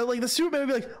day, you know, like the Superman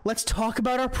would be like, let's talk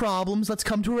about our problems, let's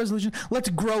come to a resolution, let's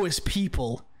grow as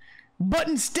people. But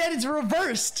instead it's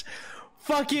reversed.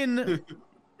 Fucking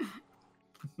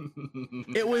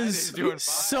it was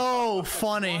so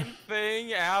funny. One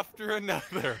thing after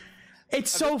another.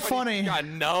 It's so funny. Got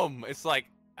numb. It's like,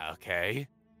 okay,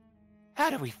 how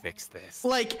do we fix this?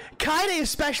 Like, Kaede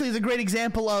especially is a great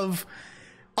example of,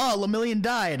 oh, Lemillion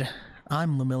died.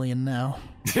 I'm Lemillion now.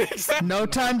 No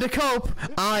time to cope.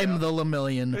 I'm the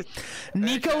Lemillion.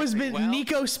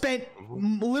 Nico spent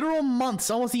literal months,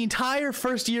 almost the entire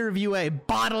first year of UA,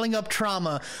 bottling up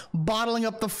trauma, bottling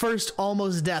up the first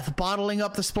almost death, bottling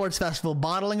up the sports festival,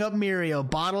 bottling up Mirio,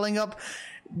 bottling up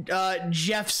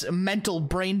Jeff's mental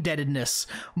brain deadedness,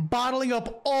 bottling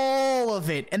up all of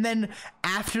it. And then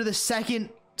after the second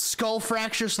skull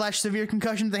fracture / severe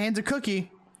concussion at the hands of Cookie,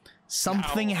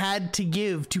 something had to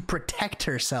give to protect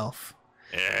herself.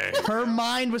 Her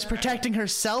mind was protecting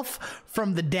herself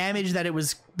from the damage that it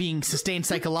was being sustained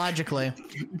psychologically.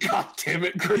 God damn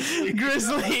it, Grizzly.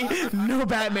 Grizzly, no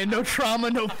Batman, no trauma,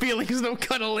 no feelings, no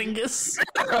cunnilingus.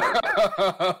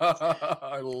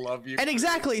 I love you. And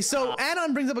exactly, so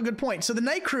Anon brings up a good point. So the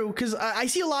Night Crew, because I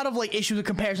see a lot of like issues with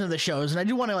comparison of the shows, and I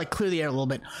do want to like clear the air a little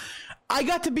bit. I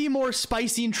got to be more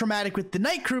spicy and traumatic with the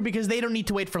Night Crew because they don't need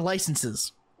to wait for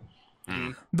licenses.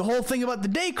 The whole thing about the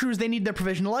day crews, they need their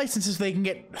provisional licenses so they can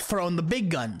get thrown the big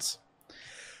guns.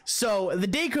 So the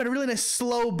Daycrew had a really nice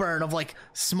slow burn of like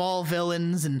small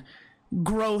villains and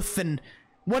growth and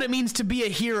what it means to be a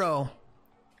hero.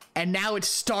 And now it's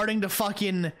starting to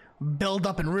fucking build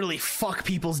up and really fuck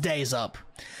people's days up.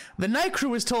 The Night Crew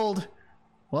was told,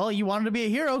 well, you wanted to be a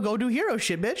hero, go do hero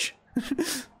shit, bitch.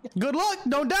 Good luck,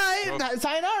 don't die,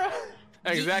 sayonara.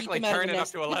 Exactly, turn it up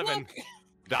to 11.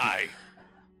 Die.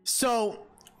 So,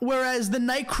 whereas the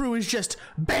Night Crew is just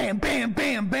bam, bam,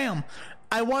 bam, bam,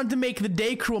 I wanted to make the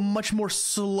Day Crew a much more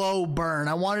slow burn.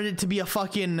 I wanted it to be a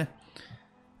fucking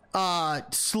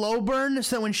slow burn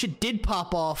so that when shit did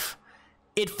pop off,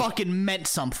 it fucking meant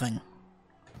something.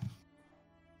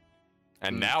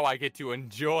 And now I get to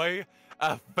enjoy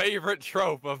a favorite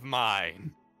trope of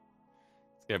mine.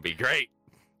 It's gonna be great.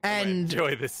 And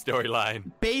enjoy this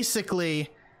storyline. Basically,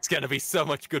 it's gonna be so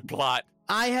much good plot.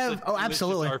 I have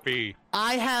absolutely. RP.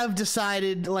 I have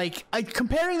decided like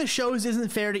comparing the shows isn't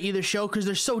fair to either show because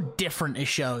they're so different as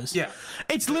shows. Yeah,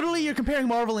 it's literally you're comparing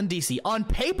Marvel and DC. On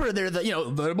paper, they're the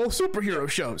they're both superhero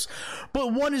shows,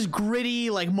 but one is gritty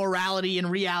like morality and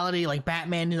reality, like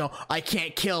Batman. I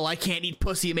can't kill, I can't eat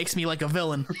pussy. It makes me like a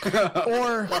villain,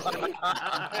 or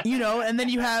and then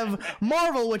you have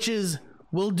Marvel, which is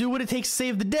we'll do what it takes to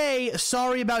save the day.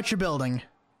 Sorry about your building.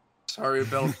 Sorry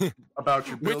about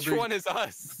your building. Which one is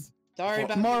us? Sorry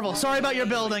about Marvel. Sorry about your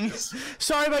building.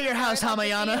 Sorry about your house,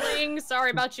 Hamayana. Sorry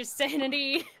about your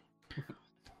sanity.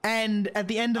 And at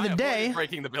the end of the day,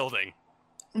 breaking the building.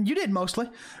 You did mostly.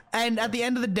 And at the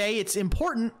end of the day, it's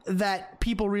important that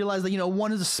people realize that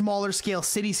one is a smaller scale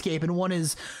cityscape and one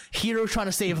is heroes trying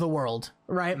to save the world,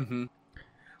 right? Mm-hmm.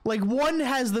 Like one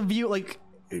has the view like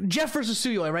Jeff versus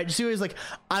Suyoi, right? Suyoi is like,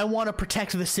 I want to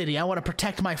protect the city. I want to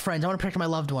protect my friends. I want to protect my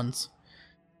loved ones.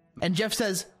 And Jeff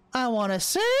says, I want to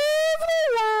save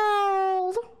the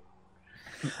world.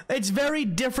 It's very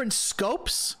different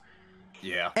scopes.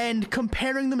 Yeah. And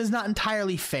comparing them is not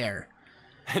entirely fair.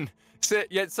 And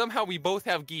yet somehow we both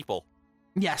have Geeple.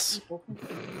 Yes.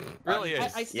 Really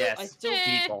is. I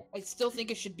still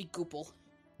think it should be Goople.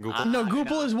 No,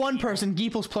 Goople is one person.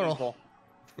 Geeple's plural.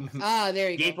 Ah,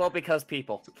 there you go. People because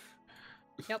people.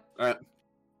 Yep.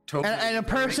 And a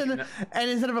person, and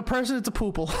instead of a person, it's a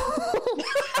poople.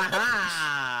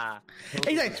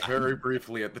 Exactly. Very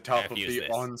briefly at the top of the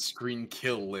on-screen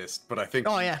kill list, but I think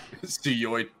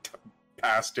Suyoi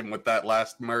passed him with that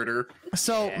last murder.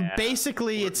 So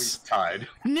basically, it's tied.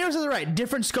 Nero's is right.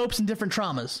 Different scopes and different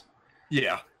traumas.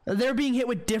 Yeah. They're being hit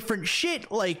with different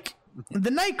shit. Like the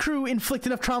Night Crew inflict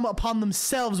enough trauma upon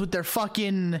themselves with their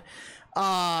fucking.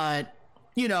 They're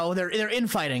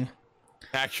infighting.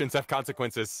 Actions have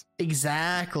consequences.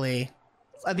 Exactly.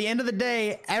 At the end of the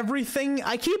day, everything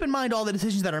I keep in mind all the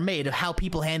decisions that are made of how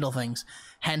people handle things.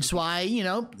 Hence why,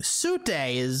 Sute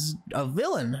is a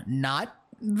villain, not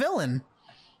villain.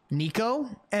 Nico,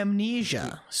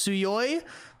 amnesia. Suyoi,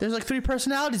 there's like 3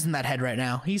 personalities in that head right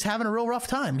now. He's having a real rough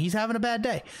time. He's having a bad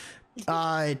day.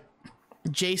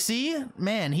 JC,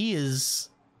 man, he is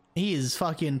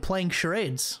fucking playing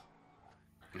charades.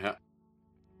 Yeah.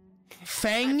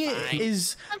 Fang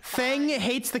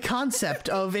hates the concept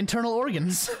of internal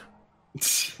organs.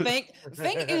 Fang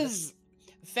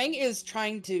is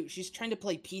trying to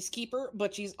play peacekeeper,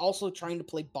 but she's also trying to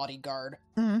play bodyguard.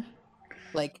 Mm-hmm.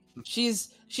 Like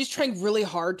she's trying really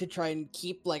hard to try and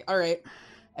keep like, all right,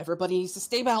 everybody needs to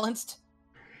stay balanced,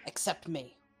 except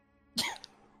me.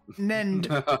 And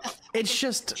it's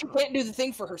just she can't do the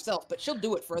thing for herself, but she'll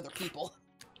do it for other people.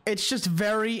 It's just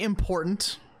very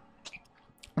important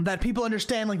that people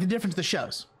understand like the difference of the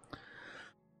shows,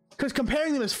 because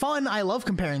comparing them is fun. I love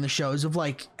comparing the shows of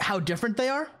like how different they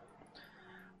are,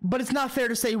 but it's not fair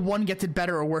to say one gets it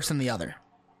better or worse than the other.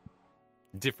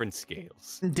 Different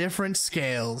scales. Different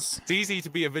scales. It's easy to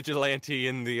be a vigilante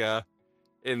in the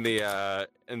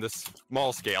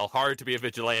small scale. Hard to be a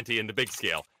vigilante in the big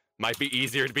scale. Might be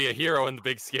easier to be a hero in the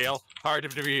big scale. Harder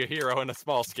to be a hero in a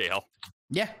small scale.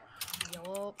 Yeah.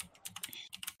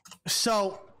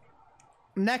 So,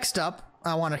 next up,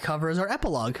 I want to cover is our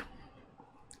epilogue.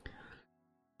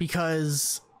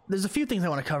 Because there's a few things I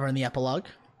want to cover in the epilogue.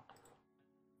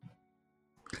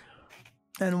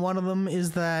 And one of them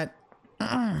is that...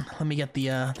 let me get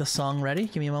the song ready.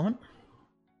 Give me a moment.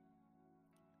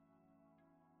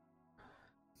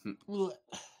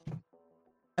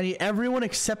 I need everyone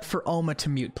except for Oma to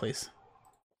mute, please.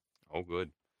 Oh, good.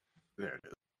 There it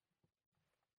is.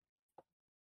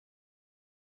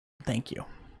 Thank you.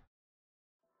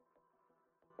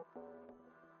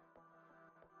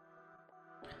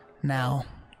 Now,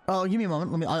 give me a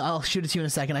moment. I'll shoot it to you in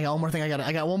a second. I got one more thing.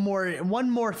 I got one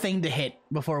more thing to hit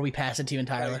before we pass it to you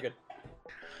entirely. Good.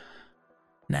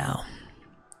 Now,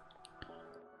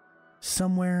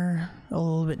 somewhere a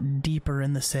little bit deeper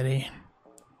in the city,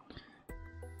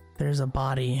 there's a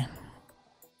body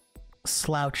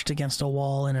slouched against a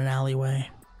wall in an alleyway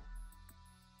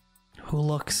who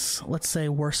looks, let's say,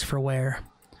 worse for wear,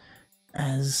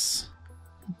 as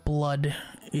blood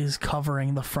is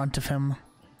covering the front of him,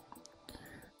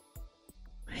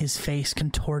 his face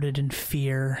contorted in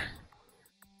fear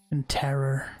and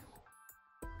terror,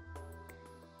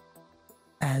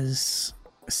 as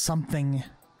something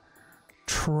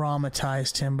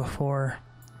traumatized him before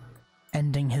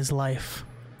ending his life,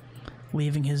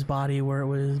 leaving his body where it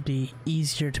would be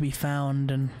easier to be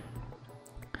found, and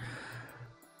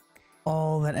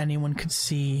all that anyone could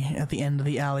see at the end of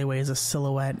the alleyway is a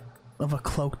silhouette of a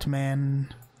cloaked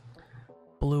man,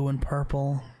 blue and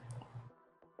purple,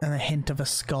 and a hint of a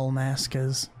skull mask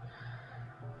as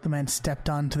the man stepped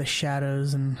onto the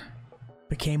shadows and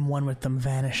became one with them,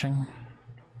 vanishing.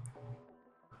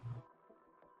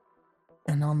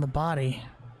 And on the body,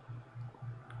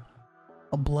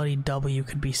 a bloody W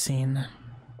could be seen.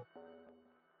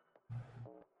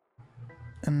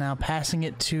 And now passing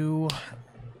it to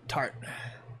Tart.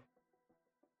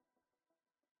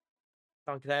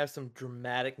 Tom, can I have some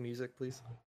dramatic music, please?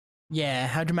 Yeah,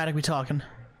 how dramatic we talking?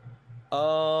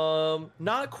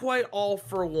 Not quite all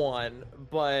for one,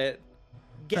 but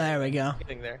there we go.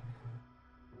 Getting there.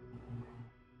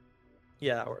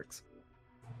 Yeah, that works.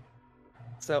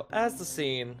 So as the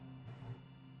scene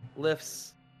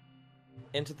lifts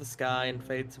into the sky and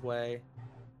fades away,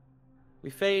 we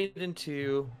fade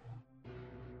into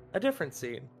a different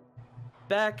scene.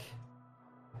 Back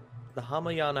at the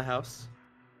Hamayana house,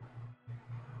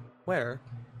 where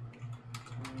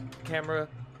the camera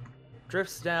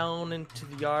drifts down into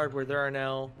the yard where there are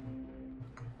now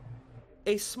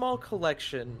a small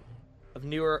collection of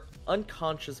newer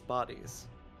unconscious bodies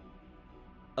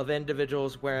of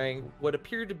individuals wearing what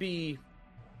appear to be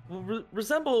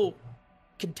resemble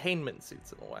containment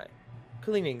suits in a way,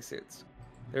 cleaning suits.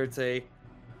 There's a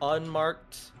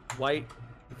unmarked white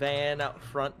van out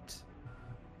front,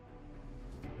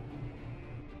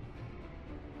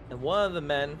 and one of the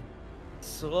men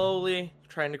slowly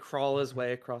trying to crawl his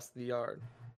way across the yard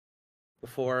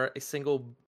before a single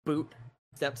boot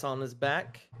steps on his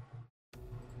back,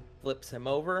 flips him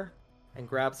over, and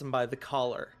grabs him by the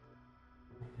collar.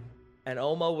 And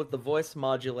Oma, with the voice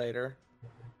modulator,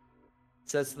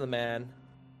 says to the man,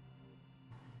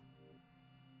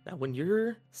 "Now when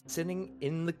you're sitting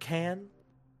in the can,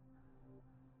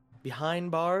 behind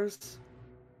bars,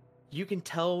 you can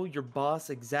tell your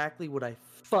boss exactly what I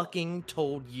fucking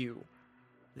told you.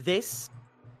 This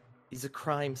is a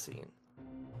crime scene.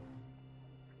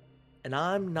 And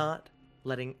I'm not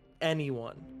letting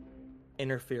anyone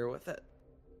interfere with it."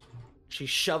 She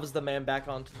shoves the man back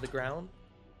onto the ground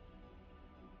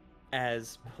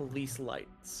as police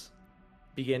lights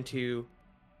begin to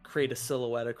create a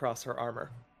silhouette across her armor.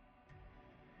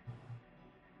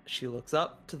 She looks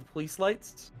up to the police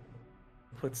lights,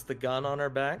 puts the gun on her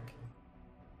back,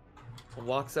 and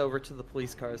walks over to the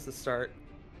police cars to start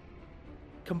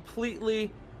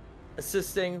completely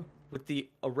assisting with the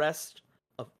arrest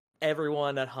of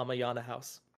everyone at Hamayana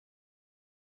House.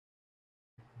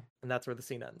 And that's where the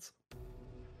scene ends.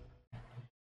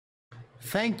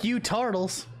 Thank you,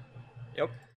 Turtles. Yep.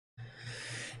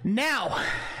 Now,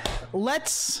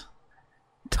 let's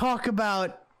talk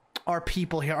about our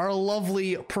people here, our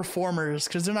lovely performers,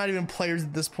 because they're not even players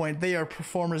at this point. They are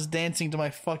performers dancing to my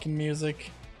fucking music.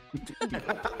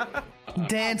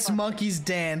 Dance, monkeys,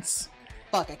 dance.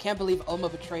 Fuck, I can't believe Oma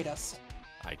betrayed us.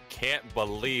 I can't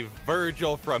believe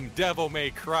Virgil from Devil May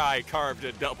Cry carved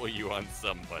a W on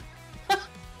someone.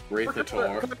 Wraith the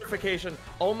Tor. Clarification,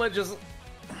 Oma just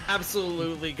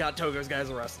absolutely got Togo's guys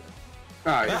arrested.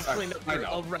 I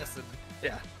know. Arrested.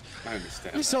 Yeah. I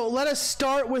understand. So let us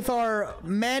start with our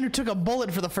man who took a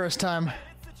bullet for the first time.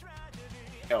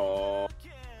 Oh,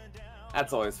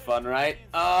 that's always fun, right?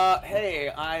 Hey,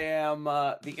 I am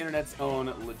the internet's own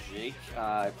LeJake.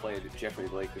 I played Jeffrey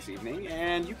Blake this evening,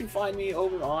 and you can find me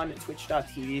over on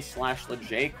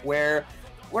twitch.tv/LeJake, where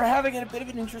we're having a bit of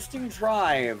an interesting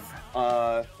drive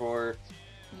for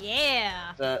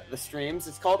the streams.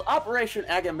 It's called Operation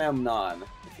Agamemnon.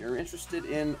 If you're interested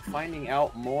in finding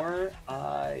out more,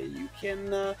 you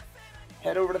can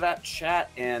head over to that chat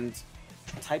and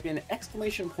type in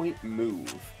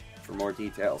 !move for more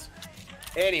details.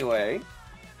 Anyway,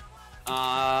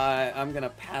 I'm gonna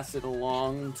pass it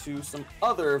along to some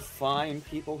other fine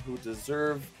people who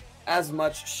deserve as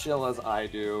much shill as I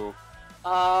do.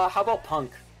 How about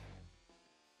Punk?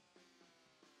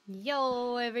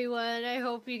 Yo, everyone. I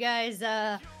hope you guys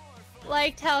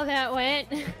liked how that went.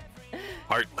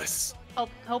 Heartless.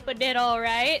 Hope it did all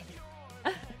right.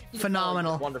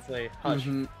 Phenomenal. Wonderfully. Hush.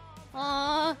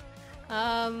 Aww.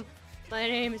 My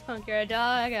name is Punkyard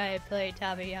Dog. I play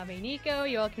Tabayami Nico.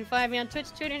 You all can find me on Twitch,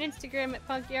 Twitter, and Instagram at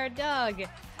Punkyard Dog.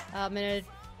 In a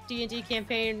D&D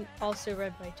campaign also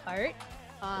run by Tart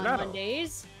on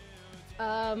Mondays.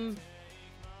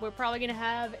 We're probably gonna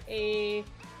have we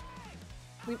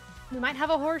might have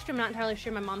a horror stream. I'm not entirely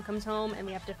sure. My mom comes home and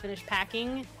we have to finish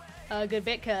packing a good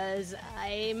bit because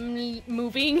I'm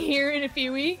moving here in a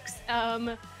few weeks.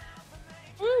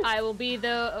 I will be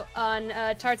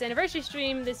on Tart's anniversary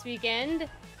stream this weekend,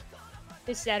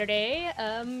 this Saturday.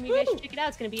 You guys should check it out.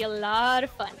 It's gonna be a lot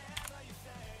of fun.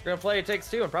 We're gonna play It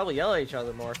Takes Two and probably yell at each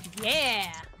other more.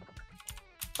 Yeah.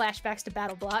 Flashbacks to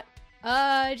Battle Block.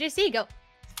 JC, go.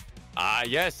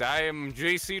 Yes, I am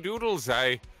JC Doodles.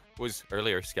 I was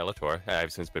earlier Skeletor.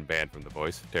 I've since been banned from The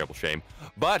Voice. Terrible shame.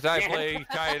 But I play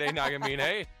Kaede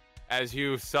Nagamine, as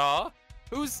you saw.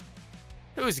 Who's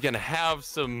gonna have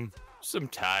some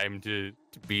time to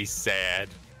be sad?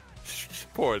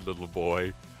 Poor little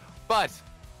boy. But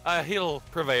he'll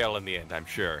prevail in the end, I'm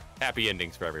sure. Happy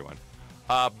endings for everyone.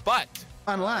 But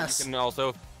unless you can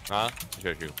also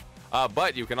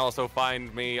but you can also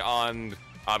find me on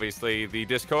obviously the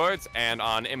Discords and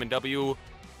on M&W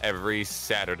every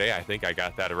Saturday. I think I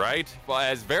got that right.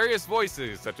 As various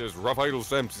voices such as Raphael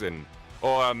Simpson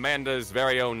or Amanda's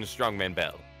very own Strongman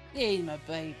Bell. Hey, my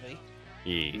baby.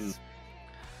 Yes.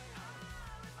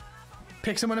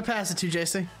 Pick someone to pass it to,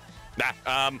 JC.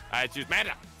 I choose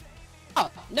Amanda.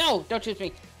 Oh no! Don't choose me.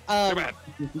 Too bad.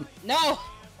 No.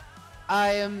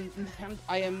 I am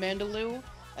Mandaloo.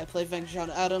 I play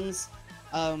John Adams.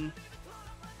 I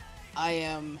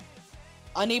am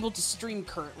unable to stream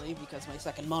currently because my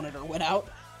second monitor went out,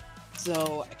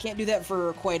 so I can't do that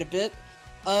for quite a bit.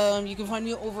 You can find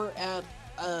me over at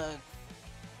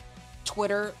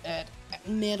Twitter at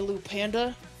Mandaloo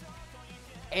Panda,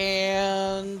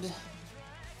 and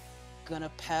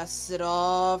gonna pass it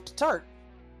off to Tart.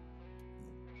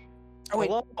 Oh wait.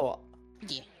 Hello.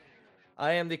 Yeah.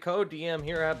 I am the co-DM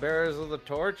here at Bearers of the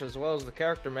Torch, as well as the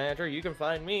character manager. You can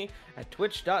find me at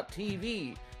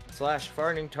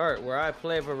twitch.tv/FarningTart, where I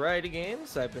play variety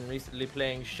games. I've been recently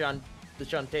playing the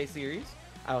Shantae series.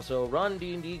 I also run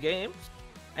D&D games.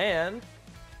 And,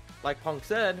 like Punk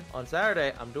said, on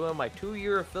Saturday, I'm doing my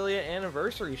 2-year affiliate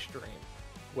anniversary stream,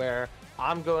 where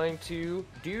I'm going to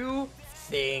do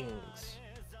things.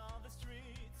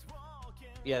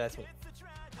 Yeah, that's me.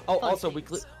 Oh, Fun also,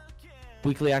 things.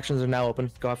 weekly actions are now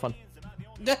open. Go have fun.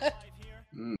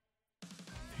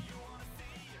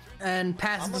 And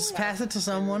pass it to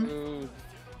someone.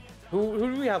 Who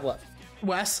do we have left?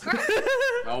 Wes.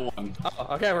 No one.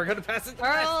 Oh, okay, we're gonna pass it to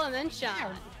Wes. Earl and then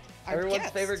Sean.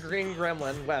 Everyone's favorite green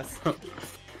gremlin, Wes.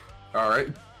 Alright.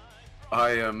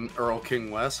 I am Earl King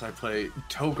Wes. I play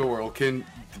Togo Earlkin,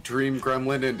 the Dream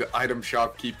Gremlin and Item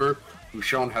Shopkeeper, who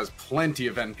Sean has plenty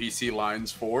of NPC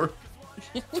lines for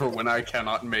when I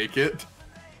cannot make it.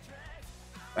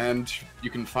 And you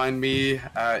can find me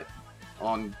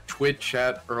on Twitch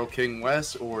at Earl King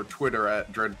Wes or Twitter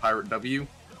at DreadPirateW.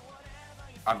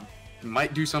 I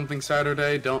might do something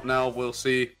Saturday, don't know, we'll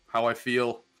see how I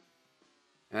feel.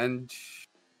 And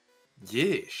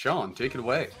yeah, Sean, take it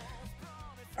away.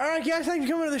 Alright guys, thank you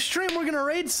for coming to the stream. We're gonna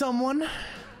raid someone.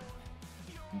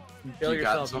 Kill You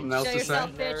got yourself, something else Show to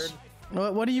yourself, say? bitch.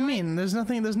 What do you mean? There's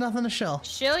nothing to show.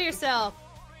 Chill yourself.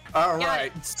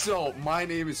 Alright, so my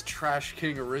name is Trash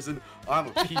King Arisen. I'm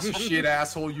a piece of shit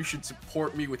asshole. You should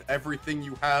support me with everything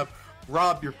you have.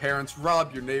 Rob your parents,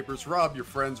 rob your neighbors, rob your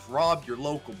friends, rob your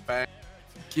local bank.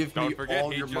 Give Don't me forget, all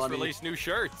he your just money. released new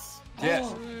shirts.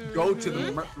 Yes, go to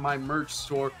the my merch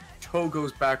store,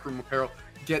 Togo's Backroom Apparel.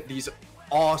 Get these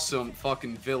awesome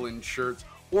fucking villain shirts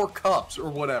or cups or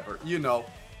whatever. You know,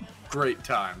 great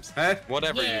times, huh?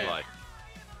 Whatever you like.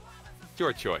 It's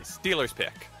your choice. Dealer's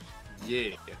pick.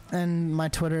 Yeah. And my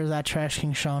Twitter is at Trash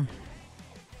King Sean.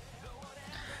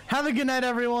 Have a good night,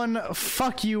 everyone.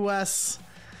 Fuck you, Wes.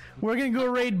 We're gonna go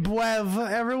raid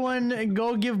Bwev. Everyone,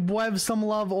 go give Bwev some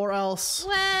love or else.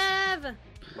 Web.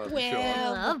 Love you,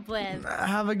 Sean. Love Web.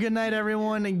 Have a good night,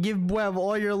 everyone, and give Bwev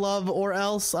all your love or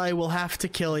else I will have to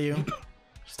kill you.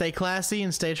 Stay classy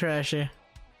and stay trashy.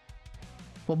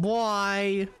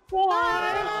 Bye-bye.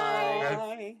 Bye.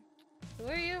 Bye.